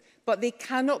regulations, but they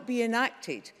cannot be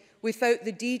enacted without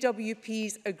the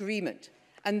DWP's agreement.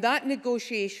 And that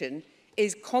negotiation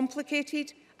is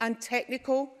complicated and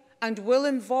technical and will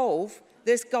involve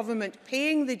this government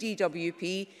paying the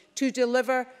DWP to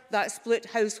deliver that split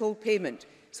household payment.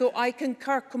 So I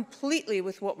concur completely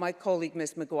with what my colleague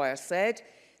Ms Maguire said.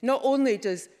 Not only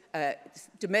does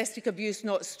domestic abuse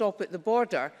not stop at the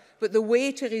border, but the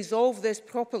way to resolve this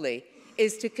properly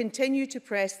is to continue to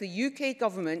press the UK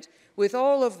government with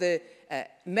all of the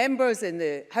members in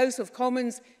the House of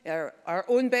Commons, our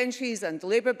own benches and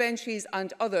Labour benches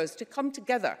and others to come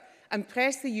together and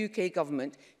press the UK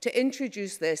government to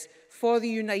introduce this for the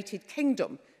United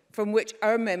Kingdom, from which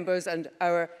our members and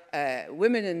our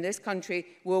women in this country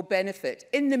will benefit.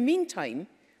 In the meantime,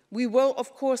 we will,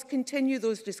 of course, continue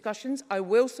those discussions. I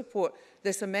will support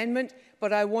this amendment,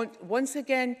 but I want, once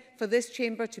again, for this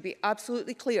chamber to be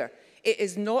absolutely clear. It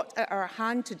is not at our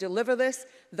hand to deliver this.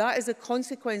 That is a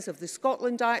consequence of the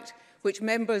Scotland Act, which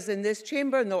members in this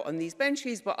chamber, not on these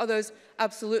benches, but others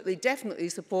absolutely, definitely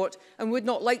support and would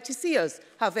not like to see us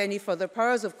have any further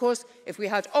powers. Of course, if we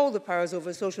had all the powers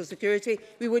over social security,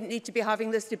 we wouldn't need to be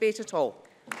having this debate at all.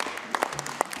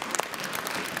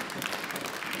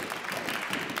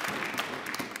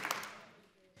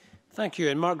 Thank you.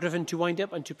 And Mark Griffin to wind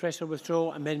up and to press or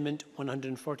withdraw Amendment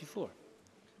 144.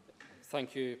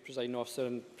 Thank you, Presiding Officer.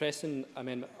 In pressing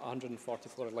Amendment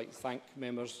 144, I'd like to thank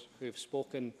members who have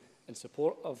spoken in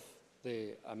support of the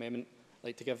amendment. I'd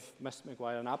like to give Ms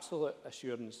Maguire an absolute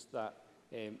assurance that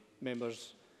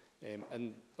members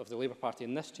of the Labour Party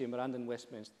in this chamber and in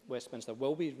Westminster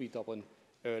will be redoubling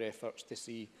our efforts to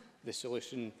see the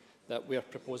solution that we are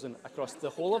proposing across the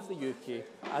whole of the UK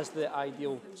as the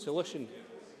ideal solution.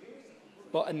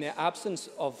 But in the absence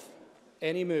of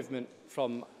any movement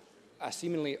from a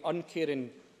seemingly uncaring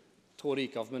Tory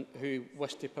government who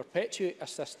wish to perpetuate a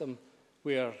system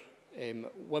where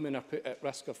women are put at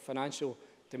risk of financial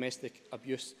domestic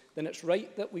abuse, then it's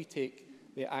right that we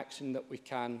take the action that we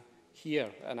can here,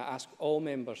 and I ask all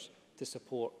members to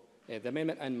support the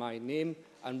amendment in my name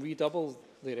and redouble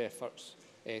their efforts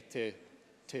to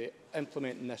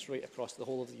implementing this right across the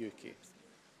whole of the UK.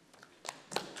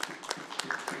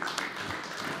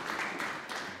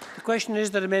 The question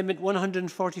is that Amendment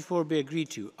 144 be agreed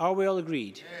to. Are we all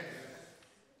agreed? Yes.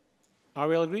 Are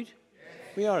we all agreed?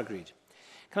 Yes. We are agreed.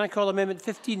 Can I call Amendment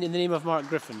 15 in the name of Mark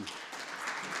Griffin?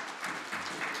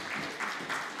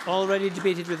 Already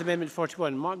debated with Amendment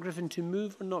 41. Mark Griffin to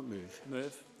move or not move?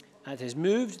 Move. That is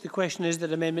moved. The question is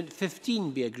that Amendment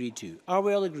 15 be agreed to. Are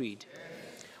we all agreed?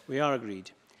 Yes. We are agreed.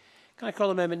 Can I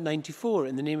call Amendment 94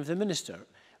 in the name of the Minister?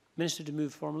 Minister to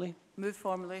move formally? Move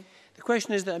formally. The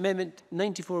question is that Amendment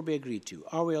 94 be agreed to.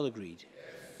 Are we all agreed?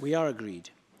 Yes. We are agreed.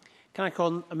 Can I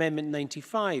call Amendment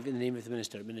 95 in the name of the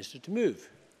Minister? Minister to move?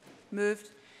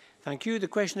 Moved. Thank you. The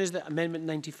question is that Amendment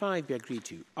 95 be agreed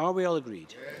to. Are we all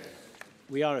agreed? Yes.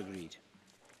 We are agreed.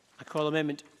 I call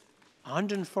Amendment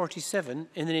 147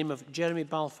 in the name of Jeremy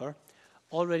Balfour,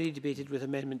 already debated with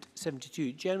Amendment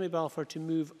 72. Jeremy Balfour to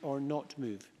move or not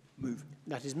move? Move.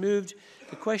 That is moved.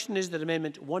 The question is that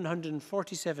Amendment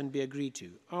 147 be agreed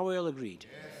to. Are we all agreed?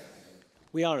 Yes.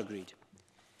 We are agreed.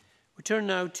 We turn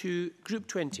now to Group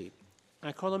 20.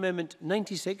 I call Amendment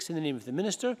 96 in the name of the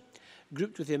Minister,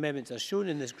 grouped with the amendments as shown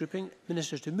in this grouping.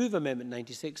 Minister to move Amendment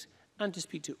 96 and to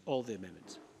speak to all the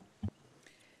amendments.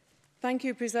 Thank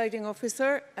you, Presiding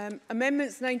Officer.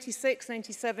 Amendments 96,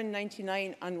 97,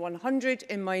 99 and 100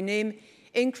 in my name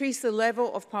increase the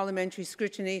level of parliamentary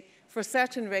scrutiny for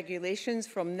certain regulations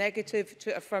from negative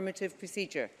to affirmative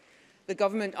procedure. The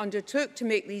Government undertook to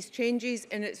make these changes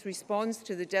in its response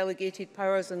to the Delegated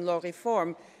Powers and Law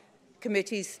Reform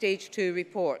Committee's Stage 2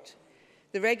 report.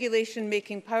 The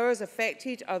regulation-making powers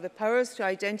affected are the powers to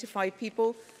identify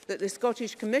people that the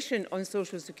Scottish Commission on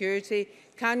Social Security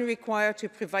can require to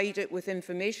provide it with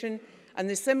information, and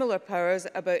the similar powers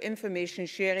about information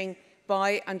sharing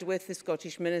by and with the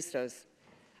Scottish Ministers.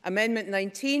 Amendment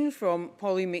 19 from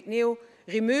Pauline McNeill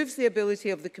removes the ability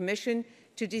of the Commission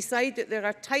to decide that there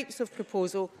are types of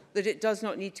proposal that it does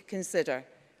not need to consider.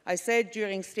 I said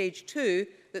during Stage 2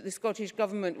 that the Scottish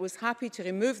Government was happy to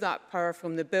remove that power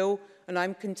from the bill, and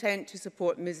I'm content to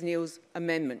support Ms Neill's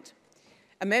amendment.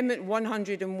 Amendment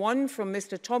 101 from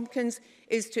Mr Tompkins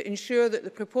is to ensure that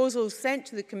the proposals sent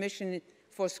to the Commission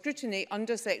for scrutiny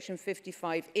under Section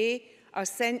 55A are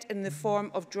sent in the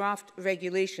form of draft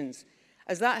regulations.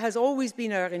 As that has always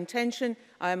been our intention,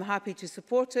 I am happy to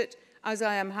support it, as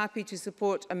I am happy to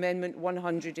support Amendment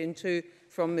 102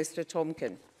 from Mr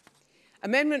Tompkins.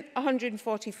 Amendment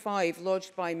 145,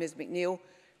 lodged by Ms McNeill,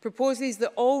 proposes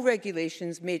that all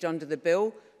regulations made under the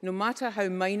bill, no matter how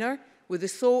minor, with the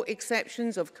sole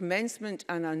exceptions of commencement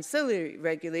and ancillary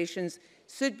regulations,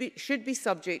 should be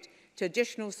subject to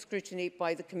additional scrutiny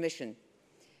by the Commission.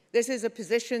 This is a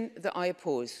position that I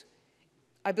oppose.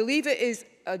 I believe it is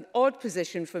an odd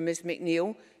position for Ms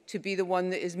McNeill to be the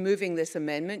one that is moving this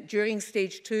amendment. During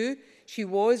Stage 2, she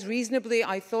was reasonably,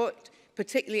 I thought,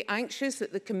 particularly anxious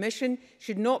that the Commission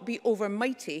should not be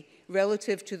overmighty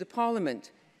relative to the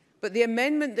Parliament. But the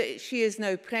amendment that she is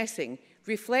now pressing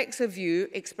reflects a view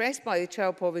expressed by the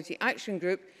Child Poverty Action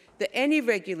Group that any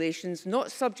regulations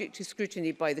not subject to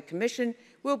scrutiny by the Commission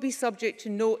will be subject to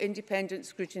no independent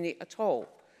scrutiny at all.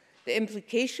 The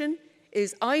implication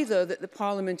is either that the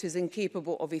Parliament is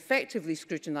incapable of effectively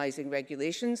scrutinising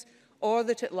regulations or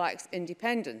that it lacks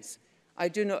independence. I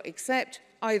do not accept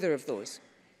either of those.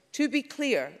 To be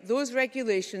clear, those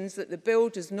regulations that the bill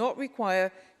does not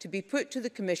require to be put to the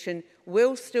Commission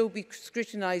will still be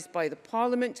scrutinised by the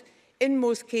Parliament, in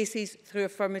most cases through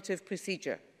affirmative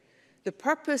procedure. The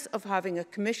purpose of having a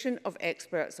commission of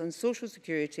experts on social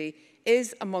security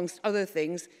is, amongst other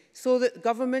things, so that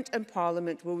Government and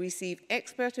Parliament will receive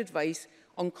expert advice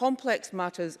on complex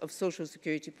matters of social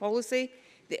security policy,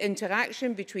 the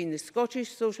interaction between the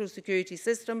Scottish social security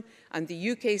system and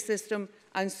the UK system,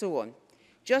 and so on.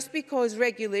 Just because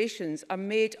regulations are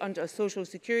made under a Social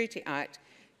Security Act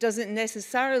doesn't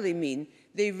necessarily mean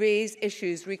they raise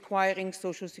issues requiring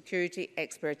social security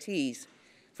expertise.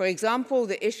 For example,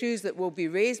 the issues that will be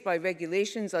raised by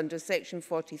regulations under Section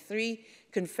 43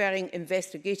 conferring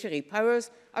investigatory powers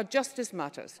are justice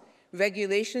matters.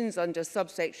 Regulations under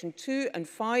subsection 2 and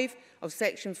 5 of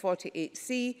Section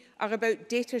 48C are about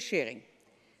data sharing.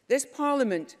 This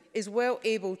Parliament is well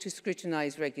able to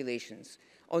scrutinise regulations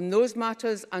on those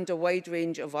matters and a wide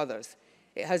range of others.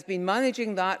 It has been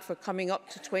managing that for coming up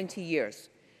to 20 years.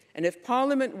 And if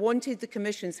Parliament wanted the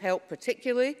Commission's help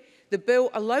particularly, the bill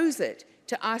allows it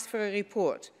to ask for a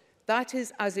report. That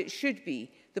is as it should be.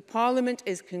 The Parliament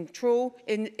is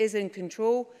in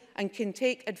control and can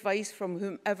take advice from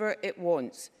whomever it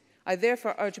wants. I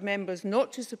therefore urge members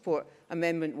not to support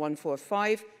Amendment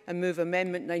 145 and move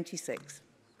Amendment 96.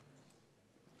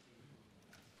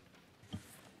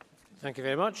 Thank you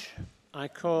very much. I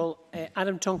call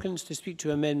Adam Tompkins to speak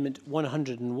to Amendment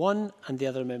 101 and the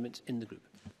other amendments in the group.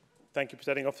 Thank you,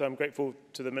 Presiding Officer. I'm grateful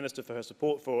to the Minister for her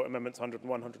support for Amendments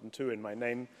 101 and 102 in my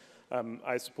name.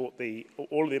 I support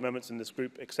all of the amendments in this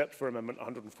group except for Amendment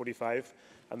 145,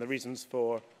 and the reasons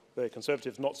for the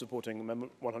Conservatives not supporting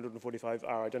Amendment 145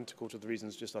 are identical to the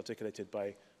reasons just articulated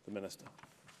by the Minister.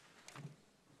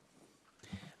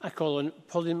 I call on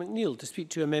Pauline McNeill to speak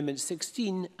to Amendment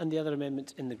 16 and the other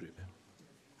amendments in the group.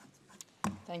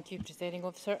 Thank you, Presiding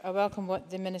Officer. I welcome what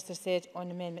the Minister said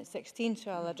on Amendment 16,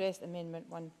 so I'll address Amendment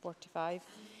 145.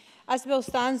 As the bill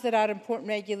stands, there are important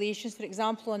regulations, for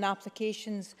example, on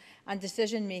applications and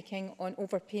decision-making on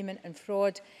overpayment and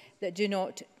fraud that do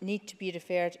not need to be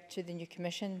referred to the new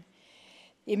Commission.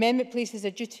 The amendment places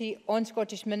a duty on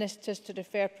Scottish ministers to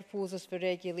refer proposals for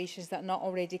regulations that are not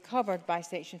already covered by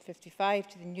Section 55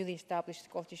 to the newly established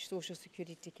Scottish Social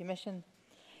Security Commission.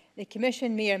 The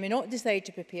Commission may or may not decide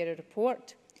to prepare a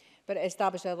report, but it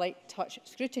established a light touch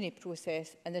scrutiny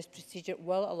process, and this procedure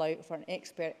will allow for an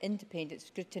expert independent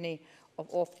scrutiny of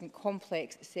often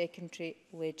complex secondary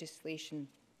legislation.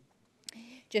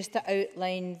 Just to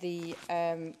outline the,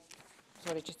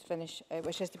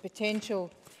 which has the potential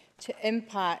to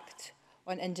impact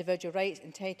on individual rights,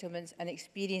 entitlements and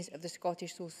experience of the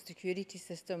Scottish Social Security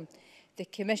system. The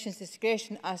Commission's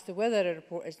discretion as to whether a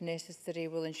report is necessary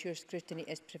will ensure scrutiny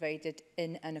is provided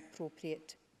in an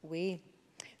appropriate way,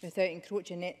 without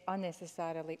encroaching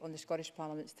unnecessarily on the Scottish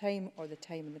Parliament's time or the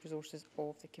time and the resources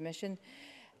of the Commission.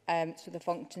 So the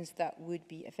functions that would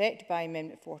be affected by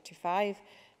Amendment 45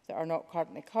 that are not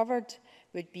currently covered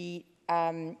would be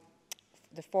the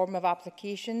form of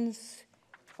applications,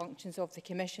 functions of the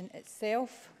Commission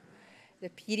itself, the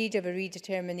period of a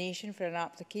redetermination for an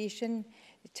application,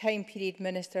 the time period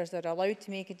ministers are allowed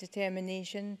to make a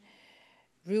determination,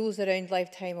 rules around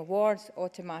lifetime awards,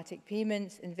 automatic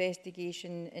payments,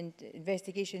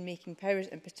 investigation-making powers,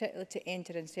 in particular to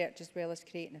enter and search as well as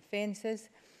creating offences,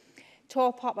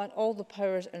 top up on all the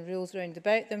powers and rules round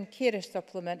about them, carer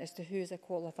supplement as to who is a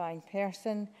qualifying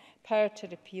person, power to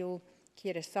repeal,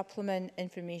 carer supplement,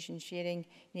 information sharing,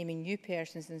 naming new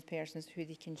persons and persons who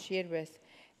they can share with,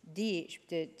 DH,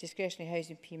 the discretionary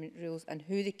housing payment rules, and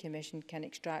who the Commission can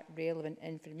extract relevant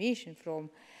information from,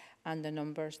 and the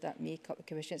numbers that make up the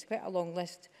Commission. It's quite a long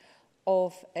list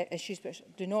of issues which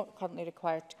do not currently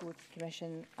require to go to the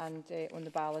Commission, and on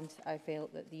the balance I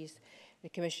felt that the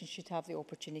Commission should have the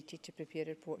opportunity to prepare a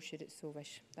report should it so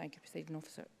wish. Thank you, Presiding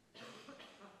Officer.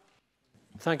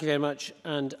 Thank you very much,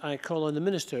 and I call on the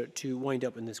Minister to wind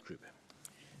up in this group.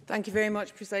 Thank you very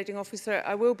much, Presiding Officer.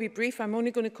 I will be brief. I'm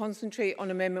only going to concentrate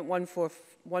on Amendment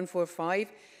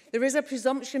 145. There is a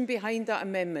presumption behind that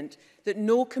amendment that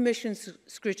no Commission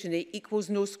scrutiny equals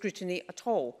no scrutiny at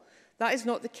all. That is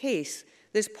not the case.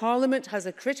 This Parliament has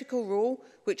a critical role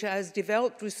which it has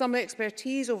developed with some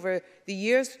expertise over the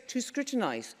years to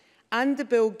scrutinise, and the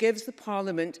bill gives the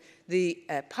Parliament the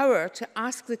power to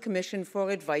ask the Commission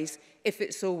for advice if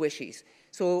it so wishes.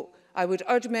 So I would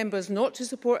urge members not to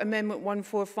support Amendment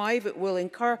 145. It will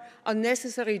incur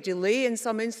unnecessary delay in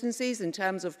some instances in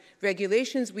terms of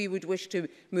regulations we would wish to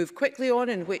move quickly on,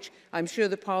 in which I'm sure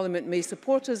the Parliament may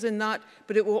support us in that,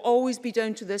 but it will always be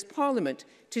down to this Parliament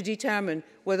to determine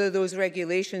whether those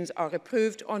regulations are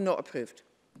approved or not approved.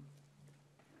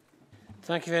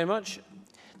 Thank you very much.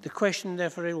 The question,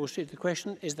 therefore, I will state the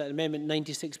question, is that Amendment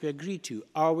 96 be agreed to.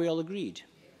 Are we all agreed?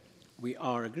 We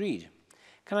are agreed.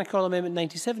 Can I call Amendment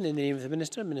 97 in the name of the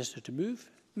Minister? Minister to move.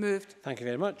 Moved. Thank you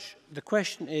very much. The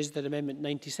question is that Amendment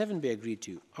 97 be agreed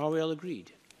to. Are we all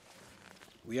agreed?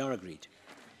 We are agreed.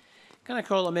 Can I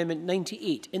call Amendment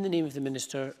 98 in the name of the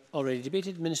Minister? Already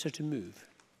debated. Minister to move.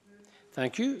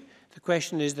 Thank you. The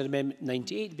question is that Amendment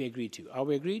 98 be agreed to. Are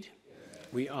we agreed? Yes.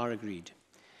 We are agreed.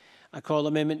 I call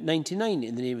Amendment 99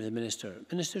 in the name of the Minister.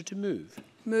 Minister to move.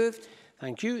 Moved.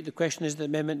 Thank you. The question is that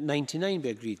Amendment 99 be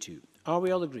agreed to. Are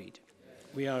we all agreed?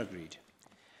 We are agreed.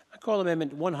 I call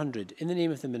Amendment 100 in the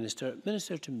name of the Minister.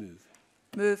 Minister to move.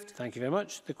 Moved. Thank you very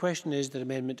much. The question is that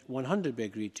Amendment 100 be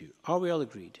agreed to. Are we all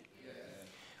agreed? Yes.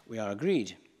 We are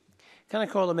agreed. Can I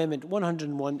call Amendment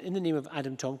 101 in the name of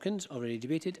Adam Tompkins, already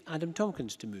debated? Adam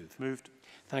Tompkins to move. Moved.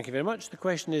 Thank you very much. The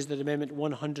question is that Amendment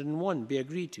 101 be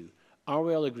agreed to. Are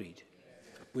we all agreed?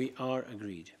 Yes. We are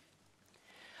agreed.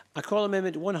 I call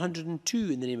Amendment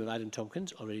 102 in the name of Adam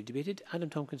Tompkins, already debated. Adam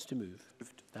Tompkins to move.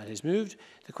 Moved. That is moved.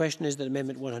 The question is that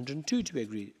Amendment 102 to be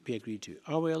agreed to.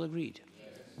 Are we all agreed? Yes.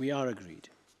 We are agreed.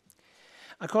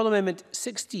 I call Amendment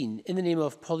 16 in the name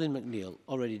of Pauline McNeill,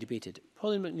 already debated.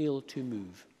 Pauline McNeill to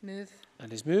move. Move.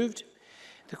 That is moved.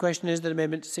 The question is that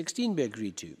Amendment 16 be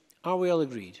agreed to. Are we all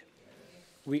agreed?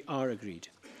 We are agreed.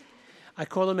 I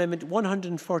call Amendment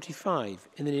 145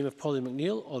 in the name of Pauline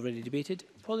McNeill, already debated.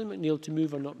 Pauline McNeill to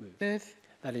move or not move? Move.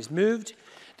 That is moved.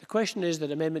 The question is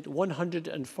that Amendment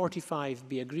 145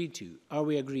 be agreed to. Are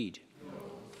we agreed? No.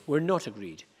 We're not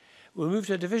agreed. We'll move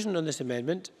to a division on this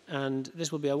amendment, and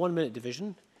this will be a 1-minute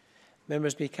division.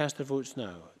 Members may cast their votes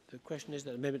now. The question is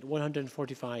that Amendment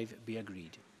 145 be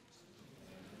agreed.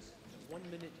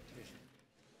 1-minute division.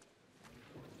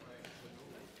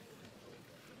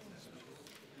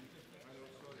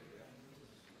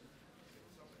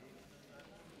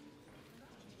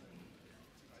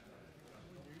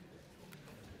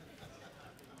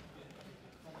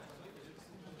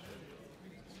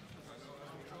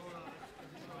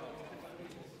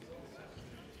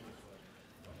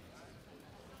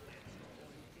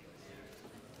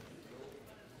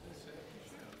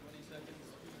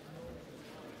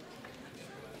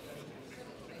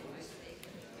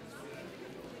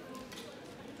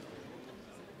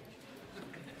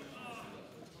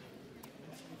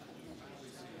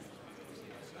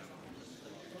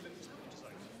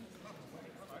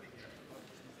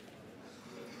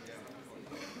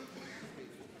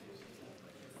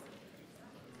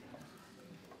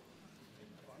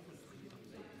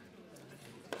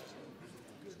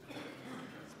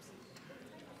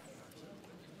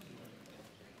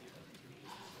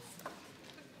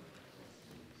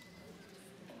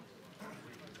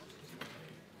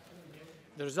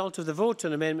 The result of the vote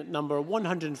on amendment number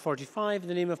 145 in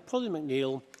the name of Pauline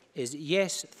McNeill is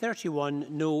yes 31,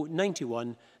 no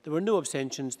 91. There were no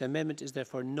abstentions. The amendment is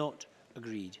therefore not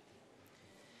agreed.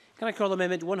 Can I call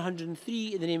amendment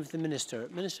 103 in the name of the Minister?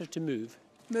 Minister to move.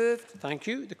 Moved. Thank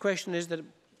you. The question is that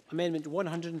amendment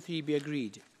 103 be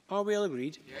agreed. Are we all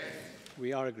agreed? Yes.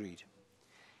 We are agreed.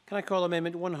 Can I call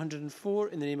amendment 104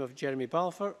 in the name of Jeremy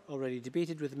Balfour, already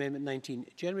debated with amendment 19.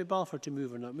 Jeremy Balfour to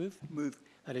move or not move? Move.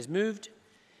 That is moved.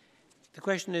 The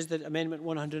question is that amendment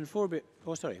 104 be...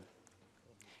 Oh, sorry.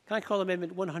 Can I call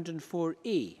amendment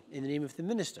 104A in the name of the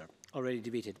Minister, already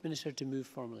debated? Minister to move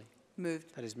formally.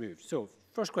 Moved. That is moved. So,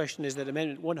 first question is that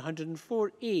amendment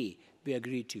 104A be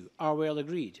agreed to. Are we all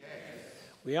agreed? Yes.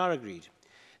 We are agreed.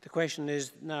 The question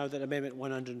is now that amendment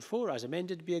 104 as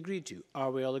amended be agreed to. Are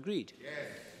we all agreed? Yes.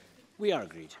 We are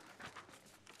agreed.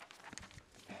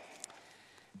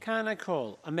 Can I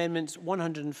call amendments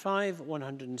 105,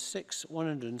 106,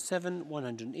 107,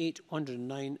 108,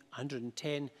 109,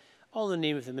 110, all in the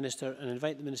name of the Minister, and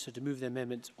invite the Minister to move the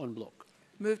amendments en bloc?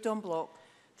 Moved en bloc.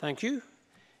 Thank you.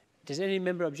 Does any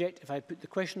member object if I put the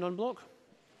question en bloc?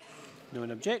 No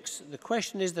one objects. The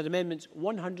question is that amendments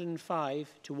 105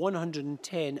 to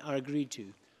 110 are agreed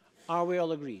to. Are we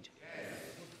all agreed? Yes.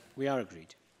 We are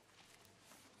agreed.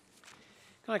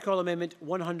 Can I call amendment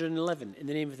 111 in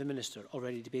the name of the Minister,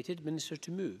 already debated? Minister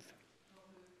to move.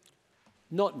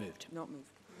 Not moved. Not moved.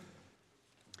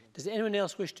 Does anyone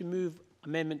else wish to move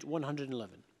amendment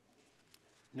 111?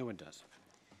 No one does.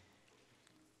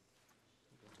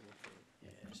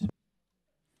 Yes.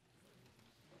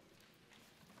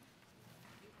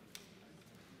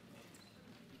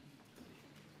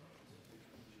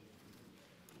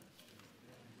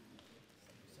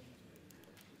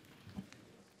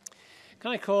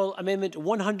 Can I call amendment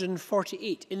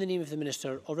 148 in the name of the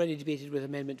Minister, already debated with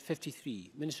amendment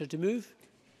 53? Minister to move?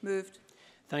 Moved.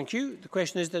 Thank you. The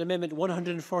question is that amendment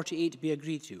 148 be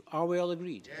agreed to. Are we all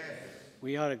agreed? Yes.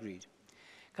 We are agreed.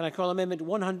 Can I call amendment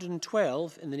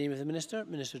 112 in the name of the Minister?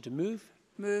 Minister to move?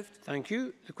 Moved. Thank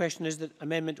you. The question is that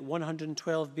amendment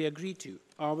 112 be agreed to.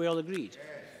 Are we all agreed?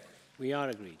 Yes. We are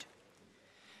agreed.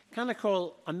 Can I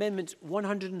call amendments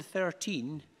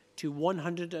 113 to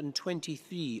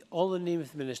 123, all in the name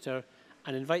of the Minister,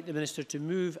 and invite the Minister to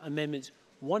move amendments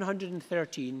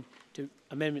 113 to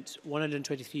amendments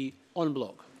 123 en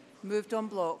bloc? Moved en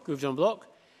bloc. Moved en bloc.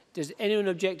 Does anyone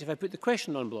object if I put the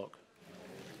question en bloc?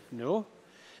 No.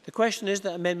 The question is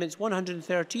that amendments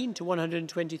 113 to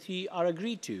 123 are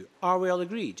agreed to. Are we all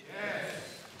agreed? Yes.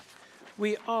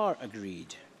 We are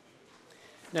agreed.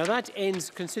 Now that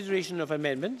ends consideration of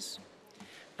amendments.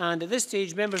 And at this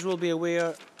stage, members will be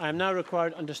aware I am now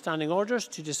required under standing orders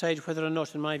to decide whether or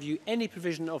not, in my view, any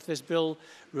provision of this bill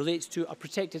relates to a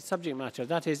protected subject matter.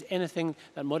 That is, anything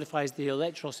that modifies the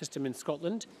electoral system in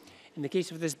Scotland. In the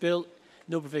case of this bill,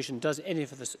 no provision does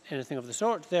anything of the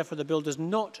sort. Therefore, the bill does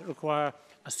not require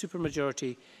a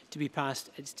supermajority to be passed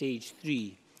at stage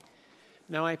 3.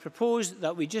 Now, I propose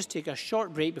that we just take a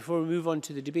short break before we move on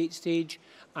to the debate stage,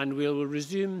 and we will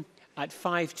resume at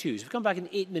 5 to. So we'll come back in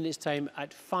 8 minutes' time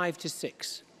at 5 to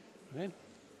 6. Okay?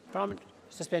 Parliament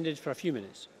suspended for a few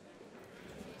minutes.